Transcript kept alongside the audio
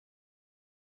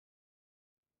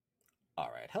All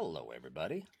right. Hello,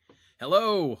 everybody.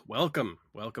 Hello, welcome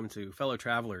to Fellow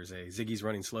Travelers, a Ziggy's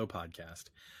Running Slow podcast.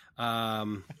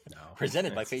 No,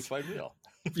 Presented by Fates Wide Wheel.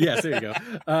 Yes, there you go.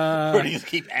 Or do you just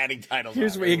keep adding titles?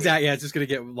 Here's exactly. Yeah, it's just gonna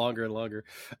get longer and longer.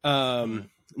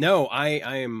 No,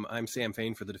 I'm Sam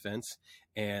Fain for the Defense,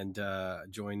 and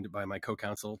joined by my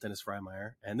co-counsel Dennis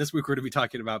Freimeyer. And this week we're going to be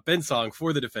talking about Ben Song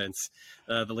for the Defense,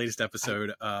 the latest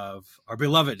episode of our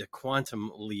beloved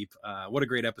Quantum Leap. What a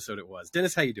great episode it was,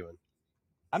 Dennis. How you doing?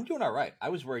 I'm doing all right. I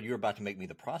was worried you were about to make me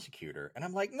the prosecutor, and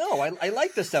I'm like, no, I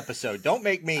like this episode. Don't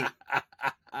make me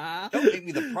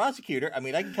the prosecutor. I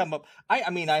mean, I can come up. I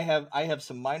have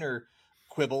some minor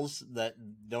quibbles that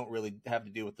don't really have to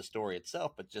do with the story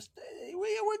itself, but just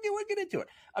we'll get into it.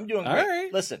 I'm doing great.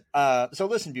 Right. Listen,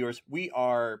 listen, viewers,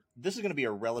 this is going to be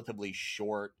a relatively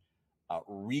short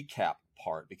recap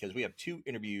part because we have two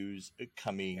interviews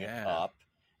coming up,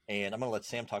 and I'm going to let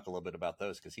Sam talk a little bit about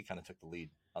those because he kind of took the lead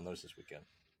on those this weekend.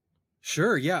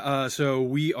 Sure, yeah. So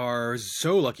we are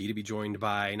so lucky to be joined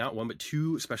by not one but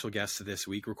two special guests this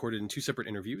week, recorded in two separate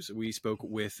interviews. We spoke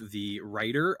with the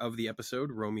writer of the episode,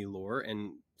 Romy Lore,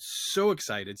 and so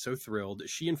excited, so thrilled.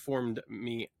 She informed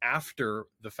me after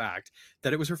the fact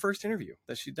that it was her first interview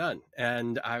that she'd done,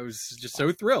 and I was just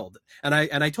so thrilled. And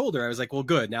I told her, I was like, well,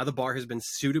 good. Now the bar has been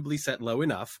suitably set low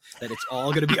enough that it's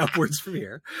all going to be upwards from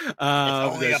here. It's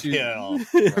only uphill,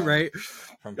 right?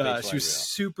 She was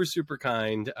super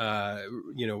kind.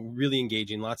 Really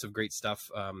engaging. Lots of great stuff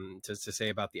to say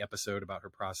about the episode, about her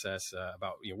process,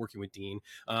 about working with Dean.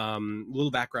 A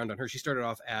little background on her: she started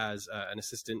off as an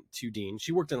assistant to Dean.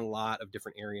 She worked in a lot of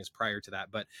different areas prior to that,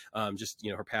 but just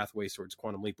her pathway towards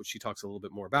Quantum Leap, which she talks a little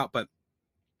bit more about. But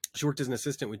she worked as an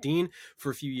assistant with Dean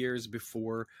for a few years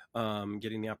before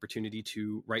getting the opportunity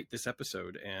to write this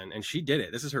episode, and she did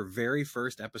it. This is her very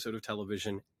first episode of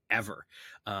television ever,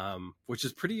 which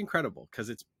is pretty incredible because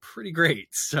it's pretty great.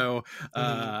 So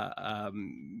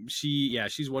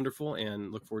she's wonderful,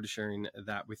 and look forward to sharing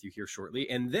that with you here shortly.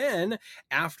 And then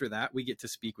after that, we get to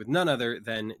speak with none other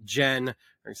than Jen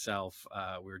herself.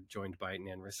 We're joined by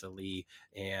Nanrissa Lee,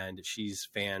 and she's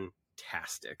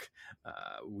fantastic.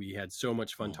 We had so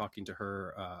much fun talking to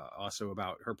her, also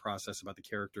about her process, about the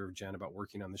character of Jen, about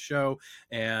working on the show.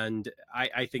 And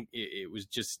I think it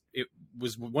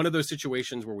was one of those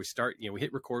situations where we start, we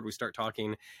hit record, we start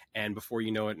talking, and before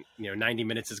you know it, 90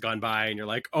 minutes has gone by, and you're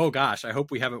like, oh gosh, I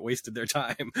hope we haven't wasted their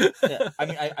time. Yeah, I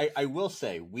mean, I will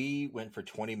say we went for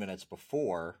 20 minutes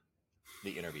before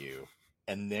the interview,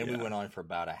 and then we went on for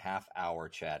about a half hour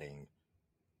chatting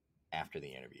after the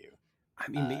interview. I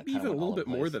mean, maybe even a little bit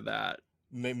more than that.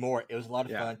 More. It was a lot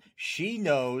of fun. She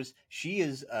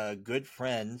is good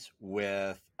friends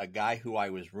with a guy who I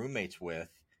was roommates with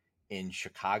in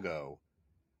Chicago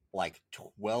like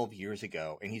 12 years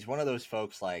ago. And he's one of those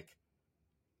folks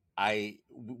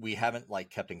we haven't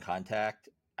kept in contact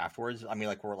afterwards. I mean,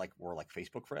 we're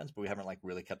Facebook friends, but we haven't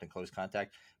really kept in close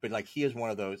contact. But he is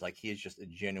one of those, he is just a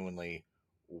genuinely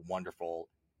wonderful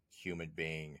human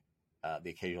being.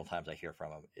 The occasional times I hear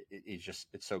from him,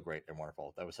 it's so great and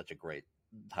wonderful. That was such a great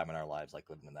time in our lives,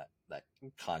 living in that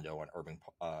condo in Irving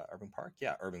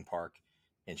Park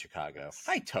in Chicago. Yes.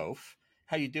 Hi, Toph.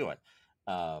 How you doing?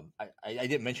 I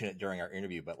didn't mention it during our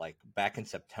interview, but back in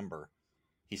September,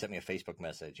 he sent me a Facebook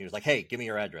message. He was like, "Hey, give me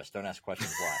your address. Don't ask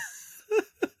questions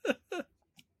why."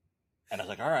 And I was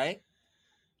like, "All right."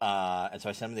 And so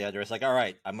I sent him the address, all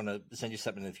right, I'm going to send you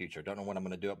something in the future. Don't know when I'm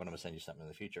going to do it, but I'm going to send you something in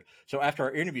the future. So after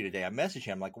our interview today, I messaged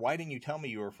him, why didn't you tell me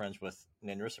you were friends with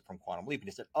Nanrissa from Quantum Leap? And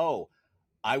he said, oh,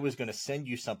 I was going to send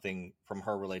you something from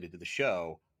her related to the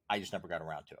show. I just never got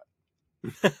around to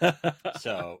it.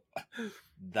 So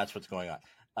that's what's going on.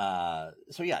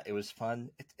 So yeah, it was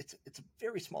fun. It's a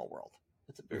very small world.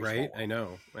 It's a very right. I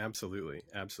know. Absolutely.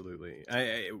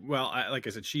 Like I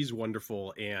said, she's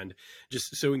wonderful and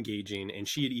just so engaging. And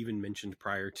she had even mentioned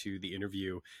prior to the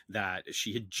interview that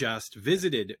she had just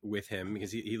visited with him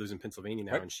because he lives in Pennsylvania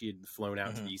now, right. And she had flown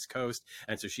out to the East Coast.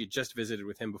 And so she had just visited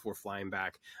with him before flying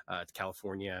back to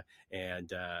California.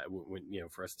 And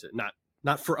for us to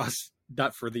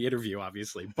not for the interview,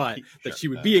 obviously, but that she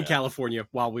would be in California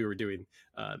while we were doing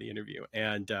the interview.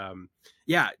 And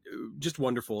just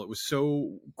wonderful. It was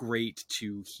so great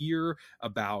to hear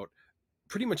about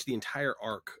pretty much the entire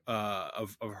arc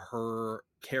of her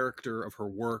character of her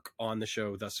work on the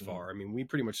show thus far. I mean, we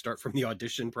pretty much start from the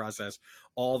audition process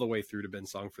all the way through to Ben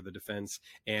Song for the Defense,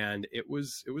 and it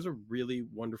was a really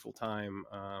wonderful time.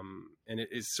 And it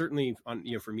is certainly on,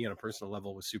 you know, for me on a personal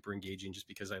level was super engaging, just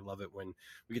because I love it when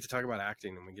we get to talk about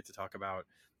acting and we get to talk about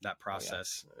that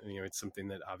process. You know, it's something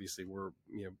that obviously we're,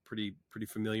 you know, pretty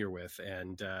familiar with,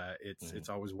 and it's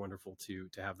always wonderful to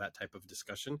have that type of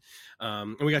discussion.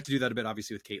 And we got to do that a bit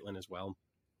obviously with Caitlin as well.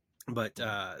 But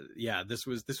yeah, this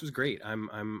was great.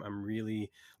 I'm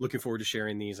really looking forward to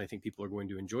sharing these. I think people are going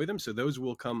to enjoy them, so those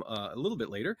will come a little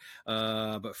bit later.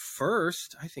 But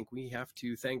first, I think we have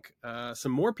to thank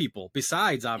some more people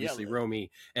besides obviously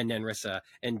Romy and Nenrissa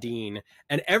and Dean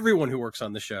and everyone who works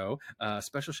on the show.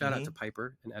 Special shout out to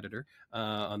Piper, an editor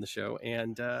on the show,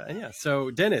 and yeah.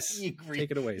 So Dennis, take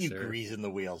it away, sir. Greasing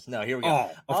the wheels. No, here we go.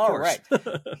 Oh, of course.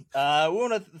 Right. We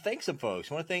want to thank some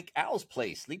folks. We want to thank Owl's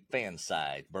Place, Sleep Fan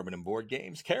Side, Bourbon and Board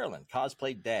Games, Carolyn,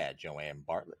 Cosplay Dad, Joanne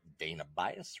Bartlett, Dana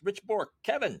Bias, Rich Bork,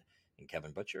 Kevin, and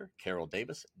Kevin Butcher, Carol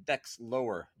Davis, Dex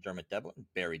Lower, Dermot Devlin,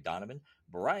 Barry Donovan,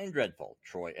 Brian Dreadful,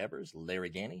 Troy Evers,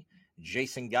 Larry Ganny,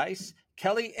 Jason Geis,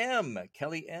 Kelly M.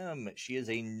 She is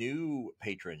a new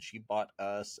patron. She bought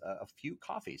us a few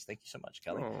coffees. Thank you so much,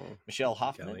 Kelly. Michelle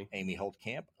Hoffman, Kelly. Amy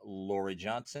Holtcamp, Lori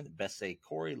Johnson, Bessay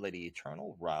Corey, Lady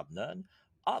Eternal, Rob Nunn,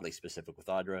 Oddly Specific with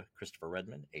Audra, Christopher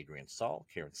Redmond, Adrian Saul,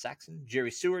 Karen Saxon,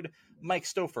 Jerry Seward, Mike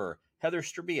Stouffer, Heather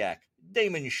Strabiak,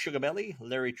 Damon Sugarbelly,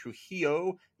 Larry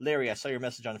Trujillo. Larry, I saw your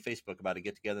message on Facebook about a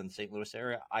get-together in the St. Louis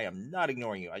area. I am not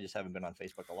ignoring you. I just haven't been on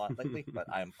Facebook a lot lately, but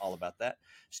I'm all about that.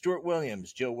 Stuart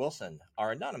Williams, Joe Wilson,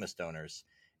 our anonymous donors.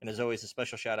 And as always, a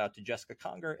special shout-out to Jessica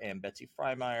Conger and Betsy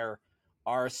Freimeyer,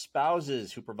 our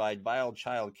spouses who provide vile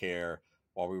childcare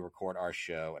while we record our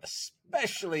show, and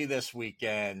especially this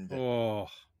weekend.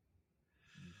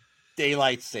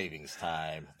 Daylight savings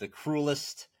time, the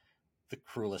cruelest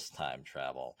time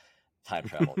travel.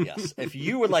 Yes. If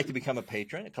you would like to become a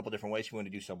patron, a couple different ways. If you want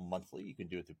to do so monthly, you can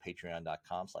do it through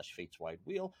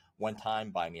patreon.com/fateswidewheel. One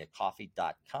time,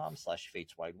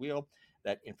 buymeacoffee.com/fateswidewheel.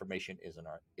 That information is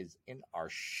in our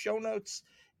show notes.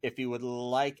 If you would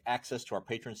like access to our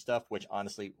patron stuff, which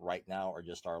honestly right now are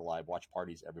just our live watch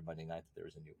parties every Monday night that there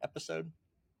is a new episode.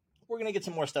 We're going to get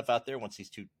some more stuff out there once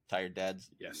these two tired dads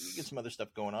get some other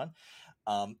stuff going on.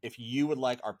 If you would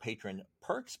like our patron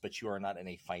perks, but you are not in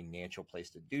a financial place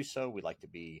to do so, we'd like to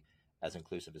be as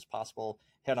inclusive as possible.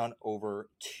 Head on over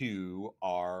to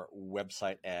our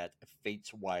website at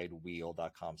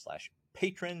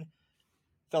fateswidewheel.com/patron.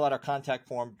 Fill out our contact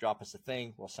form, drop us a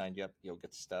thing. We'll sign you up. You'll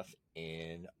get stuff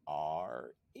in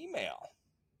our email.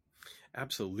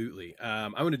 Absolutely. I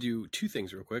want to do two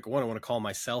things real quick. One, I want to call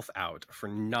myself out for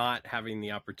not having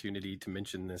the opportunity to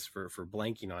mention this, for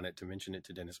blanking on it, to mention it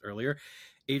to Dennis earlier.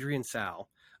 Adrian Sal.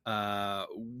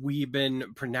 We've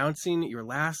been pronouncing your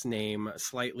last name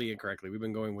slightly incorrectly. We've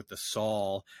been going with the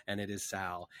Saul, and it is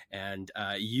Sal. And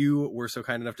you were so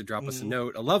kind enough to drop us a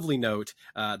note, a lovely note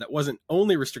that wasn't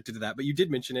only restricted to that, but you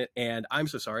did mention it. And I'm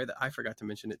so sorry that I forgot to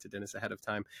mention it to Dennis ahead of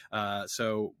time.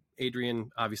 So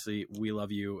Adrian, obviously, we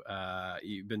love you.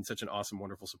 You've been such an awesome,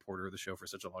 wonderful supporter of the show for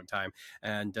such a long time.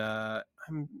 And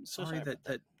I'm sorry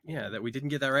that we didn't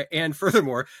get that right. And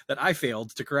furthermore, that I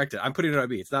failed to correct it. I'm putting it on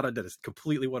me. It's not on Dennis.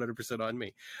 Completely 100% on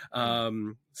me.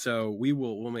 So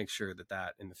we'll make sure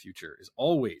that in the future is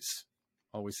always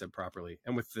said properly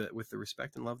and with the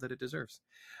respect and love that it deserves.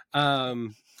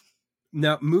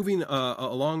 Now, moving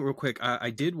along real quick,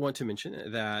 I did want to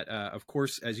mention that, of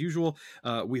course, as usual,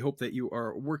 we hope that you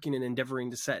are working and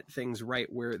endeavoring to set things right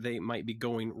where they might be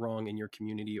going wrong in your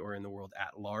community or in the world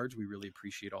at large. We really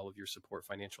appreciate all of your support,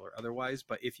 financial or otherwise.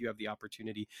 But if you have the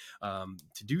opportunity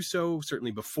to do so,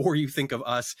 certainly before you think of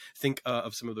us, think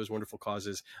of some of those wonderful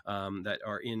causes that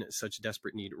are in such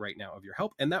desperate need right now of your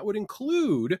help. And that would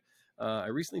include... I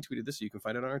recently tweeted this, so you can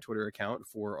find it on our Twitter account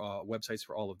for websites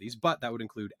for all of these, but that would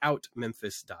include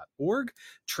outmemphis.org,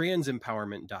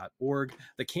 transempowerment.org,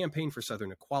 the Campaign for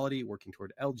Southern Equality, working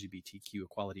toward LGBTQ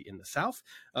equality in the South,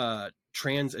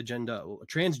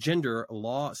 Transgender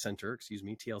Law Center,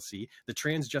 TLC, the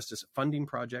Trans Justice Funding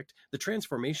Project, the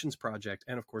Transformations Project,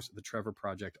 and of course the Trevor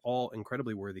Project, all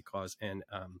incredibly worthy causes,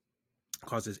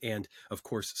 and of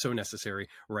course so necessary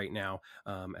right now,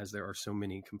 as there are so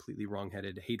many completely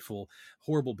wrong-headed, hateful,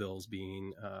 horrible bills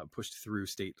being pushed through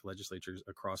state legislatures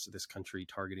across this country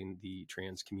targeting the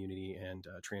trans community and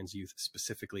trans youth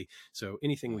specifically. So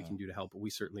anything we can do to help,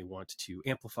 we certainly want to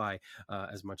amplify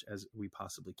as much as we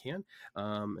possibly can.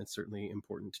 It's certainly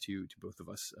important to both of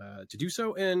us to do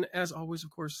so. And as always,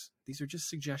 of course, these are just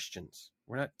suggestions.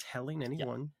 We're not telling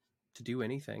anyone to do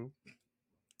anything.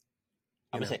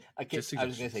 I was going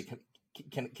to say,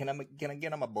 can I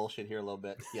get on my bullshit here a little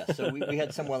bit? Yeah. So we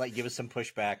had someone like give us some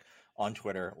pushback on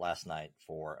Twitter last night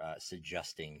for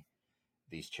suggesting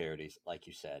these charities, like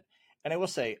you said. And I will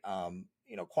say,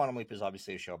 Quantum Leap is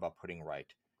obviously a show about putting right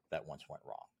that once went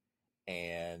wrong,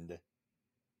 and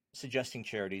suggesting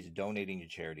charities, donating to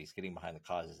charities, getting behind the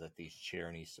causes that these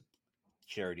charities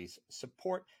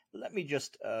support. Let me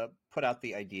just put out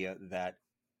the idea that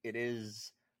it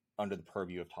is under the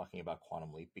purview of talking about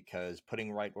Quantum Leap, because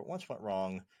putting right what once went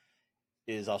wrong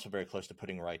is also very close to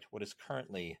putting right what is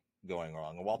currently going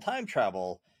wrong. And while time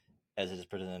travel, as it is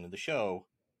presented in the show,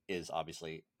 is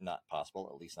obviously not possible,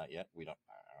 at least not yet. I don't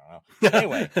know. But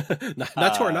anyway,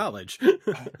 not to our knowledge.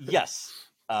 Yes.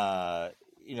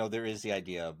 There is the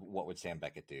idea of what would Sam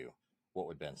Beckett do? What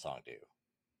would Ben Song do?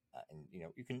 And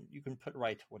you can put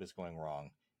right what is going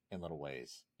wrong in little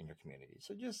ways in your community.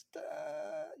 So just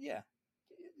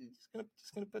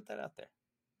gonna put that out there.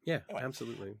 Yeah, anyway,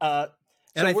 absolutely. So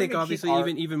I think obviously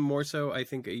even more so, I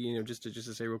think, just to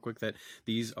say real quick that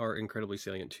these are incredibly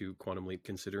salient to Quantum Leap,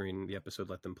 considering the episode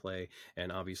Let Them Play,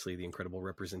 and obviously the incredible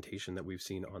representation that we've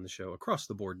seen on the show across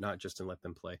the board, not just in Let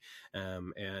Them Play.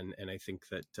 And I think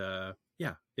that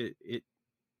it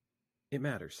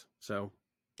matters. So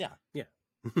yeah.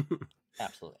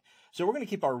 Absolutely. So we're going to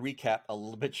keep our recap a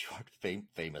little bit short.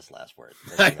 Famous last words.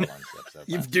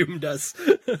 You've doomed us.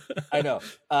 I know.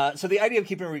 So the idea of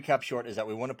keeping a recap short is that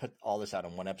we want to put all this out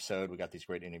in one episode. We got these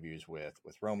great interviews with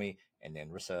Romy and then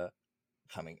Rissa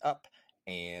coming up.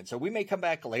 And so we may come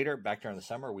back later, back during the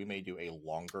summer. We may do a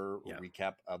longer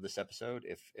recap of this episode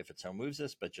if it so moves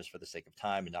us. But just for the sake of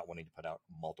time and not wanting to put out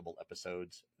multiple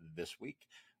episodes this week,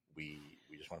 we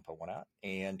just want to put one out.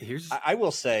 And I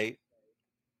will say,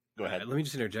 go ahead. Let me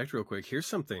just interject real quick. Here's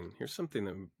something that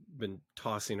I've been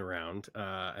tossing around,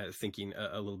 thinking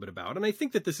a little bit about. And I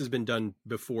think that this has been done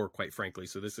before, quite frankly.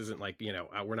 So this isn't like,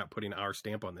 we're not putting our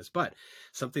stamp on this, but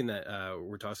something that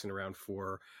we're tossing around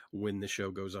for when the show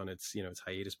goes on its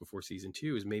hiatus before season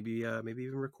 2 is maybe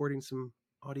even recording some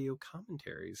audio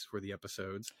commentaries for the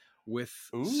episodes with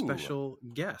special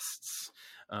guests,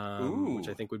 which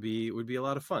I think would be a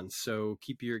lot of fun. So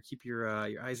keep your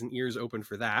eyes and ears open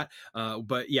for that.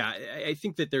 But yeah, I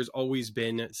think that there's always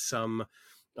been some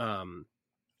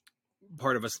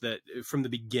part of us that from the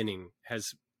beginning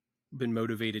has been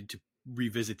motivated to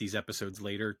revisit these episodes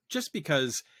later, just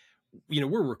because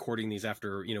we're recording these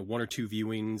after, 1 or 2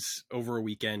 viewings over a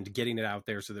weekend, getting it out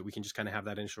there so that we can just kind of have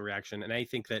that initial reaction. And I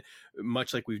think that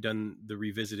much like we've done the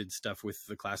revisited stuff with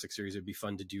the classic series, it'd be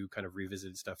fun to do kind of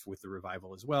revisited stuff with the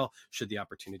revival as well, should the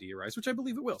opportunity arise, which I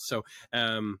believe it will. So,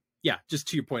 just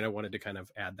to your point, I wanted to kind of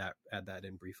add that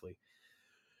in briefly.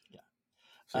 Yeah.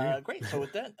 So, great. So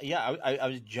with that, I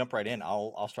would jump right in.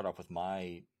 I'll start off with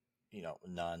my,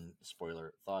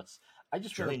 non-spoiler thoughts. I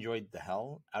just really enjoyed the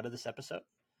hell out of this episode.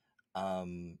 Not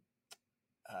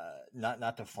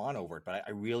to fawn over it, but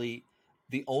I really,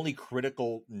 the only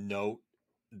critical note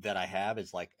that I have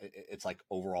is it's like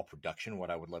overall production, what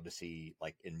I would love to see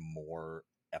like in more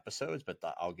episodes, but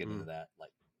I'll get into that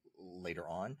like later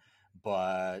on.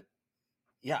 But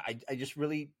yeah, I just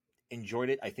really enjoyed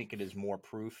it. I think it is more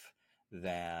proof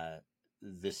that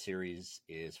this series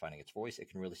is finding its voice. It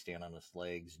can really stand on its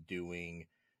legs doing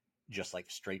just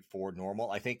like straightforward normal.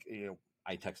 I think,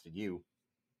 I texted you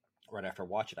right after I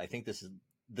watch it. I think this is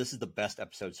the best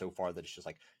episode so far, that it's just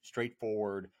like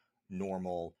straightforward,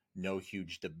 normal, no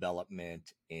huge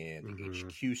development in the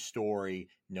HQ story,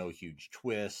 no huge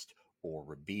twist or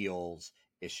reveals.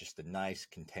 It's just a nice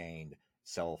contained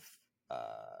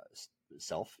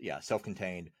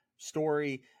self-contained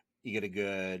story. You get a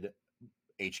good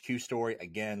HQ story.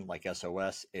 Again, like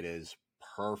SOS, it is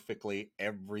perfectly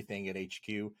everything at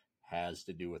HQ has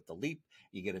to do with the leap.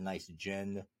 You get a nice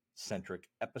Jen-centric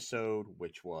episode,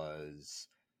 which was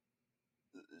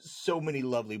so many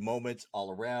lovely moments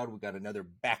all around. We got another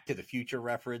Back to the Future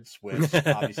reference, which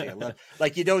obviously I love.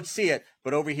 Like, you don't see it,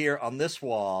 but over here on this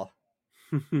wall,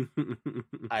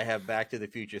 I have Back to the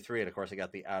Future 3, and of course I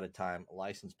got the Out of Time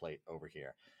license plate over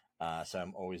here. So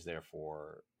I'm always there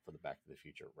for the Back to the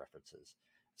Future references.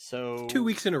 So 2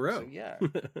 weeks in a row. So 2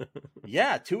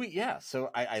 weeks. Yeah. So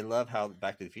I love how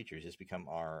Back to the Future has just become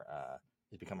our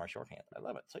shorthand. I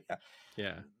love it. So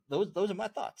yeah. Those are my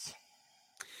thoughts.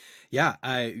 Yeah,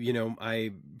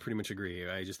 I pretty much agree.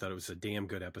 I just thought it was a damn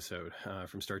good episode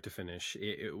from start to finish.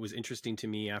 It was interesting to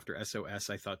me after SOS.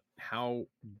 I thought, how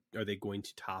are they going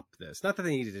to top this? Not that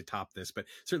they needed to top this, but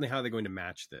certainly how are they going to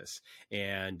match this?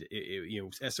 And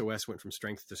SOS went from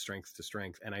strength to strength to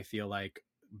strength, and I feel like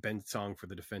Ben's song for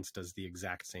the defense does the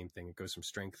exact same thing. It goes from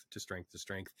strength to strength to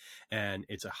strength, and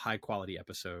it's a high quality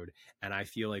episode. And I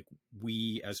feel like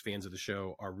we, as fans of the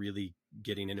show, are really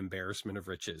getting an embarrassment of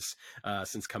riches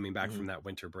since coming back from that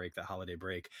winter break, that holiday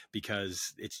break,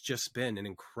 because it's just been an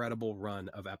incredible run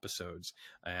of episodes,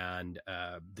 and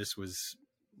this was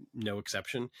no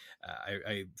exception.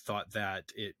 I thought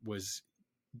that it was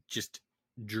just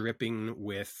dripping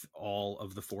with all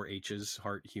of the 4 H's: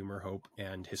 heart, humor, hope,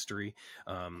 and history.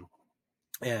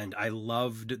 And I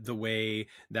loved the way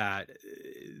that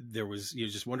there was, you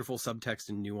know, just wonderful subtext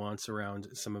and nuance around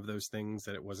some of those things,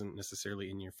 that it wasn't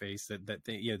necessarily in your face, that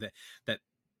they, you know, that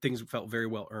things felt very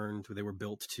well earned. They were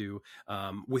built to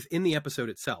within the episode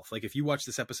itself. Like if you watch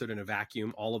this episode in a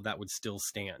vacuum, all of that would still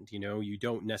stand. You know, you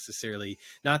don't necessarily,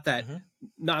 not that,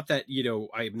 you know,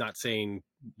 I'm not saying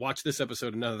watch this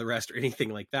episode and none of the rest or anything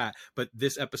like that, but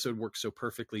this episode works so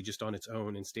perfectly just on its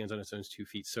own and stands on its own 2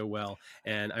 feet so well.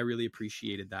 And I really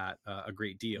appreciated that a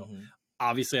great deal.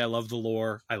 Obviously, I love the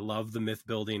lore. I love the myth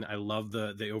building. I love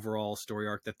the overall story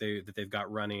arc that they've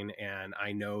got running, and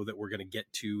I know that we're going to get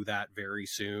to that very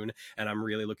soon. And I'm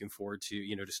really looking forward to,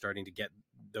 you know, to starting to get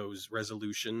those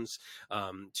resolutions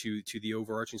to the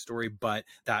overarching story. But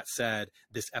that said,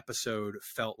 this episode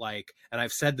felt like, and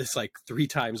I've said this like 3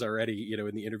 times already, you know,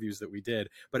 in the interviews that we did,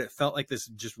 but it felt like this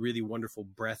just really wonderful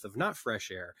breath of not fresh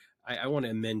air. I want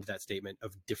to amend that statement,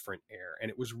 of different air. And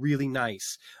it was really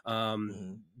nice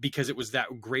because it was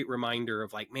that great reminder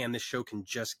of like, man, this show can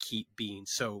just keep being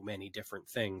so many different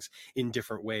things in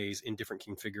different ways, in different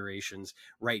configurations,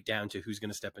 right down to who's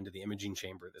going to step into the imaging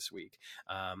chamber this week.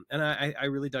 And I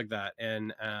really dug that.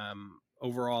 And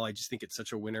overall, I just think it's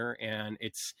such a winner, and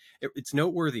it's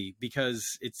noteworthy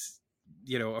because it's,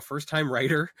 you know, a first-time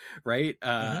writer, right?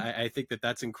 I think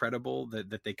that's incredible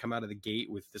that they come out of the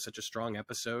gate with such a strong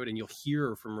episode, and you'll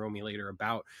hear from Romy later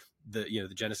about the, you know,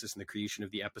 the genesis and the creation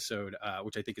of the episode,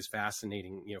 which I think is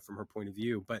fascinating, you know, from her point of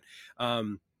view. But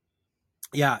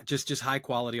yeah, just high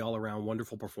quality all around,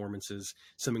 wonderful performances,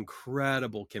 some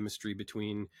incredible chemistry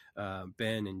between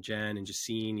Ben and Jen, and just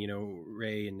seeing, you know,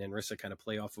 Ray and Narissa kind of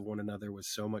play off of one another was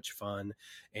so much fun.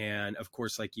 And of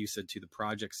course, like you said, too, the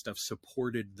project stuff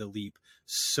supported the leap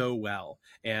so well,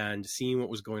 and seeing what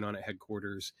was going on at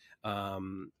headquarters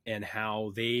and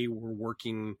how they were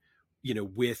working, you know,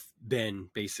 with Ben,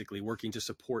 basically working to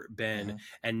support Ben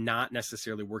and not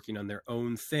necessarily working on their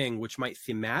own thing, which might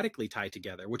thematically tie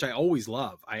together, which I always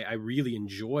love. I really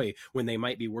enjoy when they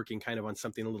might be working kind of on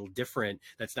something a little different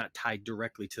that's not tied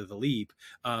directly to the leap.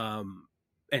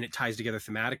 And it ties together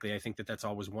thematically. I think that's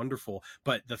always wonderful.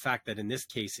 But the fact that in this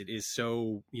case it is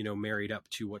so, you know, married up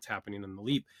to what's happening in the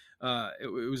leap,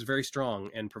 it was very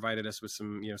strong and provided us with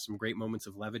some, you know, some great moments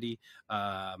of levity,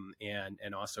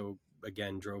 and also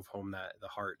again drove home the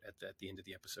heart at the end of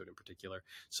the episode in particular.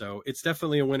 So it's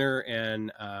definitely a winner.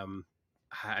 And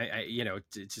I you know,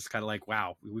 it's just kind of like,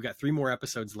 wow, we've got 3 more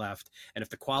episodes left, and if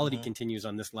the quality continues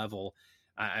on this level,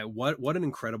 what an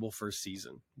incredible first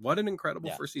season. What an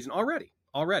incredible first season already,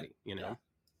 you know.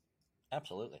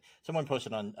 Absolutely. Someone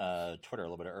posted on Twitter a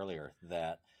little bit earlier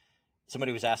that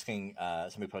somebody was asking,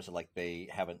 somebody posted like they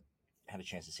haven't had a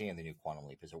chance to see in the new Quantum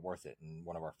Leap, is it worth it? And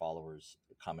one of our followers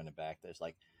commented back, there's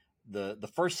like,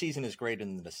 the first season is great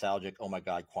and the nostalgic, oh my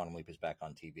god, Quantum Leap is back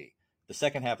on TV. The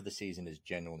second half of the season is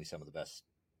genuinely some of the best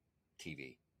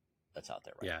TV that's out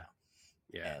there right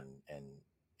now. And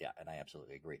yeah, and I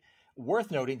absolutely agree. Worth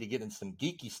noting, to get in some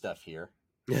geeky stuff here,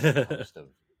 host of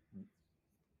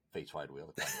Fate's Wide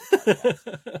Wheel.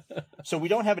 So we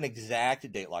don't have an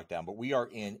exact date lockdown, but we are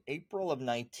in April of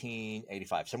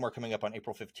 1985. Somewhere coming up on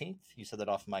April 15th. You said that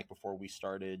off mic before we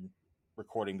started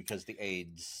recording, because the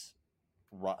AIDS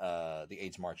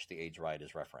March, the AIDS Ride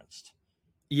is referenced.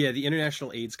 Yeah, the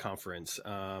International AIDS Conference,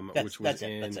 which was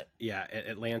in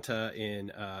Atlanta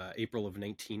in April of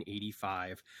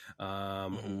 1985,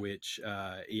 which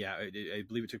I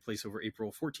believe it took place over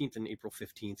April 14th and April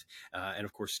 15th. And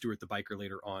of course, Stuart the Biker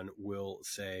later on will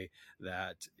say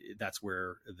that that's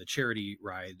where the charity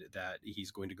ride that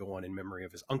he's going to go on in memory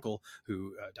of his uncle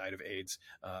who died of AIDS,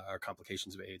 or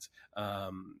complications of AIDS.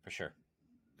 For sure.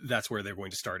 That's where they're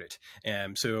going to start it.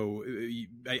 And so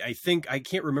I think, I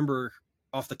can't remember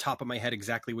off the top of my head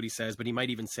exactly what he says, but he might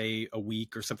even say a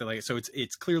week or something like that. So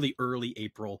it's clearly early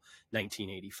April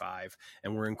 1985,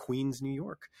 and we're in Queens, New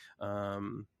York.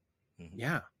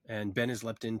 Yeah, and Ben has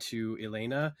leapt into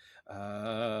Elena,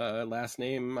 last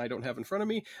name I don't have in front of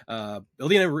me,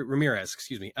 Elena Ramirez,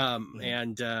 excuse me.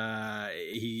 And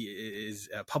he is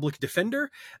a public defender,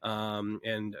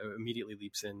 and immediately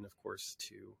leaps in, of course,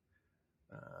 to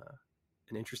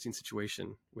an interesting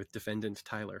situation with defendant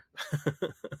Tyler.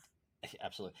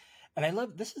 Absolutely. And I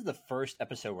love this is the first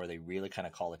episode where they really kind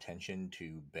of call attention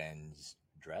to Ben's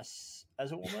dress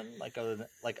as a woman, other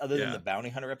than Yeah. the bounty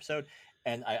hunter episode.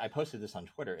 And I posted this on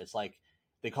Twitter. It's like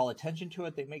they call attention to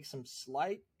it. They make some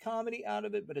slight comedy out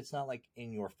of it, but it's not like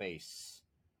in your face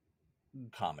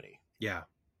comedy Yeah.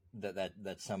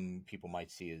 that some people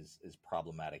might see as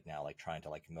problematic now, like trying to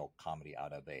like milk comedy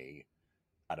out of a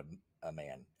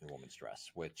man in a woman's dress,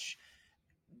 which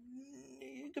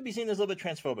could be seen as a little bit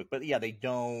transphobic. But yeah, they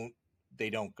don't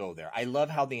go there. I love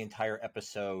how the entire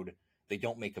episode they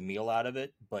don't make a meal out of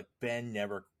it, but Ben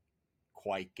never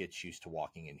quite gets used to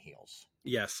walking in heels.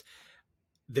 Yes.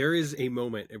 There is a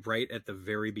moment right at the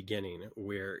very beginning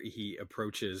where he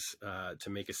approaches to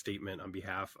make a statement on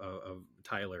behalf of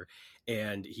Tyler,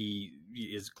 and he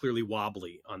is clearly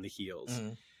wobbly on the heels.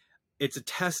 Mm-hmm. It's a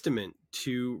testament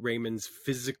to Raymond's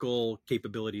physical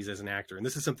capabilities as an actor. And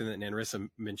this is something that Nanrissa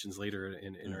mentions later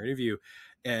in our interview,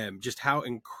 just how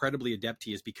incredibly adept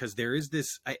he is, because there is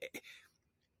this,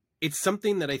 it's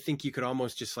something that I think you could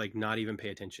almost just like not even pay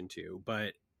attention to,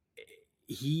 but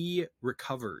he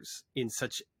recovers in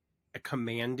such a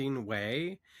commanding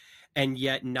way, and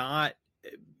yet not,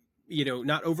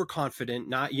 not overconfident,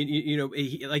 not,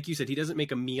 like you said, he doesn't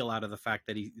make a meal out of the fact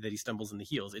that he stumbles in the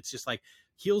heels. It's just like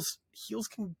heels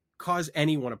can cause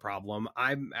anyone a problem.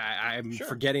 I'm Sure.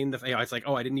 forgetting it's like,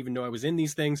 oh, I didn't even know I was in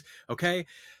these things. Okay.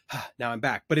 Now I'm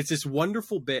back. But it's this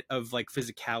wonderful bit of like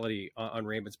physicality on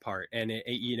Raymond's part. And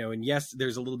and yes,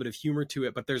 there's a little bit of humor to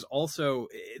it, but there's also,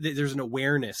 there's an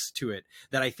awareness to it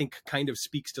that I think kind of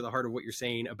speaks to the heart of what you're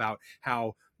saying about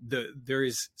how there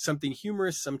is something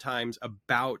humorous sometimes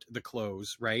about the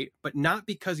clothes, right? But not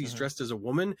because he's dressed as a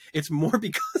woman. It's more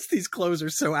because these clothes are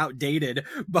so outdated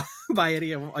by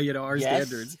any of our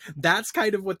standards. That's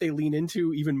kind of what they lean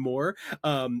into even more.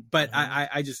 But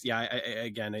I just,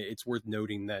 again, it's worth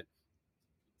noting that,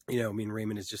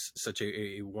 Raymond is just such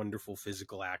a wonderful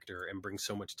physical actor and brings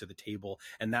so much to the table.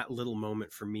 And that little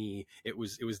moment for me, it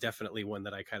was definitely one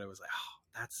that I kind of was like, oh,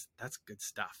 that's good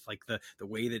stuff. Like the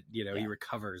way that, he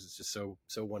recovers is just so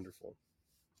wonderful.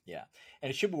 Yeah. And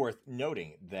it should be worth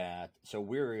noting that, so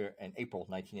we're in April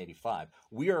 1985.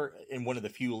 We are in one of the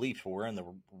few leaps where we're in the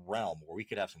realm where we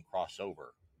could have some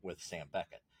crossover with Sam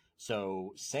Beckett.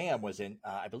 So Sam was in,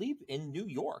 I believe, in New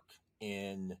York.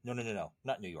 No,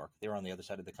 not New York. They were on the other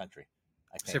side of the country.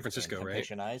 I think, San Francisco, right?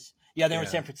 Eyes. Yeah, they were in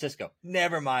San Francisco.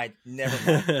 Never mind.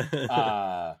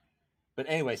 But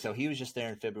anyway, so he was just there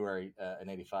in February in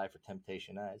 '85 for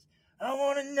Temptation Eyes. I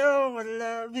want to know what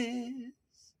love is.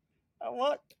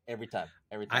 Every time.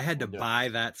 I had to buy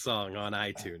that song on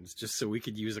iTunes just so we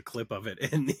could use a clip of it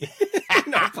in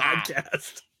our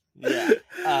podcast. Yeah.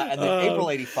 And then April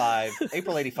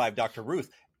 '85, Dr. Ruth.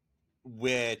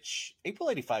 Which April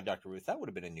 '85, Dr. Ruth, that would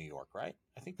have been in New York, right?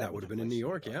 I think that would have been in New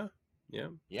York. Yeah.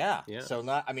 So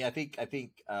I think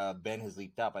Ben has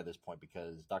leaped out by this point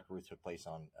because Dr. Ruth took place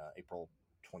on April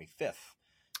 25th,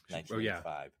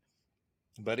 1985.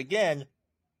 But again,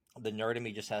 the nerd in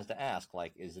me just has to ask,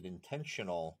 like, is it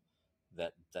intentional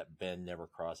that Ben never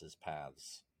crosses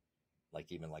paths,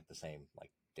 like even like the same like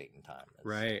date and time?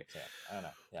 Right. Yeah, I don't know.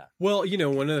 Yeah. Well,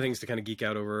 one of the things to kind of geek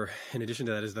out over in addition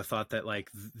to that is the thought that like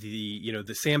the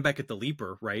Sam Beckett, the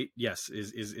leaper, right? Yes,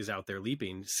 is out there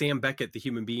leaping. Sam Beckett, the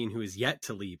human being who is yet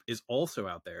to leap, is also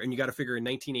out there. And you got to figure in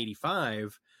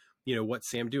 1985, what's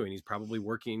Sam doing? He's probably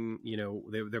working,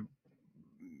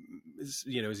 is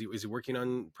he working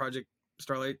on Project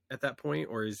Starlight at that point,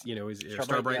 or is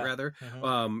Starbright rather,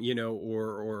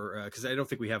 or because I don't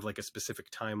think we have like a specific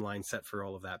timeline set for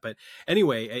all of that. But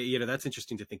anyway, that's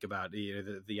interesting to think about.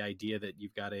 The idea that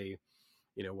you've got a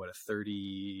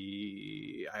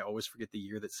 30. I always forget the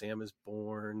year that Sam is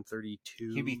born.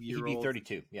 32. He'd be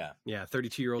 32. Yeah.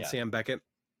 32-year-old Sam Beckett.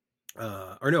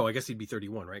 Or no, I guess he'd be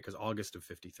 31, right? Because August of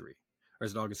 53, or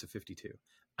is it August of 52?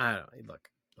 I don't know. Look.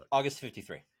 August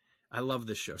 53. I love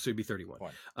this show, so he'd be 31.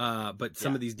 But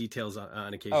some of these details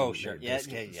on occasion. Oh, sure. Yeah.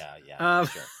 Sure.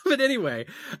 But anyway,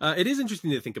 it is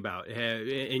interesting to think about.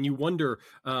 And you wonder,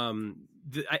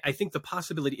 I think the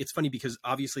possibility, it's funny because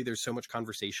obviously there's so much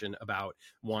conversation about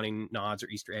wanting nods or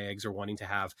Easter eggs or wanting to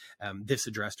have this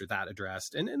addressed or that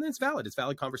addressed. And it's valid. It's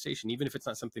valid conversation, even if it's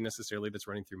not something necessarily that's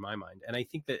running through my mind. And I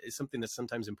think that it's something that's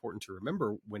sometimes important to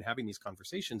remember when having these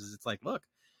conversations is it's like, look,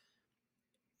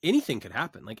 anything could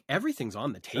happen. Like everything's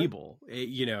on the table,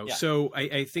 So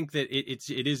I think that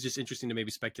it is just interesting to maybe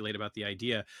speculate about the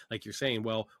idea, like you're saying,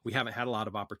 well, we haven't had a lot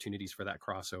of opportunities for that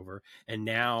crossover. And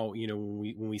now,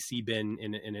 when we see Ben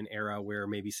in an era where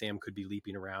maybe Sam could be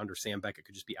leaping around or Sam Beckett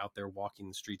could just be out there walking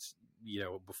the streets,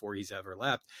 before he's ever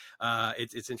left.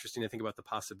 It's interesting to think about the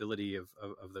possibility of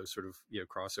those sort of,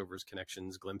 crossovers,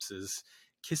 connections, glimpses,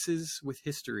 kisses with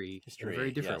history in a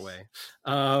very different yes. way.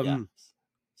 Yeah.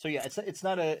 So yeah, it's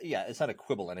not a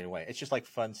quibble in any way. It's just like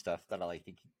fun stuff that I like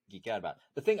to geek out about.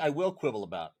 The thing I will quibble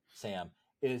about, Sam,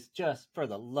 is just for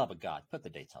the love of God, put the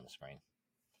dates on the screen.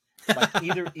 Like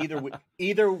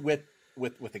either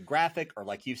with a graphic, or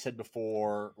like you've said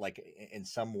before, like in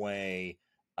some way,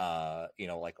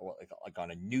 like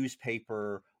on a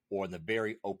newspaper, or in the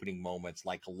very opening moments,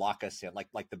 like lock us in,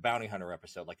 like the Bounty Hunter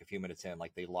episode, like a few minutes in,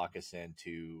 like they lock us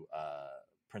into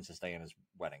Princess Diana's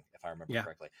wedding, if I remember Yeah.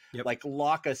 correctly. Yep. Like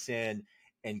lock us in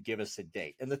and give us a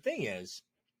date. And the thing is,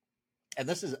 and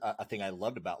this is a thing I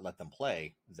loved about Let Them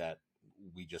Play that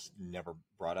we just never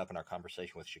brought up in our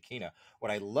conversation with Shakina.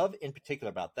 What I love in particular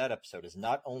about that episode is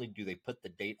not only do they put the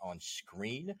date on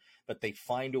screen, but they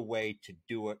find a way to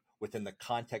do it within the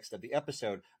context of the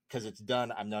episode, because it's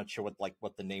done. I'm not sure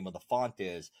what the name of the font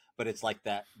is, but it's like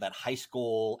that high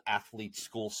school athlete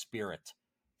school spirit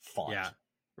font. Yeah.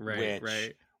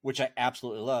 Right. Which I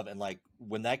absolutely love. And like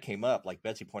when that came up, like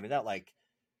Betsy pointed out, like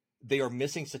they are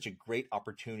missing such a great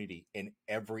opportunity in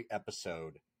every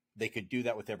episode. They could do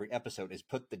that with every episode, is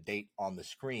put the date on the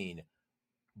screen,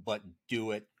 but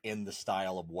do it in the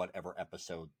style of whatever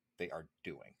episode they are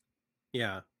doing.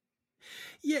 Yeah.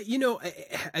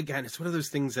 Again, it's one of those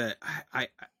things that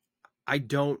I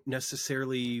don't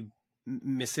necessarily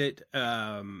miss it,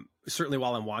 certainly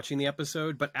while I'm watching the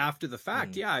episode, but after the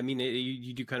fact, yeah, I mean,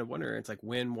 you do kind of wonder, it's like,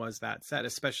 when was that set?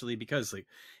 Especially because, like,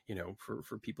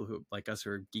 for people who like us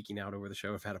who are geeking out over the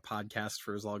show, have had a podcast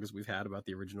for as long as we've had about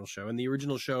the original show, and the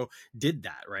original show did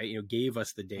that, right? Gave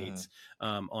us the dates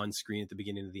on screen at the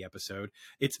beginning of the episode.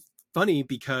 It's funny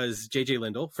because JJ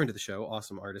Lindell, friend of the show,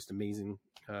 awesome artist, amazing,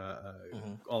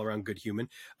 all around good human,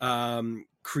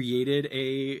 created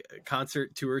a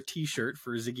concert tour t-shirt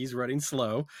for Ziggy's Running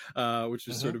Slow, which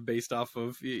was sort of based off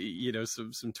of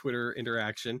some Twitter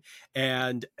interaction,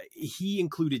 and he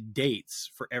included dates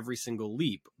for every single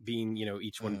leap, being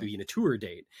each one being a tour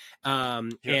date,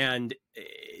 and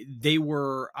they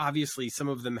were obviously, some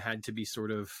of them had to be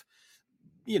sort of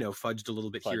fudged a little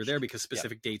bit here or there, because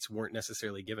specific dates weren't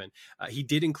necessarily given. He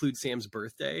did include Sam's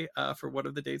birthday for one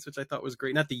of the dates, which I thought was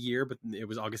great. Not the year, but it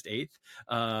was August 8th,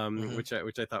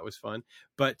 which I thought was fun.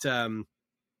 But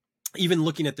even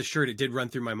looking at the shirt, it did run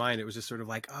through my mind. It was just sort of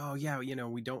like, oh yeah,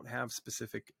 we don't have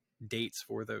specific dates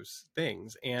for those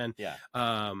things. And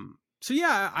so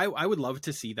yeah, I would love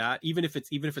to see that, even if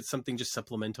it's something just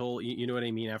supplemental, you know what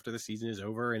I mean, after the season is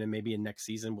over, and then maybe in next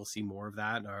season we'll see more of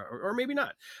that, or maybe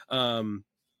not.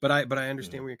 But I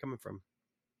understand where you're coming from.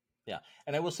 Yeah,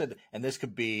 and I will say that, and this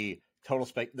could be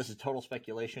this is total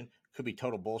speculation, could be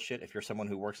total bullshit. If you're someone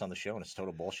who works on the show and it's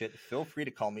total bullshit, feel free to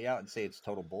call me out and say it's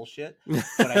total bullshit.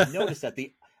 But I've noticed that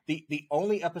the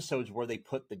only episodes where they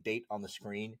put the date on the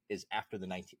screen is after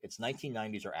it's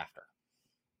 1990s or after.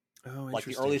 Oh, like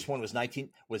the earliest one was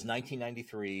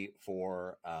 1993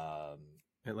 for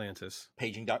Atlantis.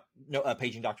 Paging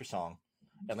Dr. Song.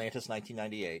 Atlantis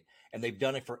 1998, and they've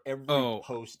done it for every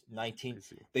post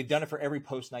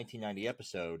 1990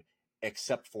 episode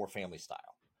except for Family Style.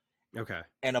 Okay.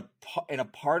 And a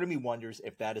part of me wonders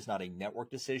if that is not a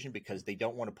network decision, because they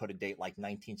don't want to put a date like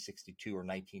 1962 or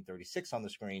 1936 on the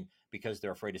screen, because they're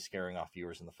afraid of scaring off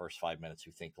viewers in the first 5 minutes who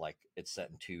think like it's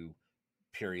set in two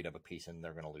period of a piece and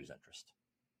they're going to lose interest.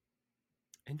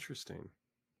 Interesting.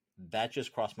 That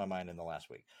just crossed my mind in the last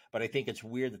week. But I think it's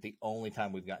weird that the only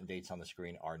time we've gotten dates on the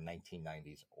screen are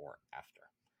 1990s or after.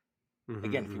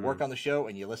 Again, if you work on the show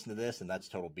and you listen to this and that's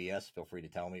total BS, feel free to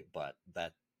tell me. But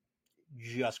that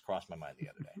just crossed my mind the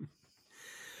other day.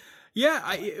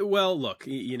 Yeah, well, look,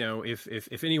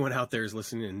 if anyone out there is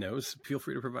listening and knows, feel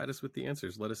free to provide us with the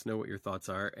answers. Let us know what your thoughts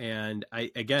are. And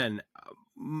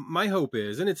my hope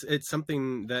is, and it's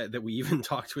something that we even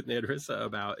talked with Nedrissa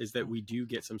about, is that we do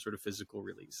get some sort of physical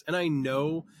release. And I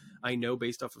know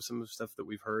based off of some of the stuff that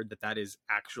we've heard, that is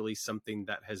actually something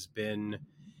that has been,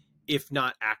 if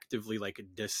not actively like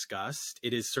discussed,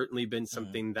 it has certainly been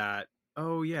something that,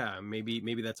 oh yeah,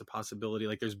 maybe that's a possibility.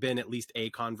 Like there's been at least a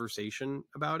conversation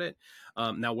about it.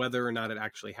 Now, whether or not it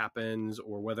actually happens,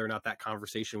 or whether or not that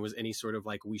conversation was any sort of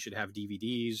like, we should have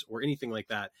DVDs or anything like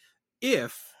that,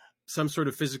 if some sort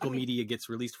of physical media gets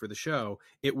released for the show,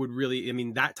 it would really,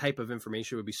 that type of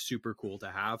information would be super cool to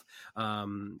have.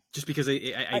 Just because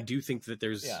I do think that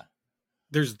there's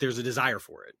a desire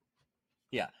for it.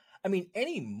 Yeah.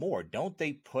 Anymore, don't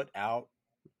they put out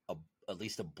at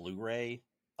least a Blu-ray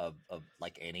of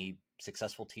like any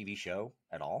successful TV show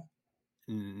at all?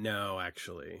 No,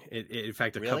 actually, in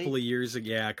fact, Really? couple of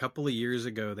years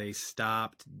ago, they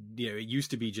stopped. It used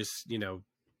to be just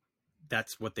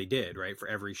that's what they did, right, for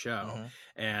every show. Mm-hmm.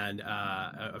 And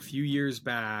a few years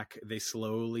back, they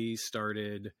slowly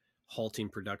started halting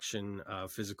production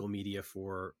of physical media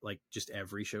for like just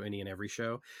every show, any and every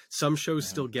show. Some shows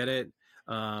Mm-hmm. still get it,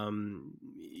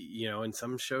 and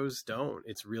some shows don't.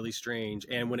 It's really strange.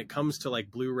 And when it comes to like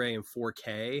Blu-ray and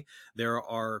 4K, there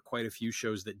are quite a few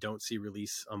shows that don't see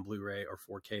release on Blu-ray or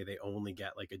 4K. They only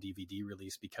get like a DVD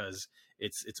release because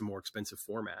it's a more expensive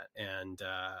format. And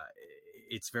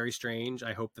it's very strange.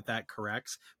 I hope that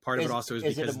corrects. Part of it also is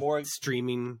because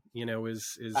streaming,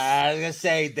 is. I was gonna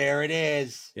say, there it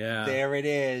is. Yeah, there it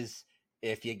is.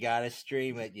 If you gotta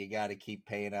stream it, you gotta keep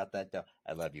paying out that dough.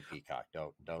 I love you, Peacock.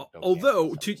 Don't.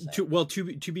 Although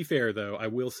to be fair, though, I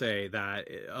will say that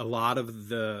a lot of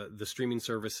the streaming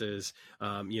services,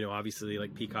 obviously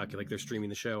like Peacock, like they're streaming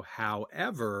the show.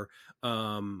 However,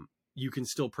 you can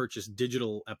still purchase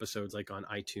digital episodes like on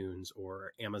iTunes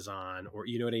or Amazon, or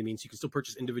you know what I mean? So you can still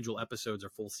purchase individual episodes or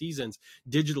full seasons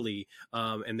digitally,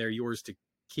 and they're yours to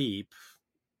keep,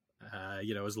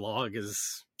 as long as...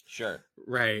 Sure.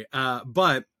 Right.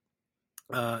 But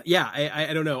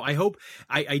I don't know.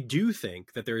 I do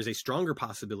think that there is a stronger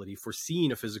possibility for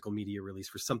seeing a physical media release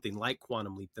for something like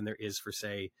Quantum Leap than there is for,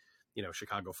 say,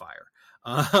 Chicago Fire.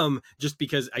 Just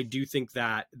because I do think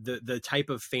that the type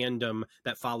of fandom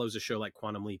that follows a show like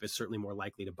Quantum Leap is certainly more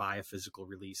likely to buy a physical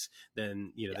release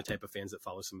than, the type of fans that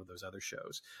follow some of those other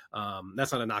shows.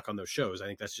 That's not a knock on those shows. I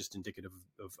think that's just indicative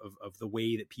of the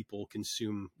way that people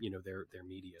consume, their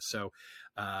media. So,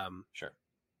 sure.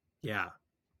 Yeah.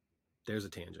 There's a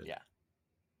tangent. Yeah.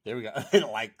 There we go.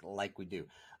 like we do.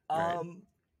 Right.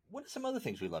 What are some other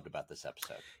things we loved about this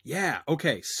episode? Yeah.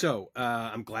 Okay. So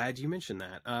I'm glad you mentioned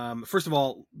that. First of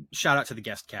all, shout out to the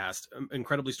guest cast.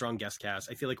 Incredibly strong guest cast.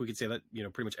 I feel like we could say that,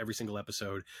 pretty much every single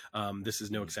episode. This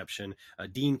is no exception.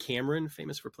 Dean Cameron,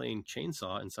 famous for playing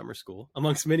Chainsaw in Summer School,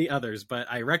 amongst many others, but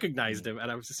I recognized him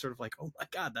and I was just sort of like, oh my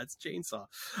God, that's Chainsaw.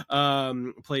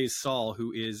 Plays Saul,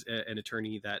 who is an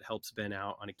attorney that helps Ben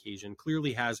out on occasion.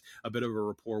 Clearly has a bit of a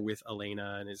rapport with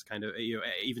Elena and is kind of,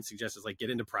 even suggests like get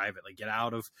into private, like get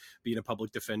out of being a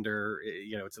public defender,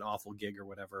 it's an awful gig or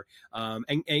whatever.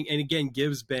 And again,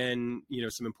 gives Ben,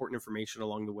 some important information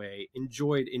along the way.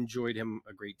 Enjoyed him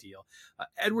a great deal.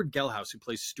 Edward Gelhaus, who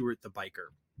plays Stuart the biker.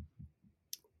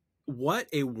 What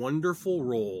a wonderful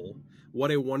role. What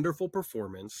a wonderful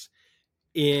performance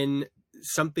in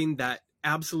something that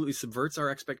absolutely subverts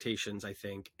our expectations, I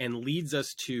think, and leads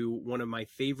us to one of my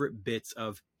favorite bits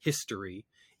of history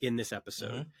in this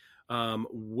episode. Mm-hmm.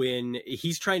 When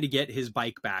he's trying to get his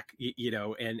bike back,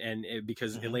 and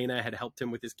because mm-hmm. Elena had helped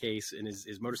him with his case and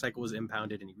his motorcycle was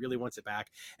impounded and he really wants it back.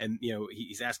 And,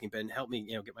 he's asking Ben, help me,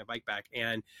 get my bike back.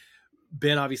 And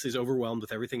Ben obviously is overwhelmed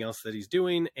with everything else that he's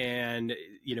doing and,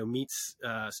 meets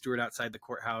Stuart outside the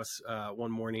courthouse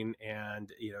one morning and,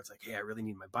 it's like, hey, I really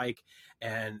need my bike.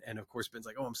 And of course, Ben's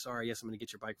like, oh, I'm sorry. Yes, I'm going to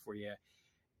get your bike for you.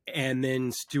 And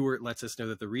then Stuart lets us know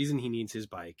that the reason he needs his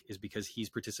bike is because he's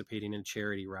participating in a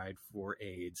charity ride for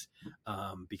AIDS,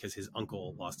 because his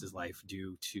uncle lost his life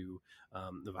due to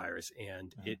the virus.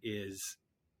 And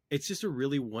it's just a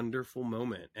really wonderful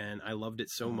moment. And I loved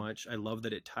it so much. I love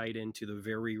that it tied into the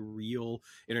very real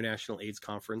International AIDS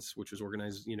Conference, which was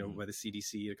organized, by the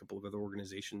CDC. A couple of other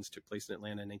organizations took place in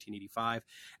Atlanta in 1985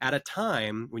 at a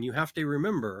time when you have to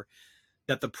remember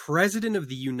that the president of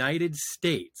the United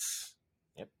States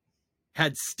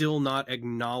had still not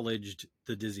acknowledged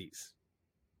the disease.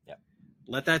 Yep.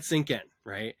 Let that sink in,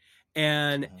 right?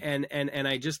 And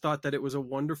I just thought that it was a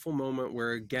wonderful moment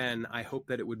where, again, I hope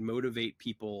that it would motivate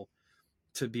people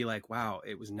to be like, wow,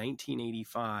 it was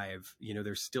 1985.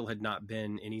 There still had not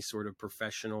been any sort of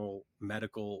professional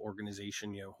medical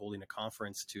organization, holding a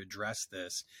conference to address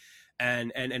this.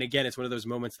 And again, it's one of those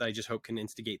moments that I just hope can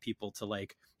instigate people to,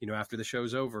 like, after the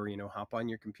show's over, hop on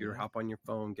your computer, hop on your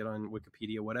phone, get on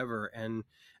Wikipedia, whatever, and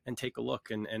take a look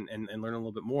and learn a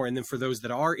little bit more. And then for those that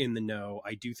are in the know,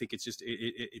 I do think it's just,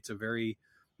 it's a very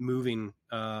moving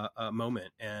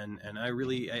moment. And I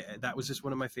really, that was just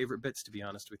one of my favorite bits, to be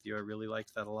honest with you. I really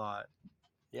liked that a lot.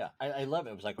 Yeah, I love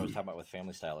it. It was like I was talking about with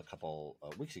Family Style a couple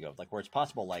weeks ago, like where it's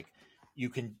possible, like, you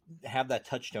can have that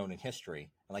touchstone in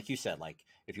history. And like you said, like,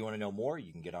 if you want to know more,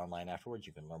 you can get online afterwards.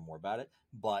 You can learn more about it.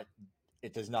 But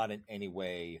it does not in any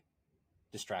way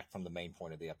distract from the main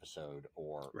point of the episode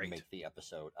or make the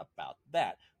episode about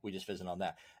that. We just visit on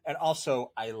that. And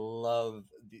also, I love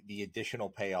the additional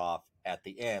payoff at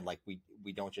the end. Like, we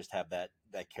don't just have that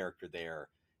character there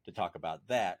to talk about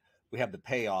that. We have the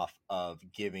payoff of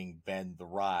giving Ben the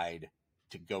ride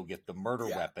to go get the murder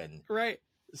weapon. Right.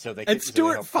 So they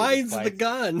Stuart finds the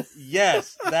gun.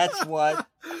 Yes, that's what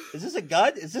Is this a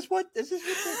gun? Is this what? Yes.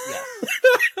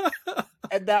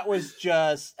 And that was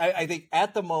just, I think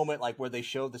at the moment, like where they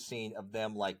showed the scene of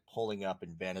them like pulling up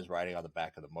and Ben is riding on the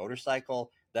back of the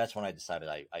motorcycle, that's when I decided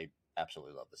I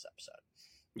absolutely love this episode.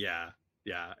 Yeah.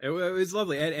 Yeah, it was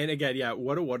lovely, and again, yeah,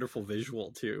 what a wonderful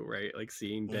visual too, right? Like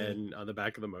seeing Ben on the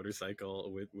back of the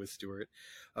motorcycle with Stuart,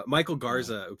 Michael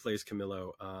Garza who plays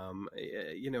Camillo.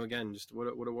 Again, just what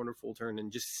a wonderful turn,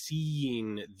 and just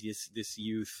seeing this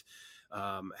youth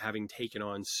having taken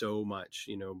on so much,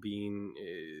 being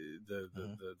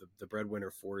the breadwinner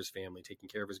for his family, taking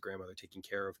care of his grandmother, taking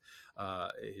care of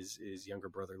his younger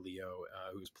brother Leo,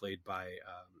 who's played by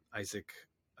Isaac.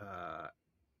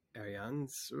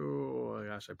 Arians. Oh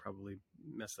gosh, I probably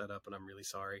messed that up, and I'm really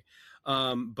sorry.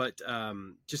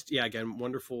 Just again,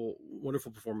 wonderful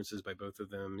performances by both of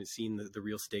them. Seeing the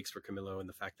real stakes for Camillo, and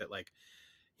the fact that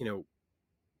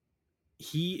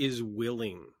he is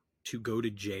willing to go to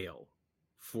jail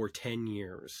for 10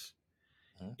 years.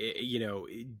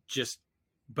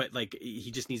 But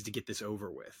he just needs to get this over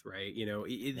with, right?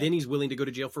 Then he's willing to go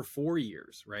to jail for 4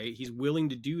 years, right? He's willing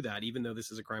to do that, even though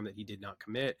this is a crime that he did not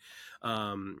commit,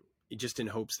 just in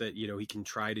hopes that, he can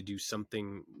try to do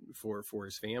something for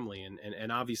his family. And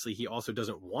obviously he also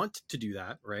doesn't want to do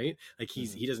that, right? Like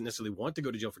he doesn't necessarily want to go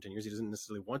to jail for 10 years. He doesn't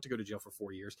necessarily want to go to jail for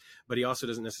 4 years, but he also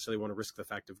doesn't necessarily want to risk the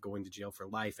fact of going to jail for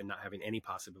life and not having any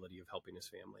possibility of helping his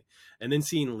family. And then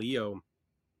seeing Leo,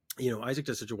 Isaac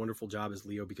does such a wonderful job as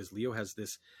Leo, because Leo has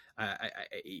this,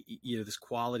 this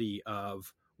quality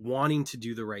of wanting to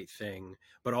do the right thing,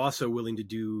 but also willing to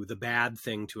do the bad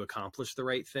thing to accomplish the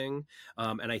right thing.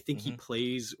 And I think he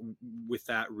plays with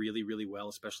that really, really well,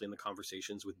 especially in the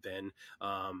conversations with Ben,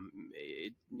 up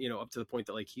to the point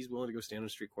that he's willing to go stand on a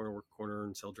street corner, work a corner,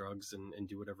 and sell drugs and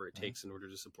do whatever it takes in order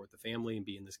to support the family and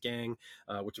be in this gang,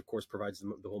 which of course provides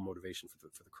the whole motivation for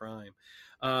the crime.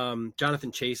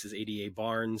 Jonathan Chase is ADA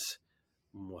Barnes.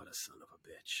 What a son of a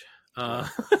bitch.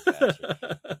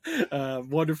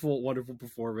 Wonderful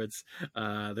performance.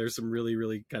 There's some really,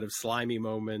 really kind of slimy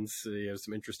moments,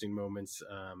 some interesting moments,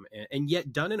 and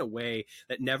yet done in a way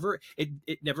that never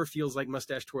feels like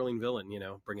mustache twirling villain,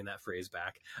 bringing that phrase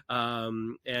back.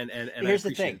 And here's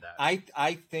the thing. That.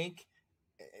 I think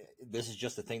this is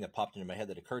just a thing that popped into my head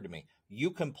that occurred to me.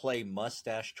 You can play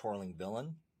mustache twirling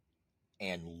villain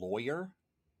and lawyer.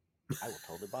 I will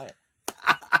totally buy it.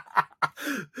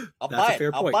 I'll buy it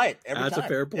every time. That's a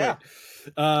fair point.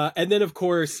 Yeah. And then, of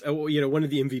course, one of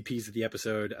the MVPs of the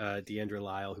episode, Deandra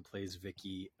Lyle, who plays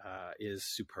Vicky, is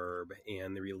superb.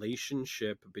 And the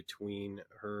relationship between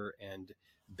her and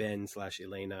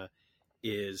Ben/Elena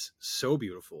is so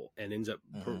beautiful, and ends up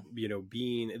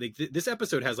being this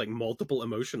episode has multiple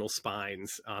emotional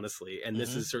spines, honestly, and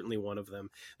this is certainly one of them.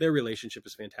 Their relationship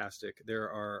is fantastic.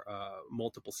 There are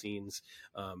multiple scenes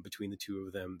between the two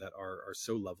of them that are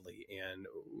so lovely, and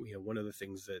one of the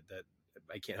things that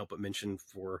I can't help but mention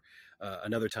for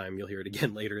another time, you'll hear it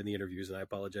again later in the interviews, and I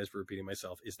apologize for repeating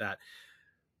myself, is that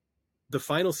the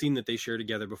final scene that they share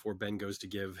together before Ben goes to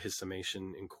give his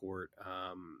summation in court,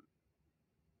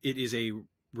 it is a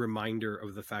reminder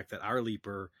of the fact that our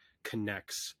Leaper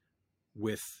connects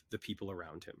with the people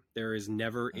around him. There is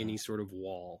never any sort of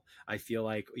wall. I feel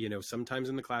like, sometimes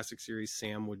in the classic series,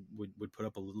 Sam would put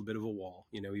up a little bit of a wall.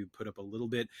 He would put up a little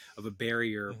bit of a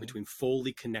barrier between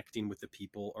fully connecting with the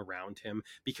people around him,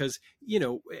 because,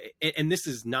 and this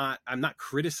is not, I'm not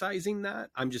criticizing that.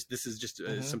 This is just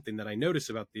something that I notice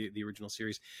about the original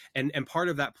series. And part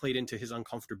of that played into his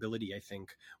uncomfortability, I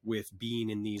think, with being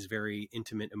in these very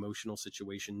intimate emotional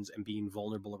situations and being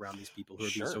vulnerable around these people who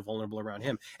are being so vulnerable around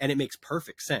him. And it makes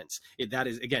perfect sense. That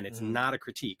is, again, it's not a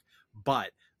critique, but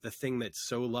the thing that's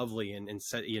so lovely and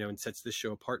sets this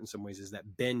show apart in some ways is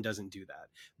that Ben doesn't do that.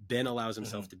 Ben allows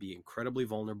himself to be incredibly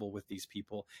vulnerable with these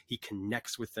people. He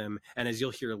connects with them, and as you'll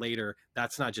hear later,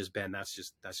 that's not just Ben. That's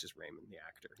just Raymond, the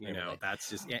actor. That's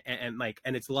just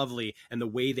and it's lovely, and the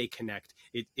way they connect.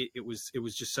 It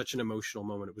was just such an emotional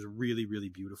moment. It was really, really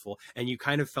beautiful, and you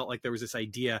kind of felt like there was this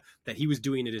idea that he was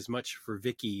doing it as much for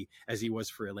Vicky as he was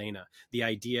for Elena. The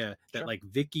idea that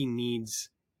Vicky needs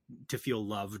to feel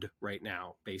loved right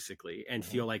now, basically, and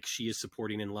feel like she is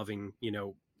supporting and loving,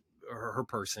 her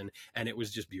person. And it was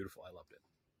just beautiful. I loved it.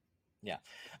 Yeah.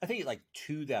 I think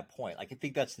to that point, I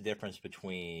think that's the difference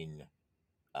between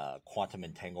quantum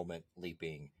entanglement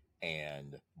leaping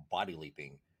and body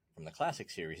leaping from the classic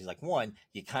series. Is one,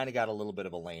 you kind of got a little bit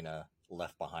of Elena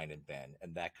left behind in Ben,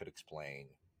 and that could explain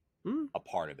a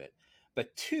part of it.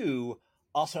 But two,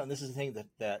 also, and this is the thing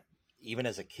that even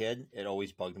as a kid, it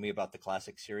always bugged me about the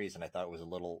classic series, and I thought it was a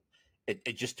little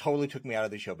it just totally took me out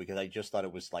of the show because I just thought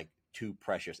it was like too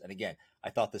precious. And again, I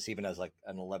thought this even as like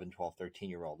an 11, 12,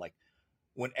 13-year-old, like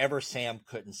whenever Sam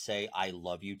couldn't say I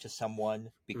love you to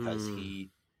someone because Mm.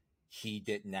 he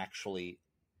didn't actually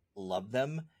love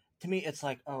them, to me it's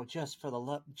like, oh, just for the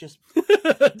love, Just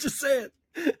say it.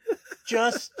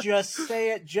 just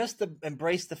say it, just to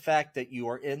embrace the fact that you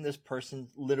are in this person,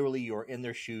 literally you are in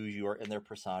their shoes, you are in their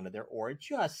persona, their aura.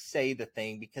 Just say the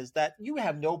thing, because that you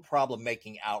have no problem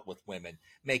making out with women,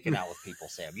 making out with people,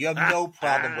 Sam. You have no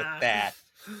problem with that.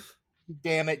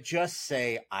 Damn it, just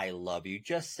say I love you.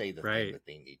 Just say the thing Right. that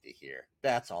they need to hear.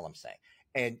 That's all I'm saying.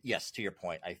 And yes, to your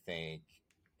point, I think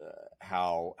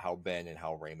how Ben and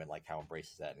how Raymond, like, how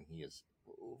embraces that, and he is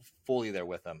fully there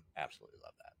with them. Absolutely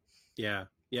love that. Yeah.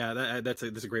 Yeah. That's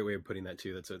a great way of putting that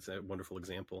too. That's a wonderful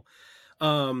example.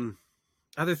 Um,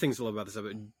 Other things to love about this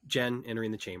episode, Jen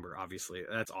entering the chamber, obviously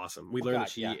that's awesome. We Oh learned that God,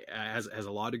 she yeah. has a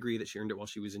law degree, that she earned it while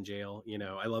she was in jail. You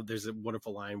know, I love, there's a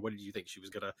wonderful line, what did you think, she was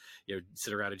gonna, you know,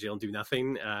 sit her out of jail and do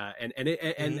nothing?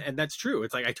 Mm-hmm. And that's true.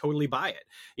 It's like, I totally buy it.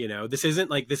 You know, this isn't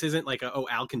like a, oh,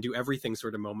 Al can do everything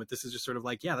sort of moment. This is just sort of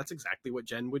like, yeah, that's exactly what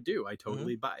Jen would do. I Mm-hmm.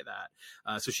 totally buy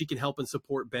that. So she can help and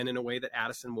support Ben in a way that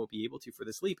Addison won't be able to for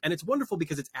this leap. And it's wonderful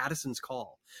because it's Addison's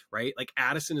call, right? Like,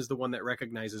 Addison is the one that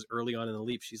recognizes early on in the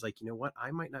leap, she's like, you know what, I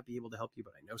might not be able to help you,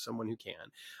 but I know someone who can.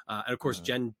 And of course, Mm-hmm.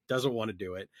 Jen doesn't want to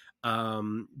do it,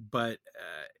 but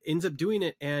ends up doing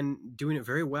it, and doing it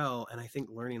very well. And I think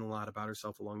learning a lot about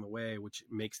herself along the way, which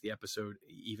makes the episode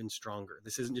even stronger.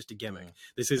 This isn't just a gimmick.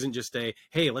 Mm-hmm. This isn't just a,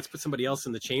 hey, let's put somebody else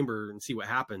in the chamber and see what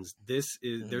happens. This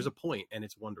is, Mm-hmm. there's a point, and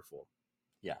it's wonderful.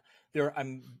 Yeah, there.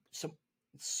 I'm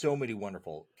so many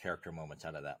wonderful character moments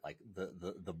out of that, like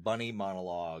the bunny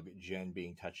monologue, Jen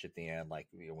being touched at the end, like,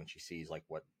 you know, when she sees like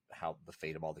what how the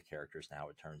fate of all the characters and how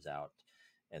it turns out,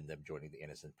 and them joining the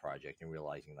Innocent Project and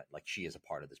realizing that like she is a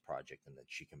part of this project and that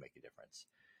she can make a difference.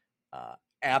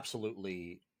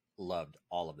 Absolutely loved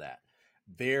all of that.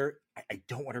 There, I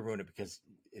don't want to ruin it because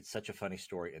it's such a funny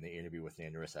story in the interview with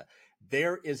Nan Narissa.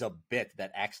 There is a bit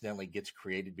that accidentally gets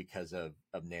created because of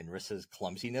Nan Narissa's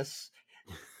clumsiness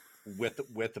with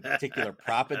a particular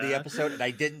prop in the episode, and I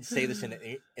didn't say this in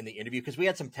the interview because we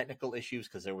had some technical issues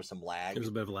because there was some lag. There was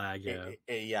a bit of lag, yeah.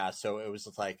 Yeah, so it was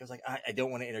like I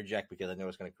don't want to interject because I know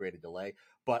it's going to create a delay,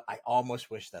 but I almost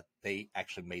wish that they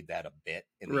actually made that a bit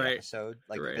in the Right. episode,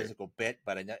 like Right. a physical bit.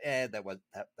 But I know that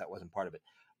wasn't part of it.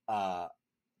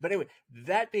 But anyway,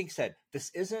 that being said,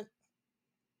 this is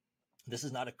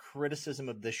not a criticism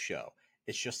of this show.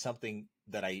 It's just something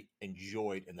that I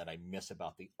enjoyed and that I miss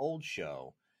about the old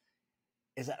show,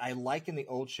 is that I like in the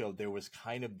old show there was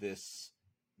kind of this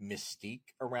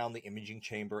mystique around the imaging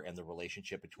chamber and the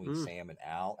relationship between Sam and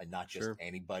Al, and not just Sure.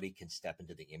 anybody can step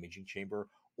into the imaging chamber,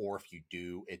 or if you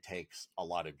do, it takes a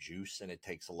lot of juice and it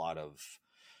takes a lot of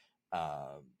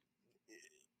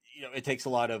it takes a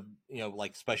lot of,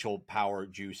 like, special power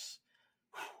juice.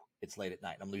 It's late at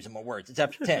night. I'm losing my words. It's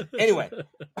after 10. Anyway,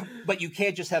 but you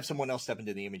can't just have someone else step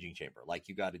into the imaging chamber. Like,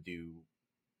 you got to do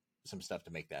some stuff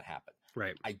to make that happen.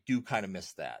 Right. I do kind of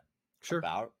miss that. Sure.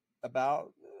 About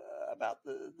the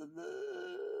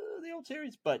old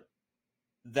series. But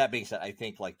that being said, I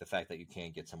think, like, the fact that you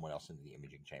can get someone else into the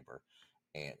imaging chamber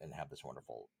and have this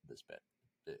bit,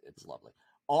 it's lovely.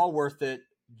 All worth it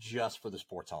just for the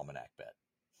Sports Almanac bit.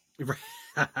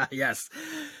 Yes.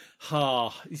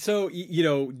 Oh, so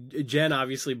Jen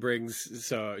obviously brings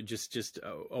just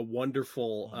a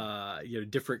wonderful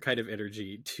different kind of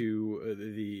energy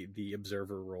to the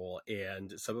observer role,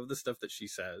 and some of the stuff that she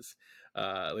says,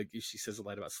 like she says a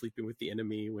lot about sleeping with the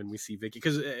enemy when we see Vicky,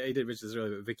 because I did mention this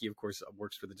earlier, but Vicky of course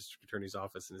works for the district attorney's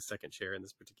office in the second chair in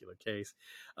this particular case,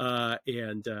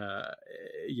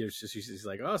 she's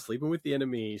like, oh, sleeping with the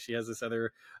enemy. She has this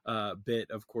other bit,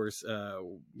 of course,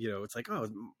 it's like, oh,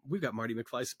 we've got Marty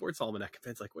McFly's Sports Almanac. And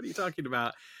Ben's like, what are you talking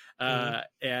about? And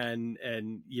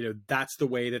that's the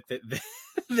way that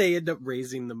they end up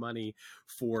raising the money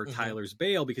for Tyler's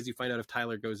bail, because you find out if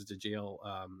Tyler goes into jail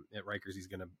at Rikers, he's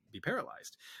going to be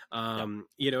paralyzed. And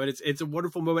it's a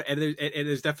wonderful moment. And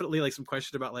there's definitely like some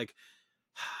question about like,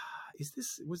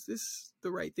 was this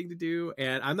the right thing to do?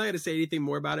 And I'm not going to say anything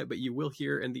more about it, but you will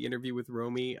hear in the interview with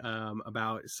Romy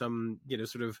about some,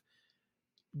 sort of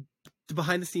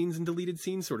behind the scenes and deleted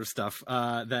scenes sort of stuff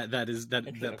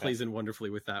that plays in wonderfully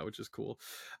with that, which is cool.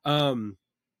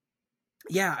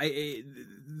 yeah,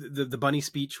 the bunny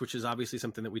speech, which is obviously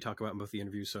something that we talk about in both the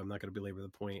interviews, so I'm not going to belabor the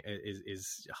point,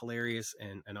 is hilarious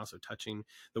and also touching.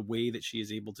 The way that she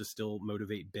is able to still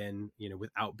motivate Ben,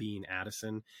 without being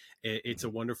Addison, it's Mm-hmm.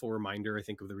 a wonderful reminder, I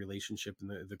think, of the relationship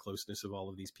and the closeness of all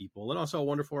of these people, and also a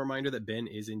wonderful reminder that Ben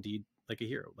is indeed like a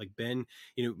hero. Like Ben,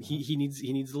 Mm-hmm. he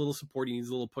needs a little support, he needs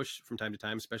a little push from time to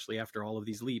time, especially after all of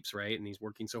these leaps, right? And he's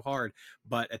working so hard,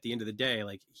 but at the end of the day,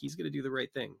 like, he's going to do the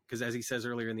right thing, because as he says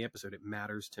earlier in the episode, it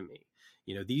matters to me.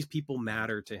 These people Mm-hmm.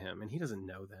 matter to him, and he doesn't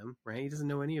know them, right? He doesn't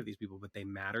know any of these people, but they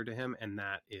matter to him, and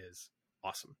that is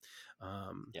awesome.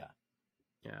 Yeah.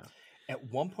 Yeah. At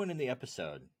one point in the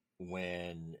episode,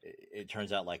 when it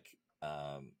turns out like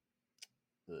the,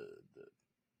 the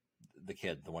the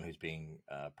kid, the one who's being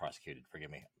prosecuted,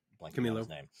 forgive me, blanking on his Camilo.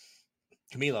 name,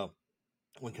 Camilo,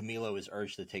 when Camilo is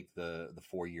urged to take the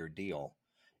 4-year deal,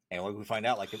 and we find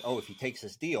out like, oh, if he takes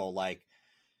this deal, like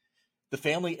the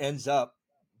family ends up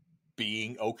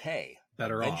being okay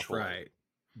Better off, eventually, right?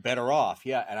 better off,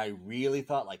 yeah. And I really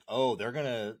thought like, oh, they're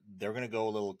gonna go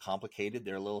a little complicated,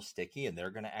 they're a little sticky, and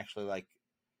they're gonna actually like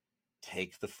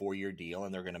take the 4-year deal,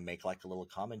 and they're gonna make like a little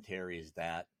commentary is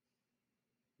that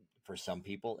for some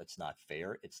people it's not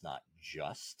fair, it's not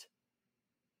just,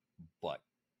 but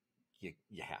you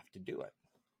have to do it.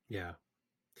 Yeah.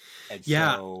 And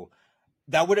Yeah. so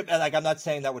that would have, like, I'm not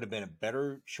saying that would have been a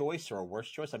better choice or a worse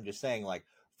choice. I'm just saying, like,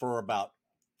 for about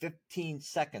 15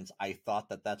 seconds, I thought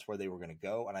that that's where they were going to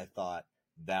go. And I thought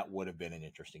that would have been an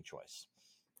interesting choice.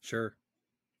 Sure.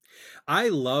 I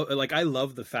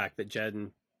love the fact that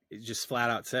Jen just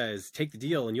flat out says, take the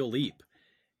deal and you'll leap.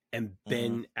 And Mm-hmm.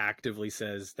 Ben actively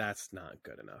says, that's not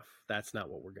good enough. That's not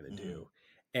what we're going to Mm-hmm. do.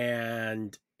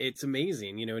 And it's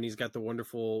amazing, and he's got the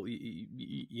wonderful,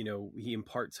 he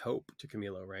imparts hope to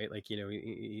Camilo, right? Like,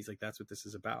 he's like, that's what this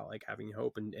is about, like having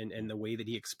hope. And the way that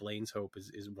he explains hope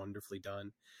is wonderfully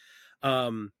done.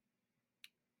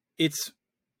 It's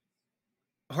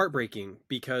heartbreaking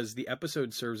because the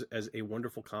episode serves as a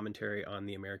wonderful commentary on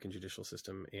the American judicial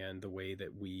system and the way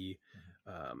that we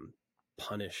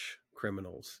punish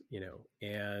criminals,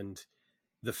 and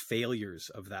the failures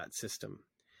of that system.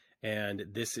 And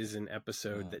this is an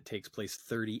episode that takes place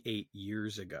 38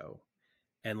 years ago.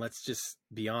 And let's just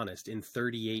be honest, in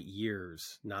 38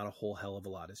 years, not a whole hell of a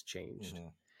lot has changed. Mm-hmm.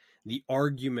 The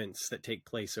arguments that take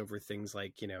place over things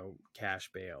like,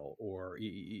 cash bail or,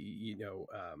 it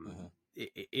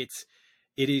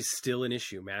is still an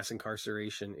issue. Mass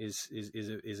incarceration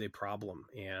is a problem.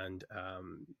 And,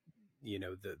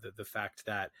 the fact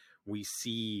that we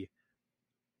see,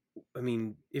 I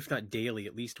mean, if not daily,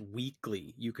 at least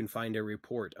weekly, you can find a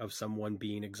report of someone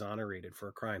being exonerated for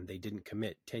a crime they didn't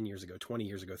commit 10 years ago, 20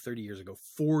 years ago, 30 years ago,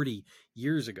 40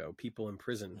 years ago, people in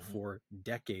prison for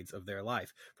decades of their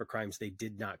life for crimes they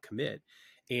did not commit.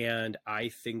 And I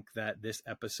think that this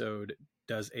episode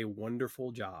does a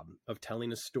wonderful job of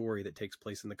telling a story that takes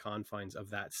place in the confines of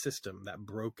that system, that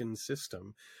broken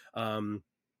system,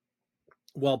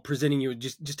 while presenting you,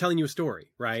 just telling you a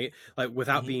story, right? Like,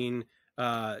 without being,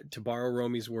 to borrow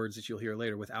Romy's words that you'll hear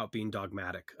later, without being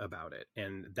dogmatic about it.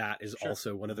 And that is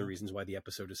also one of the reasons why the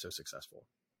episode is so successful.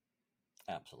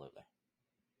 Absolutely.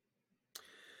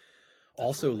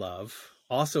 Also love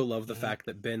the fact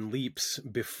that Ben leaps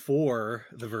before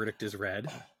the verdict is read.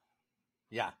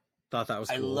 Yeah. Thought that was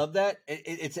cool. I love that.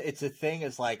 It's a thing.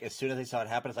 It's like, as soon as they saw it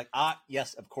happen, it's like,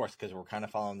 yes, of course, because we're kind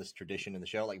of following this tradition in the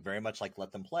show, like very much like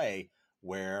Let Them Play,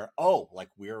 where like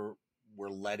we're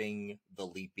letting the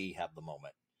leapy have the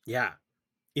moment. Yeah.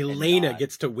 Elena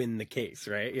gets to win the case,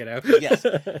 right? Yes.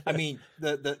 I mean,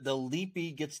 the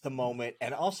leapy gets the moment.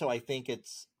 And also I think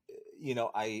it's,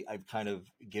 I've kind of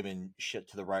given shit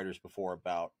to the writers before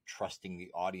about trusting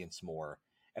the audience more.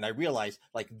 And I realized,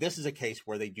 like, this is a case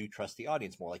where they do trust the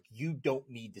audience more. Like, you don't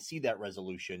need to see that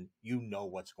resolution. You know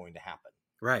what's going to happen.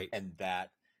 Right. And that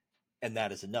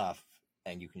is enough.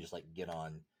 And you can just like get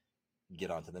on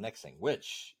to the next thing,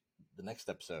 which the next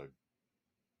episode,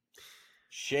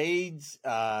 shades,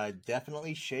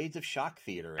 definitely shades of Shock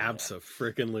Theater.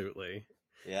 Absolutely.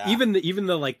 Yeah. Even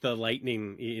the like the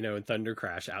lightning, and thunder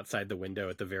crash outside the window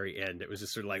at the very end, it was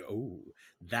just sort of like, oh,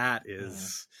 that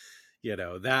is,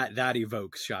 that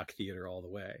evokes Shock Theater all the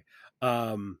way.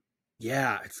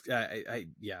 Yeah, it's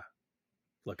yeah.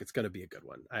 Look, it's gonna be a good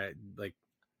one.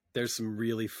 There's some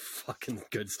really fucking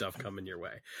good stuff coming your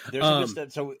way. There's some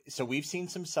good stuff. So we've seen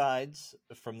some sides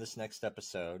from this next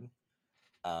episode.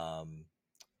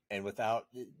 And without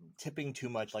tipping too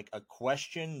much, like a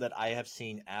question that I have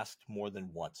seen asked more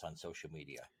than once on social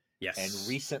media. Yes. And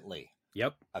recently,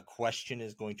 yep, a question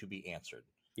is going to be answered.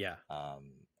 Yeah.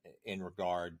 in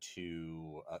regard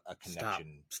to a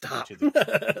connection Stop. to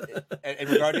the in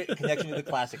regard to connection to the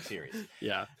classic series.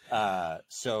 Yeah.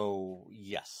 So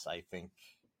yes, I think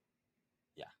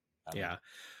yeah,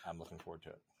 I'm looking forward to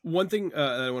it. One thing that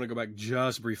I want to go back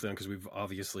just briefly on, because we've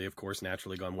obviously, of course,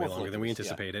 naturally gone way longer than we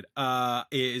anticipated,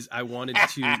 is I wanted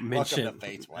to mention.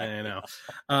 I know.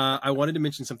 I wanted to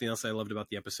mention something else I loved about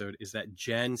the episode is that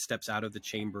Jen steps out of the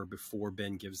chamber before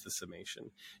Ben gives the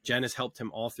summation. Jen has helped him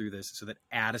all through this, so that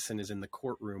Addison is in the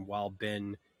courtroom while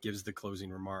Ben gives the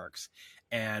closing remarks,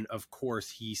 and of course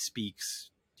he speaks,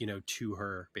 to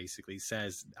her, basically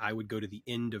says, I would go to the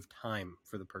end of time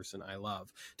for the person I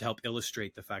love, to help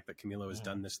illustrate the fact that Camilo has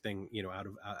done this thing, out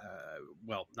of,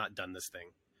 not done this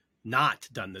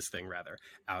thing rather,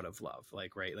 out of love,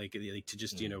 like to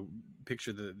just,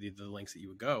 picture the lengths that you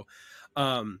would go.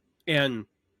 And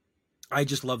I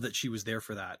just love that she was there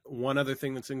for that. One other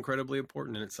thing that's incredibly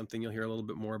important, and it's something you'll hear a little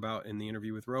bit more about in the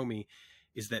interview with Romy,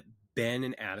 is that Ben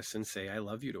and Addison say, I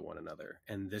love you to one another.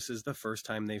 And this is the first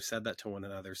time they've said that to one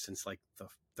another since like the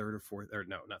fourth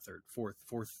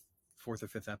or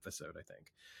fifth episode, I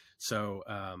think. So,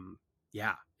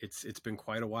 it's been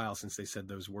quite a while since they said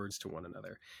those words to one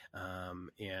another.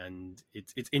 And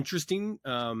it's interesting.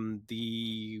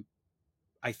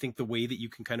 I think the way that you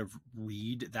can kind of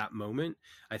read that moment,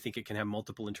 I think it can have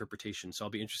multiple interpretations. So I'll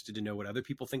be interested to know what other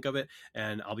people think of it.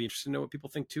 And I'll be interested to know what people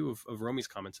think too of Romy's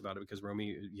comments about it, because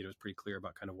Romy, is pretty clear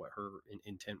about kind of what her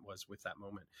intent was with that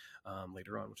moment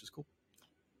later on, which is cool.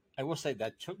 I will say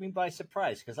that took me by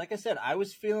surprise, because like I said, I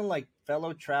was feeling like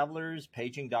fellow travelers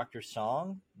paging Dr.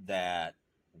 Song, that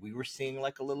we were seeing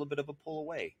like a little bit of a pull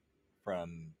away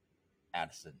from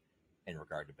Addison in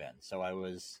regard to Ben. So I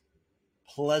was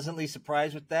pleasantly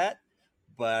surprised with that,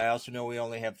 but I also know we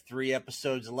only have 3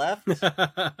 episodes left.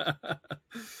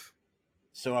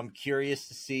 So I'm curious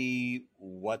to see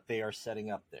what they are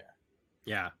setting up there.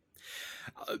 Yeah.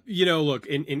 Look,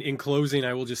 in closing,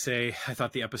 I will just say I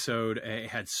thought the episode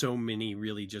had so many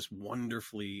really just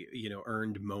wonderfully,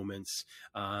 earned moments.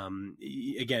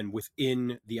 Again,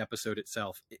 within the episode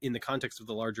itself, in the context of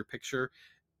the larger picture,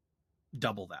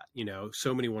 double that,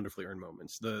 so many wonderfully earned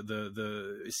moments.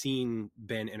 The seeing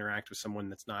Ben interact with someone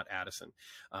that's not Addison,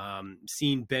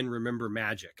 seeing Ben remember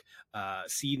magic,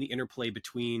 seeing the interplay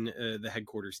between the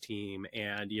headquarters team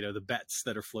and the bets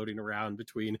that are floating around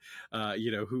between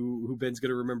who Ben's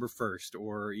going to remember first,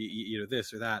 or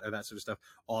this or that sort of stuff.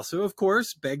 Also, of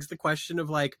course, begs the question of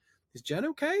like, is Jen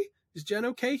okay? Is Jen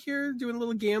okay here doing a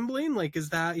little gambling? Like, is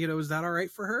that all right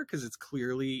for her? Because it's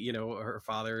clearly, her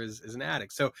father is an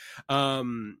addict. So,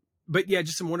 but yeah,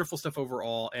 just some wonderful stuff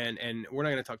overall. And we're not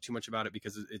going to talk too much about it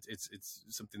because it's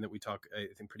something that we talk,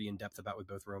 I think, pretty in depth about with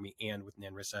both Romy and with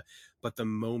Nanrissa. But the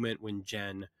moment when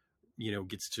Jen,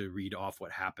 gets to read off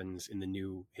what happens in the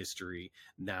new history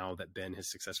now that Ben has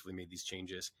successfully made these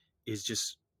changes is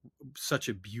just such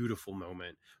a beautiful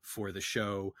moment for the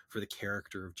show, for the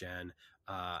character of Jen.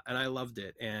 And I loved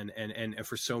it, and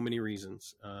for so many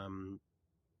reasons.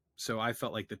 So I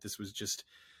felt like that this was just,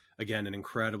 again, an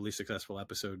incredibly successful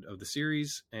episode of the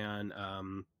series, and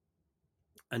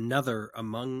another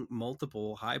among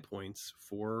multiple high points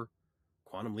for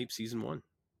Quantum Leap season 1.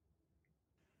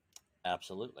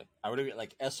 Absolutely. I would agree.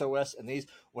 Like SOS and these,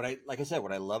 what I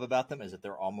love about them is that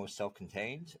they're almost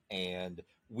self-contained, and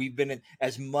we've been in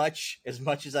as much as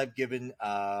I've given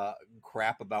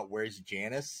crap about Where's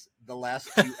Janice the last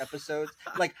few episodes.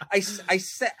 Like I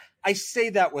say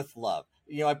that with love.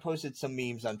 I posted some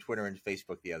memes on Twitter and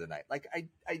Facebook the other night. Like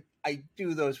I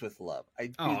do those with love. I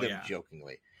do them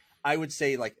jokingly. I would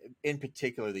say, like, in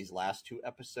particular, these last 2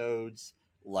 episodes,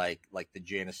 like the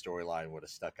Janice storyline would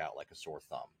have stuck out like a sore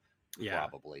thumb.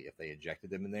 Probably, if they injected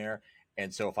them in there.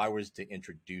 And so if I was to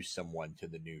introduce someone to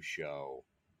the new show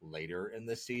later in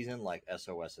this season, like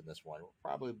SOS in this one, would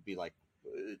probably be like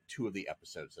 2 of the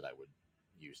episodes that I would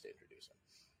use to introduce them.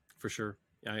 For sure.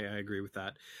 I agree with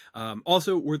that.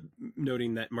 Also worth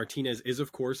noting that Martinez is,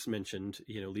 of course, mentioned.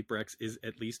 Leaper X is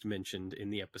at least mentioned in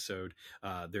the episode.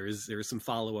 There is some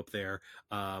follow up there.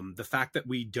 The fact that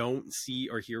we don't see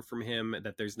or hear from him,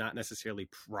 that there's not necessarily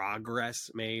progress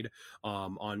made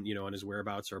on his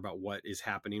whereabouts or about what is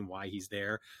happening, why he's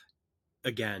there.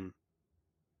 Again,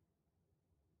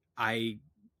 I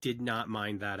did not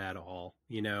mind that at all.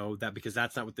 That because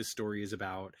that's not what this story is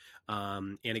about.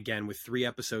 And again, with 3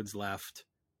 episodes left,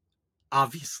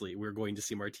 obviously we're going to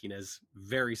see Martinez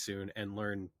very soon and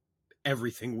learn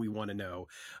everything we want to know,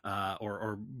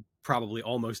 or probably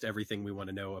almost everything we want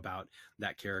to know about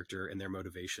that character and their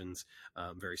motivations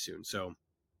very soon. So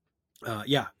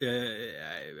That's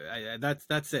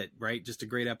it, right? Just a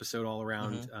great episode all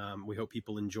around. Hmm. We hope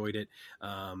people enjoyed it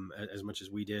as much as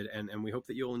we did, and we hope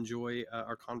that you'll enjoy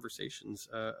our conversations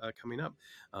coming up.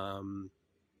 Um,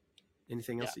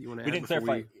 Anything Yeah, else that you want to we add didn't before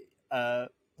clarify.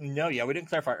 we? No, yeah, we didn't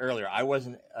clarify earlier. I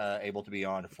wasn't able to be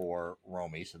on for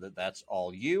Romy, so that's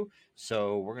all you.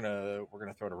 So we're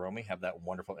gonna throw to Romy. Have that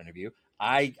wonderful interview.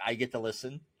 I get to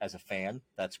listen as a fan.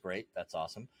 That's great. That's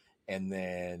awesome. And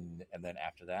then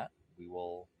after that, we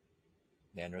will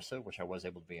Nanrissa, which I was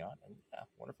able to be on, and yeah,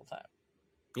 wonderful time.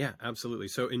 Yeah, absolutely.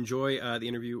 So enjoy the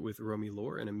interview with Romy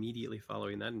Lore, and immediately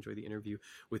following that, enjoy the interview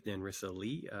with Nanrissa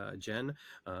Lee. Jen,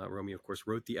 Romy, of course,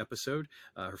 wrote the episode,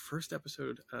 her first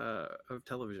episode of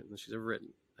television that she's ever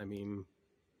written. I mean,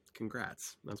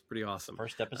 congrats. That's pretty awesome.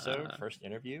 First episode, first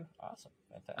interview, awesome,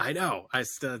 I fantastic. know.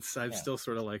 I'm Yeah, still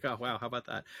sort of like, oh wow, how about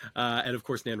that? And of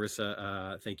course,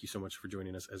 Nanrissa, thank you so much for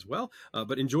joining us as well.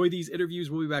 But enjoy these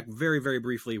interviews. We'll be back very, very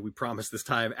briefly. We promise this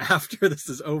time after this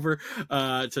is over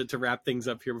to wrap things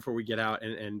up here before we get out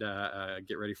and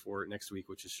get ready for next week,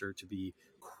 which is sure to be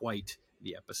quite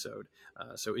the episode.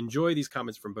 So enjoy these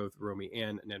comments from both Romy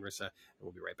and Nanrissa, and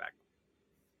we'll be right back.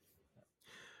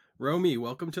 Romy,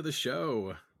 welcome to the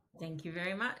show. Thank you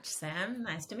very much, Sam.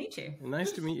 Nice to meet you.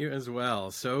 Nice to meet you as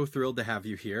well. So thrilled to have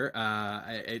you here.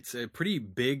 It's a pretty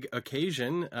big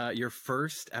occasion. Your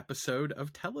first episode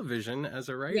of television as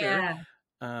a writer. Yeah.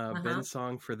 Ben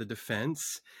Song for the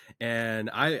Defense, and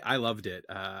I loved it.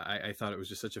 I thought it was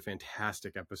just such a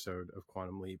fantastic episode of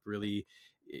Quantum Leap. Really,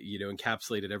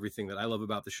 encapsulated everything that I love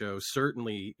about the show.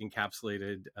 Certainly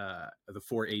encapsulated the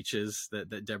 4 H's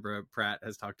that Deborah Pratt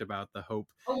has talked about: the hope,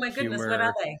 Oh my goodness, humor, what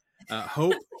are they?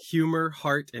 hope, humor,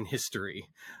 heart, and history.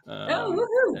 Oh,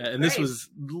 woohoo! And this was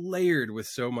layered with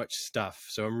so much stuff.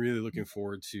 So I'm really looking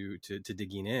forward to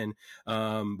digging in.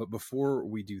 But before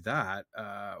we do that,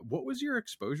 what was your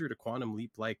exposure to Quantum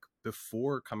Leap like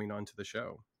before coming onto the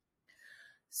show?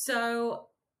 So,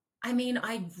 I mean,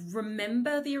 I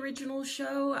remember the original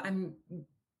show. I'm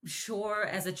sure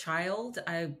as a child,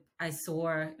 I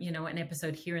saw, an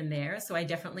episode here and there. So I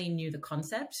definitely knew the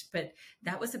concept, but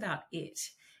that was about it.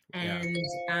 And,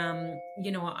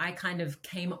 I kind of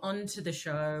came onto the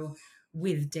show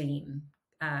with Dean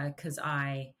because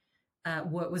I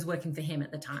was working for him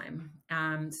at the time.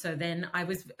 So then I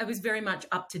was very much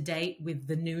up to date with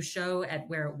the new show at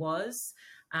where it was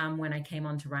when I came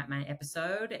on to write my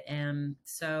episode.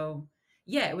 So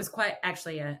yeah, it was quite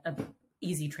actually a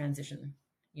easy transition,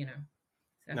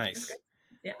 So Nice.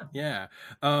 Yeah.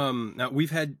 Now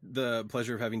we've had the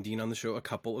pleasure of having Dean on the show a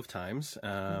couple of times,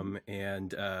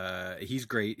 and he's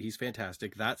great. He's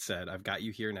fantastic. That said, I've got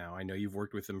you here now. I know you've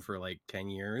worked with him for like 10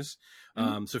 years,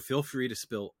 so feel free to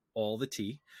spill all the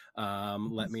tea.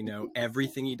 Let me know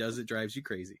everything he does that drives you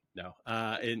crazy. No,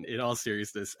 in all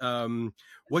seriousness,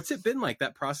 what's it been like,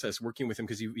 that process working with him?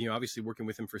 Because you obviously working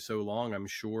with him for so long, I'm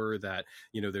sure that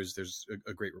there's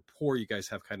a great rapport. You guys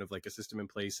have kind of like a system in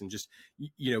place, and just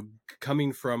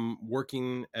coming from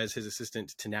working as his assistant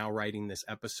to now writing this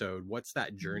episode, what's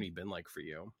that journey been like for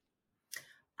you?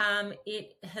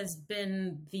 It has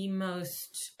been the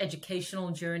most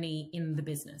educational journey in the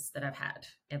business that I've had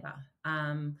ever.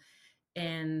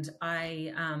 And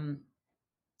I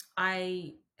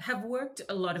have worked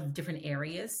a lot of different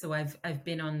areas. So I've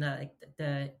been on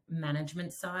the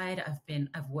management side.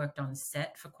 I've worked on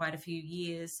set for quite a few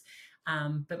years.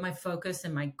 But my focus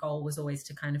and my goal was always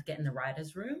to kind of get in the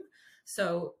writer's room.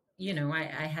 So,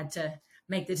 I had to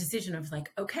make the decision of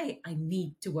like, okay, I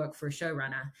need to work for a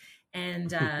showrunner. And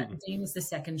Dean was the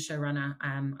second showrunner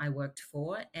I worked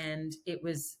for. And it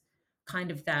was kind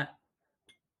of that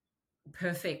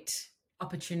perfect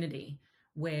opportunity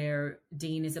where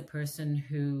Dean is a person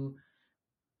who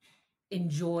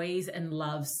enjoys and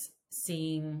loves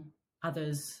seeing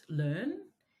others learn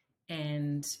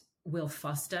and will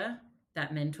foster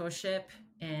that mentorship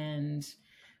and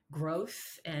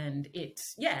growth. And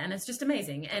it's just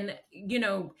amazing. And,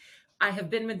 I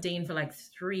have been with Dean for like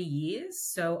 3 years.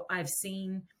 So I've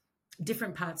seen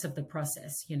different parts of the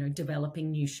process,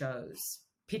 developing new shows,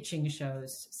 pitching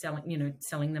shows,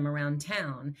 selling them around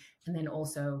town. And then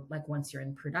also like once you're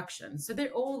in production. So they're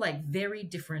all like very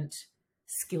different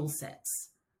skill sets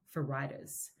for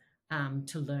writers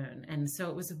to learn. And so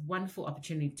it was a wonderful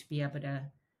opportunity to be able to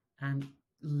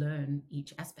learn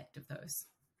each aspect of those.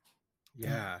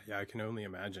 Yeah, I can only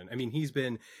imagine. I mean, he's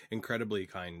been incredibly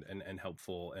kind and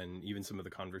helpful, and even some of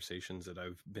the conversations that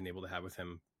I've been able to have with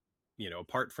him,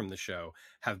 apart from the show,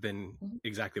 have been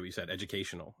exactly what you said,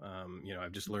 educational.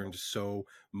 I've just learned so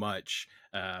much,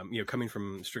 coming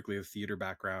from strictly a theater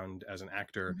background as an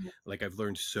actor, like I've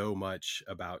learned so much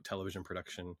about television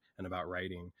production and about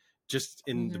writing just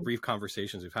in the brief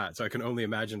conversations we've had. So I can only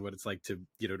imagine what it's like to,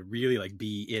 to really like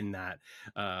be in that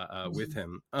with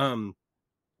him.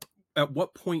 At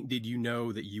what point did you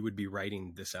know that you would be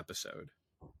writing this episode?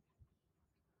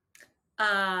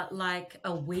 Like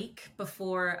a week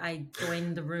before I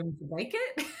joined the room to break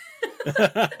it.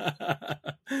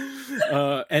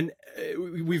 And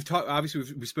we've talked,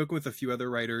 obviously we've spoken with a few other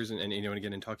writers and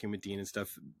again, in talking with Dean and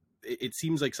stuff, it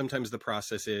seems like sometimes the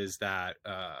process is that,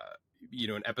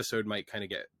 an episode might kind of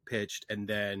get pitched and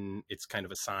then it's kind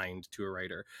of assigned to a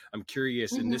writer. I'm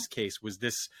curious, in this case, was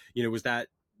this, was that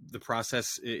the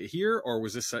process here, or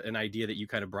was this an idea that you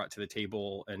kind of brought to the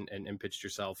table and pitched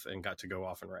yourself and got to go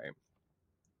off and write?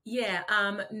 Yeah,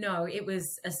 no, it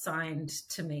was assigned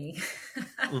to me.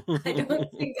 I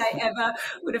don't think I ever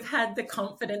would have had the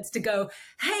confidence to go,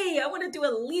 hey, I want to do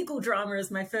a legal drama as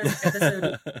my first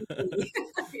episode.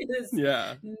 It is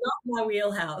not my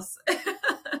wheelhouse.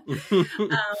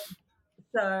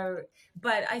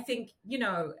 But I think,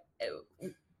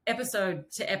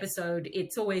 episode to episode,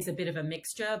 it's always a bit of a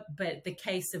mixture. But the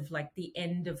case of like the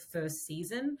end of first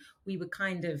season, we were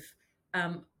kind of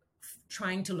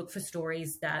trying to look for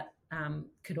stories that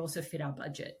could also fit our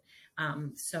budget.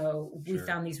 So we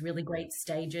found these really great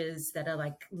stages that are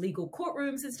like legal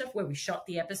courtrooms and stuff where we shot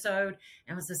the episode,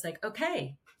 and I was just like,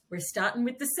 okay, we're starting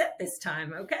with the set this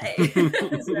time. Okay.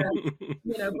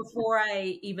 So, before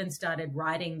I even started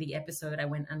writing the episode, I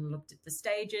went and looked at the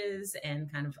stages and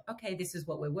kind of, okay, this is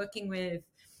what we're working with.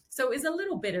 So it was a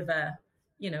little bit of a,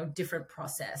 different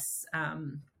process.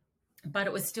 But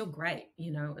it was still great.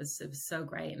 It was so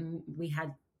great. And we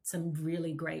had some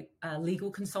really great legal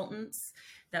consultants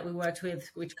that we worked with,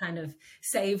 which kind of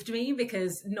saved me,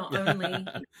 because not only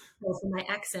for my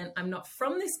accent, I'm not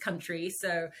from this country.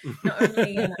 So not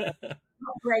only am I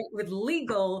not great with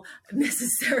legal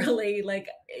necessarily, like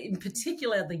in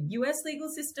particular, the US legal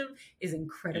system is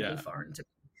incredibly foreign to me.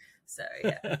 So,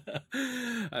 yeah.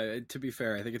 To be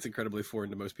fair, I think it's incredibly foreign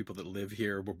to most people that live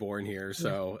here, were born here.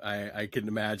 So I can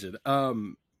imagine.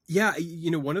 One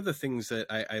of the things that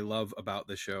I love about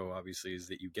the show, obviously, is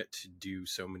that you get to do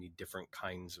so many different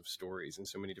kinds of stories and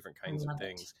so many different kinds of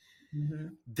things.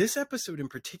 This episode in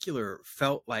particular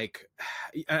felt like,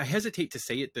 I hesitate to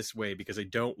say it this way because I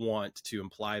don't want to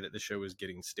imply that the show is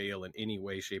getting stale in any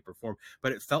way, shape, or form,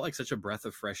 but it felt like such a breath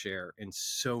of fresh air in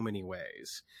so many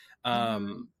ways.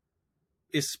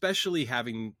 Especially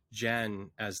having Jen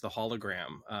as the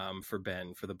hologram for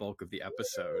Ben for the bulk of the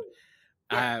episode,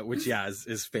 which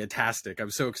is fantastic.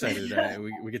 I'm so excited.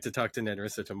 We get to talk to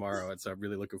Nenrissa tomorrow, and so I'm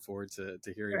really looking forward to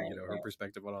hearing her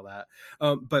perspective on all that.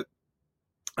 But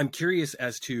I'm curious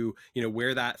as to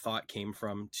where that thought came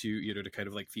from to kind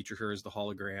of like feature her as the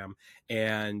hologram,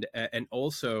 and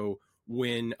also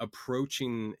when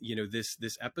approaching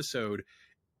this episode.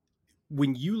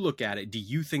 When you look at it, do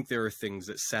you think there are things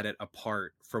that set it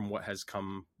apart from what has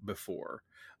come before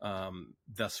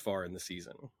thus far in the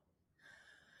season?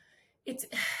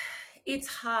 It's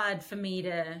hard for me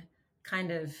to kind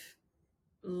of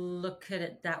look at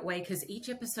it that way, because each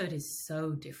episode is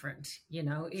so different.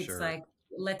 It's like,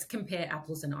 let's compare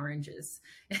apples and oranges.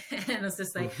 And it's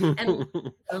just like, and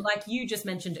like you just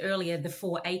mentioned earlier, the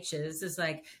 4 H's is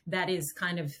like, that is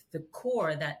kind of the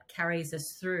core that carries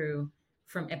us through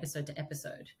from episode to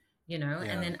episode,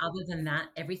 and then other than that,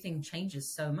 everything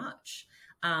changes so much.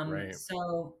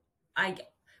 So I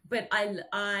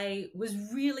was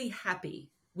really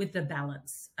happy with the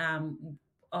balance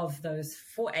of those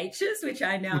 4 H's, which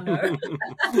I now know.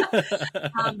 But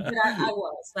I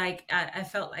was like, I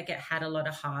felt like it had a lot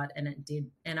of heart, and it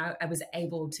did. And I was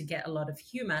able to get a lot of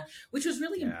humor, which was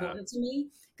really important to me,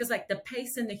 because like the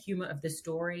pace and the humor of the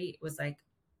story was like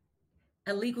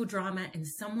a legal drama and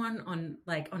someone on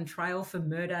trial for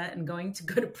murder and going to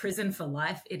go to prison for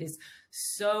life. It is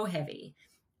so heavy.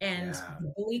 And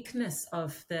the bleakness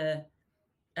of the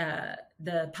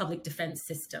public defense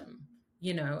system,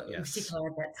 in particular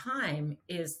at that time,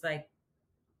 is like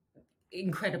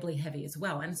incredibly heavy as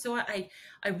well. And so I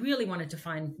really wanted to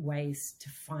find ways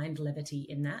to find levity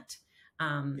in that,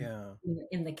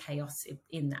 in the chaos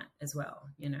in that as well,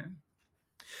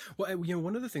 Well,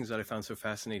 one of the things that I found so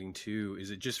fascinating too is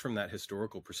that just from that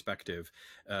historical perspective,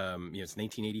 it's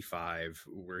 1985,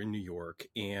 we're in New York,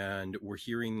 and we're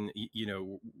hearing,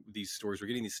 these stories, we're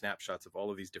getting these snapshots of all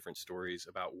of these different stories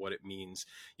about what it means,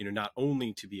 not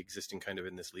only to be existing kind of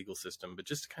in this legal system, but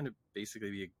just to kind of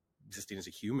basically be existing as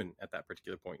a human at that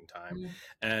particular point in time.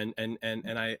 And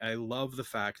I love the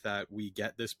fact that we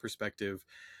get this perspective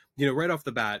right off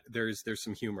the bat, there's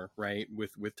some humor, right,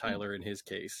 with Tyler in his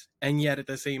case, and yet at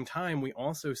the same time, we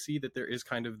also see that there is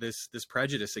kind of this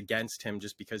prejudice against him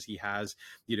just because he has,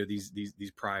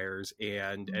 these priors,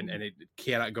 and it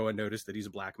cannot go unnoticed that he's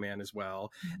a black man as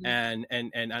well, and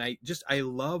I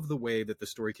love the way that the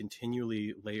story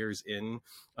continually layers in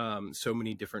so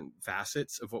many different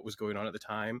facets of what was going on at the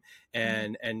time,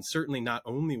 and certainly not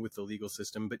only with the legal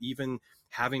system, but even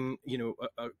having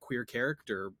a queer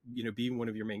character being one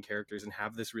of your main characters and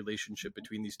have this relationship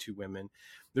between these two women.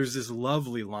 There's this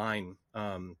lovely line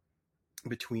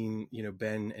between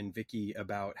Ben and Vicky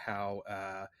about how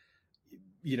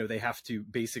they have to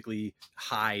basically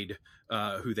hide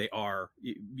who they are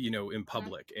in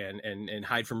public, and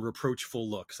hide from reproachful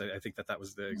looks. I think that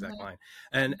was the exact line,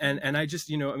 and I just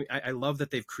I love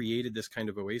that they've created this kind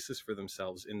of oasis for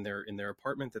themselves in their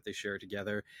apartment that they share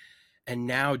together. And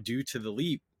now, due to the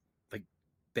leap, like,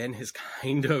 Ben has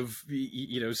kind of,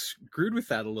 screwed with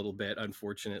that a little bit,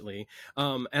 unfortunately.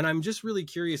 And I'm just really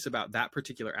curious about that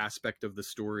particular aspect of the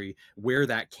story, where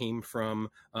that came from,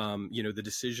 the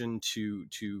decision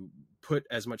to put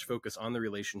as much focus on the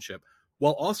relationship,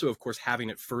 while also, of course,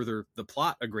 having it further the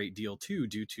plot a great deal, too,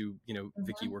 due to,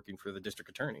 Vicky working for the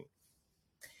district attorney.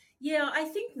 Yeah, I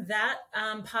think that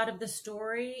part of the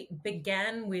story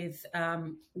began with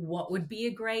what would be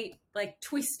a great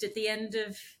twist at the end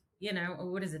of,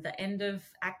 what is it? The end of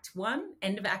Act One.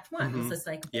 It's just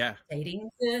like dating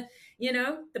the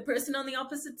person on the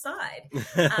opposite side.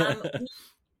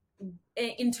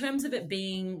 In terms of it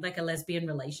being like a lesbian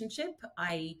relationship,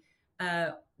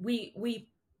 we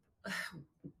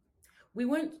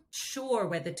weren't sure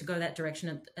whether to go that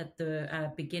direction at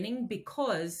the beginning,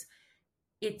 because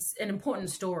it's an important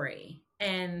story,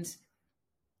 and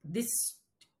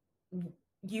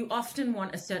you often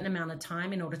want a certain amount of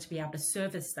time in order to be able to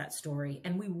service that story,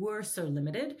 and we were so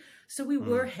limited, so we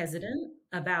were hesitant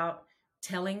about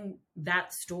telling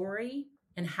that story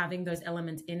and having those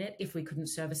elements in it if we couldn't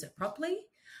service it properly.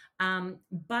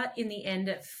 But in the end,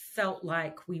 it felt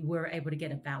like we were able to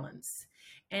get a balance.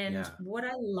 And what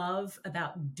I love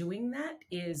about doing that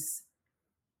is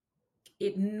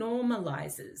it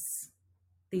normalizes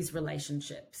these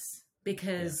relationships,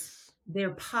 because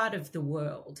they're part of the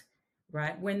world,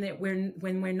 right? When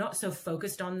we're not so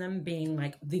focused on them being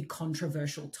like the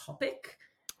controversial topic,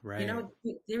 right?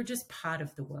 They're just part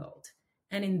of the world.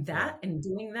 And in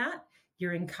doing that,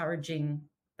 you're encouraging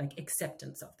like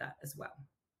acceptance of that as well,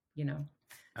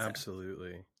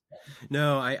 Absolutely.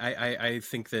 No, I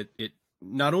think that it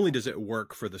not only does it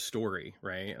work for the story,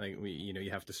 right? Like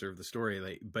you have to serve the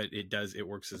story, but it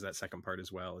works as that second part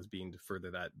as well, as being to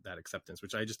further that acceptance,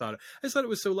 which I just thought it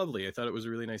was so lovely. I thought it was a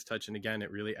really nice touch. And again,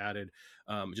 it really added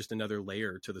just another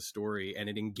layer to the story, and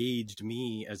it engaged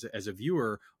me as a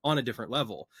viewer on a different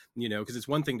level, because it's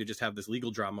one thing to just have this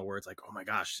legal drama where it's like, oh my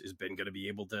gosh, is Ben going to be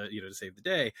able to, to save the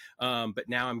day? But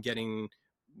now I'm getting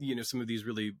some of these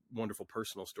really wonderful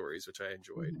personal stories, which I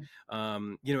enjoyed.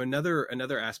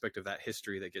 Another aspect of that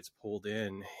history that gets pulled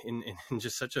in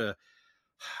just such a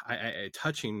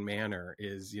touching manner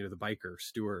is, the biker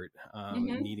Stuart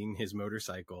needing his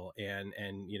motorcycle, and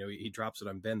he drops it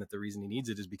on Ben that the reason he needs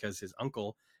it is because his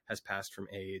uncle has passed from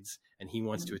AIDS, and he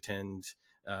wants to attend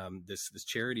this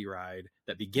charity ride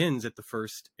that begins at the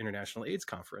first International AIDS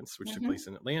Conference, which took place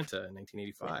in Atlanta in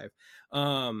 1985.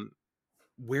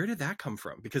 Where did that come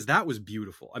from? Because that was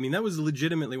beautiful. I mean, that was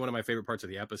legitimately one of my favorite parts of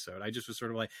the episode. I just was sort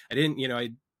of like, I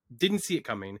didn't see it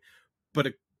coming,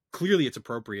 but clearly it's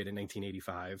appropriate in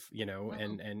 1985,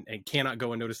 and cannot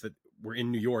go unnoticed that we're in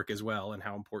New York as well, and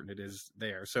how important it is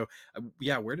there. So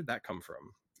where did that come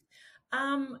from?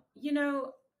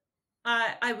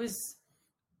 I was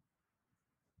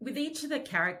with each of the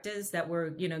characters that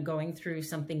were, going through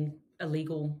something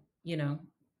illegal,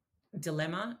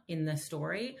 dilemma in the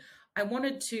story. I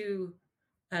wanted to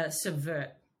subvert,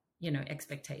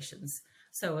 expectations.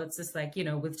 So it's just like,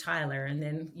 with Tyler, and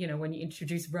then, when you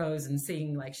introduce Rose and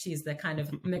seeing like she's the kind of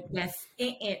Macbeth,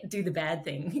 do the bad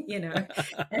thing, and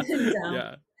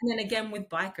then again with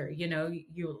Biker,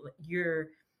 you're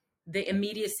the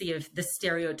immediacy of the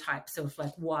stereotypes of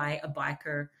like why a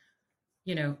biker,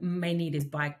 may need his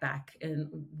bike back and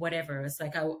whatever. It's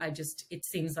like, it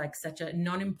seems like such a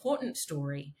non-important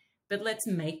story. But let's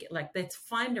make it let's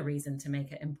find a reason to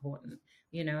make it important,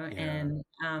 and,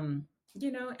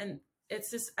 and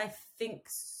it's just, I think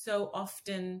so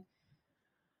often,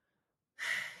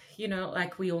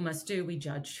 like we almost do, we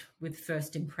judge with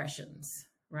first impressions,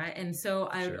 right? And so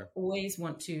I always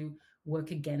want to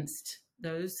work against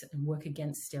those and work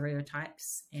against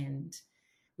stereotypes, and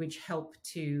which help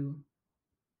to,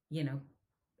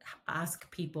 ask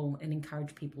people and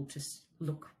encourage people to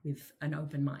look with an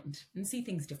open mind and see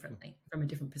things differently from a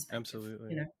different perspective. Absolutely.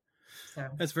 You know, so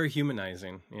That's very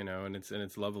humanizing, you know, and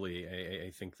it's lovely.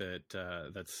 I think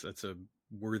that that's a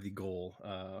worthy goal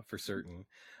for certain.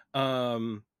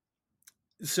 Um,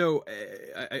 so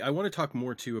I want to talk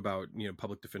more too about, you know,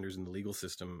 public defenders in the legal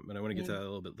system, and I want to get to that a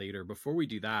little bit later. Before we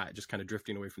do that, just kind of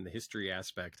drifting away from the history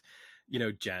aspect, you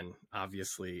know, Jen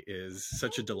obviously is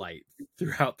such a delight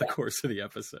throughout the course of the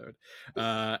episode,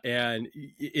 and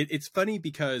it's funny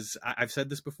because I've said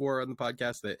this before on the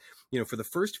podcast that, you know, for the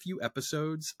first few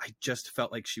episodes, I just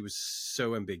felt like she was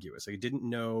so ambiguous. I didn't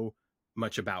know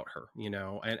much about her, you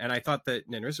know, and I thought that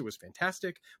Narissa was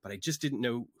fantastic, but I just didn't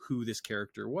know who this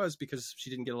character was because she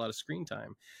didn't get a lot of screen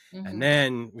time. And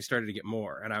then we started to get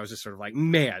more, and I was just sort of like,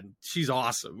 man, she's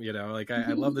awesome, you know, like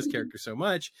I love this character so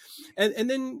much. And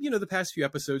then, you know, the past few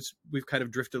episodes we've kind of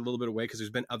drifted a little bit away because there's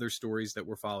been other stories that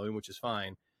we're following, which is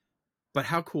fine. But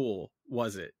how cool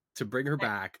was it to bring her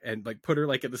back and like put her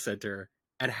like in the center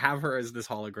and have her as this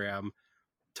hologram?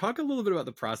 Talk a little bit about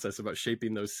the process about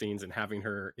shaping those scenes and having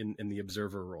her in the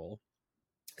observer role.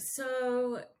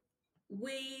 So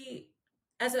we,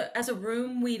 as a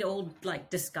room, we'd all like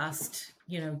discussed,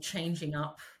 you know, changing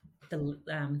up the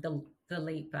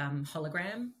Leap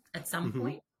hologram at some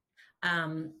point.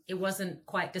 It wasn't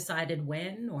quite decided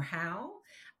when or how.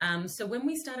 So when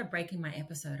we started breaking my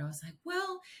episode, I was like,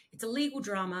 well, it's a legal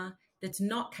drama that's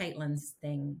not Caitlin's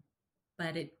thing,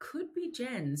 but it could be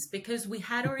Jen's, because we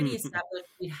had already established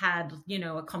we had, you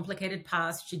know, a complicated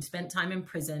past. She'd spent time in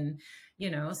prison,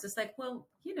 you know. So it's like, well,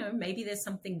 you know, maybe there's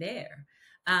something there.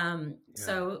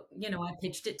 So, you know, I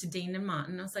pitched it to Dean and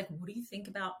Martin. I was like, what do you think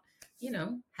about, you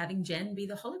know, having Jen be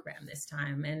the hologram this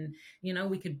time? And, you know,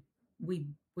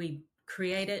 we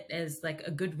create it as like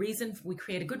a good reason. We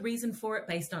create a good reason for it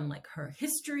based on like her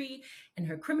history and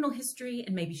her criminal history.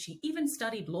 And maybe she even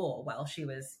studied law while she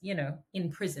was, you know,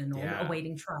 in prison or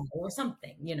awaiting trial or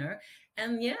something, you know.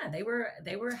 And yeah, they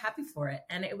were happy for it.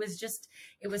 And it was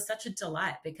such a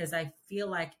delight because I feel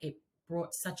like it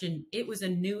brought it was a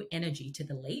new energy to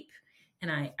the Leap.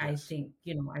 And I think,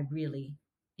 you know, I really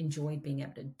enjoyed being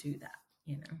able to do that,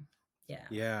 you know.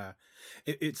 Yeah,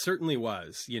 it certainly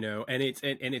was, you know, and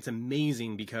it's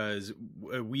amazing because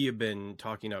we have been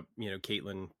talking up, you know,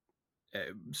 Caitlin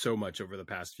so much over the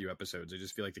past few episodes. I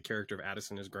just feel like the character of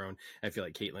Addison has grown. I feel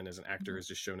like Caitlin as an actor has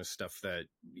just shown us stuff that,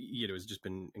 you know, has just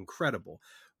been incredible.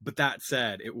 But that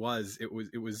said, it was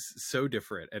so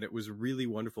different, and it was really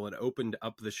wonderful, and opened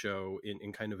up the show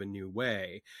in kind of a new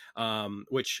way,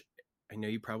 which I know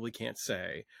you probably can't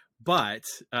say. But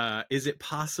is it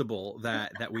possible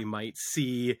that we might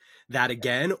see that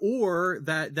again, or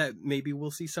that maybe we'll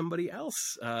see somebody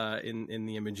else in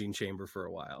the imaging chamber for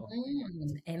a while?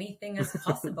 Anything is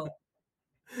possible.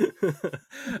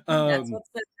 That's what's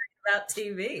so great about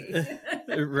TV.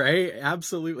 Right?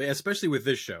 Absolutely. Especially with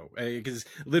this show, because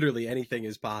literally anything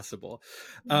is possible.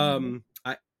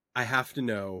 I have to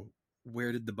know,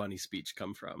 where did the bunny speech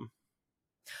come from?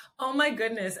 Oh my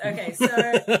goodness. Okay. So,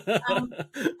 I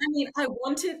mean,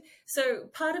 so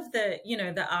part of the, you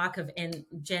know, the arc of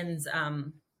Jen's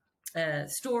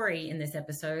story in this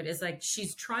episode is like,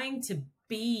 she's trying to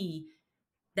be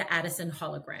the Addison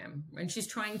hologram, and she's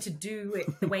trying to do it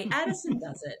the way Addison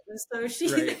does it. And so she,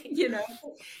 you know,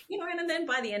 and then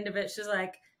by the end of it, she's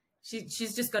like,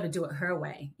 she's just got to do it her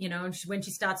way, you know, and when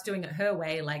she starts doing it her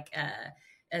way, like,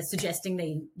 suggesting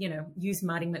they, you know, use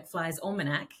Marty McFly's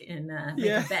almanac and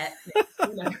make a bet,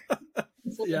 you know,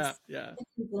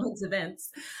 influence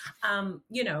events.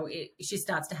 You know, she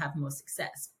starts to have more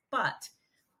success. But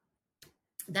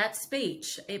that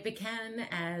speech, it began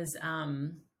as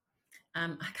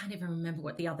I can't even remember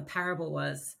what the other parable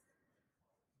was.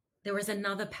 There was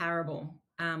another parable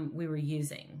we were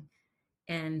using,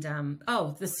 and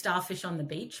the starfish on the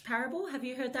beach parable. Have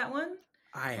you heard that one?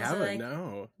 I haven't,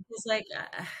 no. It's like,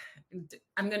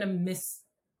 I'm going to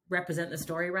misrepresent the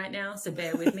story right now, so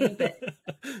bear with me. But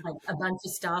like a bunch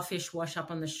of starfish wash up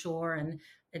on the shore, and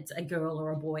it's a girl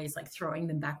or a boy is like throwing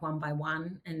them back one by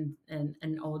one. And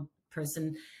an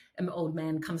old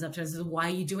man comes up to her and says, why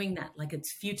are you doing that? Like,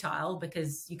 it's futile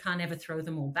because you can't ever throw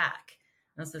them all back.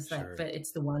 And I was just like, but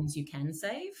it's the ones you can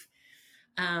save.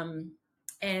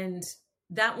 And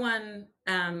that one,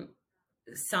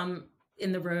 some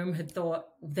in the room had thought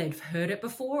they'd heard it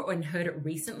before and heard it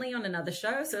recently on another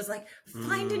show. So it's like,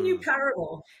 find a new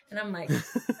parable. And I'm like,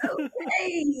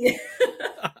 okay.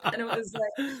 And it was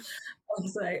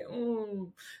like,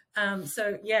 oh.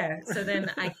 So yeah. So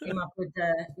then I came up with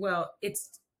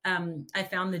I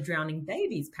found the drowning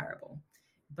babies parable.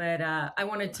 But I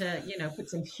wanted to, you know,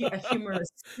 put some a humorous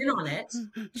spin on it.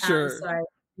 Sure. So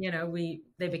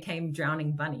they became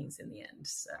drowning bunnies in the end.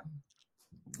 So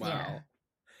Wow.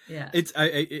 Yeah. It's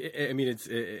I mean it's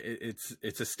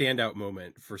a standout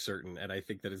moment for certain, and I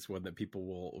think that it's one that we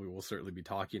will certainly be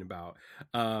talking about.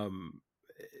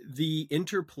 The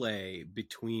interplay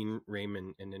between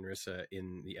Raymond and Nenrissa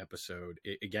in the episode,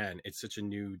 again, it's such a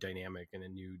new dynamic and a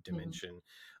new dimension.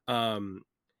 Can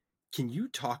you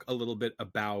talk a little bit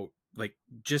about, like,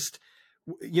 just,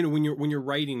 when you're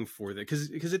writing for that,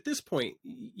 because at this point,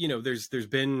 there's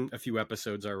been a few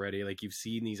episodes already, like, you've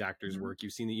seen these actors work,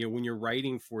 you've seen when you're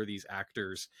writing for these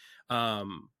actors,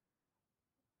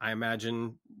 I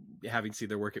imagine, having seen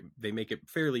their work, they make it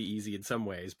fairly easy in some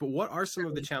ways, but what are some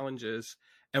of the challenges,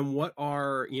 and what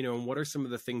are some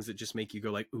of the things that just make you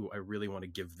go like, ooh, I really want to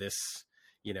give this,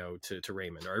 to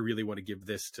Raymond, or I really want to give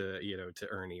this to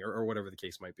Ernie, or whatever the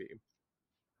case might be?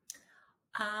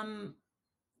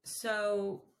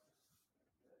 So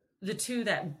the two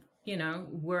that,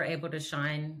 were able to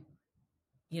shine,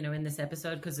 in this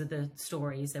episode because of the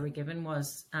stories they were given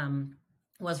was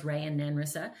Ray and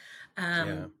Nenrissa.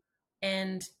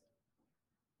 And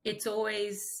it's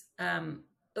always,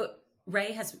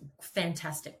 Ray has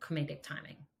fantastic comedic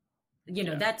timing.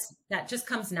 That just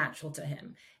comes natural to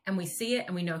him, and we see it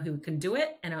and we know who can do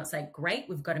it. And it's like, great,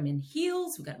 we've got him in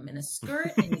heels, we've got him in a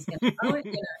skirt, and he's going to throw it,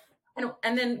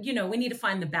 And then, we need to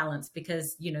find the balance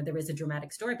because, there is a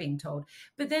dramatic story being told.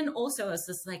 But then also it's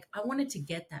just like, I wanted to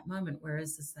get that moment where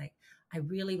it's just like, I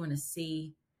really want to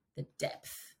see the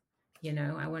depth,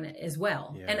 I want to as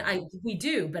well. Yeah. And we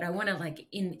do, but I want to, like,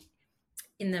 in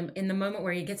the moment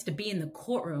where he gets to be in the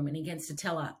courtroom and he gets to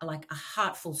tell a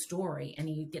heartful story, and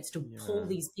he gets to pull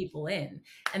these people in.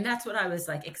 And that's what I was,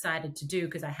 like, excited to do,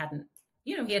 because he hadn't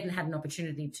had an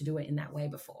opportunity to do it in that way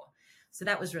before. So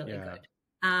that was really good.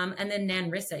 And then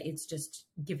Nenrissa, it's just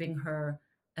giving her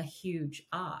a huge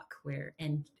arc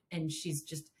and she's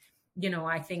just,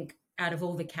 I think out of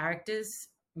all the characters,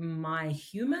 my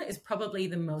humor is probably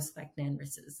the most like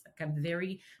Nenrissa's. Like, I'm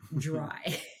very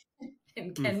dry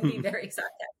and can be very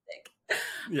sarcastic.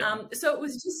 So it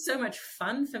was just so much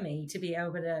fun for me to be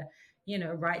able to,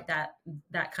 write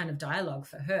that kind of dialogue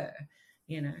for her,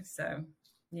 so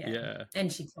yeah.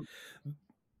 And she.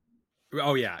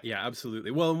 Oh yeah,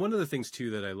 absolutely. Well, and one of the things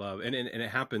too that I love, and it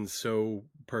happens so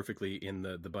perfectly in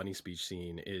the bunny speech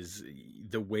scene, is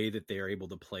the way that they are able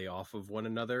to play off of one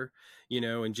another,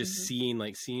 and just seeing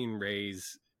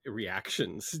Ray's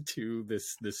reactions to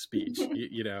this speech,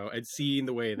 and seeing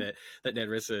the way that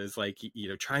Nenrissa is, like,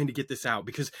 trying to get this out,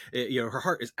 because her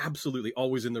heart is absolutely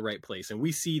always in the right place, and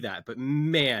we see that, but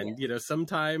man,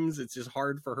 sometimes it's just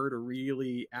hard for her to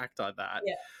really act on that.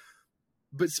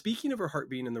 But speaking of her heart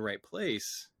being in the right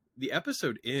place, the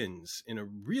episode ends in a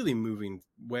really moving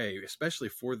way, especially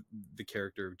for the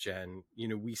character of Jen.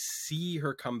 We see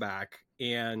her come back,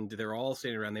 and they're all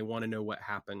standing around. They want to know what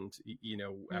happened,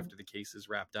 after the case is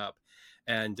wrapped up.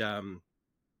 And I'm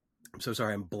so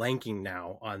sorry, I'm blanking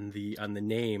now on the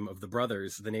name of the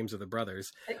brothers, the names of the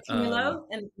brothers. Camilo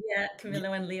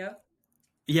Camilo and Leo.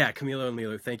 Yeah, Camilo and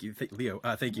Leo. Thank you, Leo.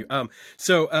 Thank you.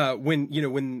 So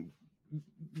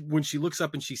when she looks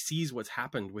up and she sees what's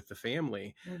happened with the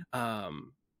family,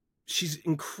 she's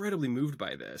incredibly moved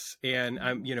by this. And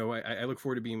I look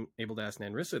forward to being able to ask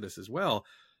Nenrissa this as well.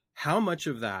 How much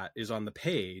of that is on the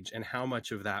page, and how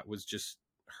much of that was just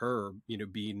her,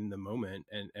 being in the moment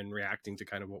and reacting to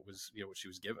kind of what was, what she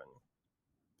was given?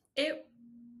 It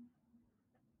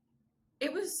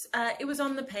was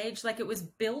on the page, like, it was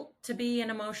built to be an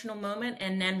emotional moment,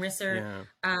 and Nenrissa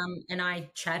and I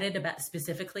chatted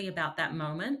specifically about that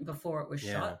moment before it was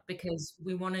shot, because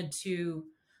we wanted to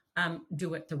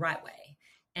do it the right way.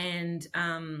 And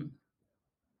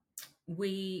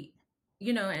we,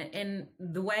 and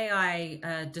the way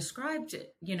I described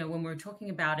it, when we were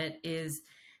talking about it, is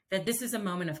that this is a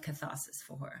moment of catharsis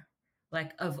for her,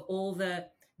 like, of all the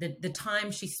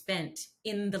time she spent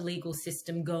in the legal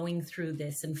system going through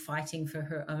this and fighting for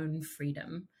her own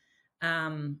freedom,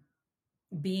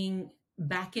 being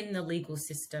back in the legal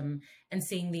system and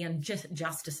seeing the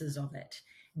injustices of it,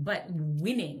 but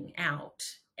winning out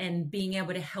and being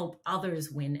able to help others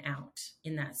win out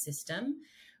in that system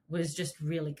was just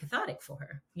really cathartic for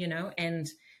her, And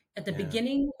at the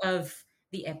beginning of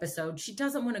the episode, she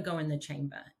doesn't want to go in the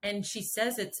chamber. And she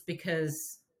says it's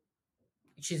because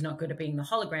she's not good at being the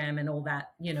hologram and all that,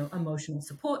 emotional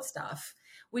support stuff,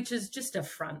 which is just a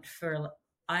front for,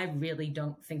 I really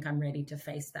don't think I'm ready to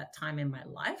face that time in my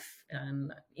life.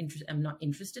 I'm not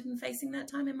interested in facing that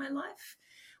time in my life,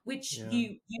 which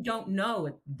you don't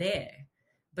know there.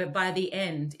 But by the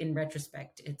end, in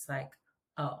retrospect, it's like,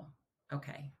 oh,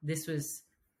 okay, this was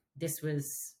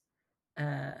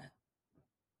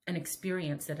an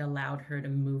experience that allowed her to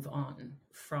move on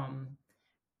from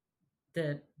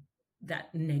that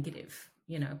negative,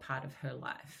 part of her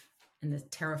life, and the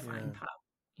terrifying part,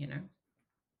 you know.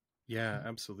 Yeah,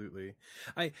 absolutely.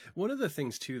 One of the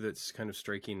things too that's kind of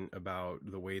striking about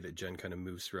the way that Jen kind of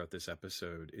moves throughout this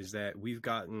episode is that we've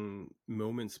gotten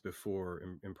moments before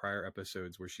in prior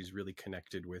episodes where she's really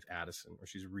connected with Addison, or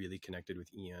she's really connected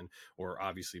with Ian, or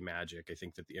obviously Magic. I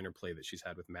think that the interplay that she's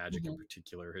had with Magic in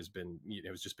particular has been,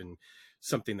 it's just been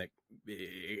something that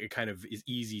it kind of is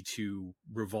easy to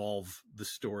revolve the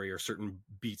story or certain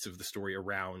beats of the story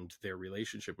around their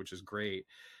relationship, which is great.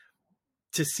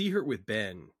 To see her with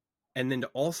Ben, and then to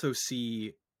also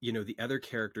see, the other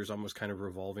characters almost kind of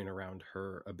revolving around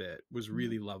her a bit, was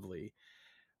really lovely.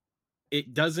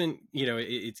 It doesn't,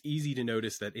 it's easy to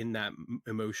notice that in that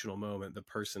emotional moment, the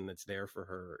person that's there for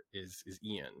her is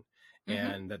Ian,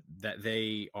 and that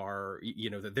they are,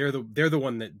 that they're the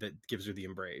one that gives her the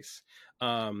embrace.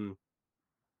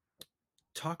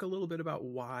 Talk a little bit about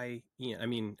why Ian. I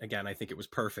mean, again, I think it was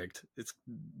perfect.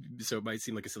 So it might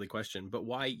seem like a silly question, but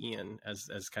why Ian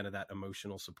as kind of that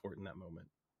emotional support in that moment?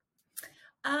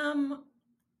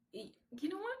 You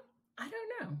know what? I don't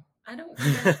know. I don't.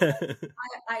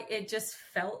 It just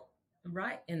felt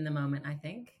right in the moment, I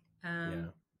think.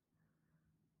 And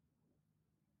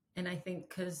I think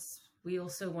because we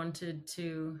also wanted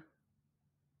to,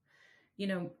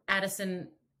 Addison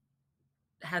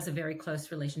has a very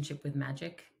close relationship with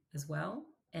Magic as well,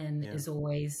 and is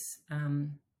always,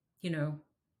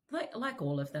 like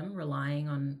all of them, relying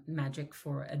on Magic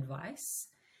for advice.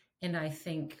 And I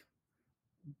think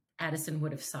Addison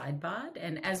would have sidebarred.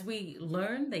 And as we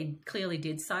learned, they clearly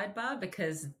did sidebar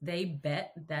because they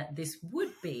bet that this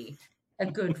would be a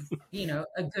good,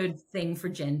 a good thing for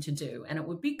Jen to do, and it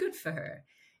would be good for her.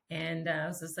 And I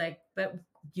was just like, but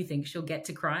you think she'll get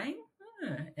to crying?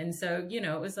 And so,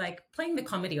 it was like playing the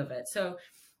comedy of it. So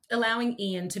allowing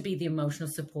Ian to be the emotional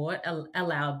support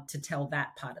allowed to tell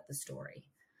that part of the story,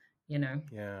 and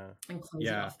close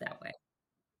it off that way.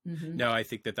 No, I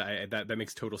think that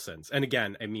makes total sense. And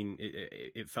again, I mean,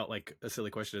 it felt like a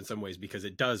silly question in some ways because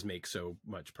it does make so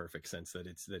much perfect sense that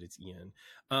it's Ian.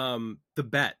 The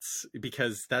bets,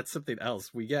 because that's something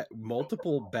else. We get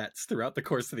multiple bets throughout the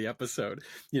course of the episode.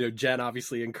 Jen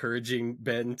obviously encouraging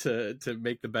Ben to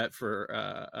make the bet for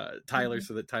Tyler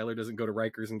so that Tyler doesn't go to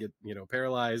Rikers and get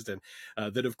paralyzed, and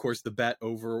then of course the bet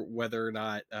over whether or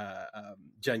not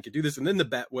Jen could do this, and then the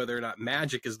bet whether or not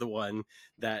Magic is the one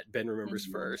that Ben remembers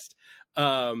first.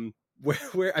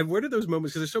 Where did those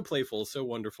moments, because they're so playful, so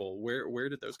wonderful, where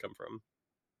did those come from?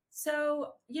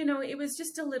 So it was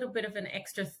just a little bit of an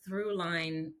extra through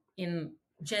line in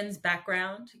Jen's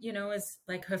background, as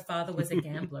like her father was a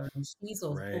gambler, and she's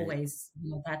always,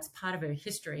 that's part of her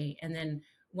history. And then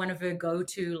one of her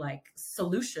go-to like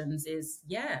solutions is,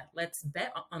 let's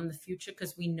bet on the future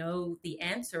because we know the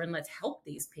answer, and let's help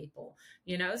these people,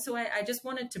 So I just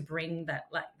wanted to bring that,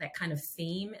 like that kind of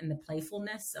theme and the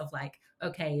playfulness of like,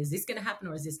 okay, is this going to happen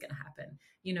or is this going to happen,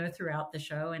 throughout the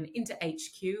show and into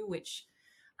HQ, which,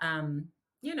 I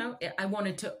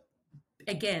wanted to,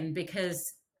 again,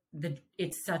 because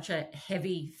it's such a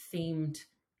heavy themed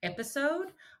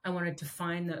episode, I wanted to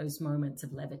find those moments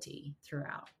of levity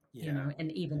throughout.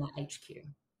 And even at HQ.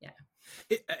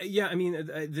 I mean,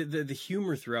 the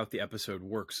humor throughout the episode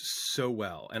works so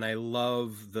well, and I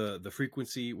love the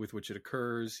frequency with which it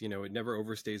occurs. It never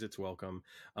overstays its welcome.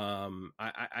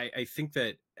 I think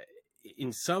that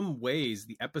in some ways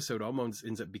the episode almost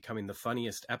ends up becoming the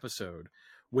funniest episode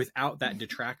without that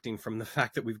detracting from the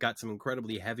fact that we've got some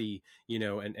incredibly heavy,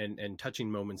 and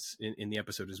touching moments in the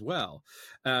episode as well.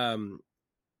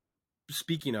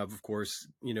 Speaking of course,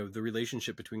 the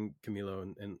relationship between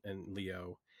Camilo and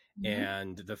Leo,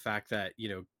 and the fact that,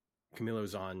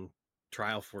 Camilo's on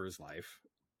trial for his life,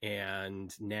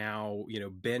 and now,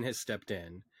 Ben has stepped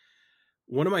in.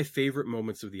 One of my favorite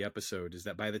moments of the episode is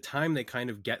that by the time they kind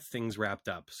of get things wrapped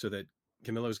up so that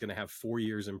Camilo's going to have 4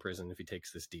 years in prison if he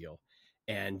takes this deal,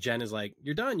 and Jen is like,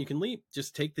 you're done, you can leave,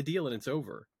 just take the deal and it's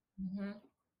over.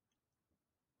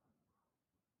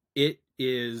 It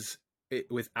is,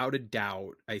 without a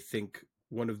doubt, I think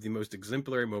one of the most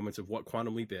exemplary moments of what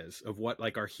Quantum Leap is, of what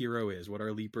like our hero is, what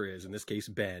our leaper is, in this case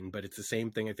Ben, but it's the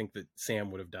same thing I think that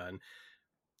Sam would have done,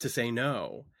 to say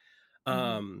no.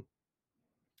 Talk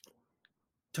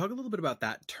a little bit about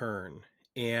that turn,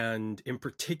 and in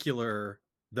particular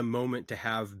the moment to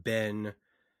have Ben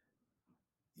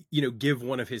give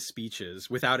one of his speeches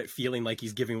without it feeling like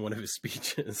he's giving one of his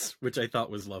speeches, which I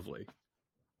thought was lovely.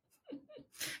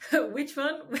 Which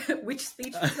one? Which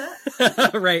speech was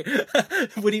that? Right.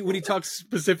 When he talks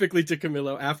specifically to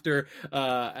Camillo after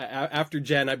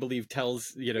Jen, I believe,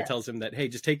 tells him that, hey,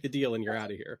 just take the deal and you're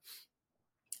out of here.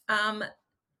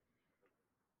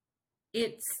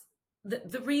 It's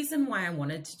the reason why I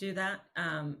wanted to do that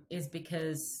is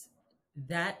because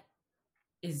that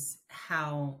is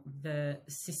how the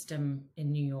system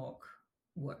in New York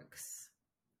works,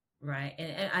 right?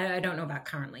 And I don't know about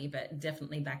currently, but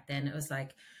definitely back then it was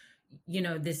like,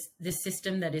 this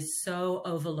system that is so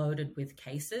overloaded with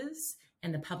cases,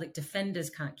 and the public defenders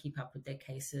can't keep up with their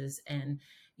cases, and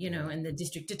and the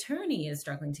district attorney is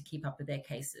struggling to keep up with their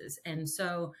cases, and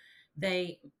so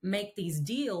they make these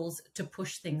deals to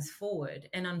push things forward.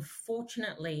 And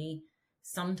unfortunately,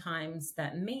 sometimes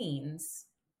that means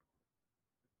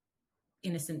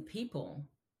innocent people,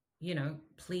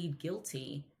 plead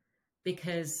guilty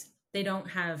because they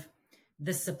don't have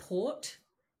the support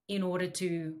in order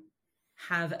to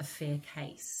have a fair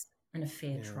case and a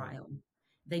fair trial.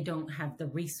 They don't have the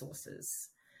resources.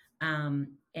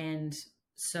 And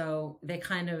so they're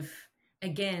kind of,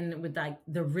 again, with like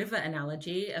the river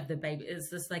analogy of the baby,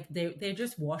 it's just like they're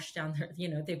just washed down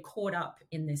there, they're caught up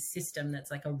in this system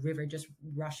that's like a river just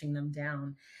rushing them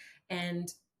down.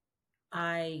 And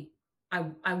I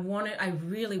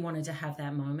really wanted to have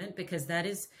that moment, because that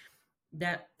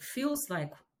feels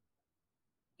like,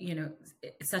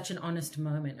 such an honest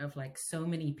moment of like so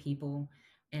many people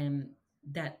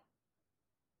that,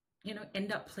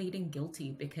 end up pleading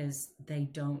guilty because they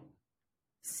don't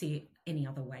see any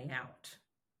other way out.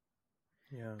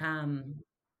 Yeah.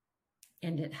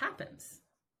 And it happens,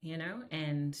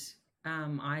 and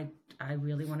I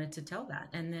really wanted to tell that.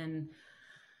 And then,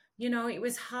 it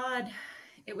was hard.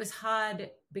 It was hard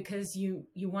because you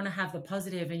want to have the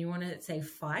positive and you want to say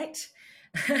fight.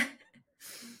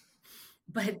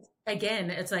 But again,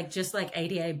 it's like, just like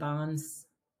ADA Barnes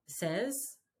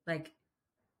says, like,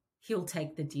 he'll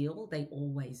take the deal. They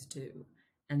always do.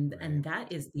 And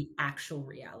that is the actual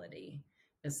reality.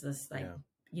 It's this like,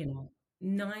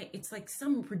 it's like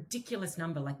some ridiculous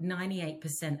number, like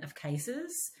 98% of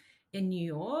cases in New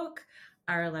York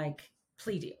are like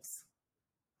plea deals.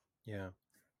 Yeah.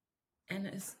 And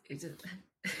it's like,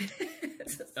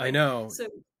 I know. So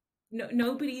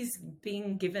nobody's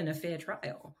being given a fair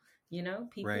trial.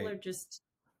 People are just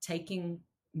taking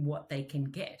what they can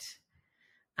get.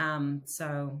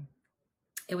 So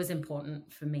it was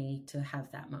important for me to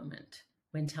have that moment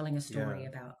when telling a story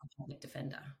about a public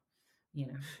defender.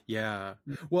 Yeah.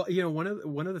 Well,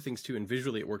 one of the things too, and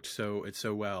visually it worked so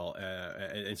well.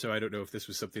 And so I don't know if this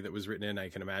was something that was written in. I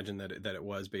can imagine that it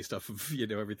was based off of,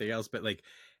 everything else, but like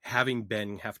having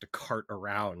Ben have to cart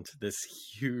around this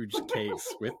huge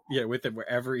case with him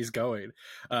wherever he's going,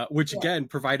 which again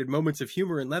provided moments of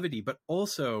humor and levity, but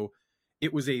also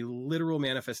it was a literal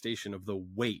manifestation of the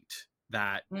weight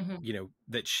that,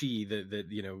 that she,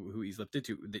 who he's lifted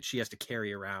to, that she has to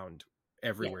carry around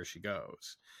everywhere she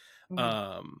goes.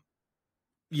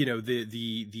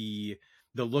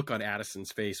 The look on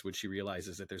Addison's face when she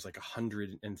realizes that there's like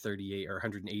 138 or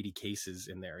 180 cases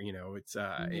in there,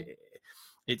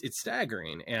 it's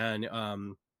staggering. And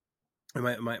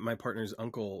my partner's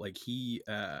uncle, like he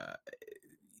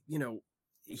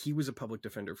was a public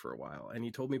defender for a while, and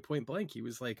he told me point blank,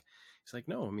 he's like,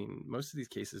 no, I mean, most of these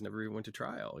cases never even went to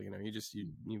trial. You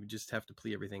just have to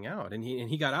plea everything out. And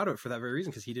he got out of it for that very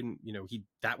reason, because he didn't,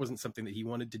 that wasn't something that he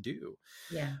wanted to do.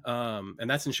 Yeah. And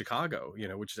that's in Chicago,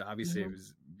 which is obviously, it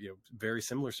was, very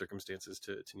similar circumstances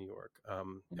to New York,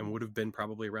 and would have been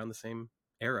probably around the same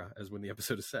era as when the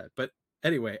episode is set. But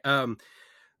anyway,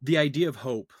 the idea of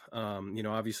hope,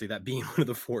 obviously that being one of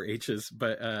the 4 H's,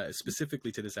 but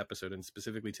specifically to this episode and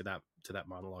specifically to that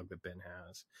monologue that Ben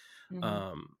has,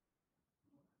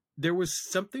 there was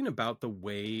something about the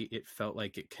way it felt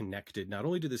like it connected not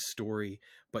only to this story,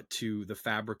 but to the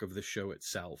fabric of the show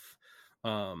itself,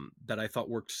 that I thought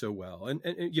worked so well. And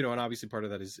obviously part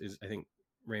of that is I think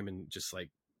Raymond just like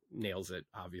nails it.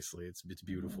 Obviously it's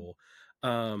beautiful.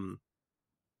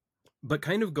 But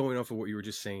kind of going off of what you were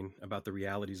just saying about the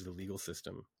realities of the legal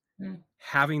system,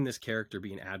 having this character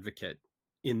be an advocate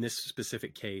in this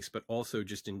specific case, but also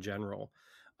just in general,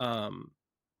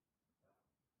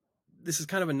 this is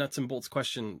kind of a nuts and bolts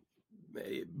question,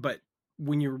 but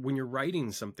when you're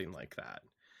writing something like that,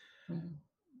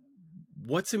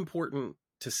 what's important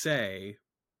to say,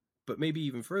 but maybe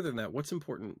even further than that, what's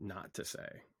important not to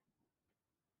say?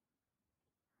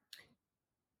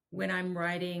 When I'm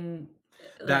writing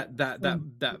that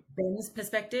Ben's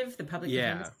perspective, the public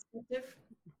defender's perspective,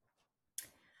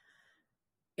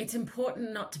 it's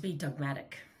important not to be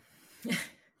dogmatic.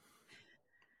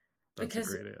 That's a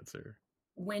great answer.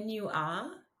 when you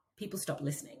are, people stop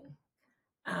listening.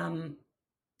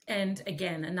 And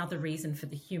again, another reason for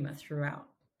the humor throughout,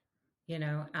 you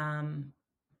know.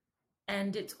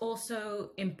 And it's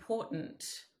also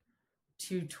important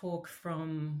to talk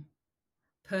from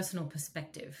personal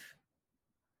perspective,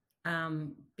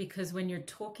 because when you're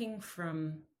talking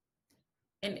from,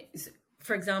 and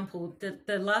for example,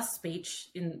 the last speech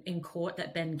in court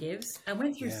that Ben gives, I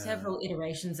went through several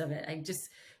iterations of it. I just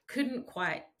couldn't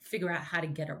quite figure out how to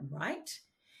get it right.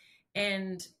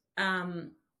 And,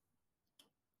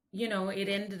 you know, it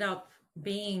ended up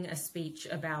being a speech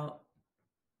about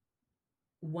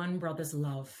one brother's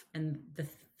love and the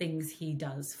things he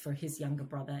does for his younger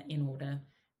brother in order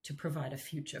to provide a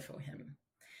future for him.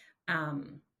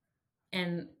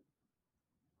 And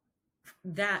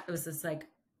that was just like,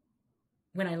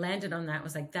 when I landed on that, I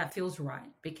was like, that feels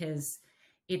right, because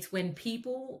it's when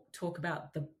people talk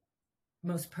about the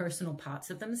most personal parts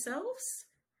of themselves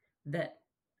that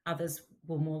others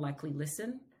will more likely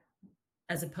listen,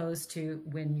 as opposed to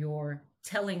when you're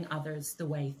telling others the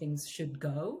way things should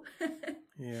go.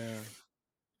 Yeah.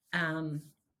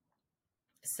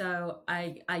 So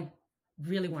I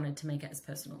really wanted to make it as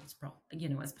personal as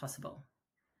as possible.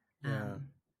 Yeah.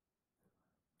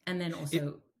 And then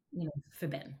also, for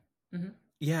Ben. Mm-hmm.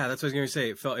 Yeah, that's what I was going to say.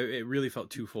 It really felt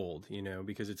twofold,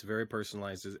 because it's very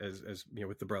personalized as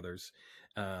with the brothers,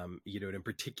 and in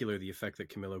particular, the effect that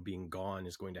Camilo being gone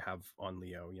is going to have on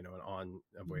Leo, and on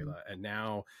Abuela. Mm-hmm. And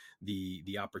now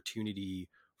the opportunity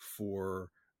for,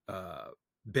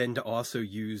 Ben to also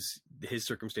use his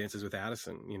circumstances with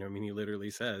Addison, I mean, he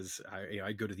literally says,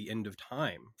 I'd go to the end of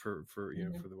time for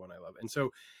mm-hmm. for the one I love. And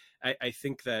so I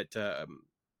think that,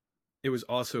 it was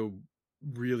also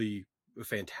really a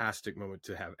fantastic moment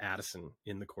to have Addison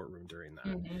in the courtroom during that,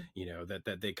 mm-hmm.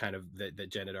 That they kind of,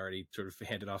 that Jen had already sort of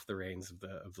handed off the reins of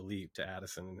the leap to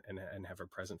Addison and have her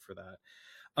present for that.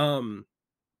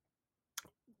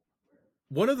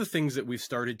 One of the things that we've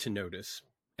started to notice,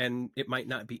 and it might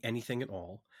not be anything at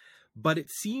all, but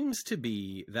it seems to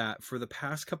be that for the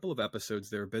past couple of episodes,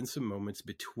 there have been some moments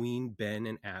between Ben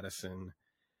and Addison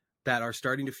that are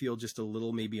starting to feel just a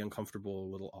little maybe uncomfortable,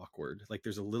 a little awkward. Like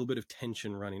there's a little bit of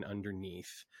tension running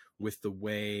underneath with the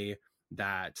way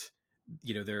that,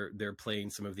 they're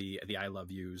playing some of the I love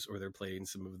yous, or they're playing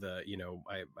some of the,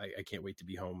 I can't wait to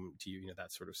be home to you,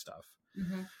 that sort of stuff.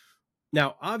 Mm-hmm.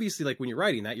 Now, obviously, like when you're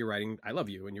writing that, you're writing I love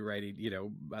you, and you're writing,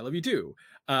 I love you too.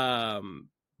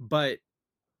 But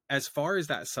as far as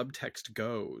that subtext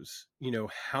goes,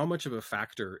 how much of a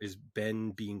factor is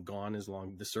Ben being gone as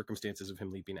long, the circumstances of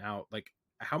him leaping out? Like,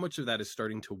 how much of that is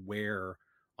starting to wear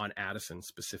on Addison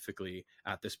specifically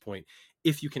at this point?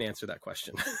 If you can answer that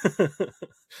question.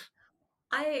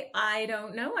 I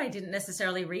don't know. I didn't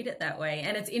necessarily read it that way.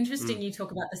 And it's interesting you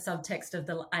talk about the subtext of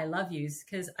the I love yous,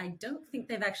 because I don't think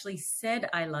they've actually said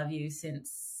I love you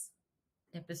since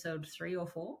episode 3 or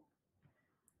 4.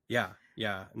 Yeah.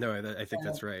 No, I think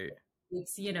that's right.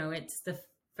 It's, it's the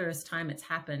first time it's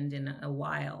happened in a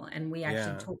while. And we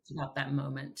actually talked about that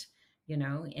moment,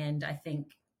 and I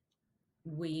think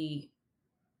we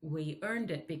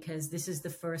earned it, because this is the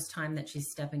first time that she's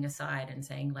stepping aside and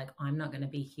saying, like, I'm not going to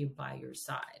be here by your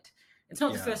side. It's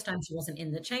not the first time she wasn't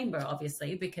in the chamber,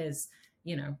 obviously, because,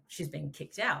 she's been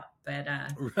kicked out. But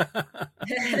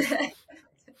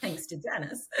thanks to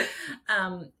Janice.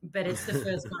 But it's the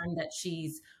first time that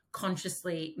she's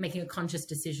consciously making a conscious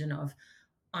decision of,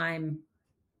 I'm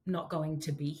not going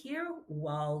to be here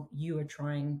while you are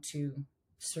trying to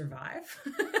survive.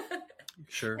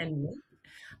 Sure. And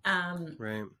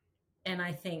right. And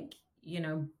I think,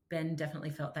 Ben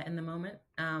definitely felt that in the moment.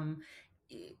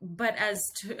 But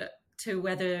as to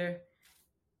whether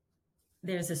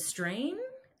there's a strain,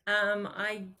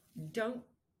 I don't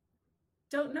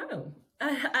know.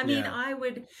 I mean, I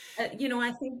would,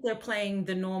 I think they're playing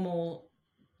the normal,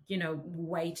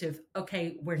 weight of,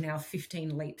 okay, we're now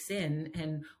 15 leaps in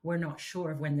and we're not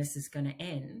sure of when this is going to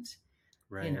end.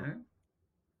 Right.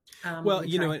 Well,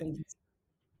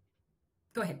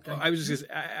 Go ahead.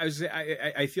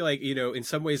 I feel like, in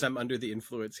some ways I'm under the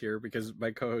influence here, because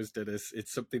my co-host Dennis,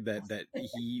 it's something that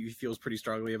he feels pretty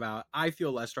strongly about. I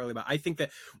feel less strongly about. I think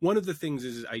that one of the things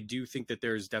is I do think that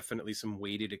there's definitely some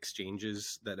weighted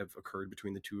exchanges that have occurred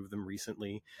between the two of them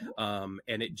recently. And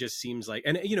it just seems like,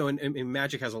 and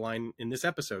Magic has a line in this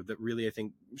episode that really, I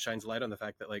think, shines light on the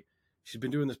fact that, like, she's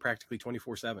been doing this practically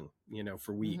 24/7,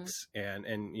 for weeks, and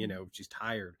she's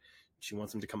tired. She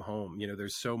wants him to come home.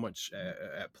 There's so much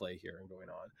at play here and going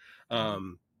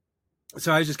on.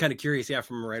 So I was just kind of curious, yeah,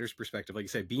 from a writer's perspective, like you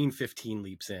said, being 15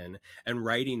 leaps in and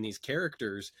writing these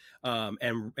characters,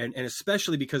 and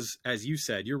especially because, as you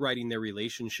said, you're writing their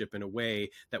relationship in a way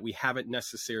that we haven't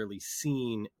necessarily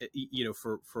seen,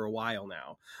 for a while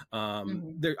now.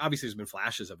 There obviously there's been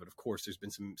flashes of it, of course. There's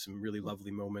been some really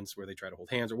lovely moments where they try to hold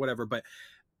hands or whatever, but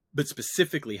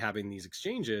specifically having these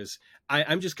exchanges,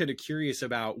 I'm just kind of curious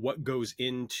about what goes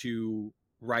into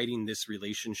writing this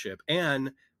relationship.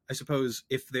 And I suppose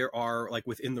if there are, like,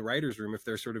 within the writer's room, if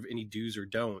there's sort of any do's or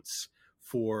don'ts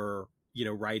for,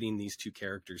 writing these two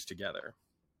characters together.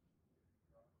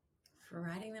 For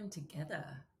writing them together.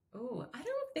 Oh, I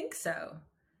don't think so.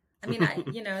 I mean, there's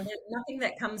nothing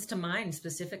that comes to mind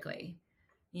specifically.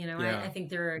 Yeah. I think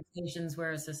there are occasions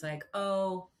where it's just like,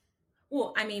 oh,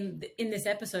 well, I mean, in this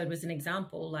episode was an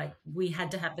example, like we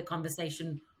had to have the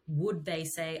conversation, would they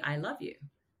say, I love you?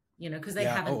 Because they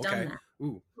haven't done that.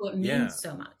 Ooh. So it means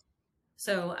so much.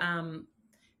 So, and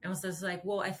also it's like,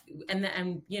 well,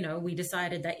 we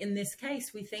decided that in this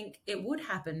case, we think it would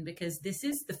happen because this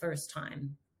is the first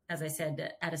time, as I said,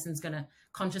 that Addison's going to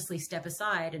consciously step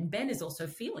aside, and Ben is also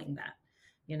feeling that,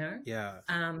 Yeah.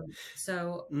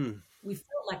 So we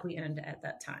felt like we earned it at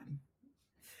that time.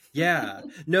 Yeah,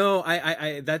 no,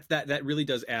 I that really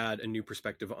does add a new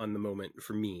perspective on the moment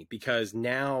for me, because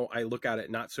now I look at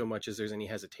it not so much as there's any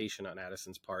hesitation on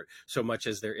Addison's part, so much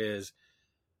as there is,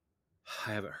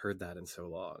 I haven't heard that in so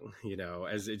long,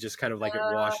 as it just kind of like it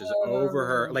washes over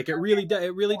her. Like it really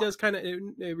does kind of,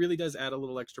 it really does add a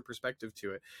little extra perspective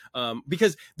to it.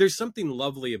 Because there's something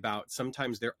lovely about,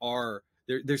 sometimes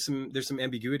there's some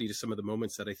ambiguity to some of the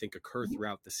moments that I think occur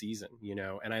throughout the season,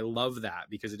 and I love that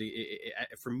because it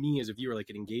for me as a viewer, like,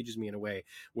 it engages me in a way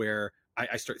where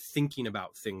I start thinking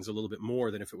about things a little bit more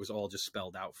than if it was all just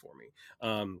spelled out for me.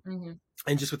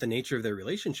 And just with the nature of their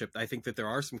relationship, I think that there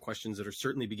are some questions that are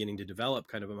certainly beginning to develop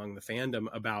kind of among the fandom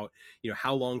about,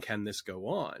 how long can this go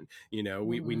on? We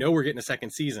know we're getting a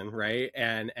second season, right?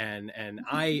 And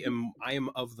I am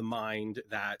of the mind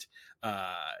that,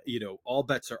 all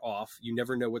bets are off. You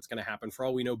never know what's going to happen. For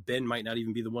all we know, Ben might not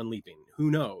even be the one leaping. Who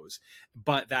knows?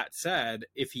 But that said,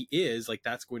 if he is, like,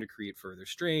 that's going to create further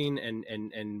strain and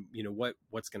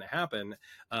what's going to happen,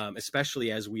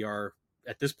 especially as we are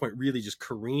at this point really just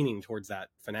careening towards that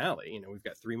finale. We've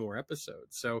got 3 more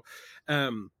episodes. So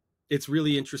it's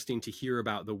really interesting to hear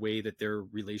about the way that their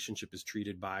relationship is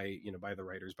treated by the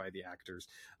writers, by the actors,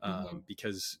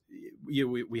 because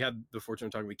we had the fortune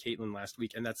of talking with Caitlin last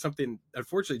week, and that's something,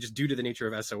 unfortunately, just due to the nature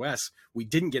of SOS, we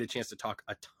didn't get a chance to talk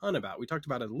a ton about. We talked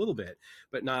about it a little bit,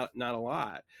 but not a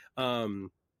lot.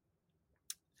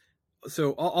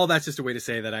 So all that's just a way to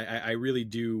say that I really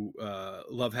do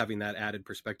love having that added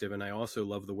perspective. And I also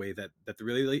love the way that the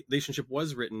relationship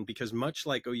was written, because much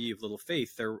like O Ye of Little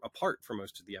Faith, they're apart for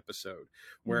most of the episode.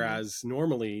 Whereas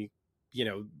normally,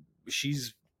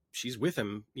 she's with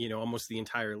him, almost the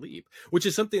entire leap, which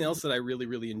is something else that I really,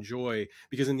 really enjoy,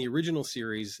 because in the original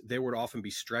series, there would often be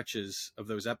stretches of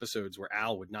those episodes where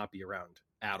Al would not be around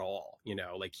at all,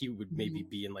 like he would maybe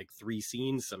be in like 3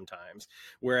 scenes sometimes,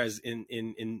 whereas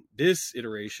in this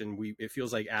iteration it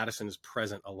feels like Addison is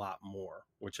present a lot more,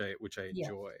 which I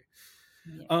enjoy.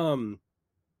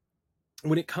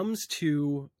 When it comes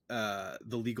to the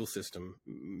legal system,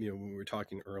 when we were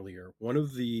talking earlier, one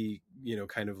of the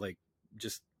kind of like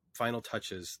just final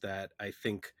touches that I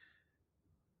think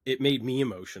it made me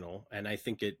emotional, and I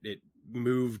think it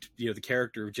moved the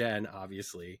character of Jen,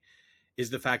 obviously, is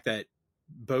the fact that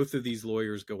both of these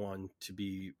lawyers go on to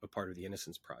be a part of the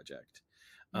Innocence Project.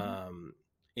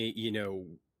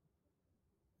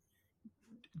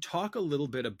 Talk a little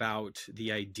bit about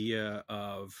the idea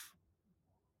of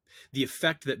the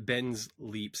effect that Ben's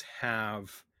leaps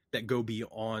have that go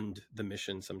beyond the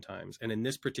mission sometimes. And in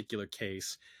this particular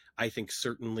case, I think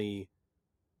certainly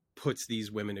puts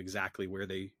these women exactly where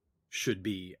they should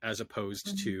be, as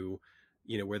opposed to,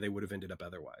 where they would have ended up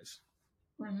otherwise.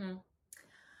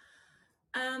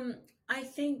 I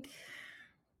think,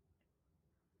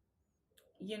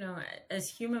 as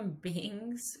human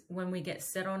beings, when we get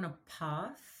set on a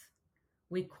path,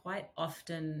 we quite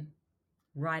often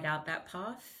ride out that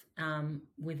path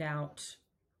without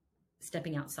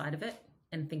stepping outside of it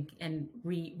and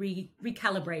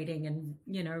recalibrating and,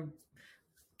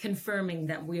 confirming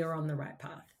that we are on the right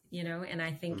path, and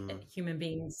I think human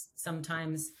beings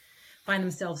sometimes find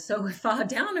themselves so far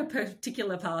down a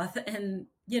particular path, and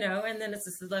and then it's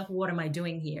just like, what am I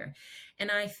doing here?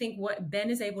 And I think what Ben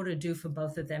is able to do for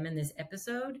both of them in this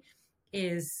episode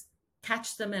is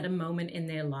catch them at a moment in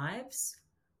their lives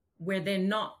where they're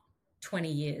not 20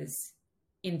 years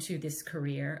into this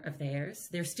career of theirs.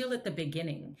 They're still at the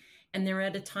beginning, and they're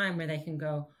at a time where they can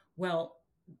go, well,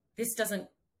 this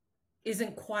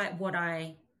isn't quite what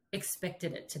I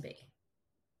expected it to be.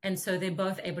 And so they're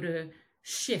both able to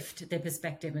shift their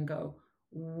perspective and go,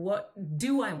 what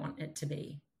do I want it to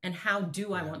be? And how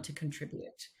do I want to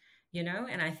contribute? You know?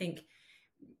 And I think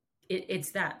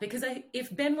it's that, because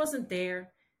if Ben wasn't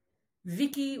there,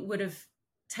 Vicky would have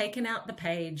taken out the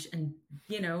page and,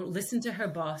 you know, listened to her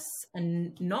boss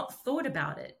and not thought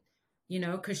about it, you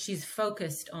know, because she's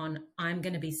focused on, I'm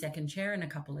going to be second chair in a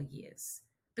couple of years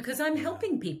because I'm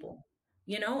helping people,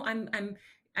 you know,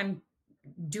 I'm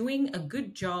doing a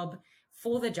good job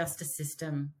for the justice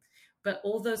system, but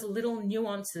all those little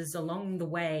nuances along the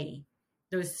way,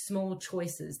 those small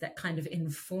choices that kind of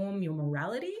inform your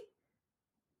morality,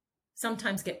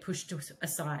 sometimes get pushed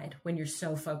aside when you're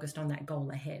so focused on that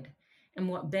goal ahead. And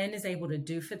what Ben is able to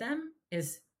do for them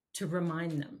is to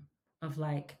remind them of,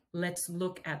 like, let's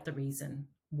look at the reason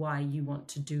why you want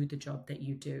to do the job that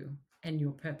you do and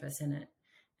your purpose in it,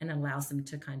 and allows them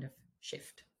to kind of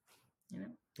shift, you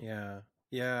know? Yeah.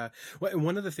 Yeah. Well, and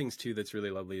one of the things too that's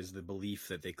really lovely is the belief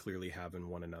that they clearly have in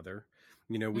one another.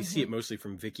 You know, we see it mostly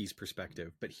from Vicky's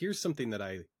perspective, but here's something that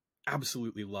I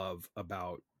absolutely love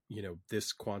about, you know,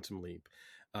 this Quantum Leap,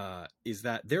 is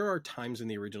that there are times in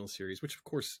the original series, which of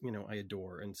course, you know, I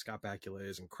adore, and Scott Bakula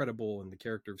is incredible, and the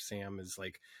character of Sam is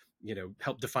like, you know,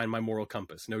 helped define my moral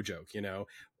compass, no joke, you know.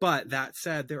 But that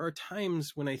said, there are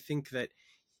times when I think that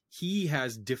he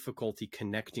has difficulty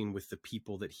connecting with the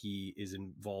people that he is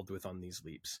involved with on these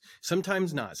leaps.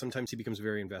 Sometimes not. Sometimes he becomes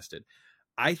very invested.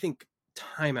 I think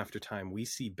time after time, we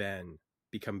see Ben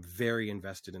become very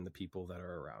invested in the people that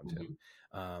are around him.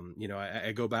 You know,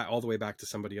 I go back all the way back to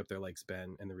Somebody Up There Likes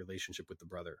Ben and the relationship with the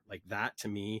brother. Like that, to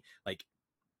me, like,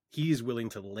 he is willing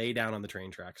to lay down on the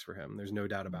train tracks for him. There's no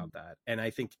doubt about that. And I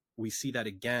think we see that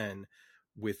again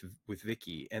with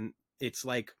Vicky. And it's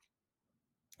like,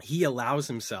 he allows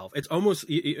himself, it's almost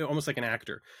like an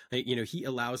actor, you know, he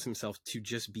allows himself to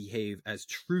just behave as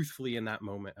truthfully in that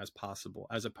moment as possible,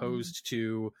 as opposed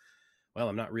to, well,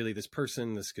 I'm not really this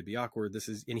person, this could be awkward, this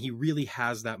is, and he really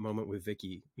has that moment with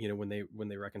Vicky, you know, when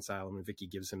they reconcile and when Vicky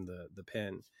gives him the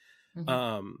pin.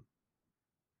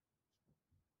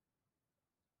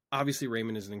 Obviously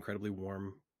Raymond is an incredibly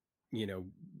warm, you know,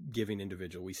 giving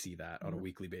individual. We see that on a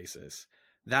weekly basis.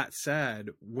 That said,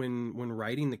 when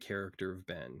writing the character of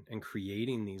Ben and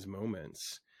creating these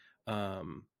moments,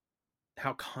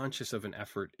 how conscious of an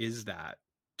effort is that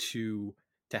to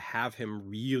have him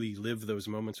really live those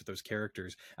moments with those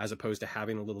characters, as opposed to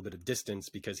having a little bit of distance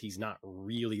because he's not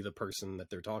really the person that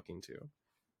they're talking to?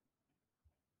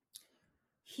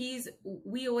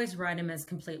 We always write him as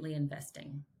completely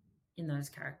investing in those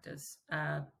characters,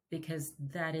 because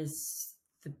that is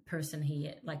the person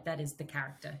that is the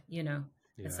character, you know.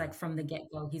 It's like from the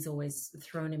get-go, he's always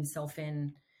thrown himself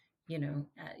in, you know,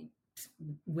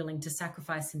 willing to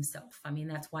sacrifice himself. I mean,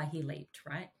 that's why he leaped,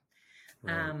 right?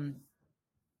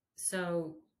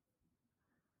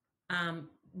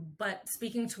 But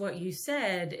speaking to what you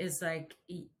said is like,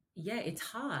 yeah, it's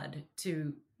hard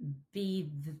to be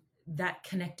that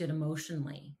connected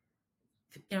emotionally,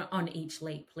 you know, on each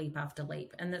leap after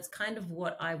leap. And that's kind of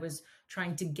what I was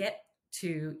trying to get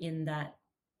to in that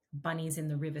bunnies in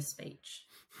the river speech.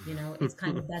 You know, it's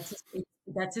kind of,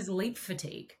 that's his leap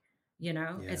fatigue, you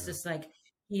know. It's just like,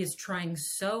 he is trying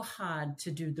so hard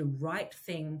to do the right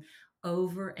thing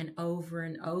over and over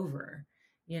and over,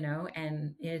 you know,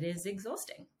 and it is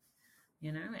exhausting,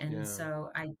 you know. And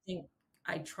so I think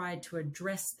I tried to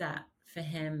address that for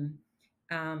him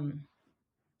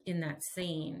in that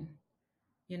scene,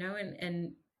 you know,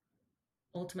 and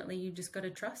ultimately you just got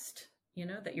to trust, you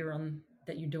know, that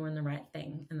you're doing the right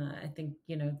thing. And I think,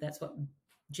 you know, that's what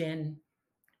Jen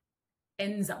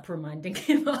ends up reminding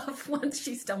him of once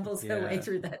she stumbles her way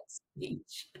through that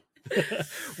speech.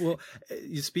 Well,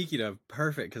 speaking of,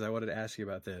 perfect, because I wanted to ask you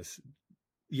about this.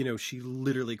 You know, she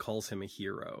literally calls him a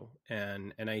hero,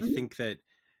 and I think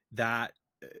that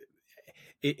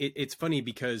it's funny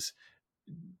because,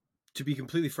 to be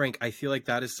completely frank, I feel like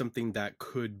that is something that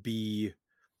could be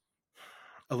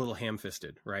a little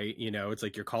ham-fisted, right? You know, it's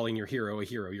like you're calling your hero a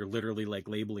hero. You're literally like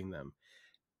labeling them,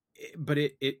 but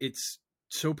it's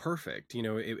so perfect. You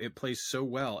know, it plays so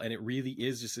well, and it really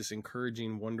is just this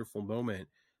encouraging, wonderful moment.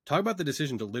 Talk about the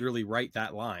decision to literally write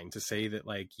that line, to say that,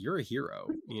 like, you're a hero,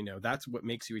 you know, that's what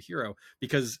makes you a hero.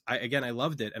 Because I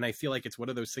loved it. And I feel like it's one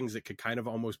of those things that could kind of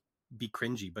almost be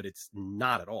cringy, but it's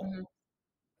not at all.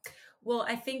 Well,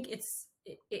 I think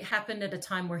it happened at a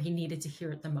time where he needed to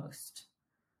hear it the most,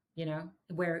 you know,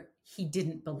 where he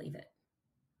didn't believe it.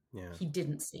 Yeah. He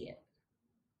didn't see it.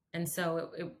 And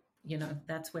so it you know,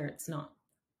 that's where it's not,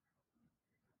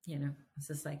 you know, it's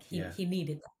just like he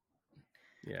needed that.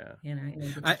 Yeah. you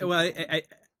know.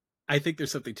 I think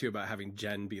there's something too about having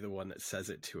Jen be the one that says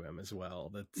it to him as well.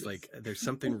 That's like, there's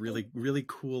something really, really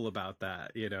cool about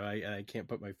that. You know, I can't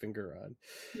put my finger on.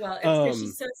 Well, it's because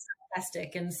she's so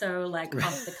sarcastic and so like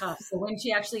off the cuff. So when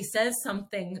she actually says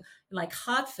something like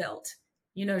heartfelt,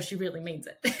 you know, she really means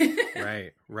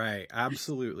Right. it.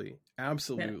 Absolutely.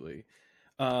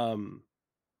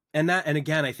 And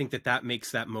again, I think that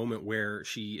makes that moment where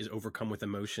she is overcome with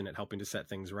emotion at helping to set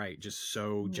things right just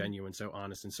so genuine, so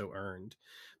honest, and so earned,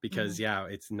 because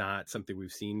it's not something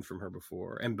we've seen from her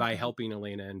before. And by helping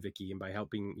Elena and Vicky, and by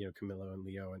helping, you know, Camillo and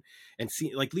Leo, and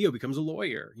see, like, Leo becomes a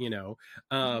lawyer, you know.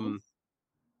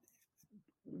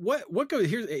 What goes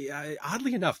here's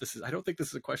oddly enough, I don't think this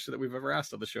is a question that we've ever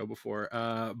asked on the show before,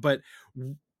 but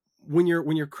when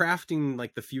you're crafting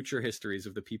like the future histories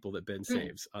of the people that Ben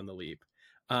saves on the Leap,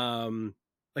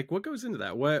 like, what goes into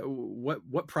that?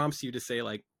 What prompts you to say,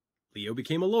 like, Leo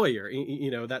became a lawyer, you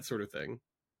know, that sort of thing?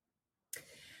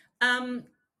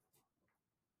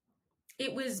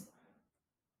 It was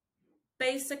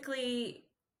basically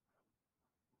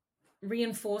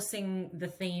reinforcing the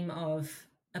theme of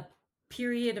a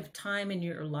period of time in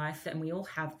your life, and we all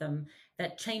have them,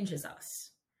 that changes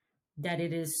us, that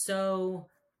it is so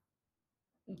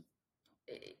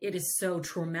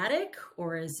traumatic,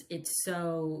 or is it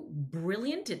so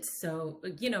brilliant, it's so,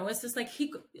 you know, it's just like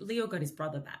Leo got his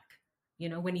brother back, you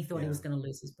know, when he thought he was going to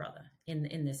lose his brother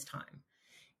in this time.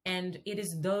 And it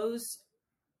is those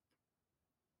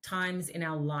times in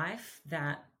our life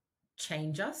that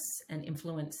change us and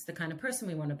influence the kind of person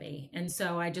we want to be. And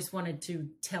so I just wanted to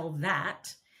tell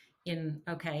that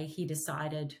he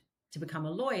decided to become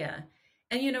a lawyer.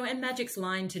 And, you know, and Magic's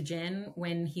line to Jen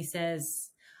when he says,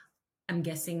 I'm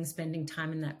guessing spending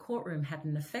time in that courtroom had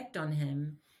an effect on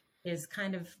him, is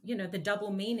kind of, you know, the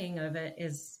double meaning of it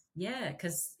is,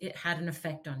 because it had an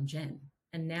effect on Jen.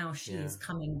 And now she is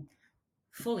coming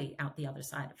fully out the other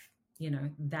side of, you know,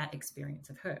 that experience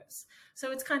of hers.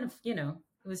 So it's kind of, you know,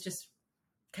 it was just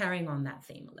carrying on that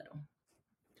theme a little.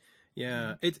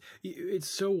 Yeah, it's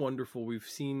so wonderful. We've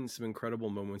seen some incredible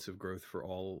moments of growth for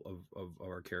all of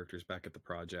our characters back at the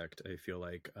project. I feel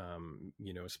like,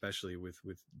 you know, especially with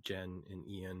Jen and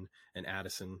Ian and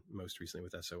Addison, most recently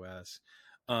with SOS.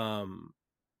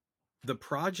 The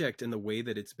project and the way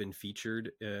that it's been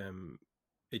featured,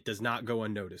 it does not go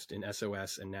unnoticed in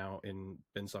SOS and now in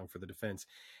Ben's Song for the Defense.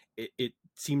 It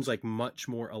seems like much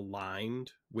more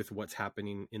aligned with what's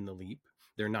happening in the Leap.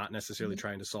 They're not necessarily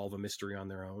trying to solve a mystery on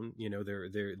their own. You know,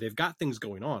 they've got things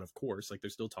going on, of course. Like,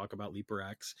 there's still talk about Leaper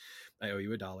X. I owe you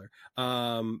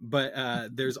 $1. But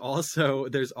there's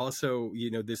also,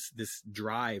 you know, this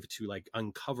drive to like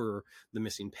uncover the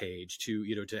missing page, to,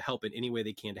 you know, to help in any way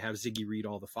they can, to have Ziggy read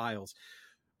all the files.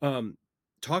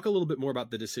 Talk a little bit more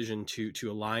about the decision to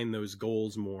align those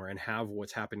goals more and have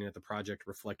what's happening at the project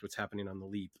reflect what's happening on the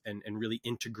Leap, and really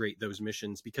integrate those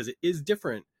missions, because it is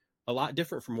different, a lot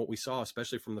different from what we saw,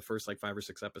 especially from the first like 5 or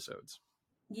 6 episodes.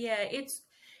 Yeah,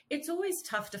 it's always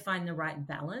tough to find the right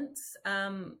balance,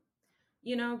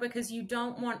 you know, because you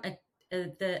don't want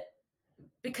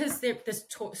because the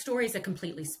stories are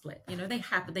completely split. You know,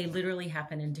 they literally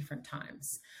happen in different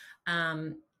times,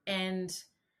 and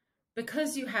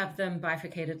because you have them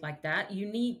bifurcated like that,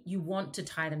 you want to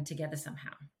tie them together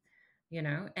somehow, you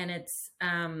know. And it's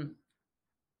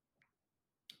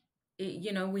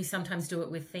you know, we sometimes do it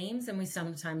with themes, and we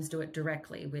sometimes do it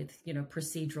directly with, you know,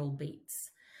 procedural beats.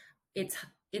 It's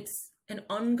an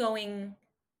ongoing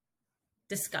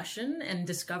discussion and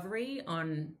discovery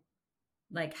on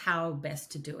like how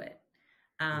best to do it,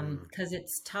 because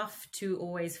it's tough to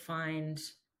always find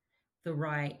the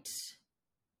right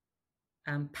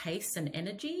pace and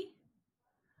energy,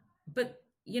 but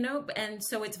you know, and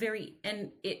so it's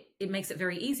it makes it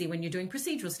very easy when you're doing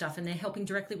procedural stuff and they're helping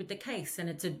directly with the case and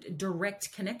it's a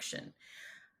direct connection.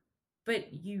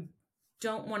 But you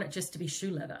don't want it just to be shoe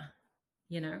leather,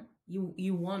 you know.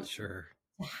 You want to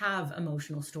have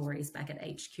emotional stories back at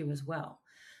HQ as well.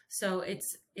 So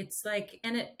it's like,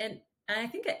 and I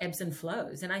think it ebbs and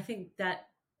flows, and I think that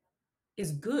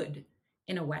is good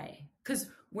in a way, because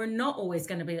we're not always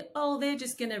going to be, oh, they're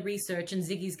just going to research and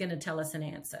Ziggy's going to tell us an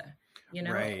answer, you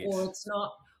know. Right. Or it's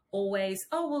not always,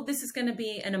 oh, well, this is going to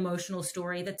be an emotional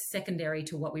story that's secondary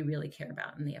to what we really care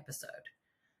about in the episode,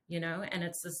 you know. And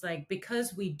it's just like,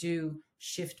 because we do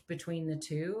shift between the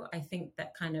two, I think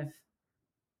that kind of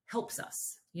helps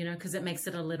us, you know, because it makes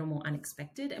it a little more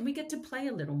unexpected and we get to play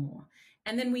a little more.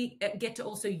 And then we get to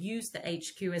also use the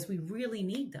HQ as we really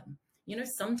need them. You know,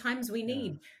 sometimes we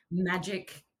need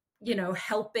Magic, you know,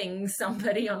 helping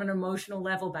somebody on an emotional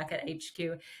level back at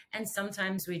HQ. And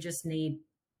sometimes we just need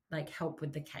like help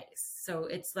with the case. So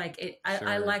it's like I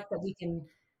Sure. like that we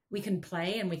can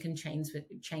play and we can change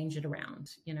it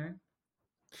around, you know.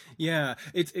 Yeah,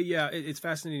 it's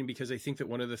fascinating because I think that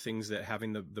one of the things that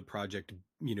having the project,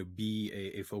 you know, be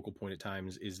a focal point at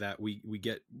times is that we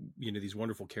get, you know, these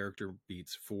wonderful character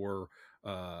beats for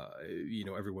you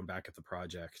know, everyone back at the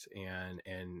project,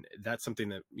 and that's something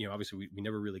that, you know, obviously we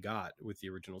never really got with the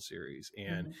original series,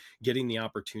 and Mhm. getting the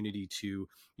opportunity to,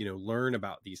 you know, learn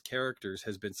about these characters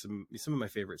has been some of my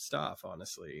favorite stuff,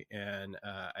 honestly. And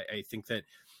I think that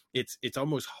it's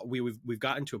almost we've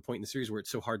gotten to a point in the series where it's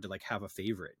so hard to like have a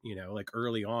favorite, you know, like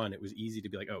early on it was easy to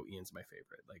be like, oh, Ian's my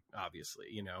favorite, like obviously,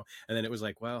 you know, and then it was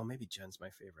like, well, maybe Jen's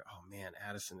my favorite. Oh man,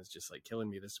 Addison is just like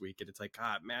killing me this week. And it's like,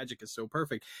 God, Magic is so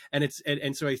perfect. And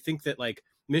and so I think that like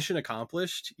mission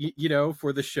accomplished, you know,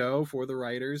 for the show, for the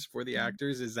writers, for the Mhm.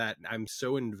 actors, is that I'm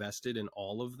so invested in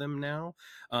all of them now.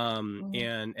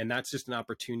 Mhm. And that's just an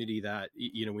opportunity that,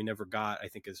 you know, we never got, I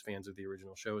think, as fans of the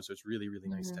original show. So it's really, really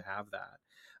nice to Mhm. have that.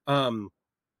 Um,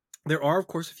 there are, of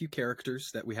course, a few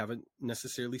characters that we haven't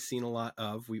necessarily seen a lot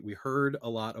of. We heard a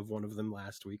lot of one of them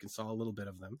last week and saw a little bit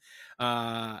of them.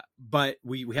 But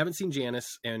we haven't seen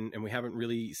Janice, and we haven't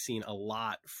really seen a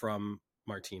lot from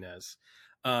Martinez.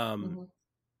 Um, Mhm.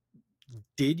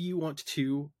 did you want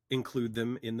to include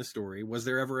them in the story? Was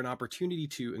there ever an opportunity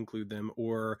to include them,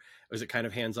 or was it kind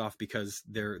of hands off because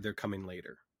they're coming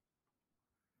later?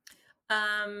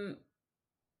 Um,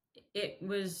 it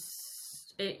was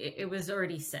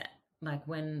already set, like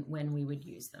when we would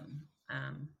use them.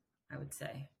 I would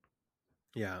say,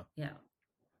 Yeah. yeah,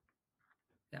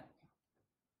 yeah.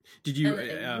 Did you?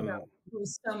 And there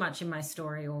was so much in my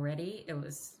story already. It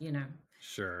was,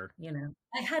 Sure.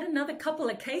 I had another couple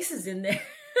of cases in there,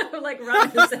 like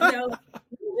runners, and they're like,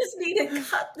 "You just need to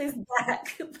cut this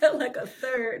back." But like a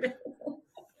third.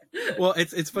 Well,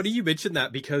 it's funny you mentioned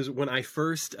that, because when I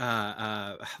first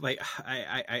like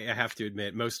I have to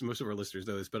admit, most of our listeners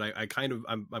know this, but I'm kind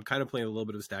of playing a little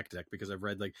bit of a stack deck, because I've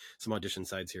read like some audition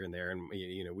sites here and there, and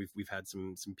you know, we've had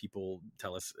some people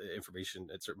tell us information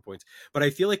at certain points. But I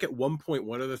feel like at one point,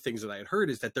 one of the things that I had heard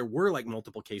is that there were like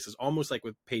multiple cases, almost like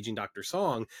with paging Dr.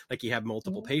 Song, like he had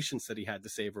multiple patients that he had to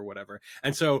save or whatever.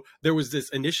 And so there was this,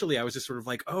 initially I was just sort of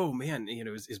like, oh man, you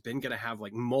know, is Ben gonna have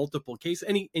like multiple cases?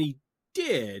 And he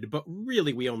did, but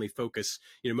really we only focus,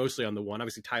 you know, mostly on the one.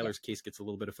 Obviously Tyler's case gets a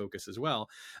little bit of focus as well.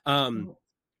 Mhm.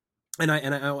 And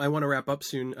I want to wrap up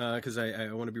soon, because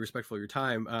I want to be respectful of your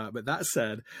time. But that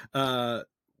said,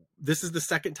 this is the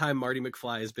second time Marty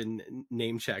McFly has been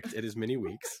name checked at his mini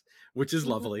weeks, which is Mhm.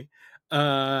 lovely.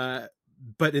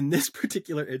 But in this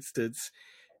particular instance,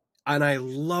 and I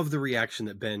love the reaction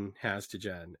that Ben has to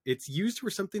Jen, it's used for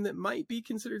something that might be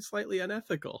considered slightly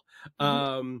unethical.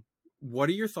 Mhm. What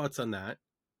are your thoughts on that?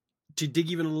 To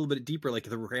dig even a little bit deeper, like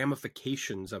the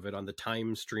ramifications of it on the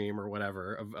time stream or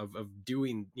whatever, of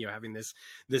doing, you know, having this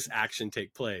action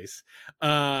take place.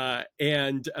 And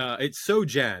it's so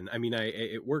Jen. I mean,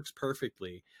 it works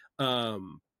perfectly.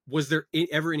 Was there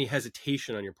ever any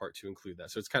hesitation on your part to include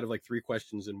that? So it's kind of like three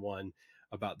questions in one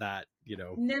about that, you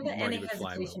know, Never Marty any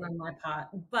McFly hesitation moment. on my part,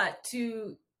 but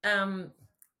um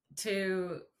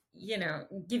to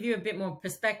give you a bit more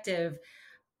perspective,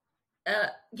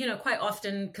 quite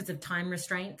often because of time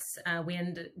restraints, we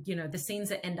end, the scenes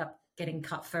that end up getting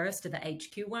cut first are the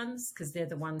HQ ones, because they're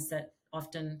the ones that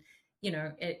often,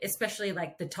 especially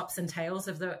like the tops and tails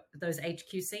of those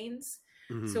HQ scenes.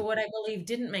 Mm-hmm. So what I believe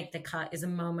didn't make the cut is a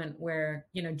moment where,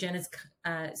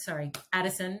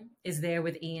 Addison is there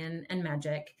with Ian and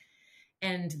Magic,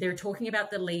 and they're talking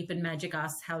about the leap, and Magic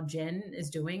asks how Jen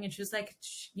is doing, and she was like,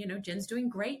 Jen's doing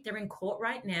great. They're in court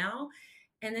right now.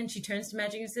 And then she turns to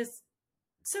Magic and says,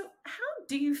 so how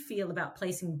do you feel about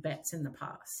placing bets in the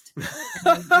past?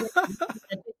 And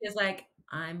Magic is like,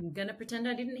 I'm gonna pretend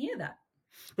I didn't hear that.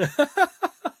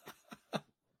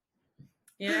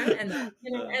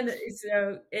 And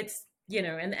so it's,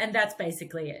 and that's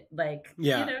basically it. Like,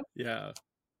 Yeah, yeah.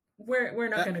 we're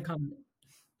not gonna comment.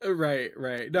 Right.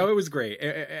 No, it was great.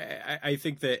 I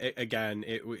think that, again,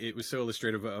 it was so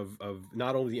illustrative of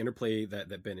not only the interplay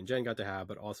that Ben and Jen got to have,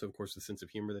 but also, of course, the sense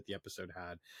of humor that the episode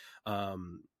had.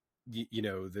 You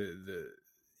know,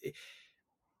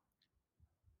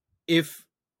 if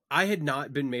I had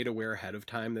not been made aware ahead of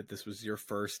time that this was your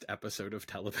first episode of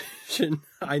television,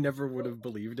 I never would have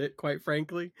believed it, quite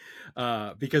frankly,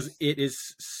 because it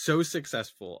is so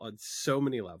successful on so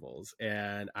many levels,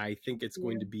 and I think it's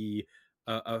going to be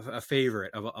a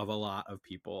favorite of a lot of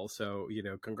people. So, you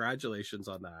know, congratulations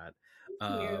on that.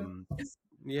 Thank you.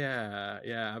 Yeah,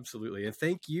 absolutely, and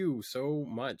thank you so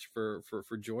much for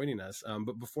joining us.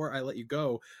 But before I let you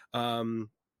go,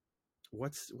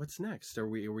 what's next? Are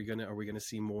we gonna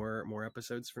see more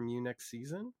episodes from you next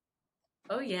season?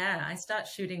 Oh yeah, I start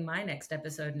shooting my next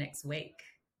episode next week.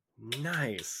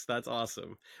 Nice, that's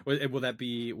awesome. Will that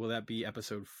be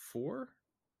episode 4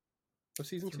 of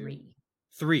season 2? 3.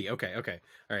 3. Okay.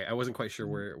 All right. I wasn't quite sure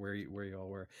Mm. where you all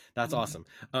were. That's Mm. awesome.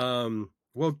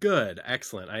 Well, good,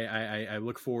 excellent. I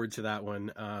look forward to that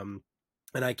one.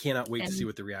 And I cannot wait to see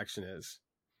what the reaction is.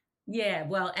 Yeah,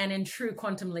 well, and in true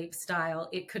Quantum Leap style,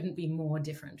 it couldn't be more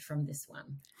different from this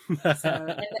one. So,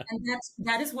 and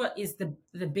that is what is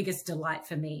the biggest delight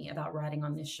for me about writing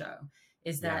on this show,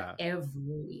 is that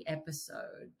every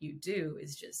episode you do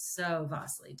is just so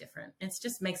vastly different. It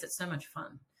just makes it so much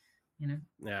fun, you know?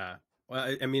 Yeah.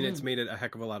 Well, I mean, it's made it a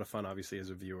heck of a lot of fun, obviously, as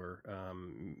a viewer,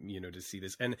 to see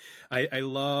this. And I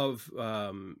love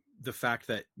the fact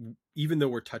that even though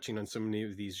we're touching on so many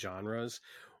of these genres,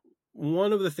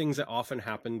 one of the things that often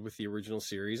happened with the original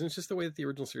series, and it's just the way that the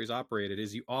original series operated,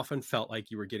 is you often felt like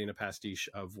you were getting a pastiche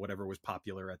of whatever was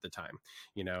popular at the time.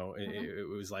 It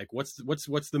was like, what's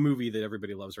the movie that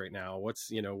everybody loves right now?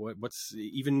 What's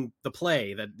even the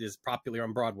play that is popular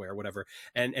on Broadway or whatever.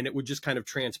 And it would just kind of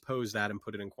transpose that and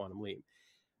put it in Quantum Leap.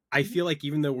 I feel like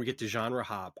even though we get to genre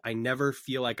hop, I never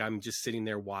feel like I'm just sitting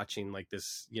there watching like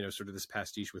this, sort of this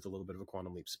pastiche with a little bit of a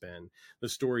Quantum Leap spin. The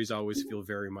stories always feel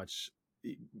very much,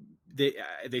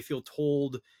 they feel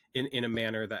told in a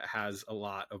manner that has a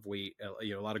lot of weight,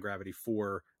 a lot of gravity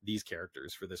for these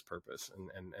characters for this purpose.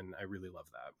 And I really love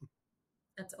that.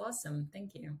 That's awesome.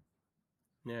 Thank you.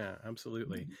 Yeah,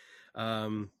 absolutely.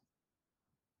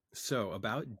 So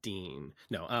about Dean,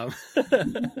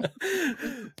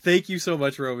 thank you so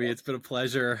much, Romy. It's been a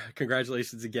pleasure.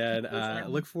 Congratulations again. I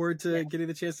look forward to getting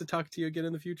the chance to talk to you again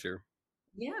in the future.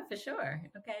 Yeah, for sure.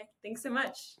 Okay. Thanks so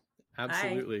much.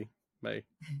 Absolutely. Bye.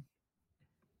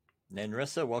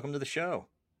 Narissa, welcome to the show.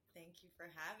 Thank you for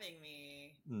having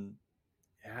me.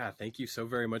 Yeah, thank you so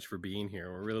very much for being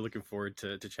here. We're really looking forward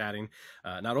to chatting,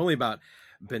 not only about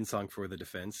Ben Song for the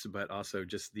Defense, but also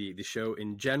just the show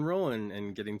in general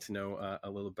and getting to know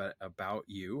a little bit about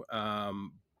you.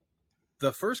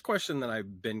 The first question that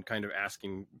I've been kind of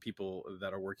asking people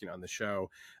that are working on the show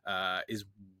is,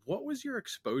 what was your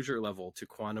exposure level to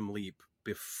Quantum Leap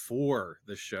before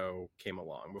the show came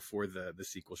along, before the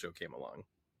sequel show came along?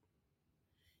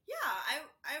 Yeah,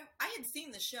 I had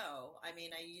seen the show. I mean,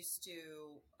 I used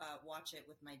to watch it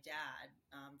with my dad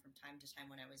from time to time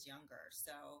when I was younger.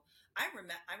 So I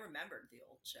remembered the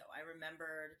old show. I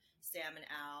remembered Sam and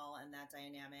Al and that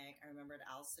dynamic. I remembered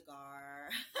Al's cigar.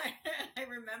 I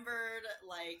remembered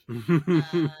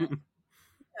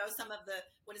some of the,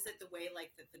 what is it, the way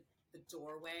like the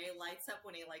doorway lights up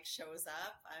when he like shows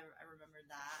up. I remember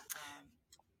that.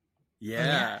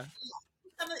 Yeah.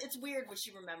 It's weird what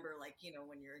you remember, like,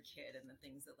 when you're a kid and the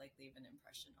things that like leave an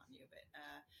impression on you. But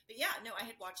yeah, no, I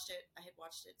had watched it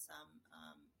some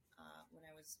when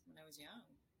I was young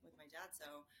with my dad.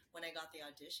 So when I got the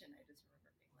audition, I just remember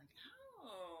being like,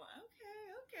 oh,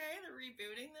 okay, they're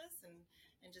rebooting this,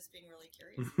 and just being really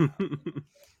curious about it.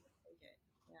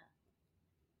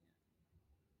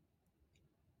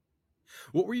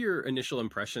 What were your initial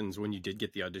impressions when you did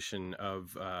get the audition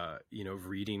of, of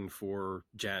reading for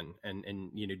Jen?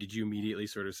 And did you immediately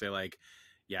sort of say like,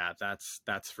 yeah,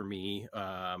 that's for me,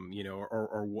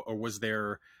 or was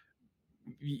there,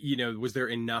 was there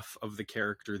enough of the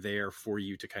character there for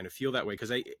you to kind of feel that way?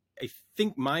 Because I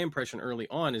think my impression early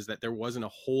on is that there wasn't a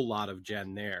whole lot of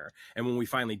Jen there. And when we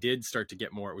finally did start to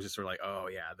get more, it was just sort of like, oh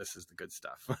yeah, this is the good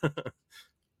stuff.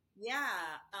 Yeah.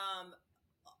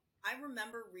 I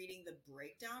remember reading the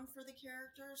breakdown for the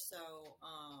character. So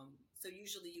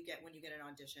usually when you get an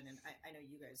audition, and I know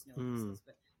you guys know this,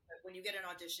 but when you get an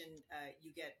audition,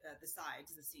 you get the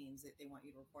sides, the scenes that they want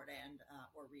you to report and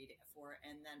or read for,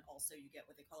 and then also you get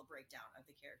what they call a breakdown of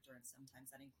the character, and sometimes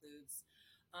that includes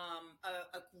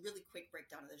a really quick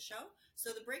breakdown of the show. So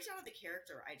the breakdown of the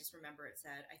character, I just remember it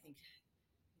said, I think,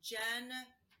 Jen,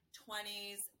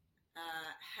 20s,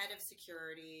 head of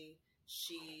security.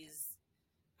 She's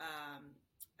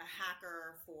a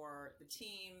hacker for the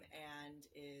team and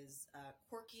is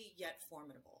quirky yet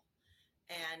formidable.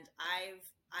 And I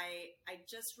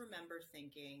just remember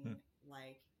thinking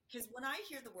like, because when I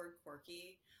hear the word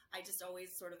quirky, I just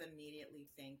always sort of immediately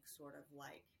think sort of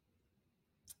like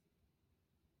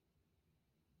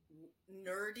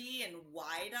nerdy and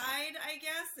wide-eyed, I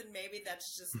guess. And maybe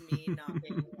that's just me not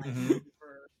being like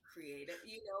super creative,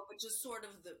 but just sort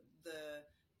of the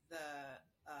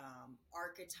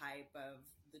archetype of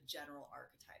the general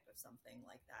archetype of something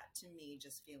like that, to me,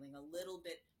 just feeling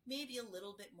maybe a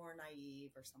little bit more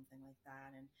naive or something like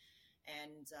that.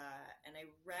 And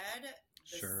I read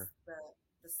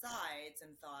the sides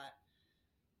and thought,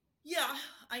 yeah,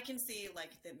 I can see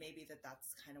like that maybe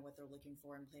that's kind of what they're looking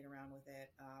for, and played around with it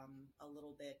a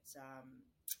little bit,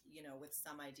 with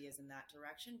some ideas in that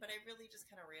direction. But I really just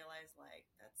kind of realized like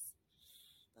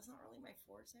that's not really my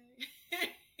forte.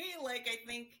 Like I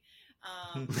think,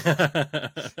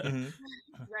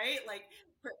 right? Like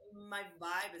my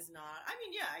vibe is not. I mean,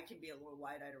 yeah, I can be a little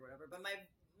wide-eyed or whatever, but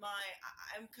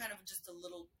I'm kind of just a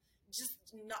little. Just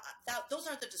not that those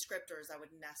aren't the descriptors I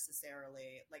would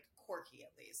necessarily like, quirky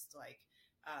at least, like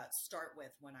start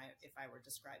with if I were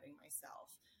describing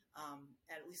myself,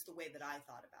 at least the way that I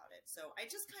thought about it. So I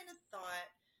just kind of thought,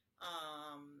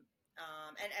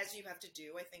 and as you have to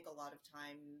do, I think a lot of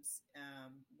times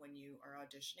when you are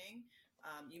auditioning,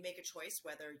 you make a choice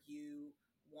whether you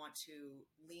want to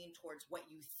lean towards what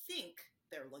you think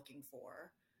they're looking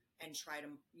for and try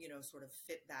to sort of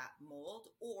fit that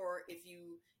mold, or if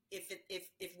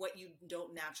what you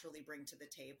don't naturally bring to the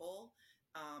table,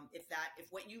 if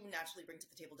what you naturally bring to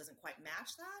the table doesn't quite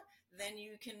match that, then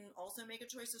you can also make a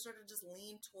choice to sort of just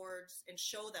lean towards and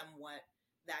show them what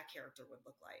that character would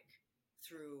look like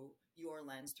through your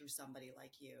lens, through somebody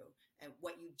like you, and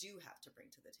what you do have to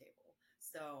bring to the table.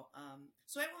 So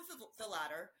so I went with the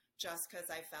latter, just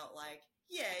because I felt like,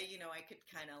 yeah, I could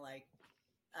kind of like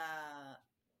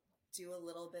do a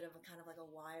little bit of a kind of like a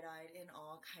wide-eyed in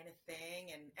awe kind of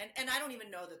thing, and I don't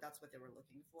even know that that's what they were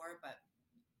looking for, but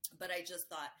I just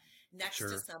thought next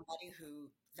to somebody who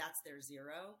that's their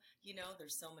zero,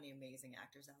 there's so many amazing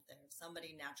actors out there. If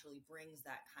somebody naturally brings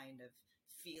that kind of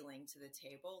feeling to the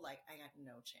table, like I got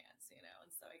no chance,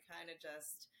 and so I kind of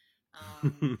just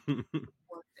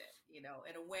worked it, in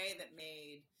a way that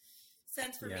made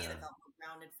sense for me, that felt more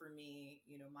grounded for me.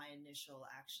 My initial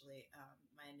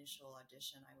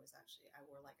audition, I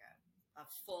wore like a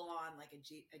full on like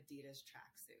Adidas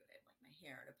tracksuit, and like my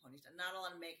hair in a ponytail, not a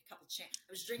lot of makeup, a couple I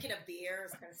was drinking a beer,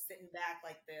 I was kind of sitting back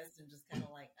like this, and just kind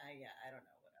of like, I don't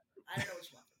know, whatever. I don't know what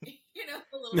you want from me,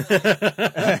 a little bit.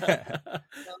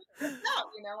 So,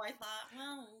 I thought,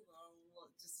 well,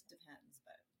 it just depends,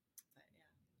 but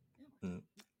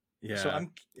yeah. Yeah. So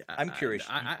I'm curious.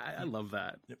 I love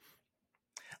that.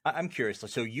 I'm curious.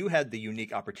 So you had the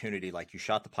unique opportunity, like you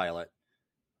shot the pilot,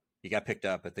 you got picked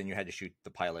up, but then you had to shoot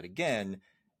the pilot again.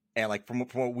 And like from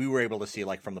what we were able to see,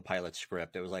 like from the pilot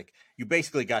script, it was like you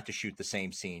basically got to shoot the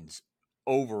same scenes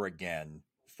over again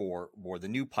for the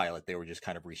new pilot. They were just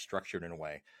kind of restructured in a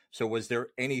way. So was there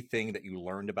anything that you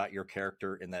learned about your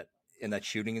character in that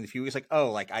shooting in the few weeks? Like,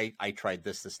 oh, like I tried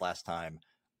this last time,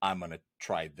 I'm gonna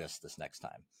try this next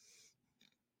time.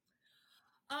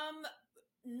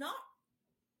 Not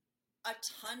a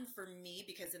ton for me,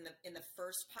 because in the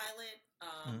first pilot,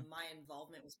 my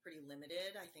involvement was pretty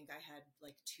limited. I think I had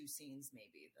like 2 scenes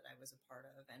maybe that I was a part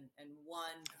of, and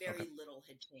one very little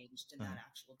had changed in that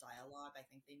actual dialogue. I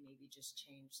think they maybe just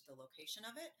changed the location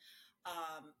of it.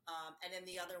 And then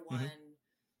the other one,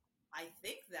 I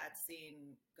think that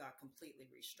scene got completely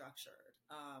restructured.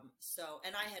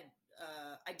 And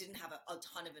I didn't have a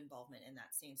ton of involvement in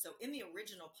that scene. So in the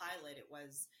original pilot, it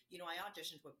was, I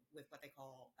auditioned with what they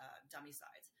call dummy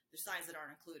sides. There's sides that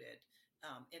aren't included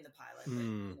in the pilot, but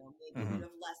maybe you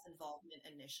have less involvement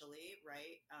initially,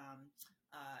 right?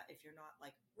 If you're not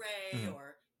like Ray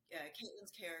or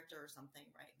Caitlin's character or something,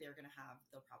 right? They're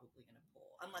probably gonna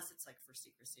pull, unless it's like for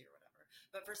secrecy or whatever.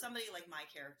 But for somebody like my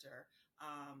character,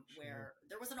 where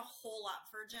there wasn't a whole lot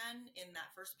for Jen in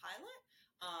that first pilot,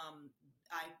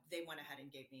 they went ahead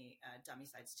and gave me dummy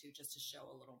sides too, just to show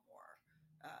a little more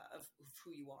of who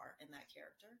you are in that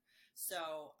character.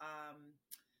 So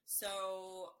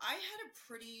I had a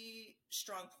pretty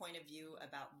strong point of view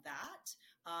about that.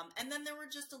 And then there were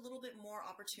just a little bit more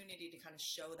opportunity to kind of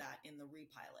show that in the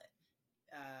repilot.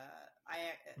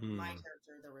 My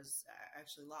character, there was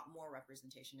actually a lot more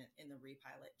representation in the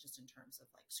repilot, just in terms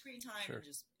of like screen time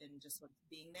and just sort of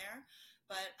being there.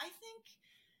 But I think,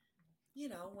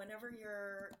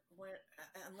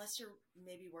 unless you're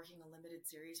maybe working a limited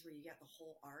series where you get the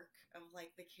whole arc of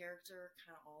like the character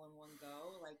kind of all in one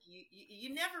go, like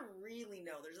you never really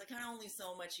know. There's like kind of only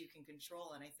so much you can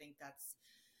control, and I think that's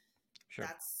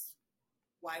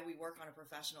why we work on a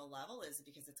professional level, is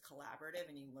because it's collaborative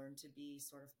and you learn to be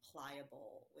sort of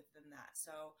pliable within that.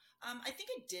 So I think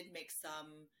it did make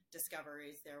some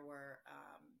discoveries. There were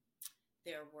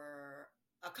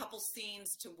a couple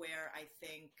scenes to where I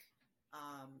think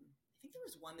there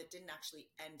was one that didn't actually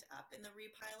end up in the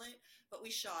repilot, but we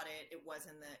shot it. It was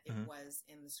in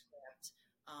the script,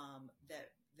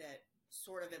 that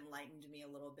sort of enlightened me a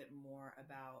little bit more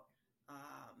about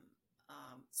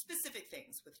specific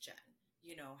things with Jen.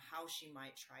 How she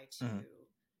might try to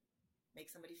make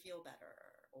somebody feel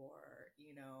better, or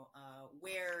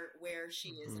where she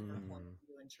is in her point of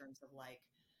view in terms of like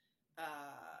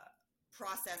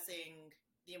processing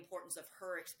the importance of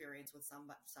her experience with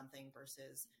something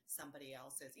versus somebody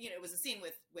else's. It was a scene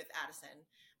with Addison,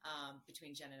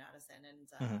 between Jen and Addison,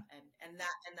 and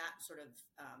that sort of,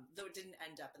 though it didn't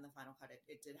end up in the final cut,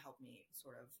 it did help me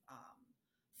sort of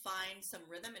find some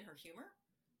rhythm in her humor,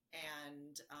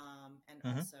 and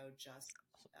also just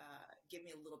give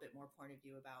me a little bit more point of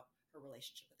view about her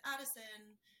relationship with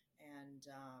Addison and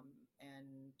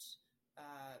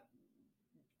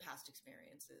past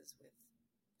experiences with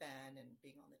Ben and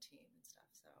being on the team and stuff.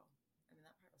 So, I mean,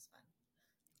 that part was fun.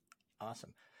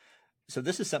 Awesome. So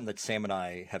this is something that Sam and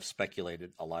I have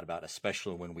speculated a lot about,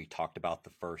 especially when we talked about the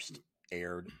first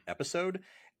aired episode.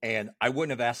 And I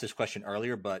wouldn't have asked this question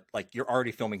earlier, but like, you're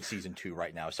already filming season 2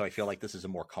 right now. So I feel like this is a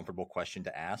more comfortable question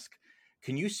to ask.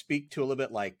 Can you speak to a little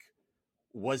bit, like,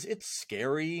 was it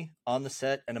scary on the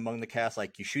set and among the cast?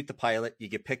 Like, you shoot the pilot, you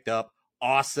get picked up,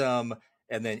 awesome,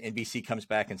 and then NBC comes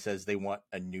back and says they want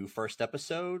a new first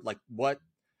episode. Like, what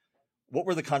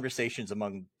were the conversations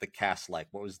among the cast like?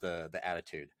 What was the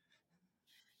attitude?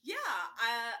 Yeah,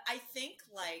 I think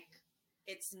like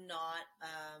it's not.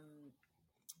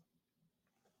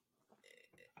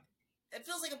 It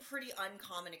feels like a pretty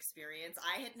uncommon experience.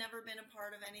 I had never been a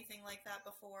part of anything like that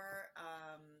before.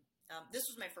 This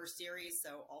was my first series,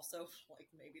 so also like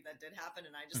maybe that did happen,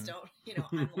 and I just don't.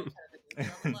 I'm like kind of a newbie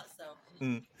on the lot, so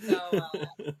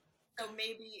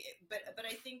maybe. But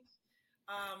I think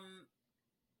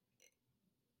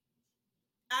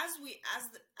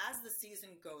as the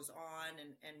season goes on,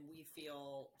 and we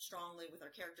feel strongly with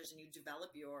our characters, and you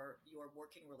develop your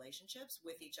working relationships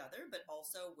with each other, but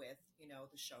also with the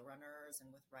showrunners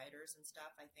and with writers and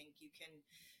stuff, I think you can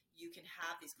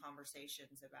have these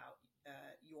conversations about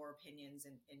your opinions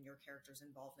and your character's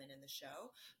involvement in the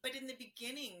show. But in the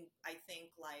beginning, I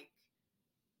think like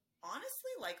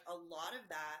honestly, like a lot of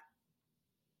that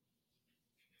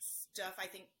stuff, I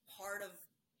think part of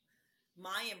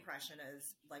my impression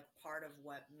is like part of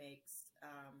what makes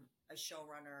a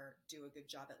showrunner do a good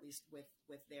job, at least with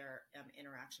their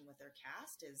interaction with their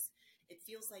cast, is it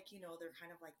feels like they're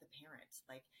kind of like the parents.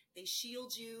 Like they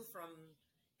shield you from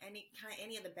any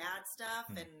of the bad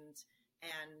stuff and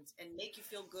make you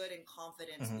feel good and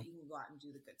confident so that you can go out and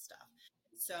do the good stuff.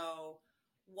 So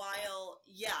while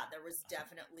there was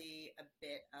definitely a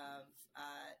bit of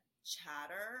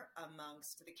chatter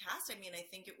amongst the cast, I mean, I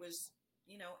think it was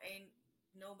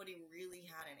nobody really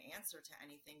had an answer to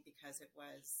anything, because it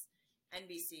was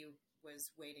NBC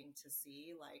was waiting to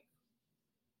see like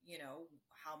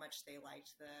how much they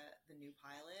liked the new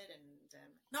pilot, and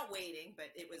not waiting,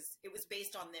 but it was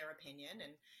based on their opinion,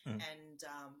 and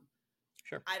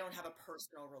sure. I don't have a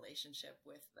personal relationship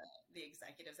with the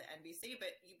executives at NBC,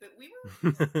 but we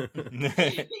were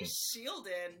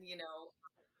shielded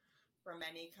from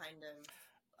any kind of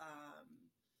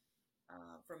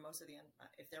from most of the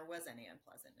if there was any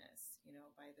unpleasantness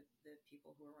by the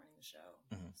people who were running the show.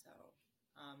 So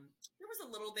there was a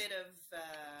little bit of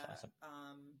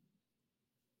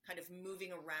kind of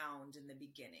moving around in the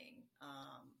beginning,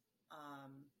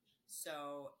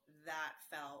 so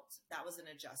that was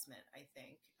an adjustment, I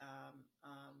think.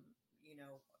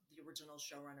 The original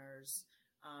showrunners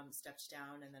stepped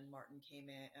down, and then Martin came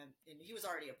in, and he was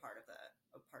already a part of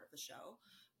the show,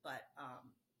 but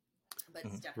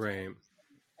stepped down.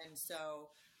 And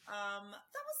so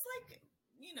that was like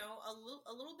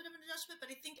a little bit of an adjustment.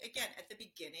 But I think again at the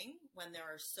beginning, when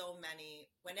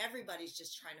everybody's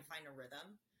just trying to find a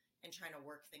rhythm and trying to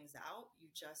work things out, you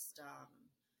just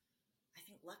I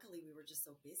think luckily we were just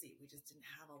so busy, we just didn't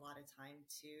have a lot of time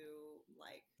to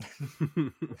like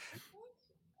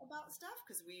about stuff,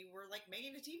 because we were like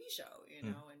making a TV show,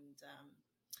 and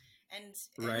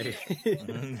right.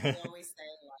 We always say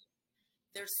like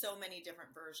there's so many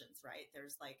different versions, right?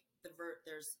 There's like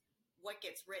there's what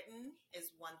gets written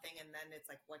is one thing, and then it's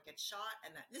like what gets shot,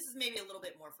 and then this is maybe a little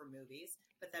bit more for movies,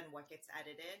 but then what gets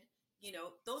edited,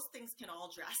 those things can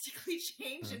all drastically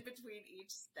change in between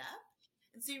each step,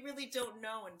 and so you really don't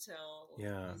know until you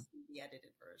see the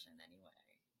edited version anyway.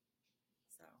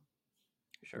 So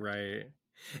sure. Right.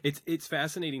 It's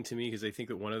fascinating to me, because I think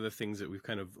that one of the things that we've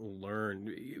kind of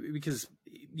learned, because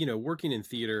working in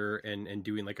theater and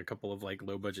doing like a couple of like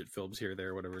low budget films here or there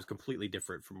or whatever, is completely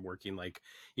different from working like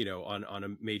on a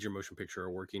major motion picture, or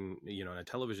working on a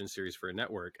television series for a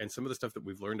network. And some of the stuff that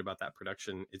we've learned about that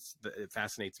production, it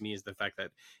fascinates me, is the fact that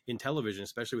in television,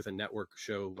 especially with a network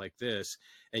show like this,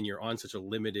 and you're on such a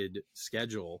limited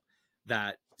schedule,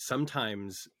 that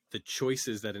sometimes the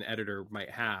choices that an editor might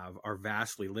have are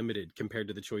vastly limited compared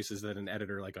to the choices that an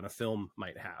editor like on a film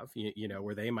might have, you know,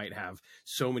 where they might have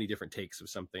so many different takes of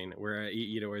something, where,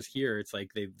 you know, whereas here it's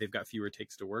like they've got fewer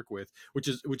takes to work with, which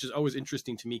is always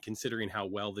interesting to me, considering how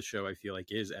well the show I feel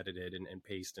like is edited and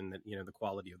paced, and that, you know, the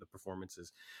quality of the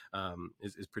performances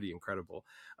is pretty incredible.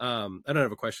 I don't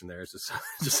have a question there. It's just,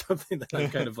 just something that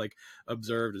I've kind of like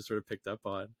observed and sort of picked up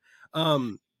on.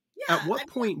 Yeah, At what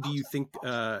point do you think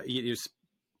you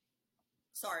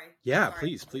Sorry. Yeah,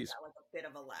 Sorry. please. That was a bit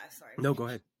of a lag. Sorry. No, go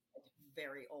ahead.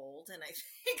 Very old, and I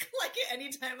think like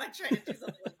anytime I try to do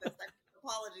something like this,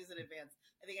 apologies in advance.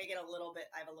 I think I have a little bit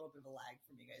of a lag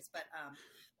from you guys, but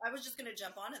I was just going to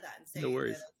jump onto that and say no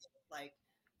worries. that, like,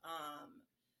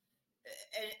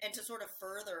 and to sort of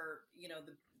further, you know,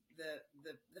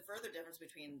 the further difference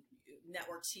between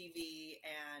network TV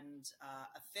and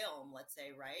a film, let's say,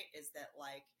 right, is that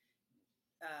like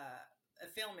a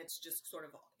film, it's just sort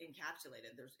of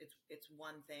encapsulated. It's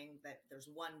one thing that there's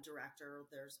one director,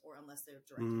 or unless they're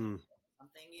directing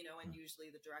something, you know, and usually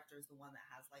the director is the one that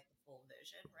has like the full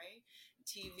vision, right?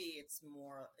 TV, it's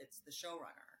the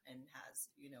showrunner and has,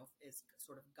 you know, is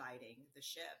sort of guiding the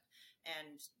ship,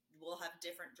 and we'll have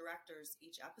different directors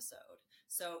each episode.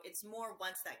 So it's more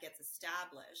once that gets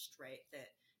established, right,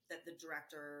 that the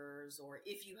directors, or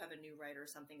if you have a new writer or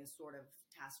something, is sort of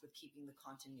tasked with keeping the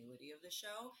continuity of the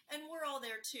show. And we're all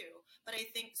there too. But I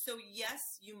think, so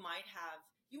yes, you may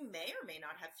or may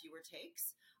not have fewer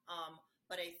takes.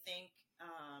 But I think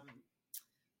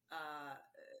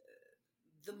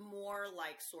the more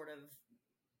like sort of,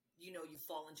 you know, you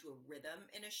fall into a rhythm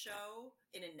in a show,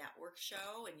 in a network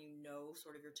show, and you know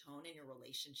sort of your tone and your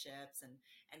relationships and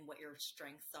what your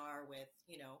strengths are with,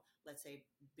 you know, let's say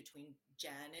between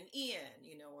Jen and Ian,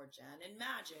 you know, or Jen and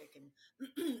Magic, and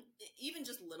even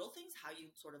just little things, how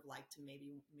you sort of like to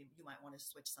maybe you might want to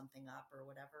switch something up or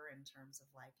whatever in terms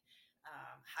of like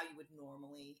how you would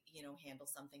normally, you know, handle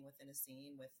something within a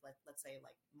scene with, let's say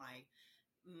like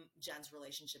Jen's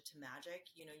relationship to Magic,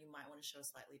 you know, you might want to show a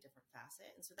slightly different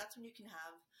facet. And so that's when you can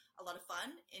have a lot of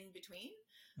fun in between.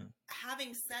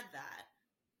 Having said that,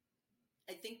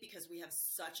 I think because we have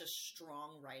such a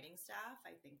strong writing staff,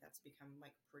 I think that's become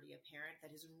like pretty apparent,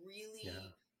 that is really,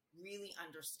 really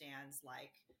understands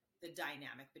like the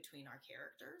dynamic between our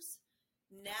characters.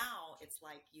 Now it's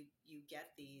like you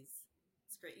get these,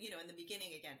 it's great. You know, in the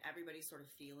beginning, again, everybody's sort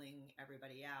of feeling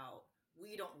everybody out.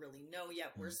 We don't really know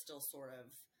yet. We're still sort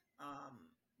of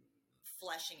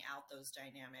fleshing out those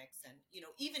dynamics. And, you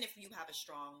know, even if you have a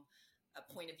strong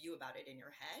point of view about it in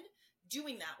your head,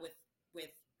 doing that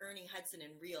with Ernie Hudson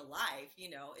in real life,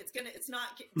 you know, it's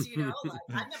not, you know, like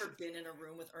I've never been in a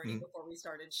room with Ernie before we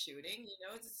started shooting, you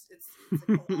know, it's a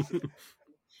collaborative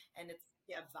and it's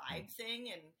a vibe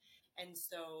thing. And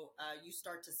so you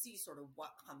start to see sort of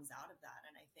what comes out of that.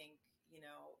 And I think, you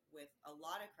know, with a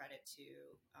lot of credit to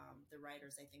the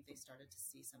writers, I think they started to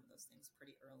see some of those things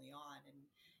pretty early on. And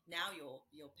now you'll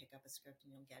pick up a script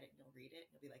and you'll get it and you'll read it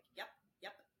and you'll be like, yep.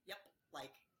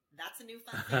 Like that's a new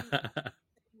fun thing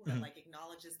that like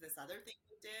acknowledges this other thing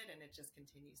you did, and it just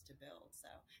continues to build. So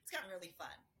it's gotten really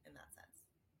fun in that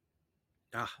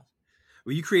sense.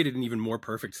 Well, you created an even more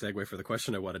perfect segue for the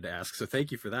question I wanted to ask. So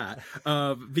thank you for that.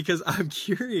 Because I'm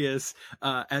curious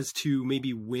as to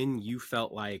maybe when you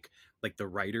felt like the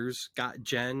writers got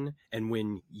Jen and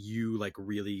when you like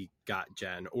really got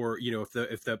Jen, or, you know,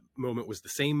 if the moment was the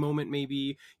same moment,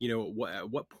 maybe, you know,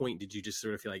 at what point did you just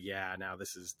sort of feel like, yeah, now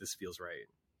this feels right?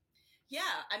 Yeah.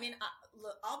 I mean,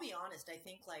 look, I'll be honest. I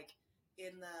think like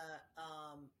in the,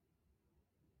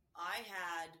 I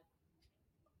had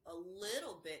a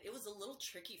little bit, it was a little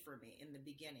tricky for me in the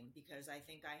beginning because I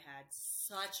think I had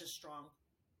such a strong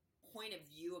point of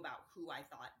view about who I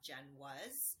thought Jen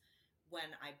was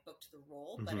when I booked the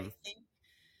role. But I think,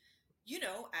 you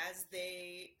know, as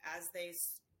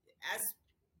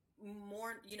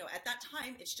more, you know, at that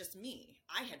time, it's just me.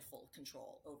 I had full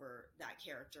control over that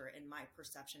character and my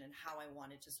perception and how I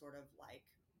wanted to sort of like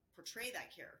portray that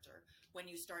character. When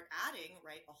you start adding,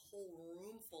 right, a whole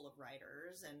room full of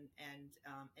writers and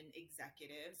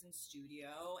executives and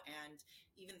studio and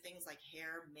even things like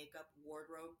hair, makeup,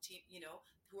 wardrobe team, you know,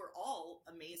 who are all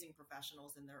amazing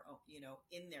professionals in their own, you know,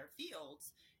 in their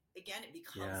fields. Again, it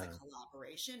becomes a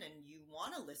collaboration, and you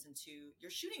want to listen to,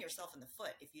 you're shooting yourself in the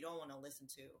foot if you don't want to listen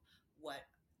to what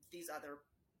these other,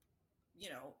 you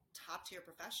know, top tier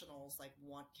professionals like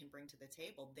can bring to the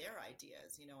table, their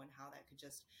ideas, you know, and how that could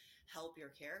just help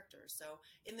your character. So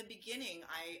in the beginning,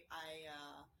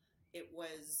 it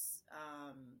was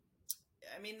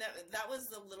I mean, that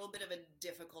was a little bit of a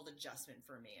difficult adjustment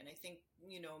for me. And I think,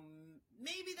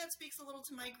 maybe that speaks a little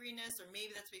to my greenness, or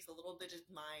maybe that speaks a little bit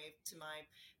to my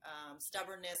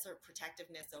stubbornness or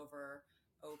protectiveness over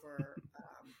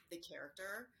the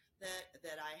character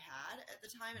that I had at the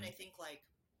time. And I think like,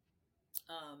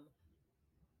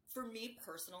 for me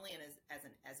personally, and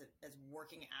as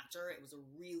working actor, it was a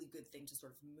really good thing to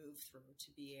sort of move through,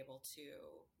 to be able to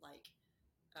like,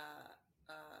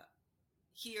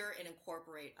 hear and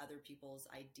incorporate other people's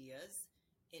ideas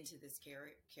into this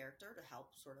character to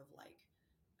help sort of like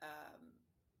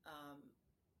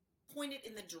point it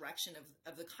in the direction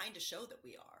of the kind of show that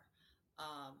we are.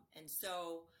 And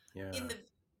so in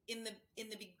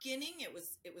the beginning, it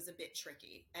was a bit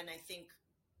tricky, and I think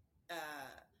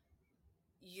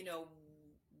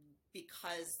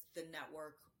because the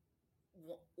network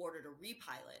ordered a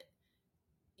repilot,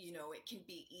 it can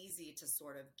be easy to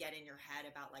sort of get in your head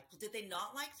about like, well, did they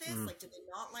not like this? Like, did they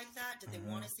not like that? Did they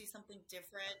want to see something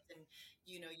different? And,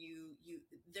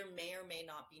 there may or may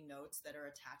not be notes that are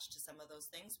attached to some of those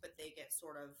things, but they get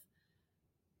sort of,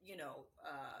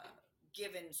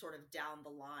 given sort of down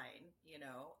the line,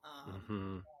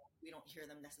 we don't hear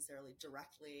them necessarily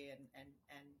directly,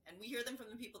 and we hear them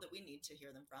from the people that we need to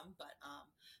hear them from. But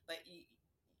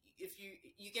if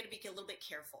you get to be a little bit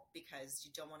careful, because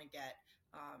you don't want to get,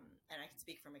 and I can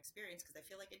speak from experience, because I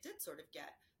feel like it did sort of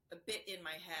get a bit in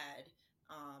my head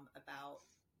about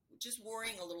just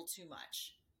worrying a little too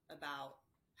much about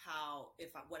how,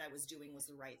 if what I was doing was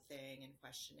the right thing, and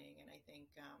questioning. And I think,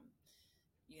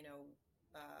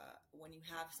 when you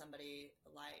have somebody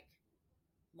like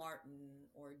Martin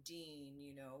or Dean,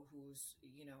 who's,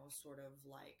 sort of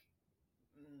like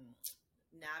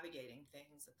navigating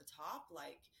things at the top,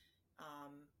 like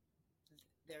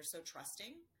they're so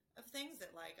trusting of things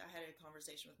that, like, I had a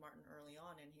conversation with Martin early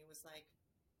on, and he was like,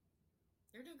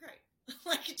 "You're doing great.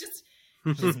 Like, just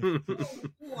do what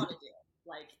you want to do,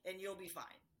 like, and you'll be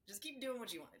fine. Just keep doing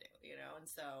what you want to do, And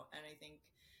so, and I think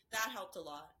that helped a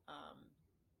lot.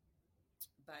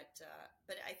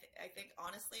 But I think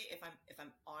honestly, if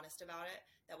I'm honest about it,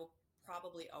 that will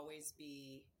probably always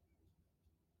be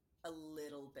a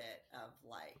little bit of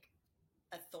like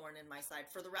a thorn in my side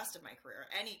for the rest of my career,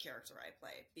 any character I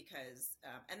play, because,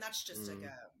 and that's just like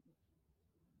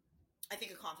I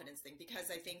think a confidence thing, because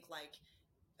I think like,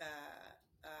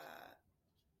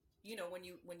 when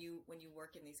you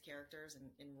work in these characters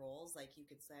and in roles, like you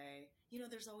could say,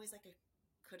 there's always like a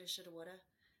coulda, shoulda, woulda.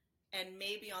 And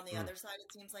maybe on the other side,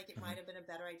 it seems like it might have been a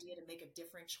better idea to make a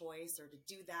different choice, or to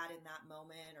do that in that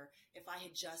moment. Or if I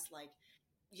had just like,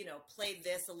 played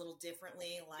this a little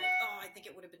differently, like, oh, I think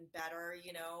it would have been better,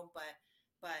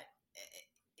 but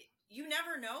you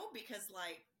never know, because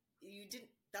like you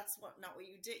didn't, that's not what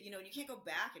you did, and you can't go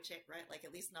back and check, right? Like,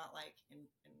 at least not like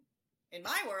in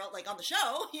my world, like on the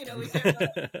show,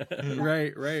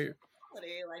 right.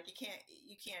 Like you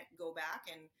can't go back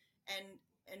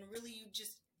and really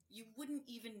you wouldn't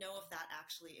even know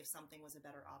if something was a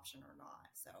better option or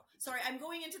not. So sorry, I'm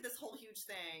going into this whole huge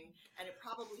thing, and it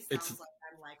probably sounds like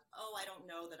I'm like, oh, I don't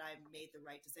know that I made the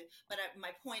right decision. But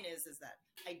my point is that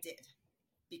I did,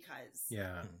 because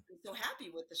I'm so happy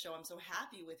with the show. I'm so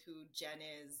happy with who Jen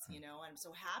is, I'm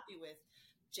so happy with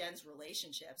Jen's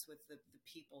relationships with the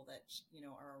people that,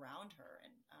 are around her.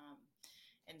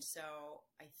 And so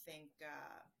I think,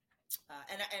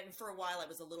 and for a while I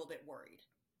was a little bit worried,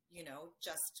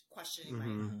 just questioning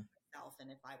myself and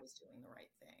if I was doing the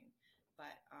right thing.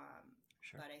 But,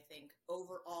 but I think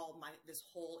overall this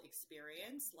whole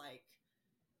experience, like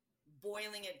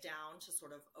boiling it down to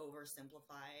sort of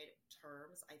oversimplified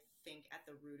terms, I think at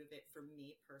the root of it, for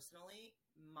me personally,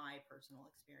 my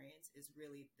personal experience is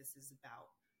really, this is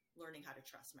about learning how to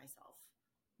trust myself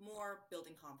more,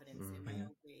 building confidence in my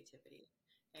own creativity,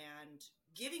 and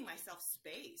giving myself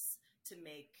space to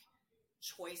make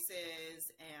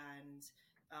choices and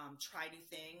try new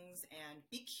things and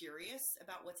be curious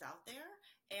about what's out there,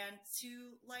 and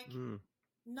to like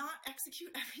not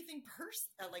execute everything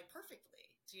perfectly,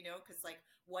 because like,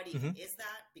 what even is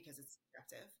that? Because it's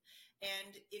subjective.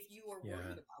 And if you are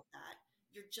worried about that,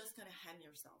 you're just going to hem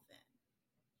yourself in.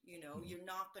 You're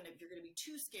going to be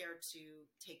too scared to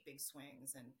take big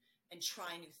swings and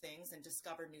try new things and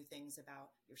discover new things about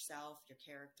yourself, your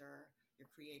character, your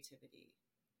creativity.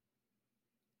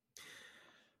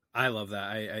 I love that.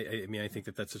 I mean, I think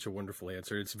that that's such a wonderful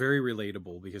answer. It's very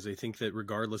relatable, because I think that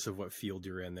regardless of what field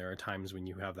you're in, there are times when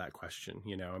you have that question,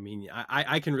 I mean,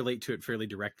 I can relate to it fairly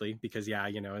directly, because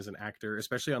as an actor,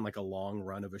 especially on like a long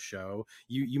run of a show,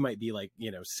 you might be like,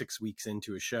 6 weeks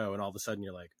into a show, and all of a sudden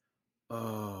you're like,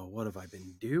 oh, what have I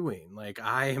been doing? Like,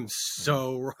 I am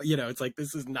so, it's like,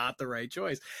 this is not the right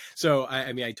choice. So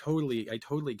I mean, I totally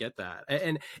get that.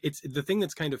 And it's the thing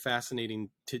that's kind of fascinating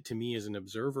to me as an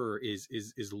observer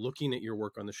is looking at your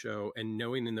work on the show and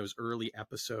knowing in those early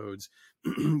episodes,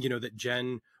 that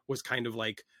Jen was kind of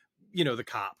like, the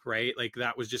cop, right? Like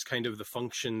that was just kind of the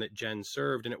function that Jen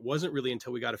served. And it wasn't really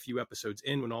until we got a few episodes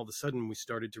in when all of a sudden we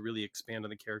started to really expand on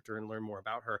the character and learn more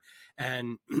about her.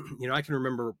 And, I can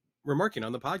remember remarking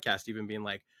on the podcast, even being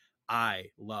like, I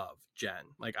love Jen.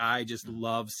 Like, I just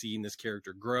love seeing this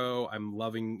character grow. I'm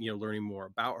loving, learning more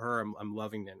about her. I'm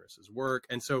loving Nanrissa's work.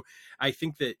 And so I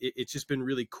think that it's just been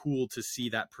really cool to see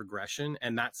that progression.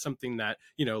 And that's something that,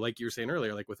 like you were saying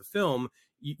earlier, like with a film,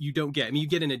 you don't get, I mean, you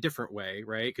get in a different way,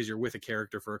 right? Because you're with a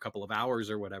character for a couple of hours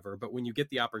or whatever. But when you get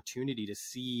the opportunity to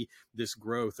see this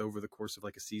growth over the course of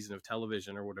like a season of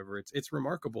television or whatever, it's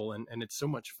remarkable. And it's so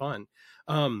much fun.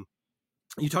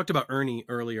 You talked about Ernie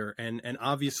earlier, and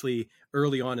obviously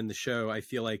early on in the show, I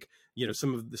feel like,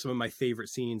 some of my favorite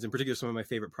scenes, in particular, some of my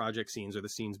favorite project scenes are the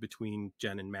scenes between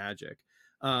Jen and Magic.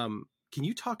 Can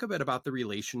you talk a bit about the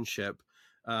relationship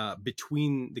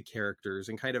between the characters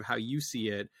and kind of how you see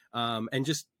it, and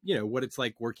just, what it's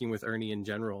like working with Ernie in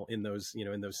general in those,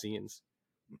 in those scenes?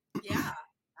 Yeah,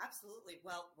 absolutely.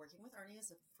 Well, working with Ernie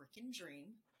is a freaking dream.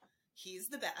 He's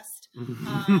the best. We've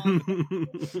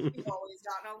always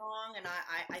gotten along, and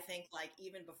I think, like,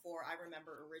 even before, I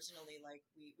remember originally, like,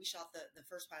 we shot the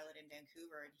first pilot in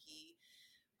Vancouver, and he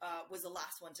was the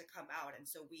last one to come out, and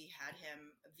so we had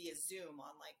him via Zoom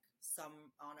on like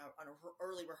on a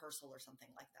early rehearsal or something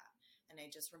like that. And I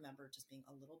just remember just being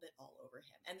a little bit all over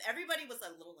him, and everybody was a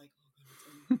little like,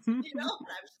 "Oh God, and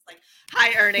I was just like,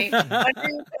 "Hi, Ernie, when are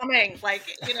you coming?" Like,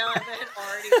 and then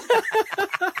already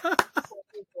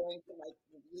going to like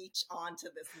reach onto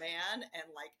this man and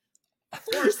like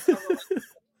force a relationship,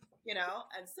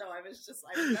 and so I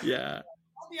remember, Yeah.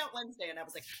 I'll be out Wednesday, and I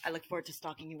was like, I look forward to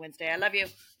stalking you Wednesday. I love you.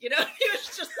 He was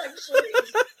just like, sure.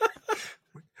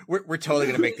 We're totally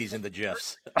gonna make these into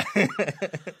GIFs. Yeah.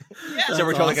 So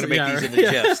we're totally gonna make these into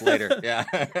GIFs later. Yeah.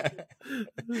 But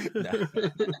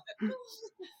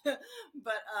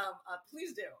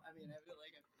please do. I mean, I feel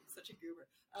like I'm such a goober.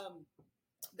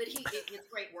 But it's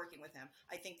great working with him.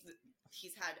 I think that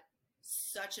he's had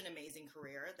such an amazing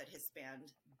career that has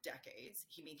spanned decades.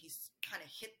 He's kind of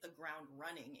hit the ground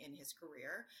running in his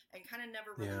career and kind of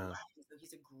never really left. So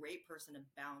he's a great person to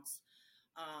bounce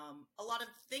a lot of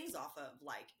things off of,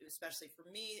 like, especially for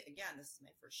me, again, this is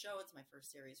my first show, it's my first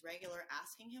series regular,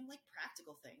 asking him like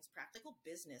practical things, practical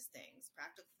business things,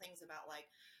 practical things about like,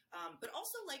 but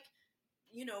also like,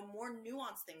 more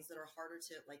nuanced things that are harder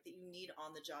to like, that you need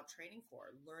on the job training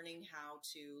for, learning how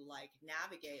to like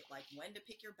navigate, like when to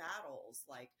pick your battles,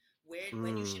 like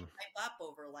when you should pipe up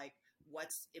over like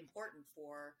what's important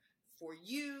for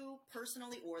you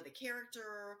personally or the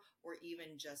character, or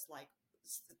even just like,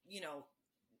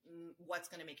 what's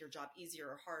going to make your job easier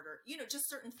or harder, just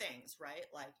certain things, right?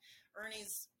 Like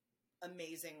Ernie's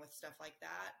amazing with stuff like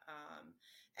that.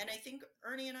 And I think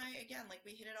Ernie and I, again, like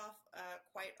we hit it off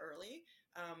quite early.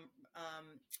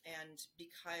 And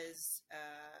because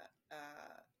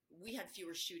we had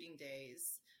fewer shooting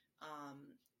days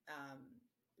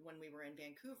when we were in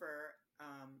Vancouver,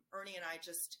 Ernie and I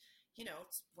just,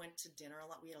 went to dinner a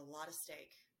lot. We had a lot of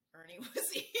steak. Ernie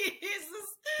was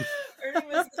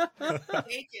a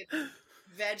naked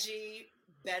veggie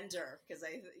bender because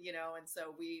and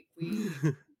so we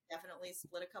definitely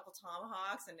split a couple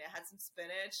tomahawks and it had some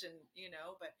spinach and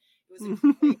but it was a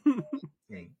great way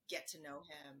to get to know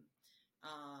him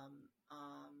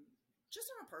just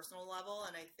on a personal level.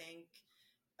 And I think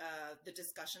the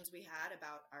discussions we had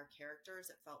about our characters,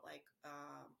 it felt like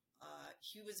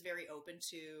he was very open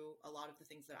to a lot of the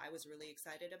things that I was really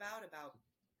excited about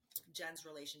Jen's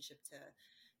relationship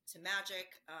to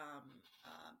Magic.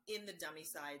 In the dummy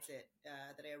sides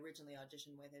that I originally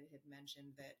auditioned with, it had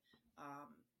mentioned that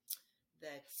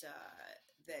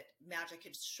that Magic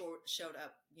had showed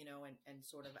up, and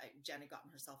sort of Jen had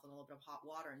gotten herself in a little bit of hot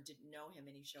water and didn't know him,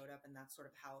 and he showed up, and that's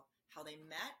sort of how they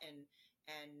met.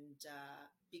 And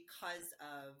because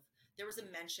of, there was a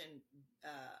mention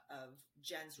of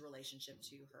Jen's relationship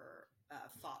to her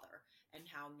father and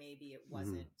how maybe it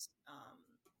wasn't.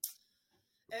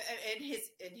 And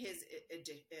his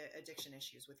addiction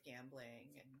issues with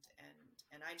gambling,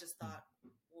 and I just thought,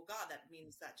 well, God, that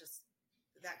means that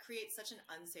creates such an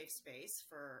unsafe space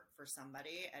for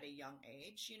somebody at a young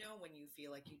age, when you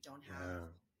feel like you don't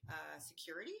have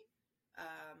security.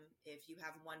 If you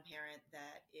have one parent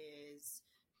that is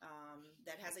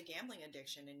that has a gambling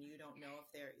addiction, and you don't know if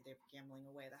they're gambling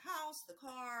away the house, the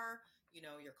car,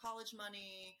 your college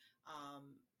money,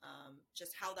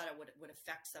 just how that would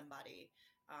affect somebody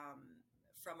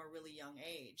from a really young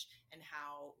age, and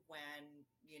how when,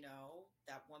 you know,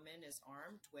 that woman is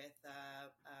armed with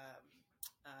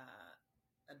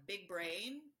a big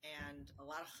brain and a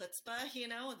lot of chutzpah, you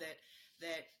know, that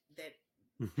they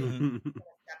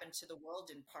step into the world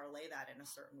and parlay that in a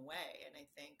certain way. And I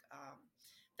think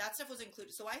that stuff was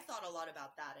included. So I thought a lot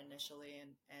about that initially,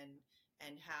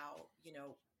 and how, you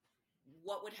know,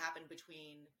 what would happen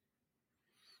between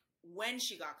when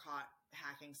she got caught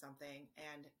hacking something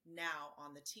and now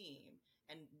on the team,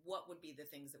 and what would be the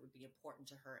things that would be important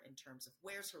to her in terms of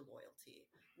where's her loyalty?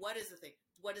 What is the thing?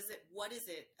 What is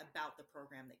it about the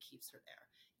program that keeps her there?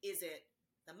 Is it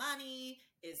the money?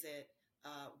 Is it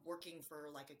working for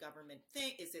like a government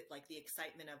thing? Is it like the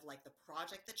excitement of like the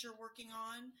project that you're working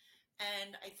on?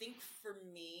 And I think for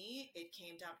me, it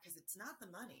came down, because it's not the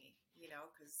money, you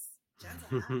know, because Jen's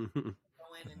a hacker. Go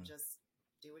in and just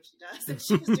do what she does. And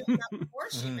she was doing that before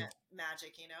she met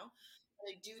Magic, you know. But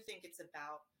I do think it's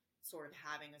about sort of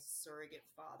having a surrogate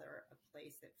father, a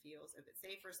place that feels a bit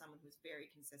safer, someone who's very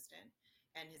consistent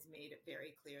and has made it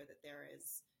very clear that there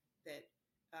is that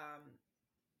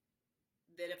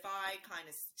if I kind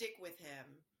of stick with him,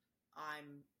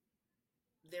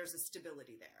 there's a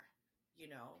stability there, you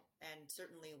know, and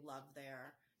certainly love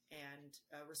there, and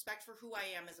respect for who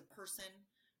I am as a person,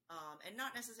 and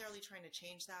not necessarily trying to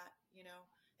change that, you know.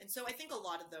 And so I think a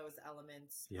lot of those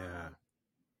elements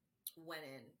went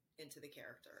into the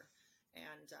character.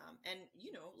 And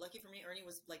you know, lucky for me, Ernie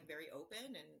was like very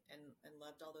open and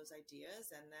loved all those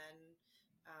ideas. And then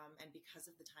and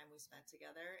because of the time we spent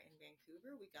together in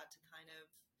Vancouver, we got to kind of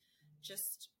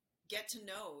just get to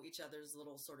know each other's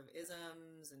little sort of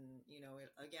isms, and, you know,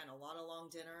 again, a lot of long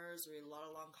dinners, a lot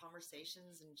of long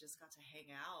conversations, and just got to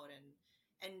hang out and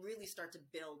really start to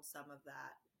build some of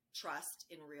that trust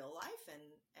in real life,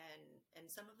 and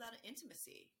some of that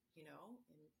intimacy, you know,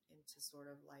 into sort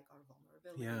of like our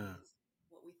vulnerabilities,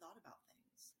 what we thought about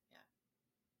things.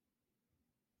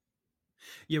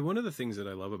 Yeah, one of the things that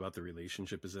I love about the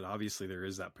relationship is that obviously there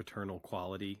is that paternal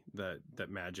quality that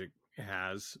Magic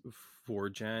has for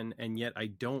Jen, and yet I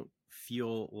don't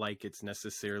feel like it's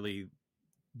necessarily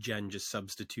Jen just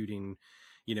substituting,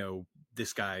 you know,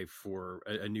 this guy for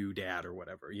a new dad or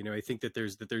whatever. You know, I think that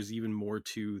there's even more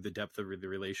to the depth of the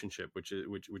relationship, which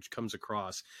comes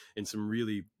across in some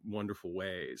really wonderful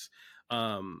ways.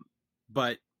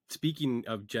 But speaking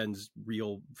of Jen's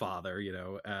real father, you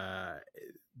know,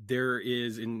 there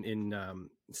is in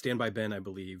Stand By Ben, I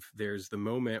believe, there's the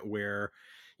moment where,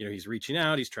 you know, he's reaching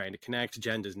out, he's trying to connect.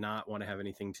 Jen does not want to have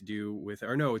anything to do with,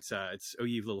 or no, it's Oh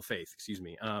Ye of Little Faith, excuse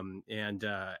me. And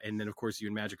then of course you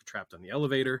and Magic are trapped on the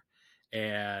elevator,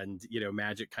 and, you know,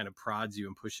 Magic kind of prods you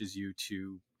and pushes you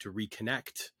to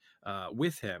reconnect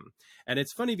with him. And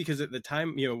it's funny because at the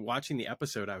time, you know, watching the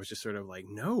episode, I was just sort of like,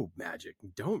 no, Magic,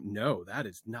 that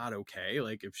is not okay.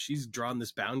 Like, if she's drawn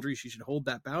this boundary, she should hold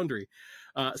that boundary.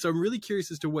 So I'm really curious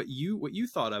as to what you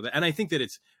thought of it. And I think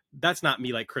that that's not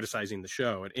me like criticizing the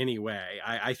show in any way.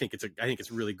 I think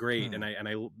it's really great, and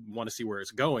I want to see where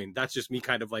it's going. That's just me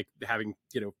kind of like having,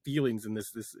 you know, feelings in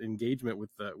this engagement with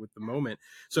the moment.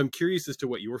 So I'm curious as to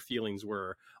what your feelings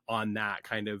were on that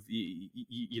kind of,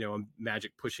 you know,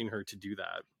 Magic pushing her to do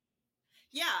that.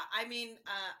 Yeah, I mean,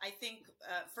 I think,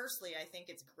 firstly, I think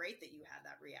it's great that you had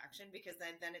that reaction, because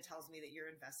then it tells me that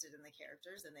you're invested in the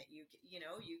characters, and that you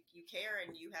care,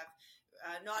 and you have,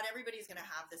 not everybody's going to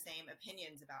have the same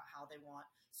opinions about how they want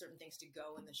certain things to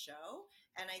go in the show.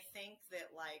 And I think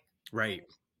that, like, right,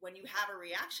 when you have a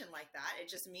reaction like that, it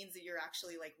just means that you're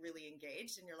actually like really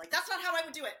engaged, and you're like, that's not how I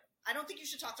would do it. I don't think you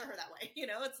should talk to her that way. You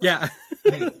know, it's like,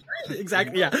 yeah,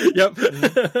 exactly. Yeah. Yep.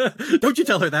 Don't you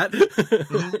tell her that.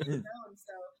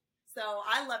 So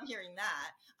I love hearing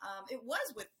that. It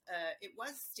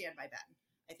was Stand By Ben,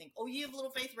 I think. Oh Ye of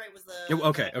Little Faith, right, was the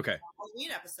okay.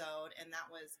 Halloween episode, and that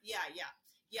was yeah.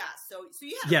 So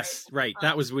you had yes, right.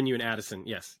 That was when you and Addison.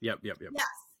 Yes. Yep.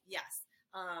 Yes.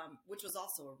 Which was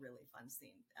also a really fun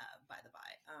scene, by the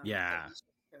by. Yeah.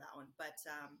 For that one,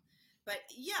 but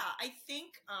yeah, I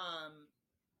think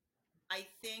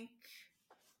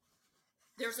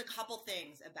there's a couple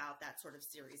things about that sort of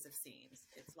series of scenes.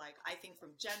 It's like, I think from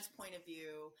Jen's point of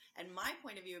view, and my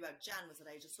point of view about Jen was that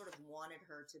I just sort of wanted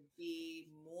her to be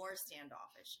more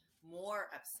standoffish, more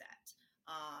upset.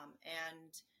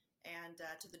 And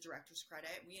to the director's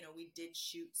credit, you know, we did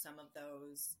shoot some of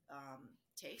those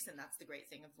takes, and that's the great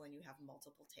thing of when you have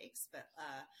multiple takes. But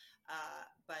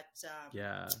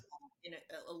yeah, in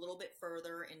a little bit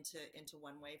further into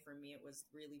One Way, for me, it was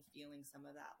really feeling some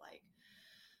of that, like,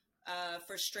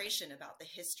 frustration about the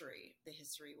history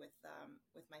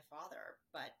with my father.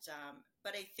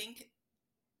 But I think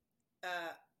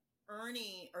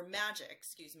Ernie, or Magic,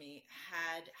 excuse me,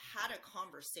 had a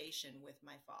conversation with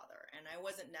my father, and I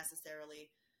wasn't necessarily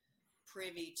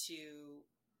privy to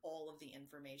all of the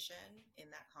information in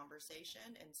that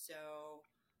conversation. And so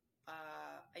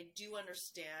I do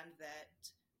understand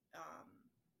that,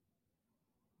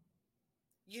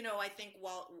 I think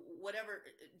whatever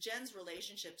Jen's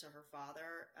relationship to her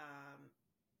father,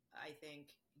 I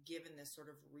think given this sort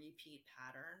of repeat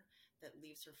pattern that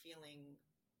leaves her feeling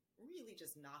really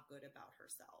just not good about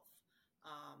herself.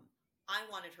 I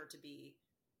wanted her to be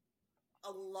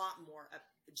a lot more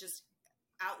just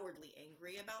outwardly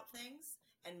angry about things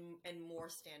and more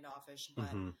standoffish.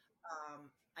 But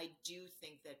I do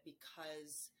think that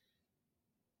because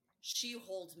she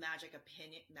holds Magic's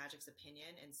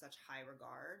opinion in such high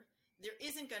regard, there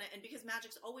isn't gonna, and because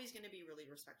Magic's always going to be really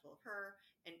respectful of her,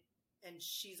 and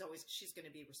she's going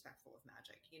to be respectful of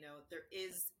Magic. There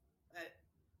is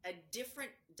a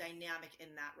different dynamic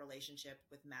in that relationship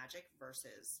with Magic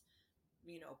versus,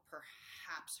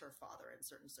 perhaps her father in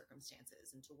certain circumstances,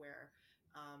 and to where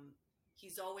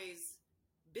he's always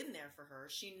been there for her.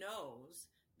 She knows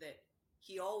that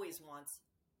he always wants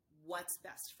what's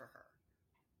best for her.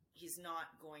 He's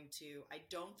not going to, I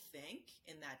don't think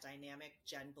in that dynamic,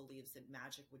 Jen believes that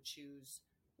Magic would choose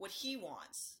what he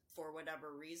wants for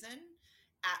whatever reason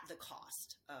at the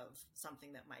cost of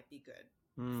something that might be good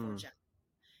for Jen.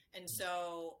 And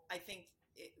so I think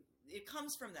it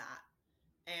comes from that.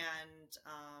 And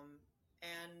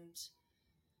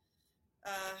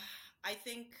I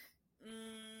think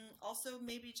also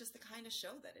maybe just the kind of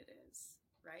show that it is,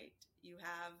 right? You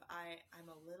have, I'm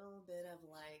a little bit of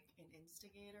like an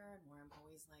instigator, and where I'm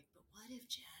always like, but what if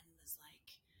Jen was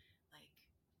like,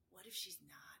 what if she's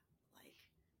not like,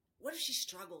 what if she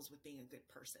struggles with being a good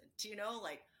person? Do you know,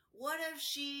 like, what if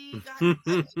she got, who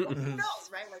knows,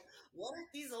 right? Like, what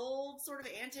if these old sort of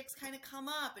antics kind of come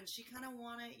up and she kind of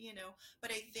want to,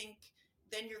 but I think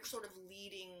then you're sort of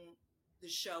leading the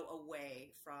show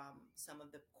away from some of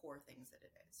the core things that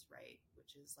it is, right?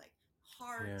 Which is like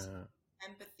heart,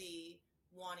 empathy,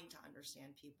 wanting to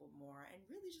understand people more, and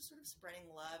really just sort of spreading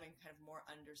love and kind of more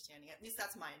understanding. At least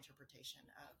that's my interpretation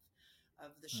of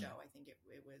the show. I think it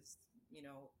was,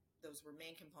 those were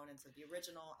main components of the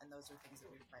original, and those are things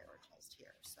that we prioritized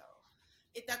here. So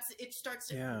it starts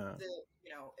to,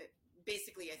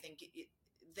 basically I think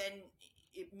then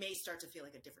it may start to feel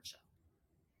like a different show.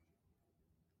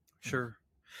 Sure.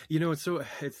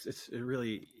 It's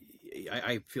really,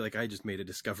 I feel like I just made a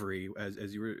discovery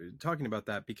as you were talking about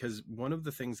that, because one of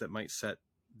the things that might set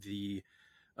the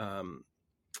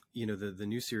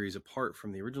new series apart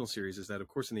from the original series is that, of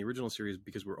course, in the original series,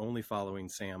 because we're only following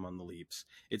Sam on the leaps,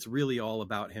 it's really all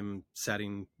about him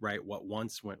setting right what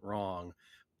once went wrong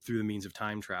through the means of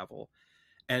time travel.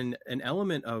 And an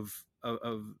element of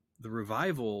the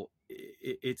revival,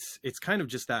 it's kind of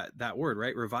just that word,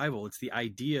 right? Revival. It's the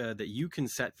idea that you can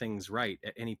set things right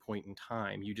at any point in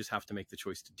time. You just have to make the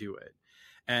choice to do it.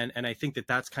 And I think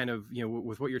that's kind of,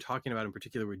 with what you're talking about in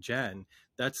particular with Jen,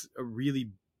 that's a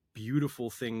really beautiful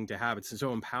thing to have. It's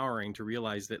so empowering to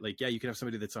realize that, like, yeah, you can have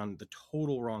somebody that's on the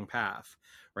total wrong path,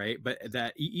 right? But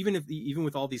that even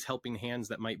with all these helping hands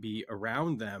that might be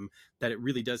around them, that it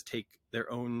really does take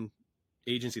their own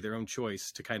agency, their own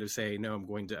choice to kind of say, no, I'm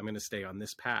going to stay on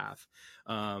this path,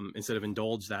 instead of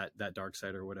indulge that dark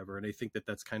side or whatever. And I think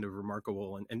that's kind of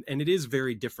remarkable. And it is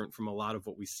very different from a lot of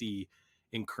what we see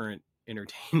in current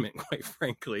entertainment, quite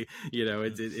frankly.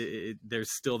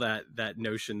 There's still that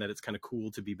notion that it's kind of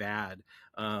cool to be bad.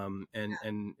 And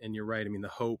you're right. I mean, the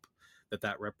hope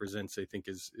that represents, I think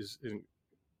is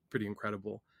pretty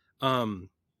incredible.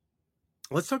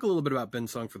 Let's talk a little bit about Ben's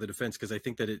song for the defense, because I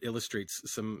think that it illustrates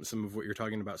some of what you're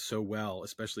talking about so well,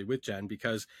 especially with Jen,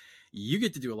 because you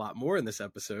get to do a lot more in this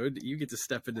episode. You get to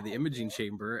step into the imaging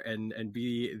chamber and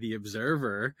be the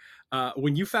observer.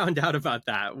 When you found out about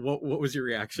that, what was your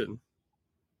reaction?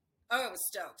 Oh, I was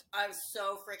stoked. I was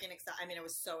so freaking excited. I mean, I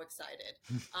was so excited.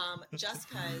 Just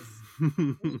because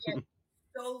we get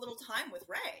so little time with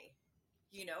Ray.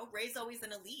 Ray's always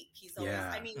an elite. He's always,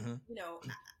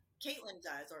 Caitlin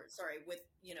does, with,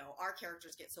 our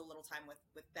characters get so little time with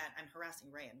Ben. I'm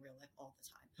harassing Ray in real life all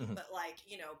the time. But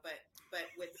but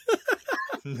with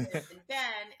and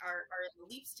Ben are in the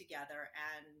leaps together,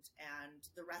 and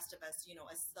the rest of us,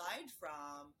 aside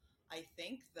from, I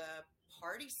think, the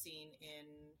party scene in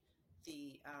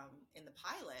the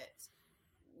pilot,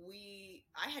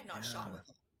 I had not shot with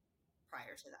him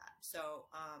prior to that. So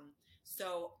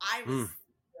I was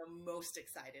most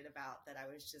excited about, that I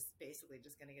was just basically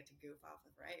just going to get to goof off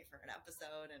with Ray for an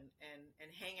episode and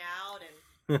hang out and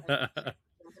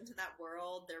jump into that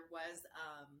world. There was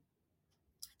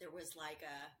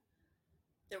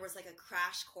like a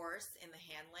crash course in the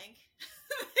hand link.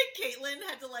 Caitlin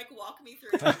had to like walk me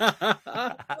through.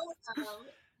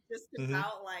 Just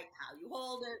about like how you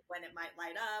hold it, when it might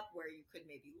light up, where you could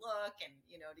maybe look, and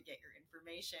to get your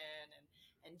information,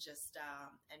 and just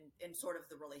and sort of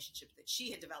the relationship that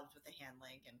she had developed with the hand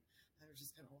link. And I was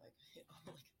just kind of like,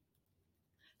 like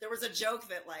there was a joke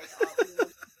that like it's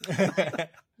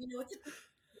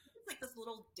like this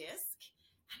little disc,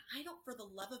 and I don't, for the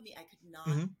love of me, I could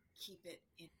not keep it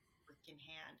in freaking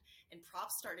hand. And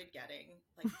Props started getting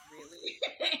like really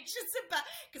anxious about,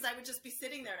 because I would just be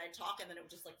sitting there and I'd talk, and then it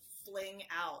would just like fling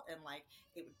out, and like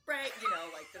it would break,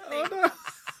 like the thing would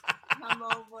come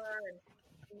over, and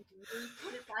we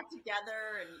put it back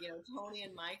together. And Tony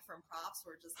and Mike from Props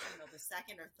were just the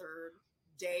second or third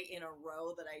day in a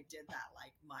row that I did that,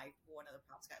 like one of the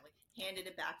props guy like handed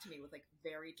it back to me with like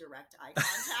very direct eye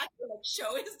contact to like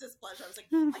show his displeasure. I was like,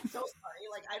 I'm so sorry,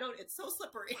 like it's so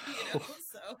slippery,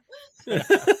 so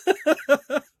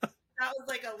that was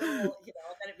like a little,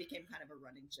 then it became kind of a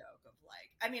running joke of like,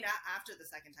 I mean, after the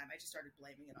second time I just started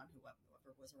blaming it on whoever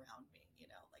was around me,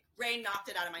 like Ray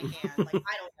knocked it out of my hand, like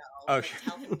I don't know, like,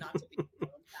 tell him not to be so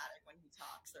emphatic when he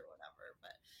talks or whatever,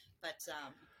 but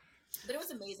it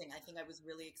was amazing. I think I was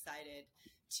really excited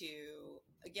to,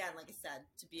 again, like I said,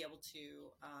 to be able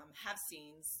to have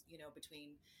scenes,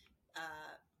 between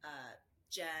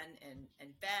Jen and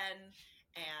Ben,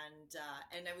 and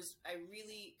I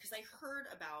really, because I heard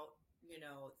about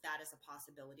that as a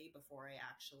possibility before I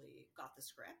actually got the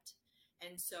script,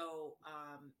 and so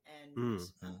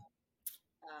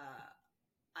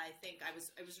I think I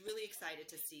was really excited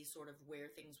to see sort of where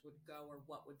things would go, or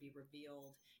what would be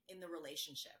revealed in the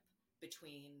relationship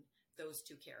between those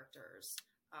two characters,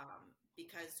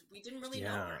 because we didn't really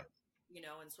know,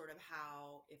 and sort of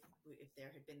how, if there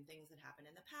had been things that happened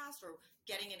in the past, or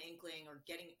getting an inkling, or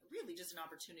getting really just an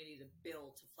opportunity to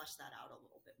flesh that out a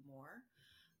little bit more.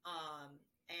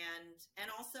 And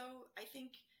also I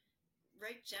think,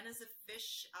 right, Jen is a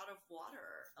fish out of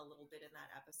water a little bit in that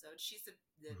episode. She's the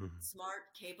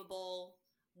smart, capable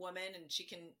woman, and she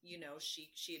can,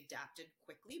 she adapted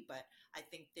quickly, but I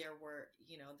think there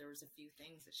was a few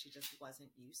things that she just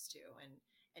wasn't used to,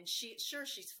 and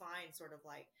she's fine sort of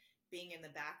like being in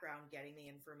the background, getting the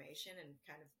information and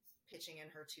kind of pitching in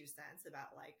her 2 cents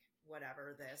about like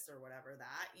whatever this or whatever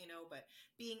that, but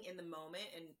being in the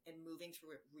moment and moving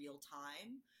through it real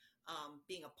time,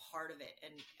 being a part of it,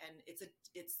 and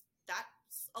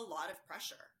that's a lot of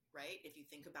pressure, right? If you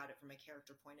think about it from a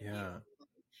character point of view,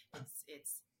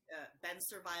 it's Ben's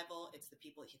survival, it's the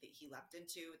people that he leapt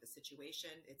into, the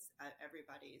situation, it's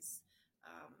everybody's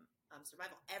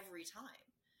survival every time.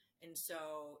 And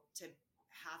so to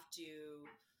have to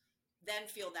then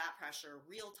feel that pressure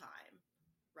real time,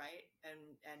 right?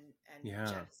 And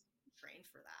Jen's trained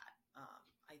for that,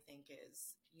 I think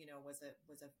is, was a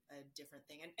different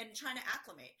thing, and trying to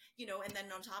acclimate, and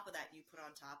then on top of that, you put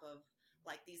on top of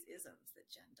like these isms that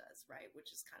Jen does, right? Which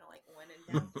is kind of like, when in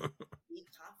doubt, be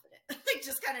confident, like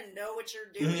just kind of know what you're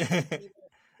doing, even if you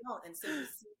don't. And so you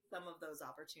see some of those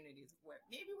opportunities where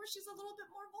she's a little bit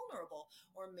more vulnerable,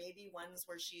 or maybe ones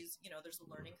where she's, there's a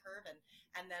learning curve, and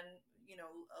then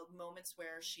moments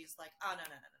where she's like, oh no,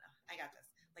 I got this.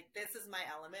 Like, this is my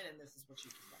element, and this is what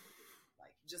you just got to do.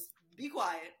 Like, just be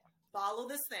quiet, follow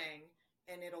this thing,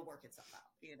 and it'll work itself out,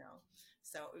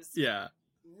 So it was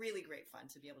really great fun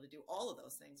to be able to do all of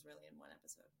those things really in one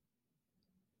episode.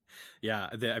 Yeah,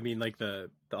 I mean, like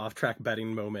the off-track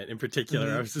betting moment in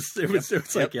particular, I was just, it was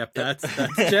like, yep, that's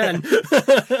Jen.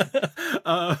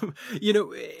 One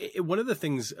of the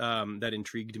things that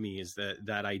intrigued me is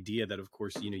that idea that, of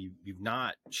course, you've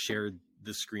not shared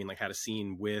the screen, like had a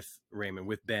scene with Raymond,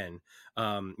 with Ben,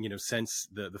 since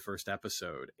the first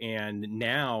episode, and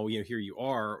now here you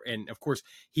are, and of course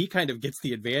he kind of gets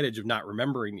the advantage of not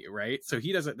remembering you, right? So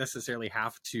he doesn't necessarily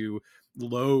have to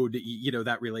load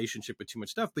that relationship with too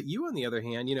much stuff, but you, on the other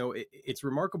hand, it's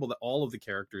remarkable that all of the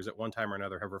characters at one time or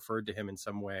another have referred to him in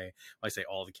some way. I say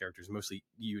all the characters, mostly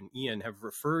you and Ian, have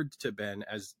referred to Ben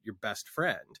as your best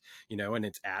friend, and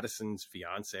it's Addison's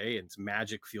fiance, and it's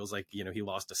Magic feels like he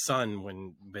lost a son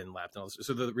when Ben left, and all this.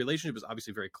 So the relationship is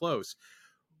obviously very close.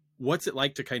 What's it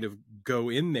like to kind of go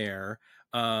in there,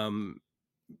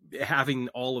 having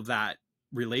all of that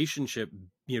relationship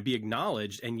be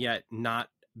acknowledged, and yet not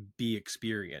be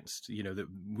experienced, that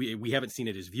we haven't seen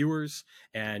it as viewers,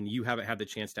 and you haven't had the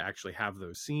chance to actually have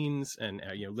those scenes and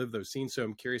live those scenes. So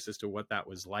I'm curious as to what that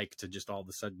was like to just all of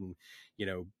a sudden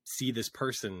see this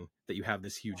person that you have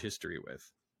this huge history with.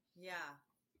 Yeah,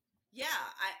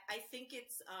 I think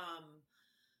it's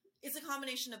a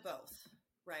combination of both,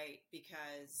 right?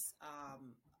 Because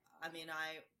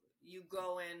you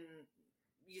go in,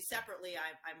 you separately.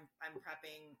 I'm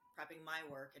prepping my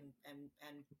work, and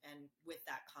with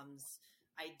that comes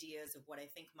ideas of what I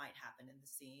think might happen in the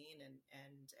scene,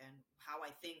 and how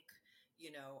I think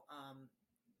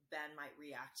Ben might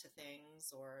react to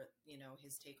things, or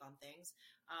his take on things.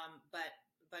 But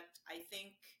I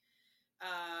think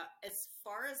as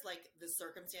far as like the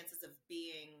circumstances of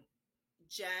being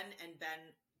Jen and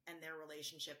Ben and their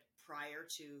relationship prior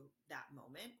to that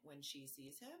moment when she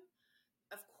sees him,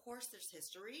 of course there's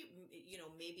history.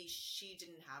 Maybe she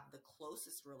didn't have the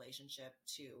closest relationship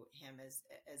to him as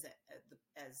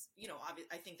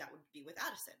I think that would be with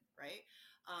Addison, right?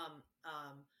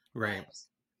 Right. But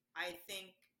I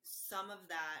think some of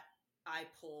that I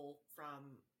pull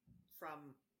from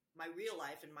my real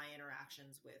life and my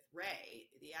interactions with Ray,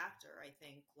 the actor. I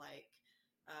think Ray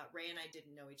and I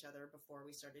didn't know each other before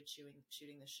we started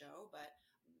shooting the show, but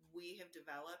we have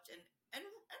developed and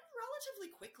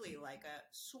relatively quickly like a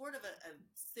sort of a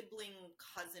sibling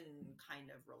cousin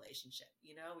kind of relationship.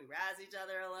 We razz each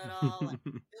other a little.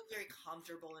 Feel very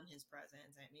comfortable in his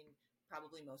presence. I mean,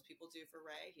 probably most people do for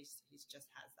Ray. He's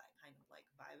just has that kind of like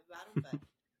vibe about him.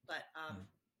 But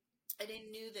and I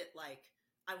knew that like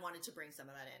I wanted to bring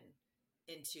some of that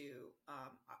into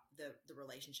the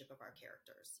relationship of our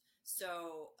characters.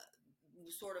 So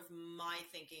sort of my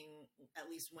thinking, at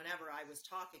least whenever I was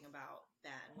talking about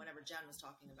Ben, whenever Jen was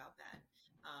talking about Ben,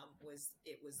 was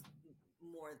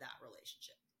more that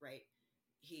relationship, right?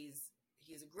 He's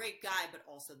a great guy, but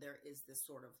also there is this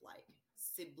sort of like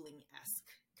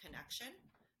sibling-esque connection.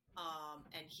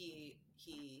 And he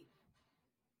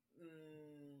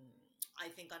I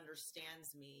think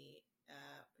understands me,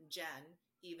 Jen,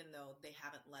 even though they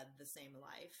haven't led the same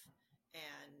life,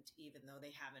 and even though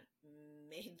they haven't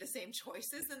made the same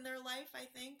choices in their life, I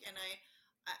think. And I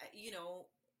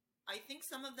think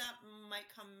some of that might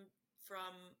come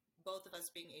from both of us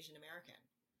being Asian American.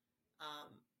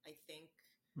 I think,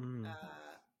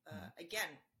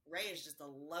 again, Ray is just a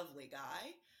lovely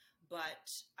guy,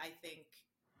 but I think,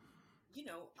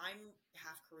 I'm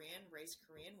half Korean, Ray's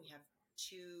Korean. We have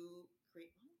two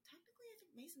Korean. Well, technically, I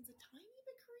think Mason's a tiny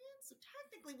bit Korean, so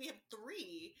technically we have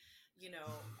three,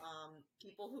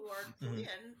 people who are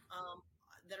Korean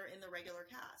that are in the regular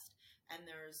cast, and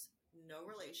there's no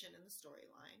relation in the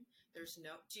storyline. We're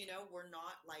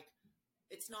not like,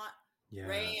 it's not. Yeah.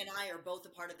 Ray and I are both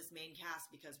a part of this main cast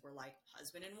because we're like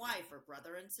husband and wife or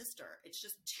brother and sister. It's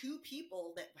just two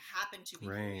people that happen to be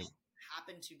Korean,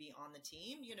 happen to be on the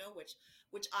team, which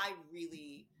I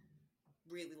really,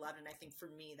 really loved. And I think for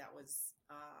me, that was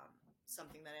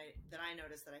something that I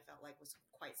noticed that I felt like was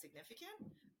quite significant.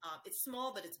 It's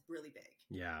small, but it's really big.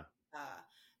 Yeah.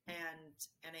 And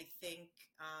I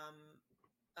think,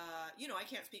 I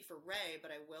can't speak for Ray,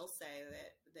 but I will say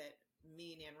that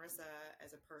me, Nanrissa,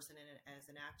 as a person and as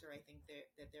an actor, I think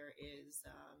that there is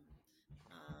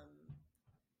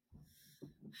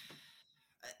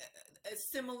a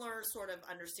similar sort of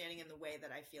understanding in the way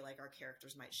that I feel like our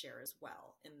characters might share as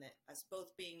well, in that us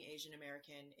both being Asian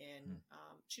American in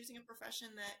choosing a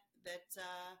profession that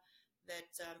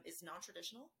is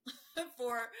non-traditional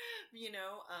for,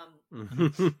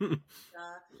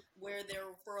 where there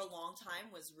for a long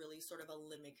time was really sort of a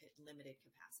limited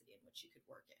capacity in which you could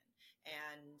work in.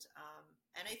 And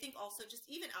I think also just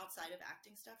even outside of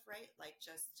acting stuff, right? Like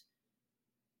just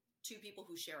two people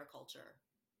who share a culture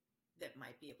that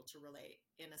might be able to relate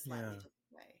in a slightly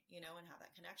different way, and have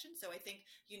that connection. So I think,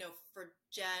 for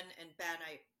Jen and Ben,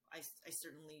 I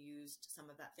certainly used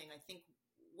some of that thing. I think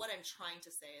what I'm trying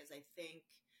to say is I think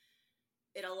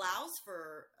it allows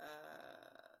for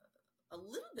a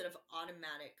little bit of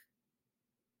automatic,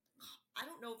 I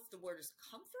don't know if the word is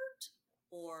comfort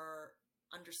or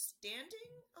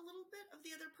understanding a little bit of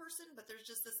the other person, but there's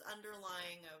just this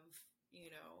underlying of,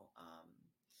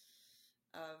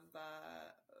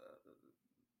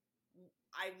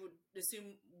 I would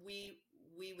assume we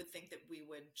would think that we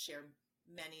would share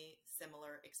many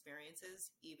similar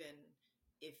experiences, even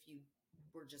if you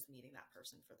were just meeting that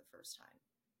person for the first time,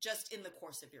 just in the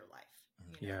course of your life,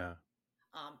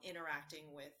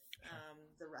 interacting with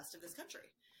the rest of this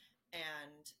country.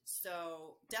 And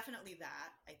so definitely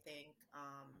that, I think,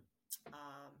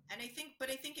 and I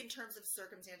think in terms of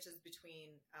circumstances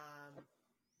between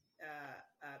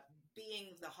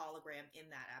being the hologram in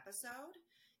that episode.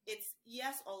 It's,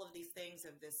 yes, all of these things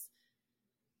of this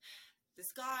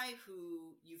guy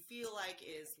who you feel like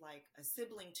is like a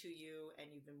sibling to you,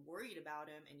 and you've been worried about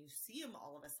him, and you see him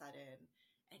all of a sudden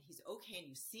and he's okay, and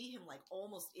you see him like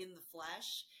almost in the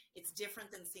flesh. It's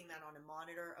different than seeing that on a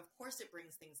monitor. Of course it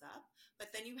brings things up, but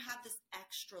then you have this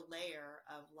extra layer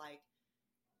of like,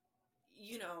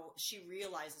 you know, she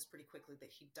realizes pretty quickly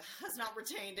that he has not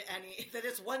retained any, that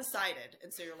it's one-sided.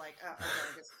 And so you're like, oh, okay,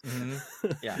 I guess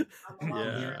Yeah. I'm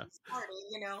alone here Yeah. in this party,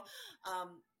 you know?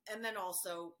 And then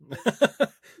also with circumstances,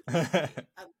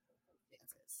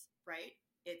 right?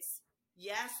 It's,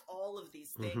 yes, all of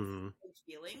these things, big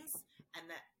feelings, and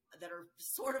that are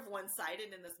sort of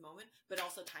one-sided in this moment, but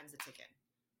also time's a ticking.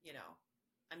 You know,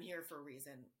 I'm here for a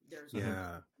reason. There's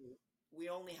we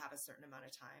only have a certain amount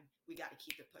of time. We got to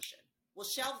keep it pushing. We'll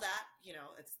shelve that. You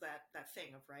know, it's that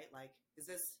thing of, right, like, is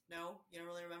this, no, you don't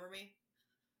really remember me?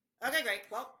 Okay, great.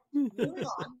 Well, moving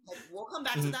on. Like, we'll come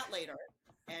back to that later.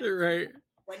 And right.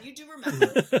 when you do remember,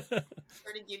 I'm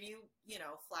sure to give you, you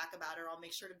know, flack about it. I'll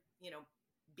make sure to, you know,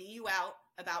 bee you out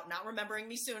about not remembering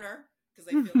me sooner, because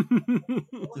I feel a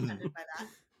little offended by that.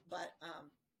 But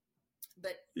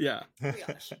yeah.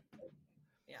 gosh.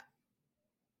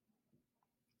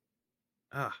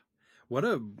 Yeah. What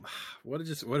a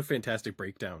fantastic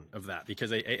breakdown of that,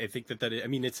 because I think that I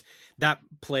mean, it's, that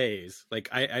plays like,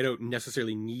 I don't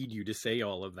necessarily need you to say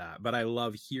all of that, but I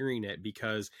love hearing it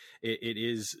because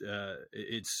it's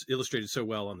illustrated so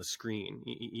well on the screen.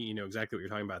 You know exactly what you're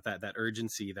talking about, that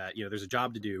urgency, that, you know, there's a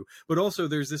job to do, but also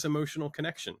there's this emotional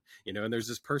connection, you know, and there's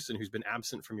this person who's been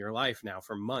absent from your life now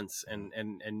for months, and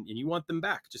you want them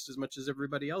back just as much as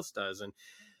everybody else does.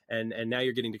 And now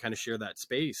you're getting to kind of share that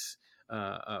space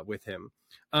with him.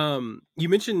 You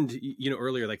mentioned, you know,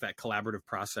 earlier, like that collaborative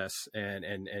process,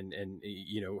 and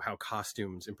you know, how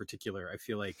costumes in particular, I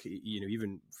feel like, you know,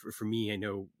 even for me, I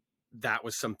know that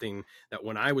was something that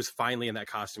when I was finally in that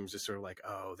costume, was just sort of like,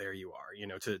 oh, there you are, you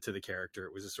know, to the character.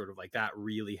 It was just sort of like, that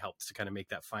really helped to kind of make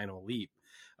that final leap.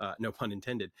 No pun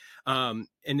intended. And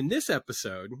in this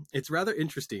episode, it's rather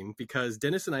interesting because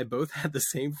Dennis and I both had the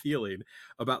same feeling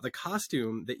about the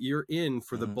costume that you're in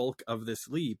for the bulk of this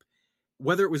leap.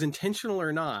 Whether it was intentional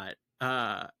or not,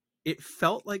 it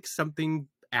felt like something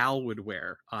Al would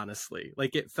wear, honestly.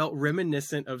 Like, it felt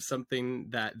reminiscent of something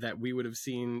that we would have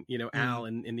seen, you know, Al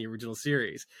in the original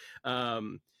series.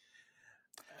 The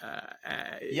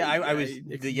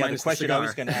question I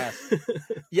was going to ask.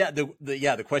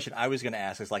 The question I was going to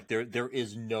ask is, like, there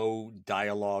is no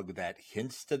dialogue that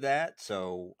hints to that.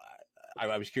 So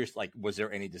I was curious, like, was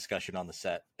there any discussion on the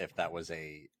set if that was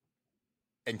a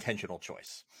intentional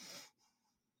choice?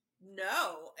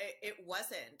 No, it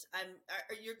wasn't.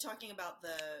 You're talking about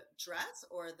the dress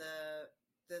or the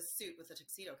suit with the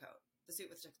tuxedo coat? The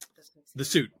suit with the tuxedo. The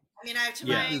suit. I mean,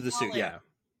 the suit. Yeah.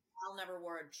 Al never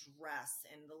wore a dress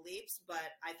in the leaps, but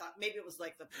I thought maybe it was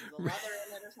like the leather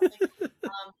in it or something.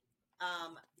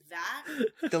 That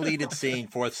deleted scene,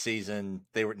 4th season.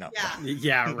 They were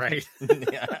Yeah, right.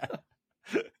 Yeah.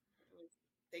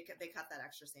 They cut that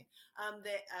extra scene.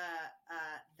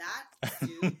 That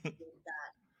suit with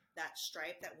that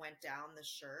stripe that went down the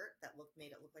shirt that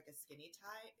made it look like a skinny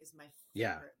tie is my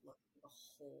favorite look of the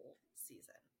whole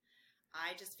season.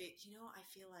 I just feel, you know, I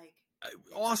feel like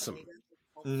awesome.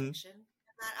 Fiction in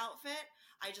that outfit.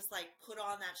 I just like put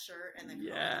on that shirt and then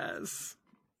yes.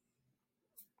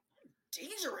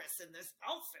 Dangerous in this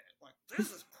outfit. Like,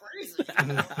 this is crazy. You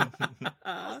know?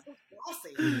 So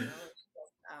glossy, you know?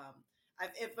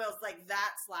 It feels like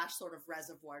that / sort of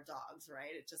Reservoir Dogs,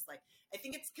 right? It just like, I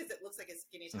think it's because it looks like a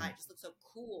skinny tie. It just looks so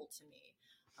cool to me.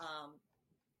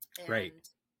 Right.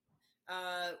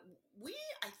 I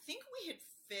think we had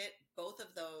fit both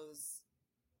of those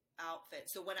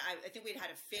outfits. So when I think we'd had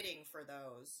a fitting for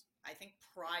those, I think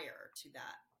prior to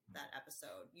that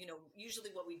episode. You know,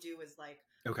 usually what we do is like,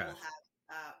 we'll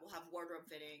have wardrobe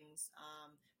fittings.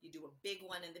 You do a big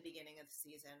one in the beginning of the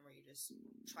season where you just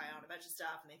try on a bunch of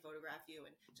stuff and they photograph you,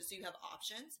 and just so you have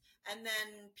options. And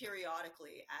then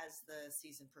periodically, as the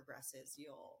season progresses,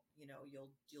 you'll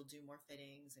do more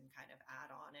fittings and kind of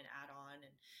add on.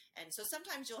 And so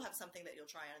sometimes you'll have something that you'll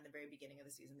try on in the very beginning of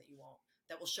the season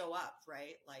that will show up,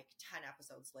 right? Like 10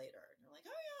 episodes later. And you're like,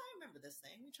 oh yeah, I remember this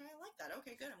thing. We try. I like that.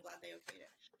 Okay, good. I'm glad they okayed it.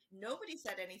 Nobody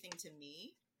said anything to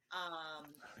me about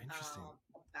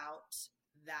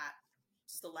that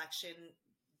selection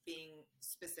being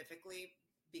specifically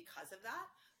because of that,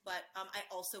 but I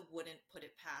also wouldn't put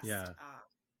it past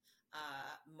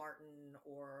Martin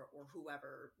or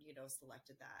whoever, you know,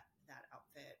 selected that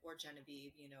outfit, or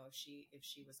Genevieve, you know, if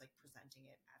she was like presenting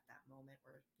it at that moment,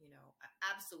 or, you know,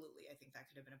 absolutely, I think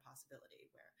that could have been a possibility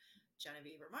where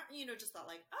Genevieve or Martin, you know, just thought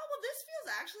like, oh, well, this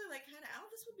feels actually like kind of, oh,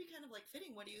 this would be kind of like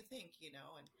fitting. What do you think? You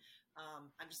know, and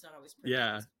I'm just not always privy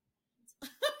to those.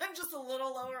 I'm just a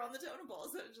little lower on the totem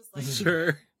pole, so it's just like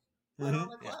sure. Put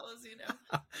on the clothes, you know.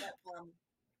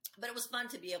 But it was fun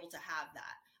to be able to have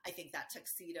that. I think that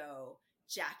tuxedo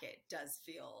jacket does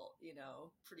feel, you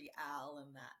know, pretty Al,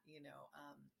 and that, you know,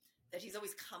 that he's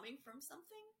always coming from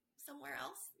something somewhere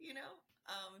else, you know,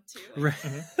 too.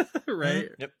 Right. Right.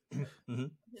 Yep.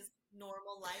 His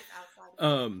normal life outside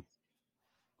of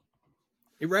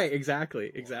Right,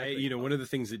 exactly. You know, one of the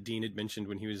things that Dean had mentioned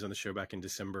when he was on the show back in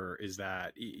December is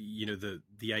that, you know,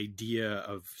 the idea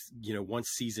of, you know, once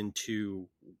season 2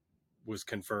 was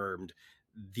confirmed,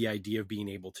 the idea of being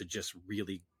able to just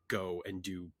really go and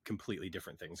do completely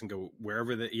different things and go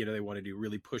wherever you know, they want to do,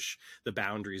 really push the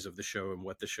boundaries of the show and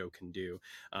what the show can do,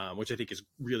 which I think is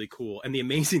really cool. And the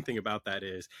amazing thing about that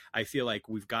is I feel like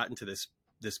we've gotten to this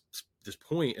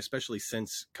point, especially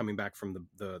since coming back from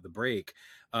the break,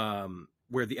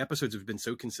 where the episodes have been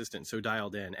so consistent, so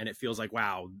dialed in, and it feels like,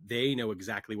 wow, they know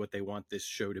exactly what they want this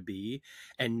show to be.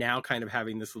 And now kind of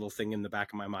having this little thing in the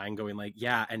back of my mind going like,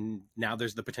 yeah, and now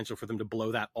there's the potential for them to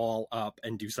blow that all up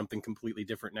and do something completely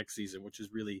different next season, which is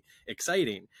really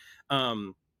exciting.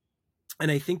 And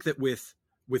I think that with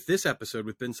this episode,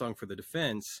 with Ben Song for the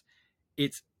Defense,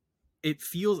 it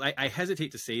feels, I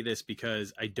hesitate to say this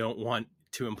because I don't want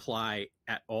to imply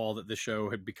at all that the show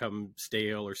had become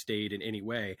stale or stayed in any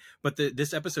way, but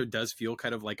this episode does feel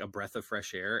kind of like a breath of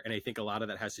fresh air. And I think a lot of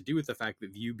that has to do with the fact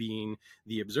that you being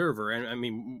the observer, and I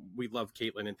mean, we love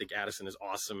Caitlin and think Addison is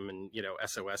awesome, and, you know,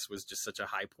 SOS was just such a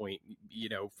high point, you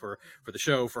know, for the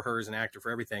show, for her as an actor,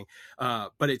 for everything.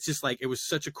 But it's just like, it was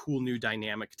such a cool new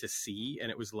dynamic to see,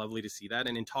 and it was lovely to see that.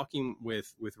 And in talking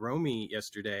with Romy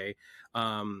yesterday,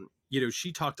 you know,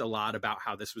 she talked a lot about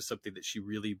how this was something that she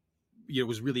really, you know,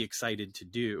 was really excited to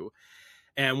do.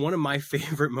 And one of my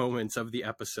favorite moments of the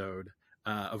episode,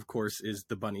 of course, is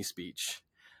the bunny speech.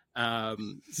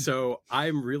 So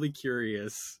I'm really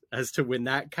curious as to when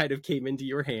that kind of came into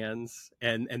your hands.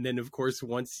 And then, of course,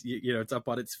 once, you know, it's up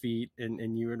on its feet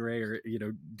and you and Ray are, you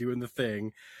know, doing the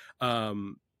thing.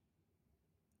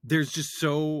 There's just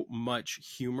so much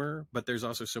humor, but there's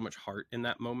also so much heart in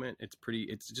that moment.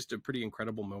 It's just a pretty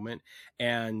incredible moment.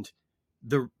 And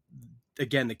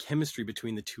again, the chemistry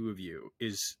between the two of you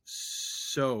is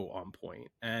so on point.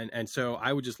 And so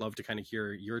I would just love to kind of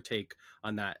hear your take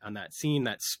on that scene,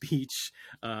 that speech,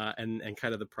 and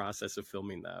kind of the process of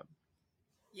filming that.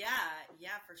 Yeah,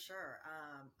 for sure.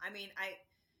 I mean,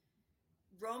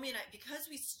 Romy and I, because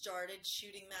we started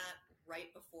shooting that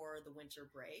right before the winter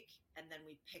break, and then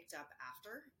we picked up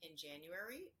after in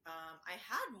January, I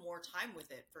had more time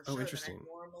with it for sure than I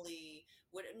normally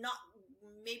would.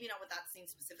 Maybe not with that scene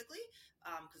specifically,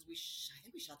 because I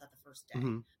think we shot that the first day.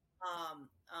 Mm-hmm.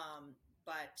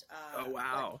 Oh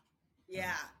wow!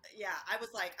 Yeah. I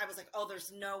was like, oh,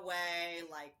 there's no way.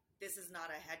 Like, this is not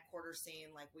a headquarters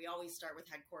scene. Like, we always start with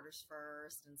headquarters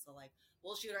first, and so like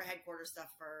we'll shoot our headquarters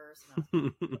stuff first. And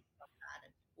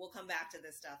and we'll come back to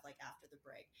this stuff like after the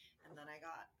break. And then I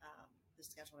got the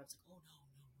schedule, and I was like, oh no,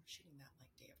 we're shooting that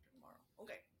like day after tomorrow.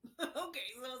 Okay. Okay.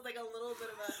 So it was like a little bit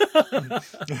of a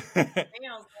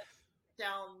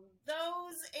down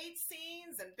those 8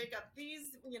 scenes and pick up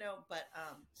these, you know, but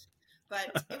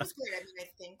it was great. I mean, I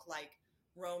think like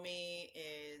Romy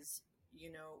is,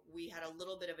 you know, we had a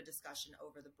little bit of a discussion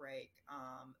over the break,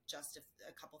 just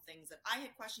a couple things that I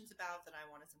had questions about that I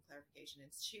wanted some clarification, and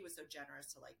she was so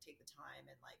generous to like take the time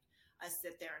and like us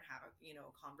sit there and have a, you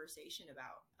know, conversation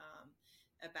about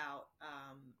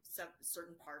some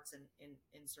certain parts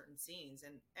in certain scenes,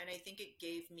 and I think it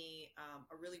gave me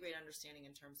a really great understanding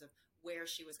in terms of where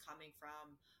she was coming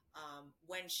from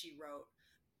when she wrote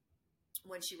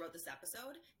this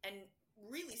episode, and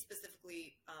really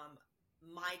specifically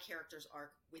my character's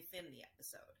arc within the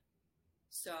episode.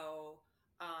 So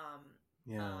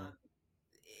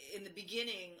in the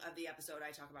beginning of the episode,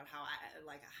 I talk about how I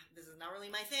like, this is not really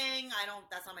my thing.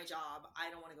 That's not my job. I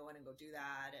don't want to go in and go do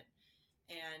that.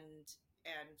 And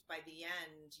by the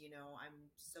end, you know,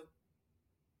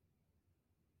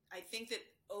 I think that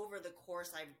over the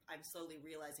course, I'm slowly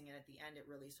realizing, and at the end, it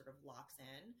really sort of locks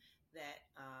in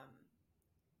that,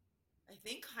 I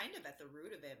think kind of at the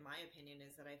root of it, my opinion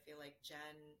is that I feel like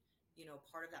Jen, you know,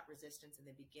 part of that resistance in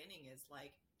the beginning is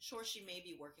like, sure, she may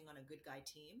be working on a good guy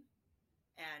team,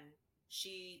 and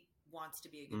she wants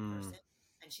to be a good person,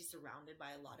 and she's surrounded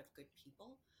by a lot of good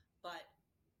people, but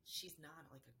she's not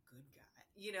like a good guy,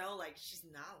 you know, like she's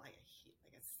not like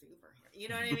a superhero, you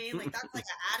know what I mean? Like that's like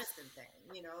an Addison thing,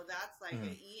 you know, that's like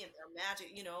an Ian or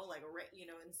Magic, you know, like you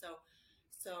know, and so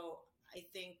I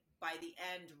think by the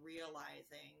end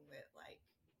realizing that like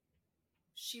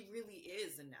she really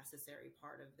is a necessary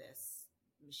part of this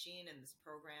machine and this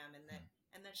program, and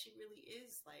that she really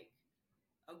is like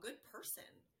a good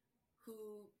person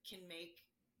who can make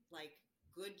like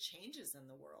good changes in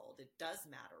the world. It does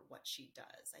matter what she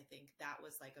does. I think that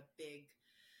was like a big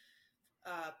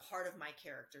part of my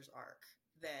character's arc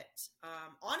that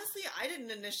honestly I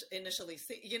didn't initially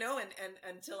see, you know, and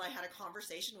until I had a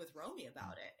conversation with Romy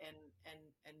about it, and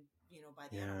you know, by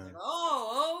the end I was like,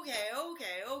 oh,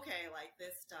 okay, like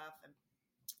this stuff and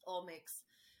all makes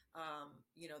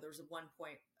you know, there was one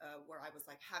point where I was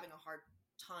like having a hard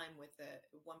time with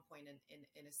one point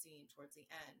in a scene towards the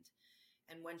end,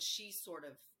 and when she sort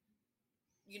of,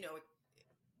 you know,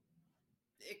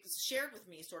 it shared with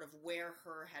me sort of where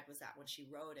her head was at when she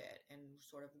wrote it, and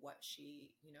sort of what she,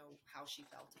 you know, how she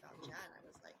felt about Jen. I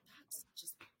was like, that's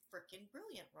just freaking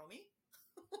brilliant, Romy.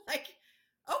 Like,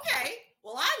 okay,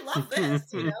 well, I love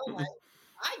this, you know, like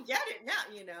I get it now,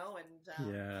 you know, and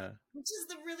which is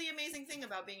the really amazing thing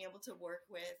about being able to work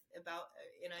with in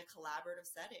a collaborative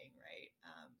setting, right?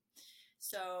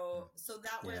 So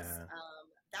that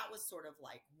was sort of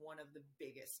like one of the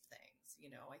biggest things,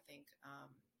 you know, I think,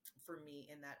 for me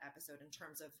in that episode, in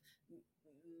terms of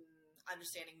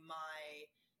understanding my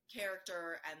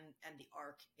character and the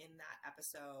arc in that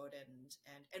episode,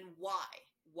 and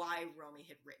why Romy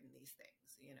had written these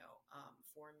things, you know,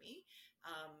 for me.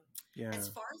 As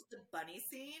far as the bunny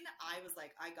scene, I was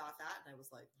like, I got that, and I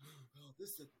was like, oh,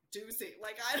 this is a doozy.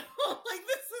 Like, I don't like,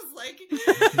 this is like,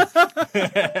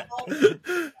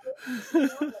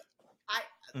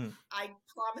 I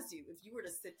promise you, if you were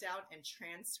to sit down and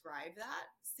transcribe that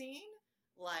scene,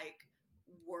 like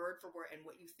word for word, and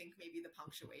what you think maybe the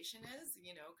punctuation is,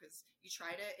 you know, because you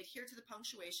try to adhere to the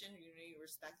punctuation, you know, you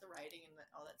respect the writing and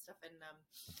all that stuff,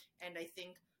 and I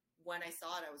think when I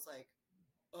saw it, I was like,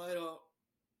 oh, I don't,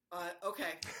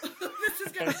 okay, this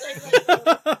is gonna take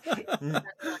like,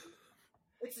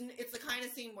 it's the kind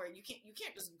of scene where you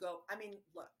can't just go. I mean,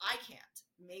 look, I can't.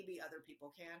 Maybe other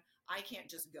people can. I can't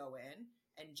just go in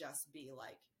and just be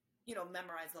like, you know,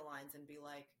 memorize the lines and be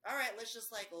like, all right, let's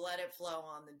just like let it flow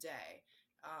on the day.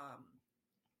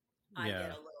 I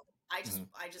get a little, I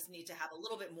just need to have a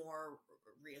little bit more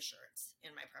reassurance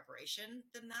in my preparation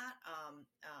than that.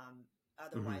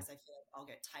 Otherwise I feel like I'll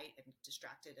get tight and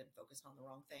distracted and focused on the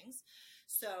wrong things.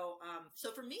 So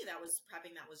for me, that was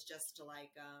prepping. That was just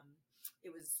like,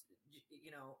 it was, you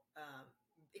know,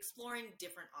 exploring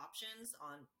different options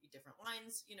on different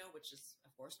lines, you know, which is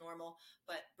of course normal,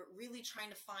 but really trying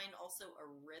to find also a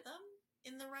rhythm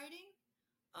in the writing,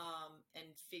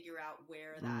 and figure out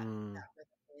where that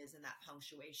rhythm is, and that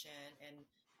punctuation. And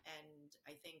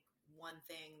I think one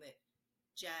thing that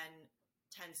Jen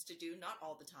tends to do, not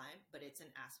all the time, but it's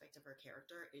an aspect of her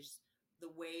character, is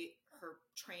the way her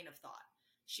train of thought.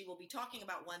 She will be talking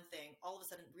about one thing, all of a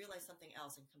sudden realize something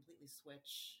else, and completely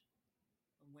switch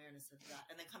awareness of that,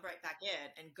 and then come right back in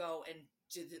and go and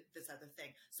do this other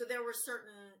thing. So there were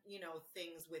certain, you know,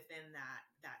 things within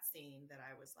that scene that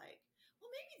I was like,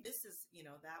 well, maybe this is, you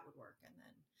know, that would work. And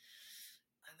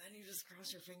then you just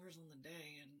cross your fingers on the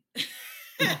day and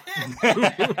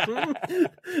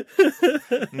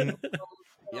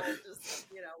just,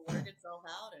 you know, work itself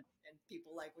out, and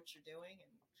people like what you're doing,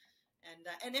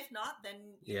 and if not,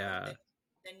 then you know,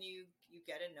 then you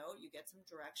get a note, you get some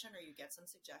direction, or you get some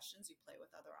suggestions, you play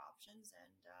with other options, and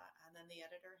then the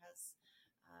editor has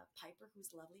Piper,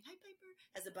 who's lovely. Hi, Piper.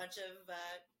 Has a bunch of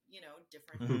you know,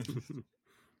 different on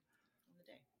the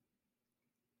day.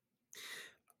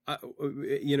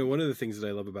 You know, one of the things that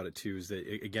I love about it too is that,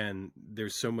 again,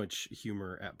 there's so much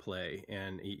humor at play,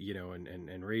 and you know,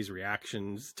 and Ray's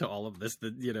reactions to all of this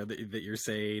that, you know, that you're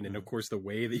saying, and of course the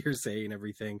way that you're saying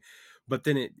everything, but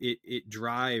then it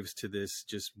drives to this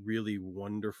just really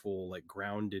wonderful, like,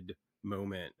 grounded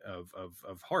moment of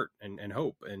heart and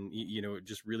hope, and you know, it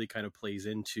just really kind of plays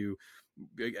into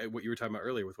what you were talking about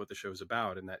earlier with what the show's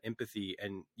about, and that empathy,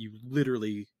 and you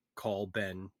literally call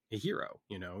Ben a hero.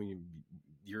 You know,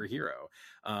 you're a hero,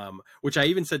 which I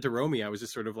even said to Romy, I was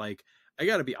just sort of like, I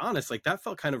gotta be honest, like, that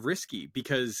felt kind of risky,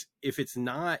 because if it's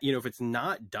not, you know, if it's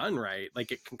not done right,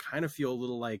 like, it can kind of feel a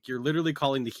little like you're literally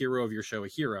calling the hero of your show a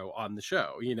hero on the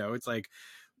show, you know. It's like,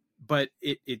 but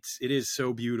it is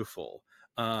so beautiful.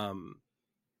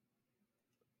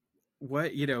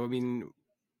 What, you know, I mean,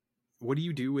 what do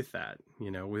you do with that, you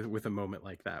know, with a moment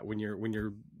like that, when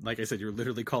you're, like I said, you're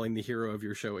literally calling the hero of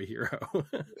your show a hero?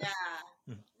 Yeah.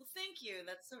 Well, thank you.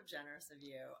 That's so generous of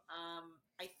you.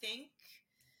 I think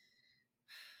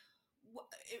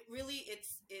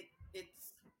it's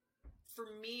for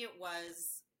me, it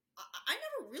was, I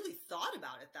never really thought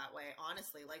about it that way,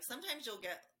 honestly. Like sometimes you'll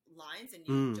get lines and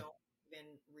you don't even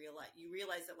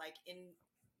realize that like in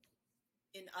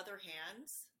other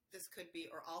hands, this could be,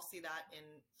 or I'll see that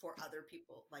for other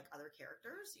people, like other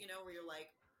characters, where you're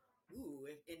like, ooh,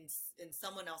 in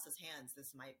someone else's hands,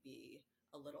 this might be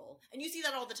a little, and you see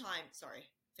that all the time. Sorry,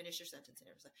 finish your sentence.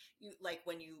 You like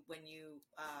when you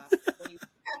have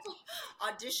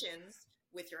auditions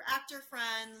with your actor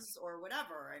friends or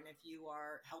whatever, and if you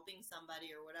are helping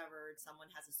somebody or whatever, someone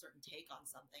has a certain take on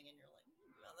something, and you're like,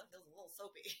 well, that feels a little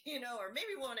soapy, or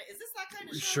maybe is this that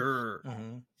kind of show? Sure.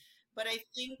 But I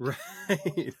think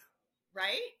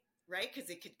right, because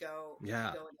it could go in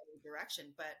any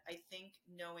direction. But I think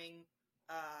knowing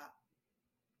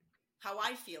how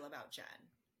I feel about Jen,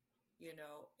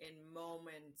 in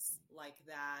moments like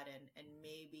that, and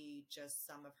maybe just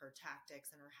some of her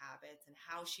tactics and her habits and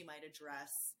how she might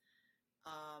address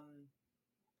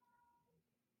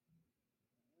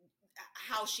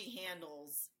how she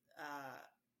handles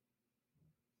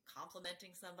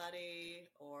complimenting somebody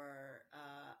or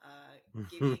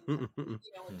giving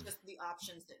just the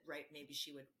options that maybe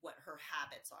she would, what her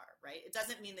habits are, right? It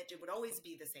doesn't mean that it would always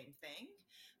be the same thing,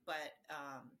 but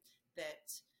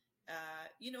that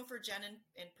for Jen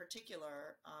in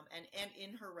particular, and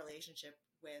in her relationship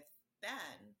with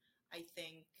Ben, I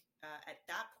think at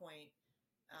that point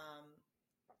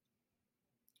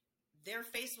they're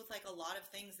faced with like a lot of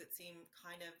things that seem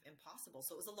kind of impossible.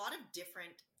 So it was a lot of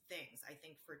different things. I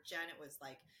think for Jen, it was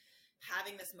like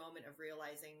having this moment of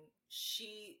realizing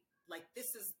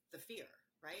this is the fear,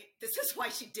 right? This is why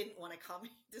she didn't want to come.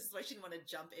 This is why she didn't want to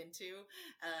jump into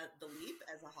the leap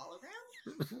as a hologram.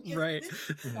 Right.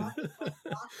 This is not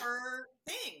her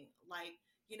thing. Like,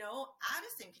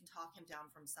 Addison can talk him down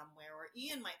from somewhere, or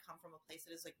Ian might come from a place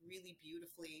that is like really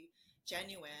beautifully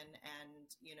genuine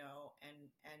and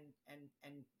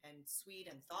and sweet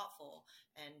and thoughtful,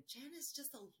 and Jen is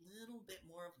just a little bit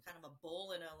more of kind of a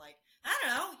bull and a like, I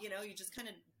don't know, you just kind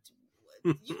of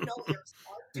you're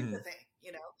smart, do the thing,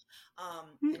 and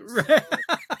so,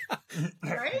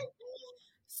 right?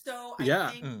 So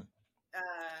I think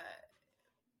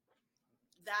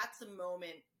that's a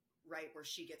moment, right, where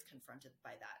she gets confronted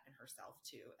by that in herself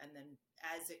too, and then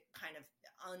as it kind of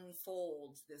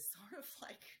unfolds, this sort of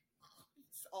like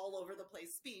all over the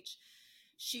place speech,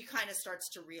 she kind of starts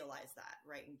to realize that,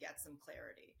 right, and get some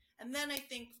clarity. And then I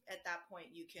think at that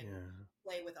point you can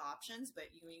play with options,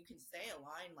 but you can say a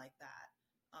line like that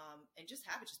and just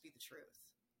have it just be the truth,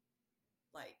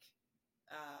 like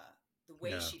the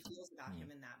way she feels about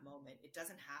him in that moment. It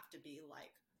doesn't have to be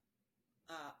like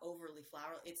overly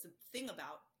flowery. It's the thing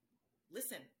about,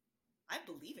 listen, I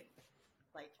believe in you,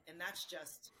 like, and that's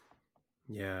just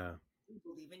I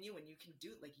believe in you, and you can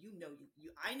do, like,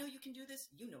 I know you can do this,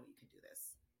 you can do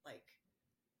this, like,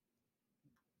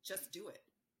 just do it,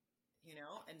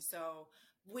 and so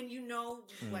when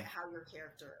how your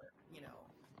character,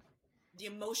 the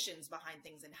emotions behind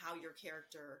things and how your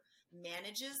character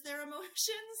manages their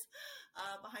emotions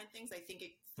behind things, I think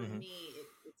for me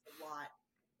it's a lot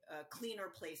cleaner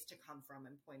place to come from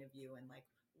and point of view, and like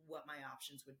what my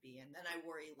options would be, and then I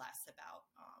worry less about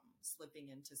slipping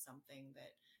into something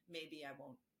that maybe I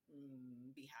won't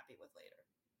be happy with later.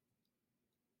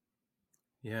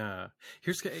 Yeah.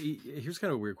 Here's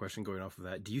kind of a weird question going off of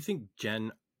that. Do you think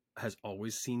Jen has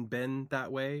always seen Ben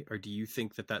that way, or do you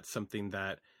think that that's something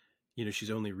that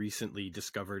she's only recently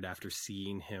discovered after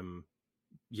seeing him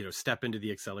step into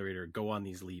the accelerator, go on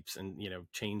these leaps, and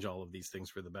change all of these things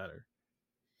for the better?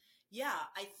 Yeah,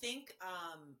 I think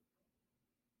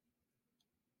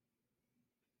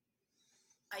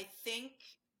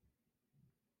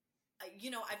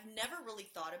I've never really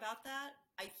thought about that.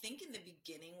 I think in the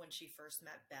beginning when she first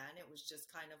met Ben, it was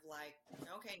just kind of like,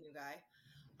 okay, new guy,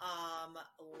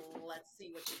 let's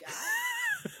see what you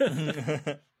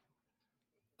got.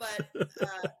 But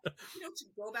to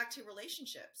go back to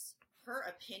relationships, her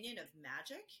opinion of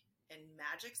magic and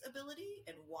magic's ability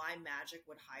and why magic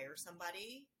would hire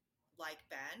somebody like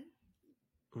Ben,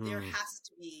 there has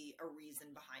to be a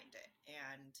reason behind it.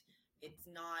 And it's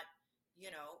not,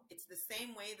 it's the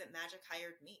same way that magic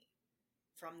hired me.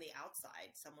 From the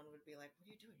outside, someone would be like, what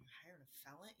are you doing? You're hiring a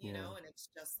felon, and it's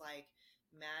just like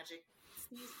magic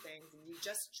sees things and you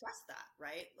just trust that,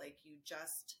 right? Like you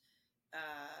just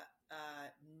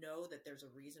know that there's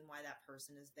a reason why that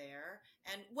person is there,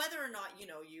 and whether or not you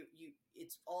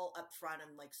it's all upfront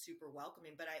and like super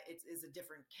welcoming, but it is a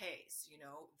different case.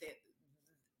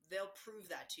 That they'll prove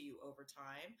that to you over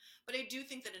time. But I do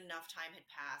think that enough time had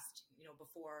passed, you know,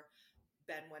 before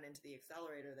Ben went into the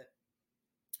accelerator, that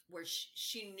where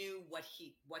she knew what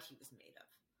he was made of,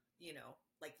 you know,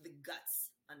 like the guts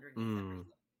underneath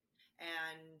everything.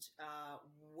 And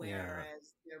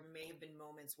whereas there may have been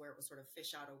moments where it was sort of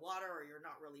fish out of water, or you're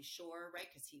not really sure, right?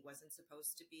 Because he wasn't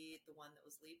supposed to be the one that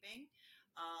was leaping.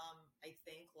 I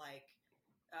think like,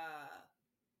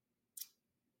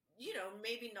 you know,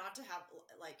 maybe not to have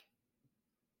like,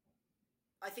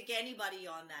 I think anybody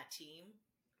on that team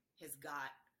has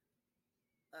got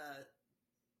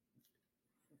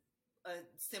a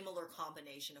similar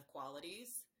combination of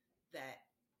qualities that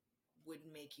would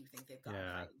make you think they've got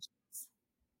fighting chance.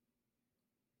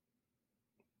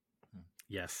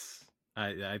 Yes,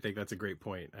 I think that's a great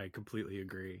point. I completely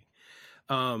agree.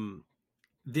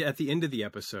 At the end of the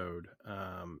episode,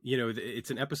 you know,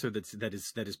 it's an episode that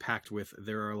is packed with,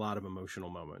 there are a lot of emotional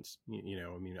moments. You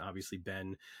know, I mean, obviously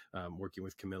Ben working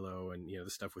with Camillo, and, you know,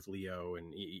 the stuff with Leo,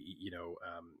 and, you know,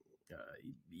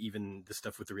 even the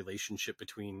stuff with the relationship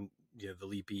between, you know, the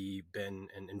Leapy, Ben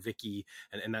and Vicky,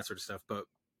 and that sort of stuff. But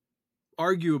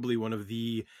arguably one of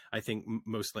the, I think,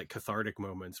 most like cathartic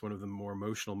moments, one of the more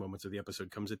emotional moments of the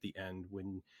episode, comes at the end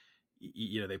when,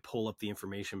 you know, they pull up the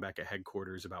information back at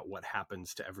headquarters about what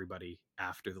happens to everybody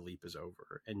after the leap is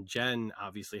over. And Jen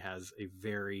obviously has a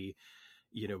very,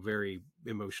 you know, very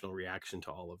emotional reaction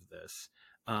to all of this.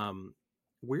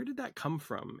 Where did that come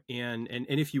from? And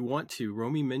if you want to,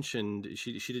 Romy mentioned,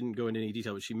 she didn't go into any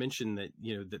detail, but she mentioned that,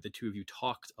 you know, that the two of you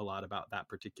talked a lot about that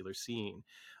particular scene.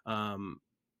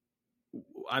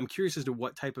 I'm curious as to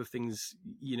what type of things,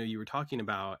 you know, you were talking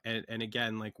about, and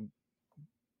again, like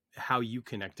how you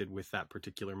connected with that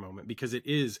particular moment, because it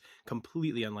is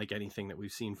completely unlike anything that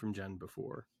we've seen from Jen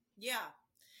before. Yeah.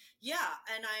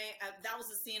 And that was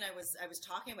the scene I was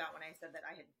talking about when I said that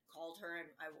I had called her and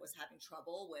I was having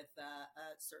trouble with a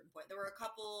certain point. There were a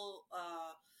couple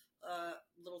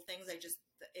little things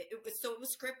it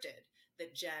was scripted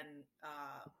that Jen,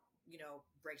 you know,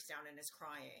 breaks down and is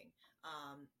crying.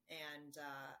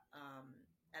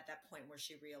 At that point where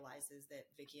she realizes that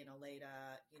Vicky and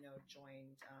Aleida, you know,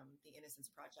 joined the Innocence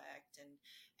Project,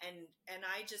 and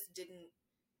I just didn't,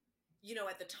 you know,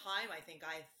 at the time, I think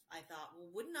I thought,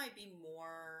 well, wouldn't I be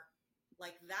more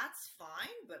like, that's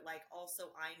fine, but like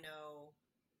also I know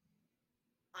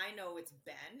it's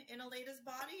Ben in Aleida's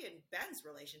body, and Ben's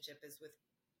relationship is with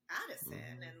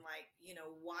Addison, and like, you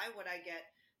know, why would I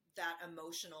get that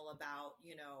emotional about,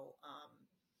 you know,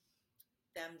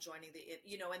 them joining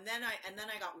you know, and then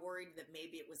I got worried that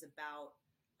maybe it was about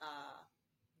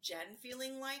Jen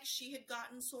feeling like she had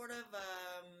gotten sort of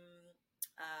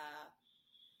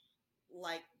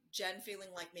like Jen feeling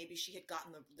like maybe she had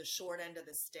gotten the short end of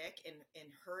the stick in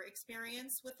her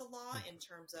experience with the law, in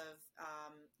terms of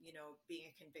you know, being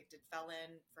a convicted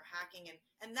felon for hacking,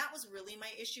 and that was really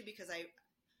my issue, because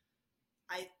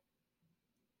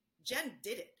Jen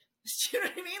did it. You know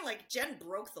what I mean? Like, Jen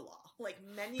broke the law, like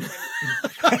many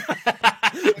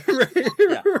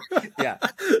yeah.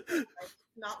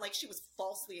 Not like she was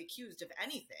falsely accused of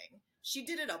anything. She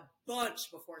did it a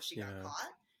bunch before she got caught,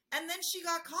 and then she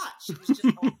got caught. She was just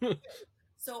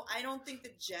so I don't think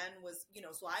that Jen was, you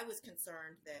know, so I was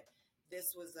concerned that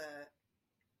this was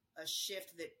a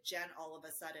shift, that Jen all of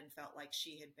a sudden felt like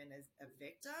she had been a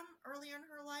victim earlier in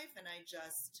her life, and I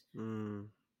just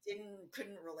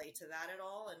couldn't relate to that at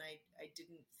all, and I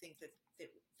didn't think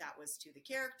that was to the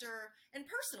character. And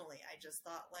personally, I just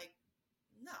thought, like,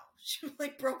 no, she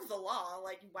like broke the law.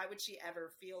 Like, why would she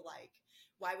ever feel like,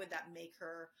 why would that make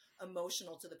her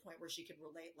emotional to the point where she could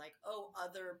relate, like, oh,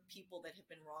 other people that have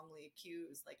been wrongly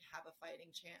accused, like, have a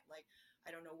fighting chance? Like, I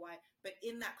don't know why. But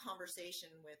in that conversation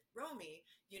with Romy,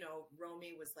 you know,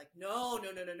 Romy was like, no.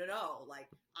 Like,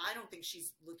 I don't think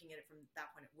she's looking at it from that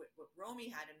point. What Romy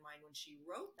had in mind when she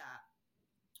wrote that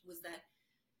was that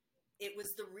it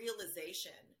was the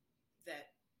realization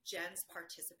that Jen's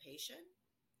participation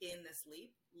in this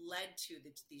leap led to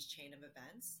these chain of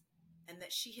events, and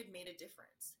that she had made a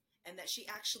difference, and that she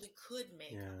actually could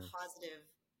make a positive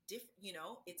you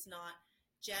know,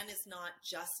 Jen is not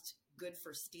just good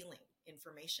for stealing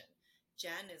information.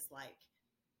 Jen is like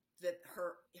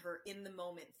her in the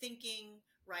moment thinking,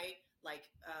 right? Like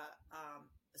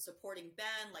supporting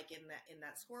Ben, like in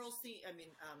that squirrel scene. I mean,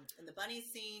 in the bunny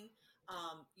scene,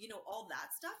 you know, all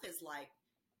that stuff is like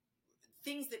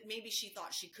things that maybe she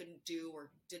thought she couldn't do or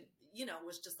didn't, you know,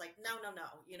 was just like, no,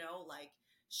 you know, like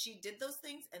she did those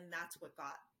things, and that's what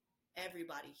got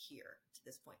everybody here to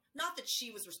this point. Not that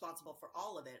she was responsible for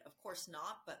all of it, of course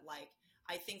not, but like,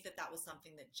 I think that was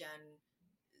something that Jen,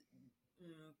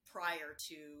 prior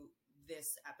to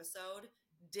this episode,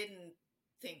 didn't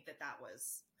think that that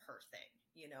was her thing,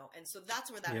 you know? And so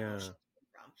that's where that Yeah. emotion came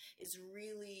from, is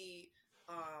really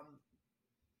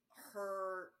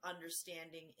her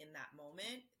understanding in that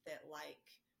moment that like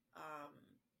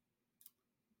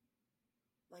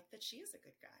that she is a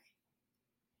good guy,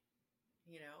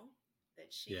 you know,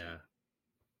 that she's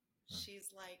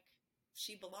like,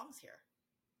 she belongs here.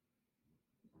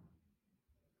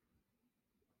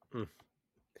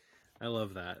 I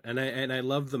love that, and I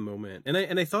love the moment, and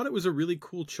I thought it was a really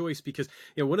cool choice because,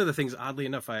 you know, one of the things, oddly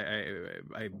enough,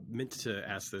 I meant to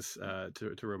ask this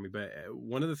to Romy, but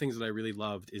one of the things that I really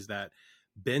loved is that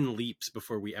Ben leaps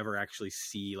before we ever actually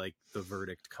see like the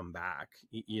verdict come back,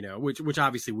 you know, which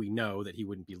obviously we know that he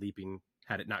wouldn't be leaping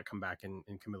had it not come back in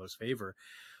Camillo's favor.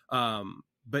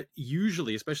 But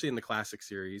usually, especially in the classic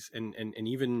series and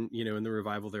even, you know, in the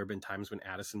revival, there have been times when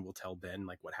Addison will tell Ben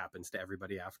like what happens to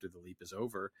everybody after the leap is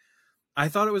over. I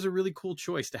thought it was a really cool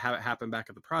choice to have it happen back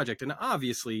at the project. And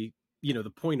obviously, you know, the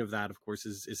point of that, of course,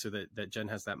 is so that Jen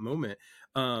has that moment.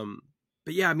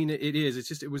 But yeah, I mean,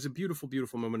 it was a beautiful,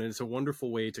 beautiful moment. And it's a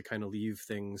wonderful way to kind of leave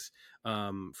things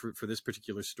for this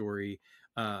particular story.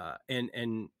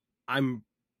 And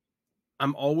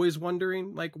I'm always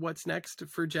wondering like what's next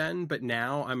for Jen, but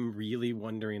now I'm really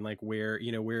wondering like where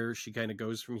she kind of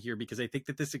goes from here, because I think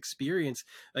that this experience,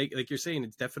 like you're saying,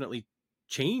 it's definitely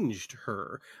changed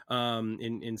her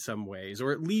in some ways,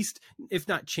 or at least, if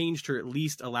not changed her, at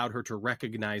least allowed her to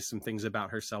recognize some things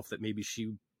about herself that maybe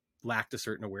she lacked a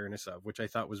certain awareness of, which I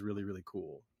thought was really, really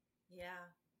cool. Yeah,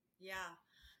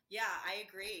 I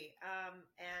agree.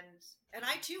 And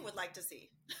I too would like to see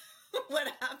what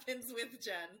happens with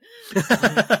Jen.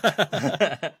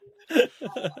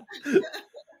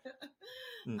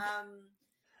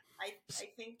 I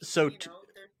think so. You know,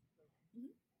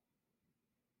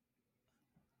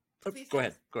 Go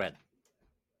ahead.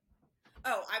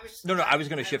 Oh, I was. No, I was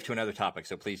going to shift to another topic.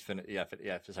 So please finish. Yeah.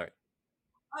 Sorry.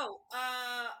 Oh.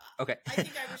 Okay. I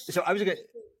think I was. So I was going.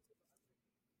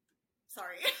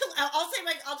 Sorry, I'll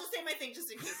just say my thing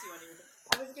just in case you want to.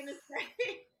 I was going to say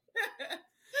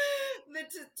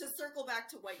that to circle back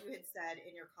to what you had said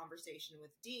in your conversation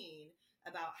with Dean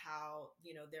about how,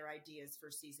 you know, their ideas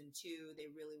for season 2, they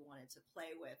really wanted to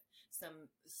play with some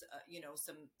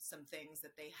things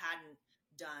that they hadn't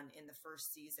done in the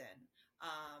first season.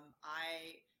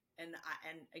 And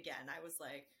again, I was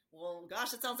like, well,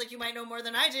 gosh, it sounds like you might know more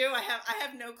than I do. I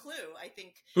have no clue. I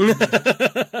think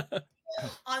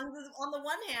on the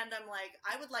one hand, I'm like,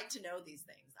 I would like to know these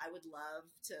things. I would love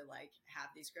to like have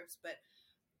these scripts, but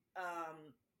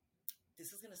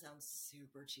this is going to sound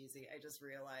super cheesy. I just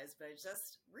realized that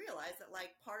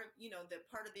like part of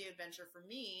the adventure for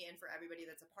me and for everybody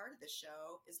that's a part of this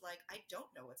show is like, I don't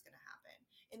know what's going to happen.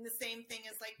 And the same thing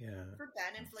is like for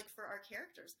Ben and for our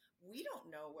characters, we don't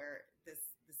know where the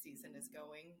season is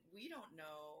going. We don't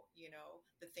know, you know,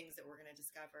 the things that we're going to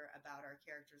discover about our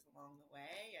characters along the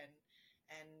way.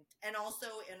 And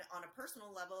also on a personal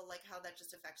level, like how that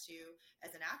just affects you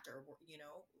as an actor, you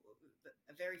know,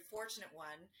 a very fortunate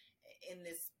one in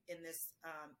this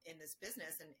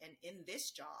business and in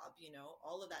this job, you know,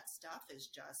 all of that stuff is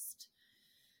just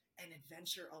an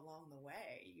adventure along the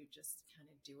way. You just kind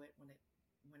of do it when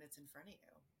it's in front of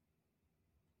you.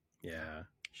 Yeah,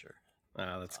 sure.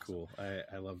 That's awesome. Cool.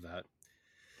 I love that.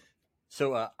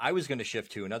 So I was going to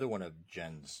shift to another one of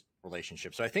Jen's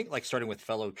relationships. So I think like starting with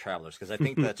fellow travelers, because I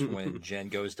think that's when Jen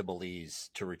goes to Belize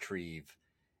to retrieve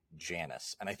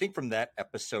Janice. And I think from that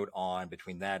episode on,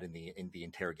 between that and the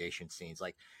interrogation scenes,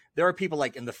 like there are people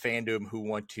like in the fandom who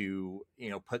want to, you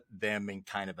know, put them in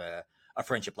kind of a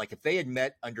friendship. Like if they had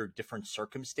met under different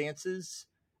circumstances,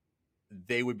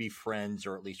 they would be friends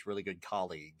or at least really good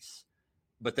colleagues.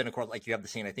 But then of course, like you have the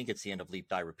scene, I think it's the end of Leap,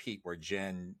 Die, Repeat, where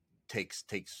Jen takes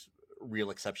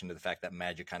real exception to the fact that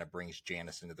magic kind of brings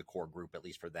Janice into the core group, at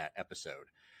least for that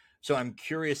episode. So I'm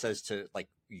curious as to like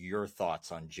your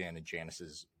thoughts on Jen and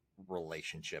Janice's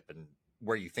relationship and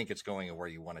where you think it's going and where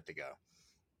you want it to go.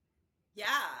 Yeah.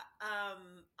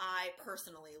 I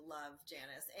personally love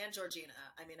Janice and Georgina.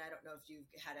 I mean, I don't know if you've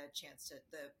had a chance to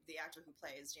the actor who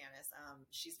plays Janice.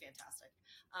 She's fantastic.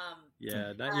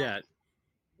 Yeah, not yet.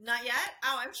 Not yet?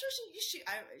 Oh, I'm sure she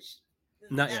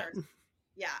not yet.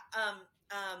 Yeah.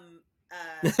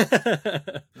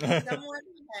 Someone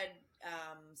had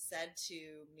said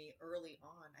to me early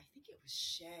on, I think it was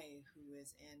Shay, who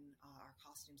is in our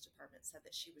costumes department, said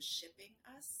that she was shipping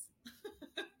us,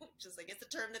 which is, I guess, a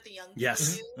term that the young people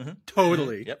use. Mm-hmm.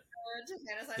 Totally. Yep. To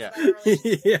fantasize about a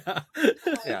relationship. Yeah.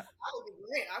 Like, yeah. That would be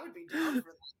great. I would be down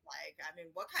for that. Like, I mean,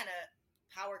 what kind of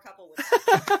power couple would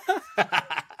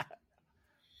that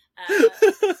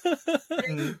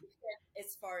be?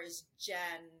 As far as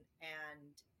Jen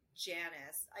and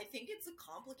Janice, I think it's a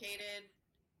complicated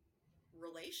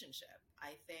relationship.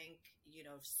 I think,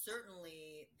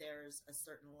 certainly there's a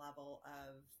certain level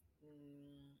of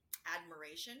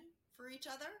admiration for each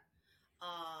other.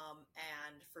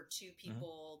 And for two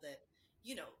people that,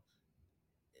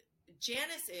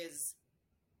 Janice is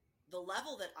the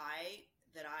level that I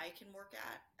can work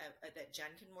at, that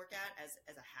Jen can work at as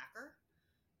a hacker,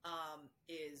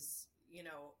 is,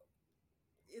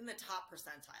 in the top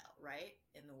percentile, right,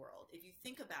 in the world. If you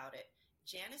think about it,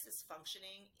 Janice is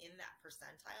functioning in that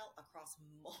percentile across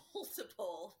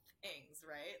multiple things,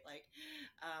 right? Like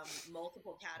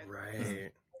multiple categories.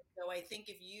 Right. So I think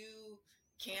if you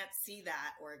can't see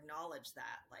that or acknowledge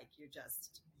that, like, you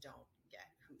just don't get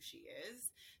who she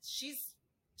is.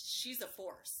 She's a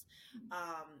force.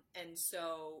 And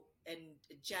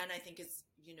Jen, I think, is,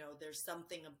 there's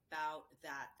something about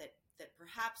that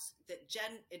perhaps that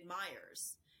Jen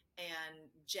admires, and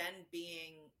Jen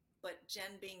being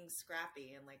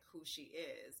scrappy and like who she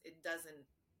is, it doesn't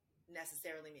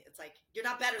necessarily mean it's like you're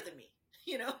not better than me,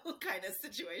 kind of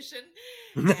situation.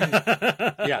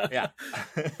 Yeah.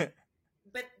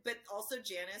 But also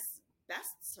Janice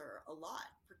bests her a lot,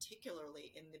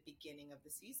 particularly in the beginning of the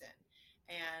season.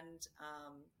 And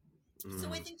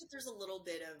so I think that there's a little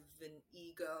bit of an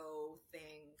ego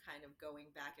thing kind of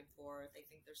going back and forth. I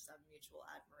think there's some mutual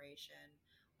admiration.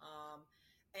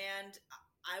 And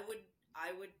I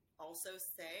would also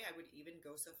say, I would even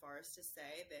go so far as to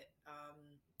say that,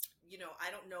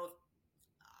 I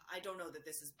don't know that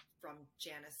this is from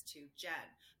Janice to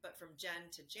Jen, but from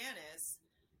Jen to Janice,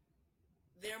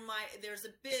 there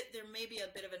may be a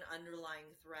bit of an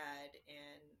underlying thread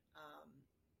in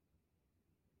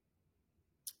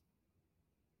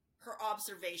her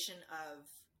observation of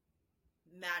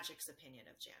Magic's opinion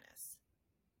of Janice.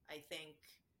 I think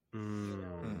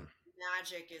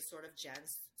Magic is sort of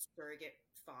Jen's surrogate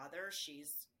father.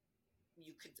 She's,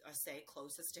 you could say,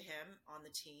 closest to him on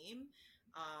the team.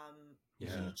 He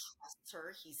trusts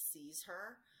her, he sees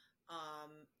her,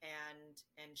 and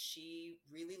she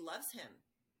really loves him.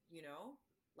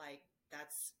 Like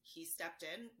he stepped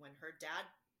in when her dad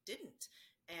didn't,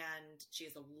 and she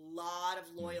has a lot of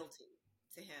loyalty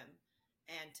to him.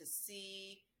 And to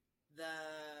see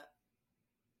the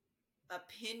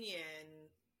opinion,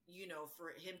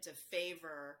 for him to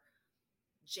favor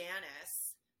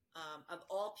Janice, of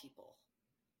all people,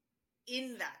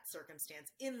 in that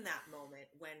circumstance, in that moment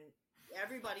when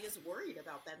everybody is worried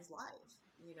about Ben's life,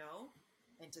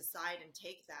 and decide and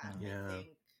take that, I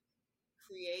think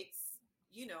creates,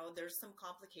 there's some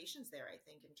complications there, I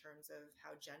think, in terms of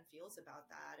how Jen feels about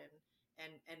that,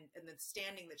 and the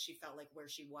standing that she felt like where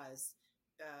she was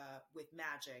with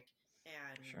Magic,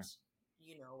 and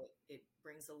it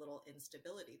brings a little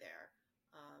instability there.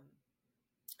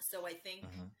 So I think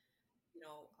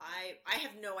I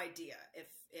have no idea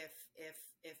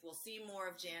if we'll see more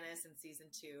of Janice in season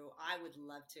 2. I would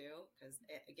love to, because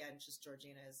again, just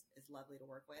Georgina is lovely to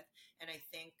work with, and I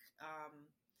think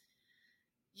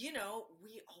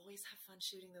we always have fun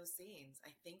shooting those scenes.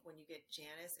 I think when you get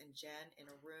Janice and Jen in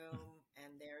a room,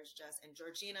 and and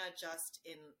Georgina just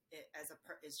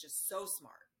is just so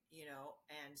smart,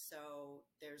 and so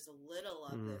there's a little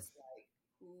of this, like,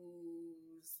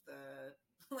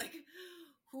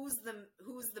 who's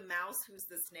the mouse, who's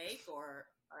the snake, or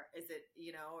is it,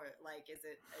 or like, is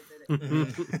it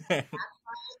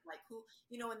like who,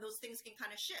 and those things can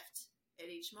kind of shift at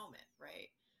each moment,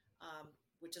 right?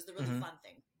 Which is the really fun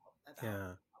thing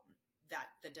about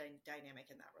the dynamic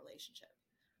in that relationship.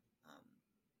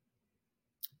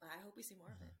 But I hope we see more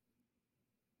of it.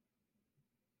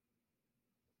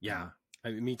 Yeah.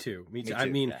 Me too. I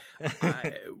mean,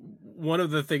 one of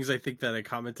the things I think that I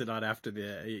commented on after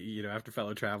after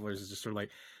Fellow Travelers is just sort of like,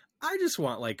 I just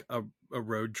want like a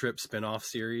road trip spinoff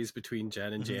series between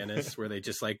Jen and Janice where they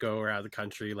just like go around the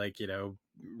country, like,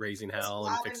 raising hell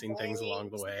and fixing things along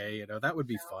the way. That would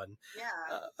be fun.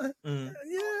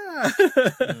 Yeah.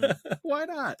 Why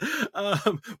not?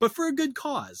 But for a good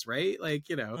cause, right? Like,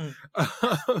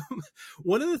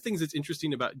 one of the things that's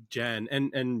interesting about Jen,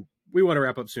 and we want to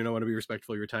wrap up soon. I want to be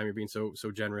respectful of your time. You're being so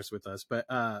generous with us, but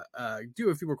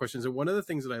do a few more questions. And one of the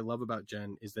things that I love about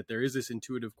Jen is that there is this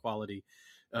intuitive quality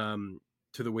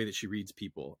to the way that she reads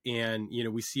people. And,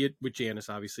 we see it with Janice,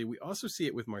 obviously. We also see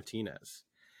it with Martinez.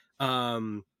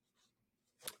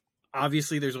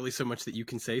 Obviously there's only so much that you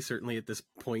can say, certainly at this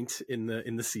point in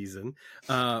the season.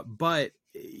 But,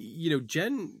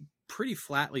 Jen pretty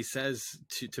flatly says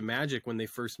to Magic when they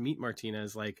first meet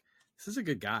Martinez, like, this is a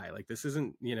good guy. Like, this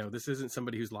isn't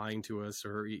somebody who's lying to us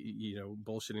or,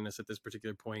 bullshitting us at this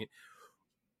particular point.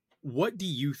 what do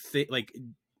you think? Like,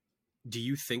 do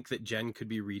you think that Jen could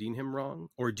be reading him wrong,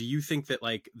 or do you think that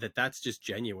that's just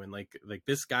genuine? Like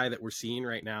this guy that we're seeing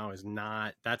right now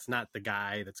that's not the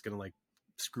guy that's gonna like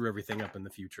screw everything up in the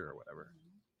future or whatever.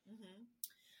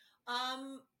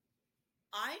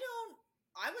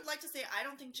 I would like to say I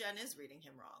don't think Jen is reading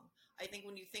him wrong. I think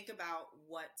when you think about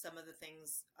what some of the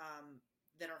things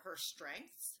that are her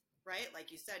strengths, right?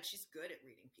 Like you said, she's good at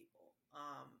reading people.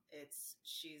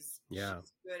 She's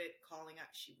good at calling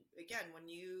out. When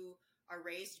you are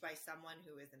raised by someone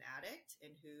who is an addict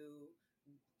and who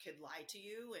could lie to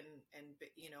you and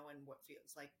what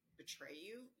feels like betray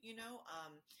you,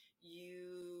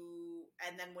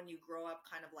 and then when you grow up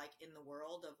kind of like in the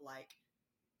world of like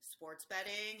sports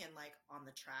betting and like on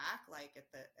the track, like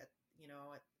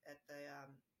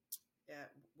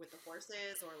with the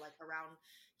horses, or like around,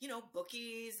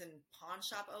 bookies and pawn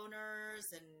shop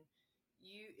owners, and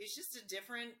it's just a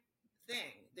different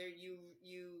thing there. You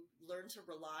learn to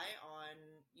rely on,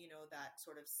 that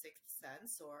sort of sixth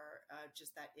sense, or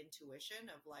just that intuition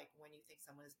of like when you think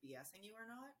someone is BSing you or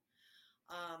not.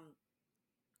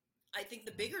 I think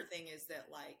the bigger thing is that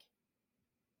like,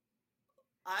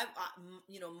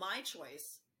 my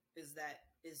choice is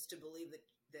to believe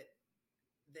that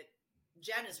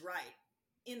Jen is right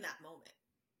in that moment,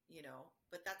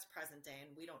 but that's present day,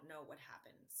 and we don't know what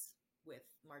happens with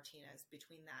Martinez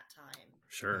between that time,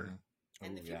 sure,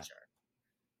 and the future.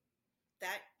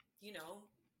 That,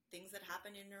 things that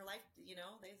happen in your life,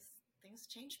 things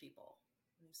change people,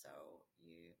 and so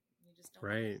you just don't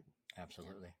right know.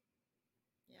 Absolutely.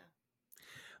 Yeah.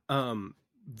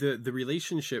 The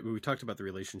relationship, we talked about the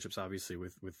relationships obviously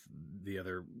with the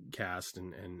other cast,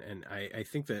 and I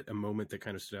think that a moment that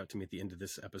kind of stood out to me at the end of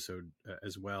this episode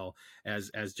as well,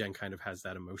 as Jen kind of has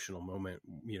that emotional moment,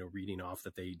 reading off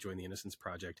that they joined the Innocence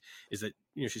Project, is that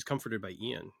she's comforted by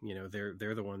Ian.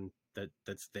 They're the one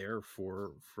that's there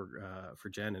for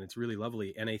Jen, and it's really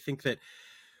lovely. And I think that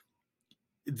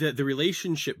the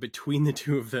relationship between the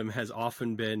two of them has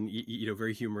often been,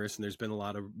 very humorous, and there's been a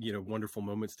lot of, wonderful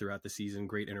moments throughout the season,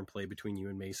 great interplay between you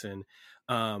and Mason.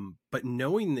 But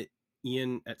knowing that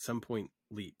Ian at some point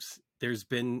leaps, there's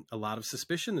been a lot of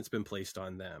suspicion that's been placed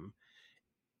on them.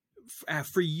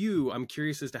 For you, I'm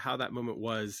curious as to how that moment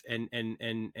was,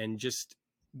 and just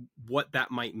what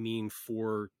that might mean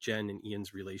for Jen and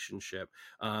Ian's relationship.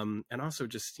 And also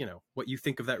just, what you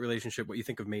think of that relationship, what you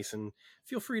think of Mason.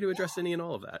 Feel free to address any and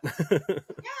all of that.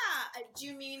 Yeah. Do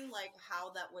you mean like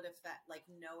how that would affect, like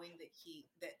knowing that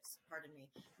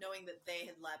they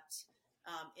had leapt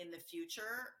in the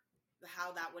future,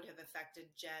 how that would have affected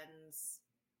Jen's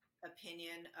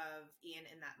opinion of Ian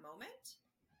in that moment?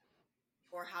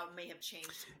 Or how it may have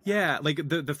changed? Yeah, like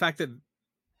the fact that,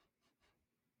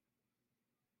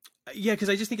 yeah, because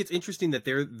I just think it's interesting that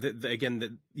they're again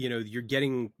that you're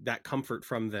getting that comfort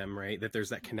from them, right? That there's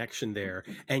that connection there,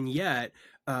 and yet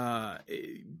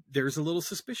there's a little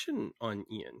suspicion on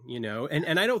Ian,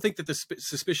 and I don't think that the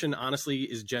suspicion honestly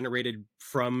is generated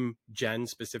from Jen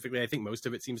specifically. I think most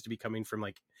of it seems to be coming from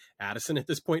like Addison at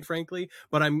this point, frankly.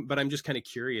 But I'm just kind of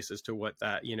curious as to what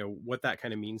that what that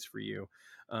kind of means for you,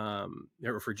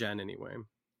 or for Jen anyway.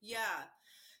 Yeah.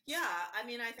 Yeah, I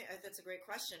mean, I think that's a great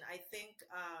question. I think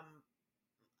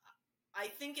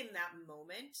in that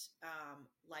moment,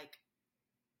 like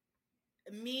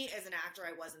me as an actor,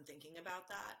 I wasn't thinking about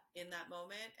that in that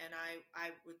moment, and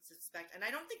I would suspect, and I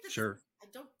don't think that I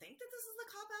don't think that this is the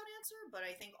cop-out answer, but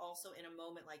I think also in a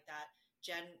moment like that,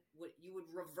 Jen, you would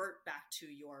revert back to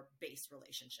your base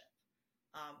relationship,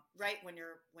 right? When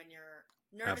your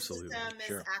nervous system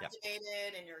is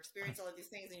activated, and you're experiencing all of these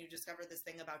things, and you discover this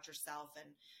thing about yourself, and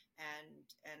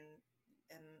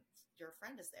your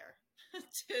friend is there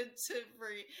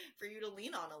for you to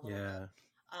lean on a little bit.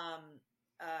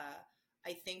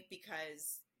 I think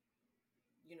because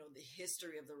the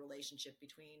history of the relationship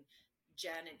between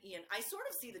Jen and Ian, I sort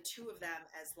of see the two of them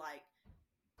as like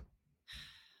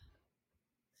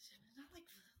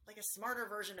a smarter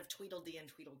version of Tweedledee and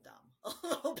Tweedledum a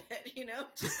little bit,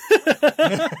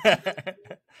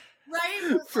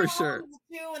 right? For sure.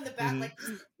 Two in the back, like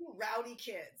two rowdy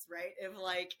kids, right?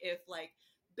 If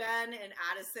Ben and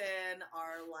Addison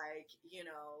are like,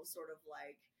 sort of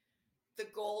like the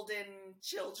golden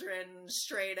children,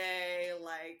 straight A,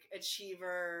 like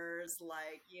achievers,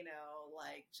 like,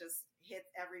 just hit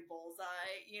every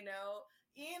bullseye,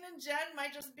 Ian and Jen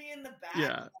might just be in the back,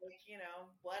 like,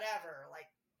 whatever, like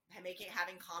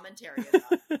having commentary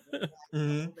about it, like, a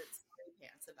little bit sorry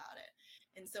pants about it.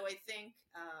 And so I think,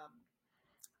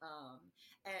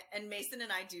 and Mason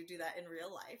and I do that in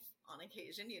real life on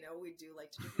occasion. We do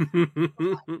like to do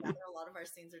together. A lot of our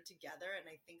scenes are together, and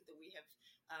I think that we have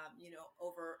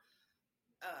over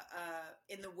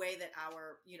in the way that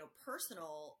our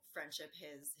personal friendship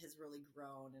has really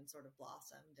grown and sort of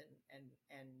blossomed, and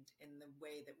in the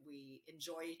way that we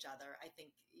enjoy each other. I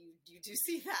think you do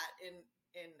see that in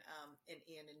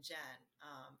Ian and Jen,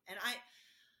 and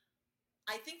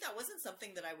I think that wasn't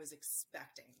something that I was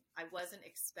expecting. I wasn't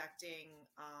expecting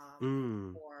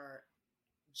for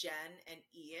Jen and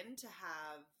Ian to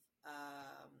have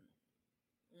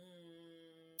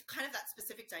kind of that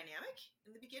specific dynamic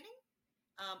in the beginning.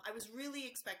 I was really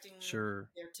expecting there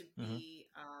to be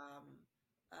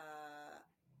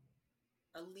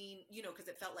a lean, because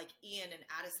it felt like Ian and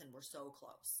Addison were so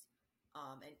close,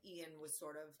 and Ian was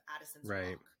sort of Addison's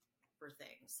rock for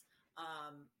things.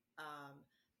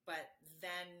 But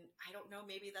then I don't know,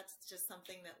 maybe that's just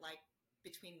something that like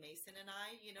between Mason and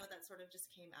I, that sort of just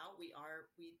came out. We are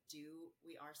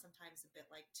sometimes a bit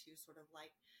like two sort of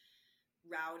like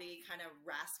rowdy, kind of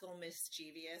rascal,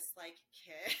 mischievous like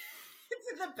kids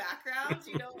in the background,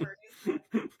 and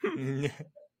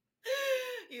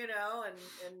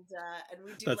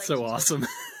we do. That's like so awesome.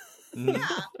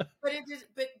 Yeah, but it is,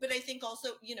 but I think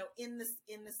also, in the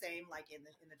same, like in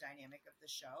the dynamic of the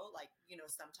show, like,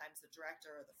 sometimes the director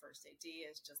or the first AD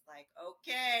is just like,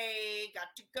 okay,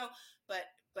 got to go. But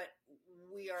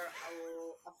we are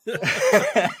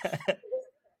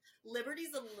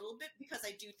liberties a little bit, because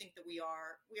I do think that we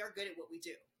are good at what we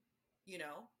do,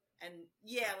 and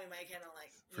yeah, we might kind of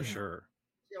like, for sure,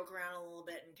 joke around a little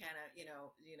bit and kind of,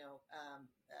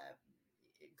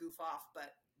 goof off,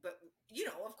 but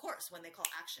of course, when they call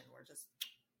action, we're just,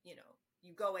 you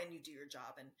go in, you do your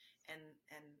job, and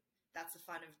that's the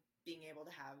fun of being able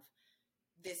to have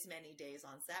this many days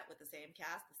on set with the same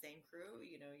cast, the same crew.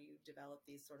 You develop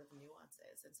these sort of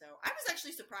nuances, and so I was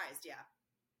actually surprised, that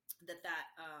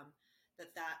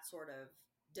sort of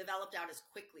developed out as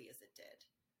quickly as it did,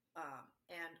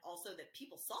 and also that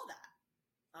people saw that.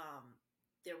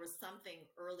 There was something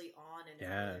early on in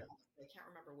I can't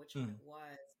remember which one it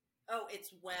was. Oh, it's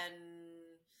when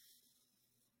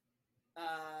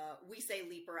we say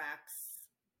Leaper X,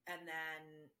 and then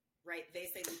they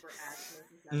say Leaper X,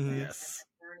 yes, and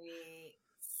Ernie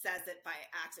says it by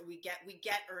accident. We get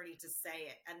Ernie to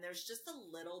say it, and there's just a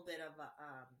little bit of a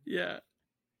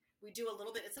we do a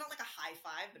little bit. It's not like a high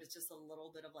five, but it's just a little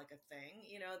bit of like a thing,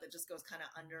 that just goes kind of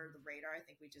under the radar. I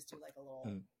think we just do like a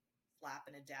little slap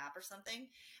and a dab or something,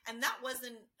 and that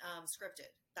wasn't scripted.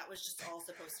 That was just all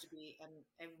supposed to be, and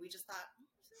we just thought,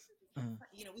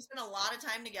 we spent a lot of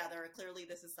time together. Clearly,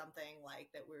 this is something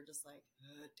like that. We're just like,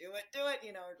 do it.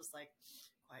 We're just like,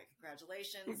 quiet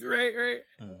congratulations. Right.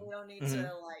 We don't need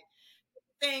to like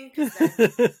think bad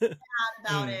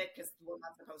about it, because we're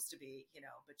not supposed to be,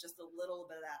 but just a little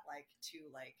bit of that, like two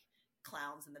like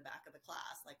clowns in the back of the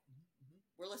class, like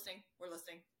we're listening,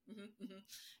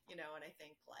 and I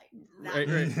think like that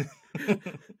right.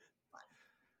 Fun.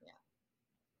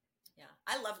 Yeah.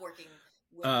 I love working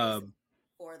with Mason,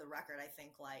 for the record. I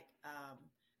think like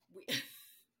we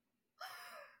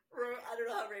I don't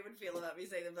know how Ray would feel about me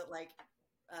saying them, but like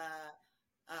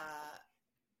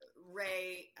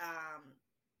Ray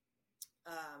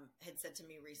had said to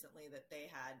me recently that they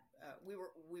had we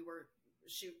were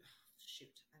shoot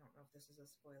I don't know if this is a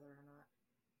spoiler or not.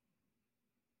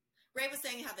 Ray was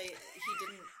saying how he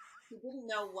didn't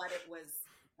know what it was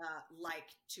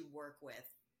like to work with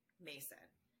Mason,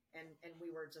 and we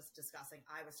were just discussing.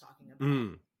 I was talking about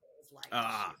what it was like to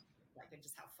shoot, like, and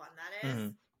just how fun that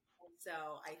is. And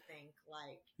so I think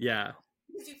like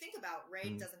because you think about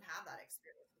Ray doesn't have that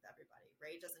experience with everybody.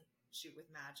 Ray doesn't shoot with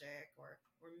Magic or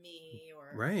me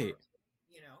or or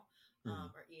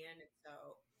Ian, and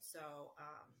so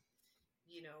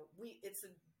it's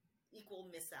an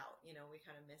equal miss out. We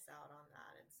kind of miss out on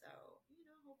that, and so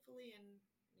hopefully in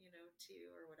 2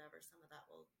 or whatever, some of that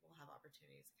we'll have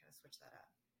opportunities to kind of switch that up.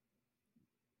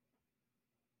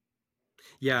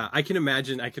 Yeah, I could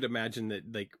imagine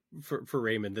that, like, for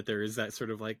Raymond, that there is that sort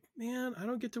of like, man, I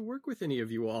don't get to work with any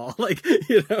of you all. Like, like,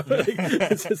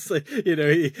 it's just like,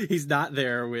 he's not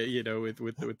there with,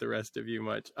 with the rest of you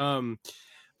much.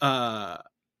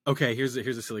 Okay, here's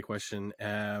a silly question,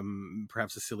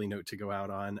 perhaps a silly note to go out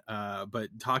on.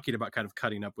 But talking about kind of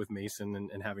cutting up with Mason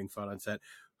and having fun on set,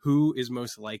 who is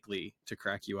most likely to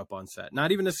crack you up on set?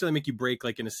 Not even necessarily make you break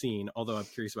like in a scene, although I'm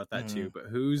curious about that too, but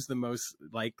who's the most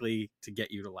likely to get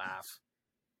you to laugh?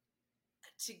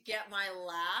 To get my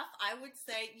laugh, I would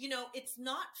say, it's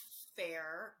not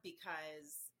fair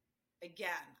because, again,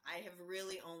 I have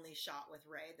really only shot with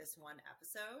Ray this one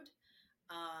episode.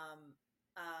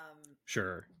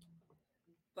 Sure.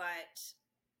 But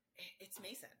it's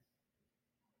Mason.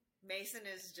 Mason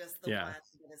is just the Yeah. one that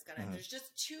is gonna. There's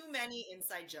just too many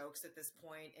inside jokes at this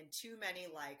point, and too many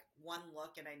like one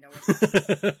look and I know it's.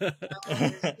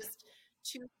 There's just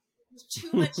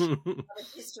too much of a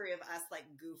history of us like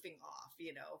goofing off,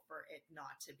 for it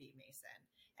not to be Mason.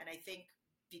 And I think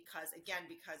because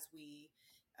we,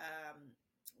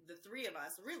 the three of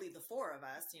us, really the four of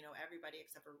us, everybody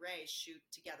except for Ray, shoot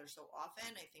together so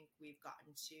often. I think we've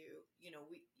gotten to,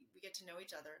 we get to know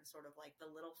each other and sort of like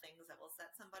the little things that will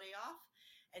set somebody off.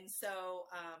 And so,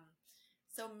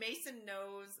 so Mason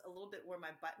knows a little bit where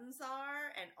my buttons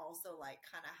are, and also like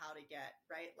kind of how to get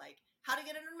like how to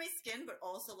get under my skin, but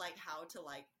also like how to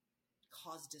like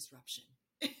cause disruption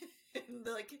in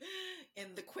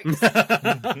the quickest.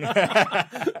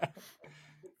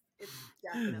 It's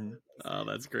definitely. Oh,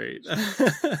 that's great. I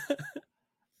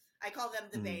call them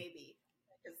the baby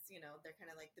because they're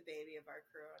kind of like the baby of our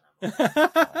crew, and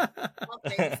I'm like, oh,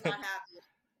 baby's not happy.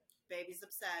 Baby's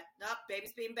upset. Nope,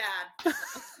 baby's being bad.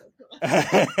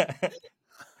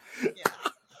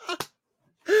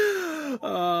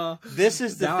 This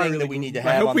is the thing that we need to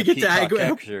have on the Peacock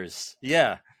Extras.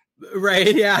 Yeah.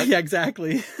 Right. Yeah,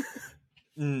 exactly.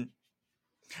 I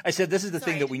said this is the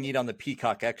thing that we need on the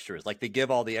Peacock Extras. Like they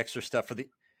give all the extra stuff for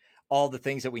all the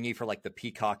things that we need for like the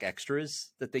Peacock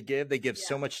Extras that they give. They give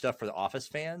so much stuff for the Office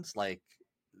fans. Like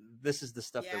this is the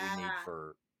stuff that we need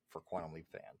for Quantum Leap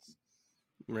fans.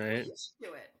 Right. You should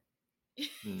do it. You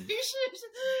should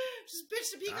just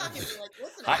pitch to Peacock and be like,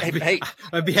 listen, hey,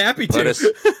 I'd be happy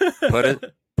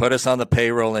to put us on the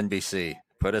payroll, NBC.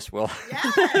 Put us well.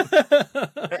 Yeah.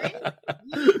 Right?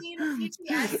 You need a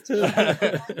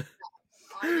PTSD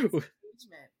audience engagement. It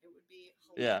would be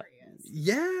hilarious.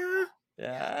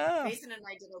 Yeah. Mason and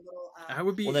I did a little. I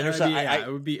would be. Well,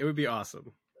 it would be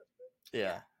awesome.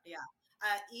 Yeah.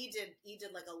 E did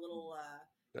like a little.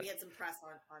 We had some press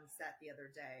on set the other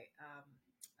day,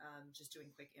 just doing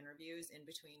quick interviews in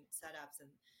between setups, and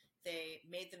they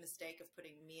made the mistake of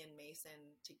putting me and Mason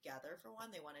together for one.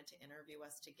 They wanted to interview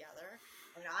us together,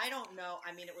 and I don't know.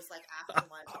 I mean, it was like after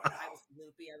lunch. I was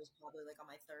loopy. I was probably like on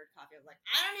my third coffee. I was like,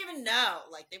 I don't even know.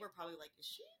 Like they were probably like, is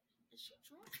she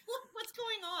drunk? What's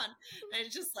going on? And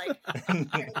it's just like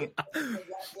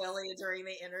Willie during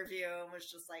the interview and was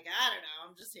just like, I don't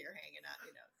know. I'm just here hanging out.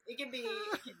 It can be.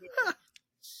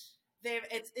 I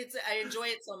enjoy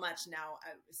it so much now.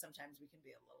 Sometimes we can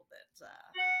be a little bit.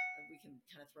 We can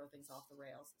kind of throw things off the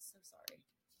rails. So sorry.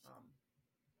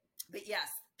 But yes,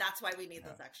 that's why we need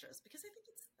those extras, because I think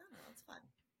it's fun.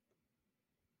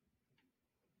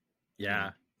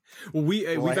 Yeah. Well,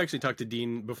 we've actually talked to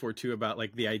Dean before too about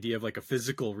like the idea of like a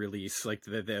physical release, like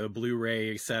the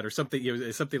Blu-ray set or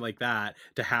something, something like that,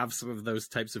 to have some of those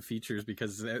types of features,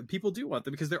 because people do want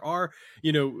them, because there are,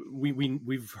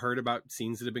 we've heard about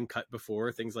scenes that have been cut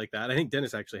before, things like that. I think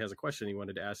Dennis actually has a question he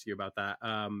wanted to ask you about that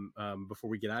before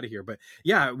we get out of here. But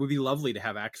yeah, it would be lovely to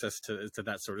have access to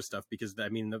that sort of stuff, because I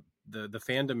mean the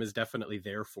fandom is definitely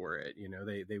there for it.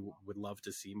 They would love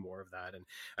to see more of that, and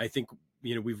I think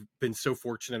we've been so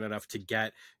fortunate enough to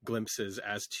get glimpses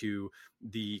as to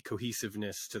the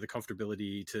cohesiveness, to the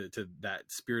comfortability, to that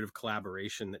spirit of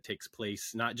collaboration that takes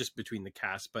place, not just between the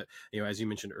cast, but as you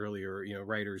mentioned earlier,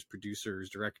 writers, producers,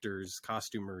 directors,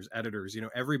 costumers, editors,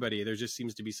 everybody. There just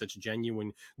seems to be such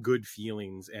genuine good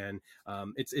feelings, and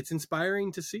it's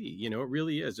inspiring to see. It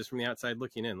really is, just from the outside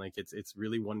looking in. Like it's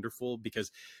really wonderful,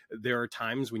 because there are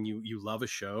times when you love a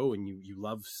show and you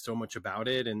love so much about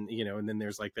it, and and then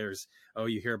there's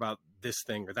you hear about this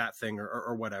thing or that thing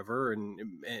or whatever, and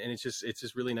it's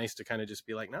just really nice to kind of just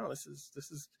be like, no, this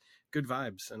is good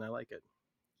vibes, and I like it.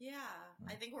 Yeah,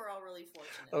 I think we're all really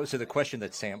fortunate. Oh, so the question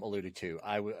that Sam alluded to,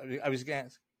 I was going to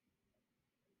ask.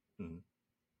 Mm-hmm.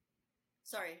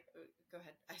 Sorry, go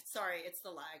ahead. Sorry, it's the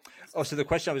lag. Oh, so the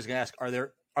question I was going to ask, are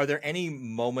there any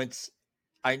moments?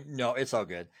 No, it's all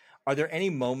good. Are there any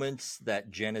moments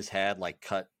that Jen has had, like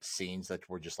cut scenes that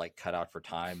were just like cut out for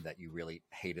time, that you really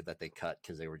hated that they cut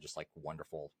because they were just like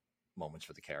wonderful moments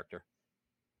for the character?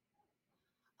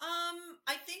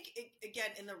 I think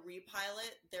again in the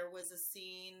repilot there was a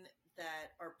scene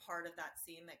or part of that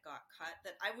scene that got cut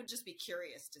that I would just be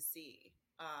curious to see.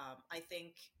 I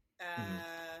think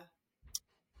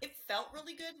it felt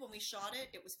really good when we shot it.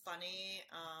 It was funny.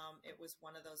 It was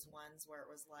one of those ones where it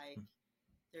was like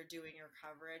they're doing your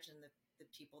coverage and the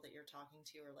people that you're talking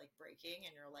to are like breaking,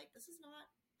 and you're like, this is not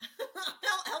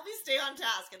help me stay on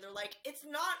task, and they're like, it's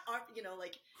not our,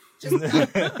 just not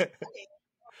to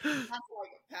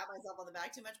like pat myself on the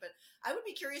back too much, but I would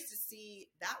be curious to see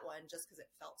that one just because it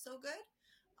felt so good.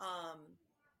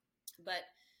 But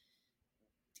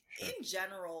in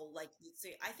general, like you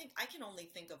say, I think I can only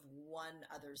think of one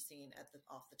other scene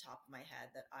off the top of my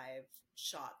head that I've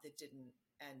shot that didn't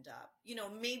end up.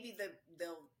 Maybe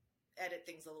they'll edit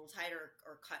things a little tighter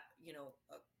or cut,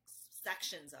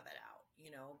 sections of it out.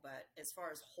 But as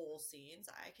far as whole scenes,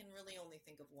 I can really only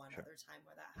think of one other time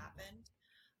where that happened.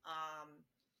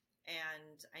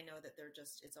 And I know that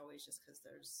it's always just because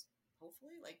there's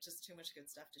hopefully like just too much good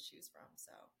stuff to choose from.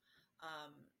 So,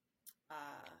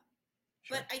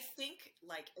 Sure. but I think,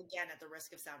 like, again, at the risk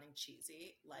of sounding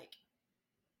cheesy, like,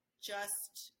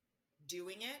 just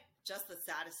doing it, just the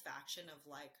satisfaction of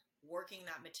like working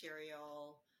that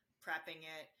material, prepping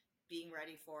it, being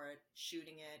ready for it,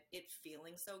 shooting it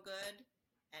feeling so good,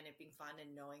 and it being fun,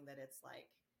 and knowing that it's like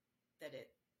that it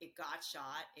got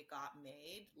shot, it got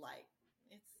made, like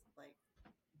it's like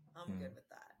I'm good with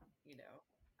that,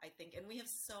 I think, and we have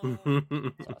so many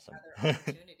awesome. other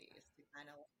opportunities to kind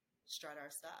of strut our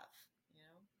stuff.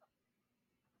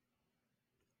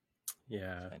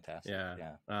 Yeah. Fantastic.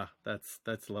 Yeah.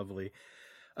 That's lovely.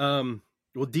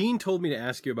 Well, Dean told me to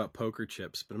ask you about poker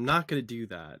chips, but I'm not going to do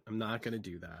that.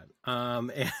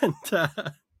 And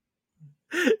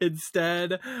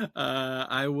instead,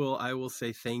 I will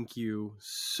say thank you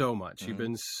so much. You've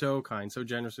been so kind, so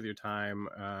generous with your time.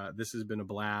 This has been a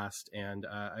blast, and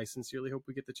I sincerely hope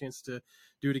we get the chance to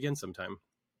do it again sometime.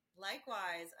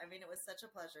 Likewise. I mean, it was such a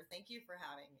pleasure. Thank you for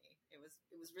having me. It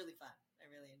was really fun. I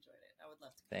really enjoyed it. I would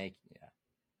love to.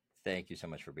 Thank you so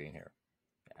much for being here.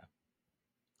 Yeah.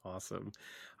 Awesome.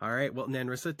 All right. Well,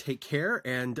 Nanrissa, take care.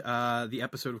 And the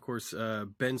episode, of course,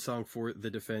 Ben's Song for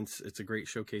the Defense. It's a great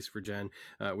showcase for Jen.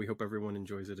 We hope everyone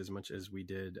enjoys it as much as we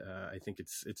did. I think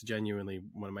it's genuinely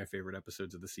one of my favorite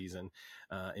episodes of the season,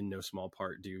 in no small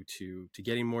part due to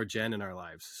getting more Jen in our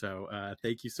lives. So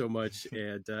thank you so much,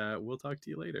 and we'll talk to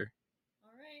you later.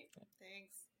 All right.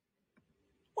 Thanks.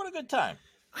 What a good time.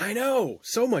 I know,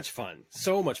 so much fun.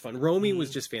 Romy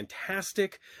was just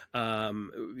fantastic.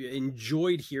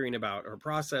 Enjoyed hearing about her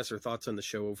process, her thoughts on the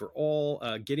show overall,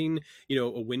 getting,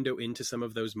 a window into some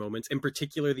of those moments, in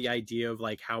particular, the idea of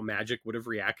like how Magic would have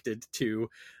reacted to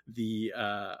the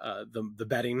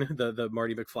betting, the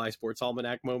Marty McFly Sports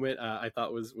Almanac moment. I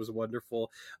thought was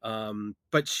wonderful.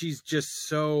 But she's just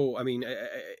so,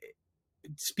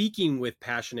 speaking with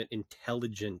passionate,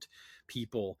 intelligent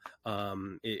people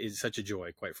is such a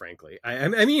joy, quite frankly.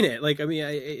 I mean it.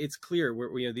 It's clear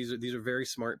these are very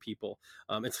smart people.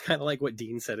 It's kind of like what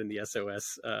Dean said in the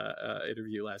SOS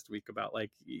interview last week about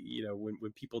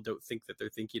when people don't think that they're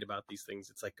thinking about these things,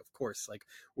 it's like, of course, like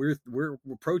we're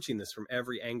approaching this from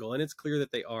every angle, and it's clear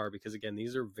that they are, because again,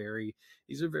 these are very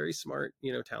smart,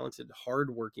 talented,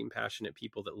 hardworking, passionate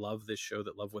people that love this show,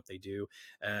 that love what they do,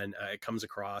 and it comes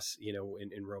across,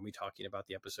 in Romy talking about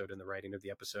the episode and the writing of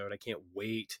the episode. I can't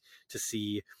wait to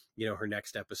see her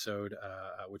next episode,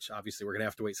 which obviously we're gonna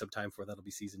have to wait some time for. That'll be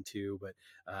season 2, but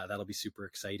that'll be super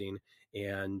exciting.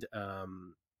 And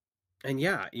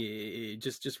yeah,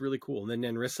 just really cool. And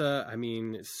then Nanrissa,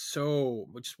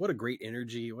 just what a great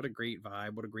energy, what a great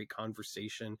vibe, what a great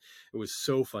conversation. It was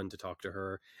so fun to talk to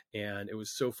her, and it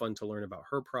was so fun to learn about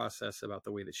her process, about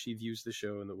the way that she views the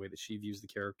show and the way that she views the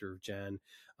character of Jen.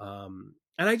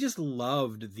 And I just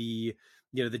loved the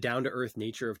down-to-earth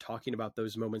nature of talking about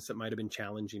those moments that might have been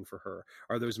challenging for her,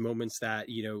 or those moments that,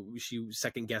 she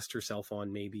second-guessed herself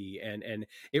on maybe. And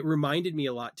it reminded me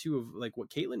a lot too of like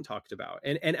what Caitlin talked about.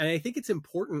 And I think it's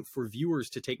important for viewers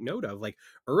to take note of, like,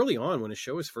 early on when a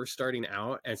show is first starting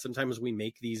out, and sometimes we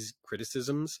make these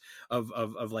criticisms of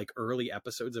like early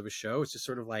episodes of a show. It's just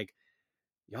sort of like,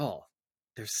 y'all,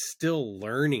 they're still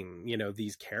learning,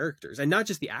 these characters, and not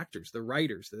just the actors, the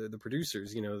writers, the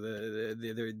producers,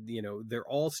 they're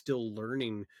all still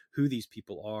learning who these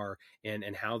people are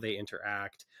and how they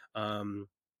interact.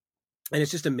 And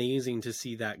it's just amazing to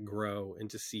see that grow and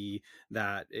to see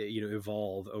that,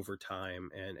 evolve over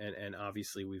time. And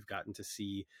obviously we've gotten to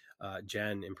see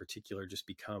Jen in particular just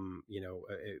become,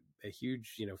 a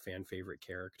huge, fan favorite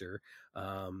character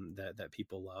that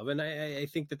people love. And I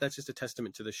think that that's just a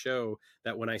testament to the show,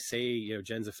 that when I say,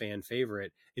 Jen's a fan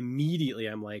favorite, immediately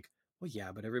I'm like, well,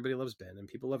 yeah, but everybody loves Ben, and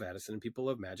people love Addison, and people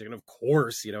love Magic, and of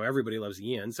course, everybody loves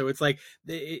Ian. So it's like,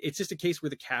 it's just a case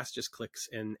where the cast just clicks,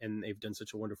 and they've done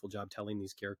such a wonderful job telling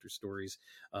these character stories,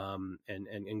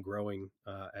 and growing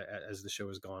as the show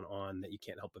has gone on, that you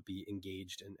can't help but be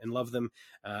engaged and love them,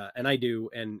 and I do,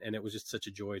 and it was just such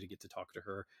a joy to get to talk to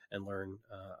her and learn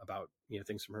about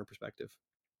things from her perspective.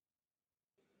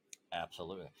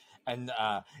 Absolutely, and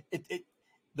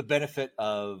the benefit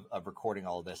of recording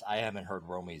all of this, I haven't heard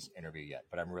Romy's interview yet,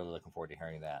 but I'm really looking forward to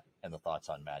hearing that and the thoughts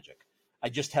on Magic. I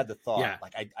just had the thought. Yeah.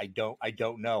 Like I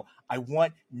don't know. I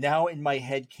want now in my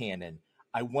head canon.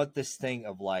 I want this thing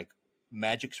of like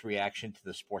Magic's reaction to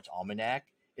the Sports Almanac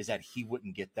is that he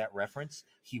wouldn't get that reference.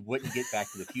 He wouldn't get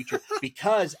Back to the Future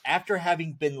because after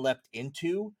having been leapt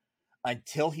into,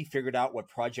 until he figured out what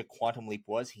Project Quantum Leap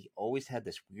was, he always had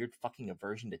this weird fucking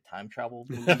aversion to time travel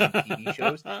movies and TV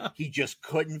shows. He just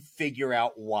couldn't figure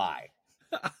out why.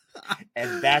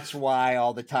 And that's why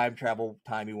all the time travel,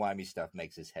 timey-wimey stuff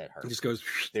makes his head hurt. It just goes.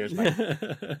 There's my.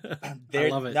 I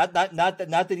love it. Not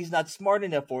that he's not smart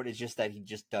enough for it. It's just that he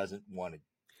just doesn't want to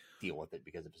deal with it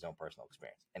because of his own personal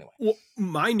experience. Anyway, well,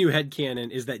 my new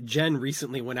headcanon is that Jen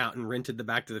recently went out and rented the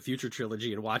Back to the Future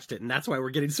trilogy and watched it, and that's why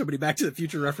we're getting so many Back to the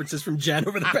Future references from Jen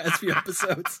over the past few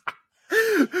episodes.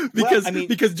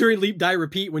 Because during Leap Die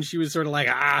Repeat, when she was sort of like,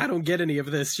 I don't get any of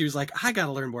this, she was like, I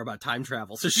gotta learn more about time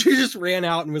travel. So she just ran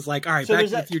out and was like, all right, so Back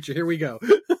to the Future, here we go.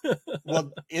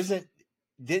 Well,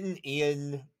 didn't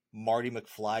Ian Marty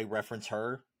McFly reference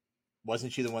her?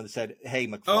 Wasn't she the one that said, "Hey,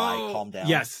 McFly, calm down"?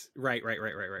 Yes, right.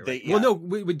 Yeah. Well, no,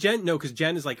 with Jen, no, because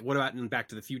Jen is like, what about in Back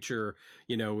to the Future?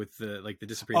 You know, with the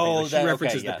disappearing thing. Like, she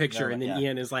references the picture, and then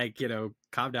Ian is like,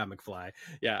 calm down, McFly.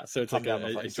 Yeah, so it's calm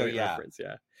like a joint reference.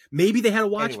 Yeah, maybe they had a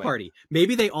watch party.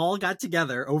 Maybe they all got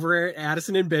together over at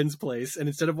Addison and Ben's place, and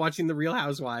instead of watching The Real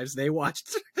Housewives, they watched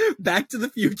Back to the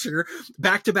Future,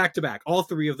 back to back. All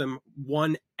three of them,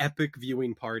 one epic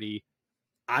viewing party.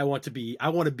 I want to be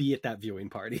at that viewing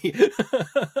party.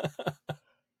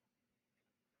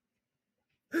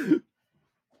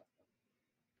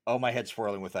 Oh, my head's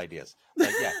swirling with ideas.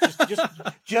 Like,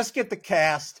 yeah, just get the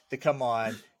cast to come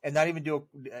on and not even do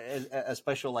a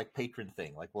special like patron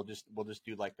thing. Like we'll just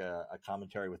do like a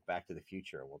commentary with Back to the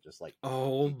Future. We'll just like,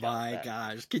 oh my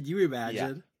gosh, can you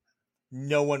imagine? Yeah.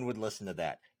 No one would listen to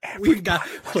that.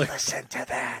 Listen to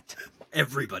that.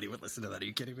 Everybody would listen to that. Are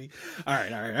you kidding me? All right.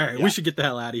 Yeah. We should get the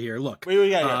hell out of here. Look,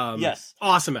 yes,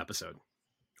 awesome episode,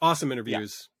 awesome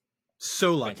interviews. Yeah.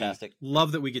 So lucky. Fantastic.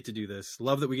 Love that we get to do this.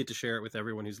 Love that we get to share it with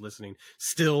everyone who's listening.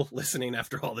 Still listening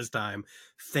after all this time.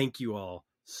 Thank you all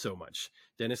so much.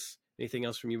 Dennis, anything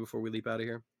else from you before we leap out of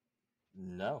here?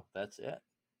 No, that's it.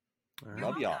 All right.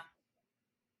 Love y'all.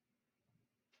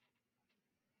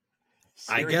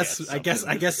 I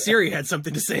guess Siri had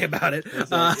something to say about it.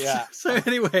 Yeah. So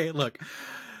anyway, look,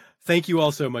 thank you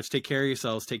all so much. Take care of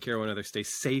yourselves. Take care of one another. Stay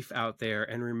safe out there.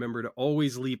 And remember to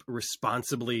always leap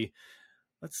responsibly.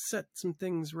 Let's set some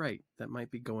things right that might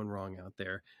be going wrong out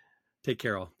there. Take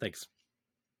care all. Thanks.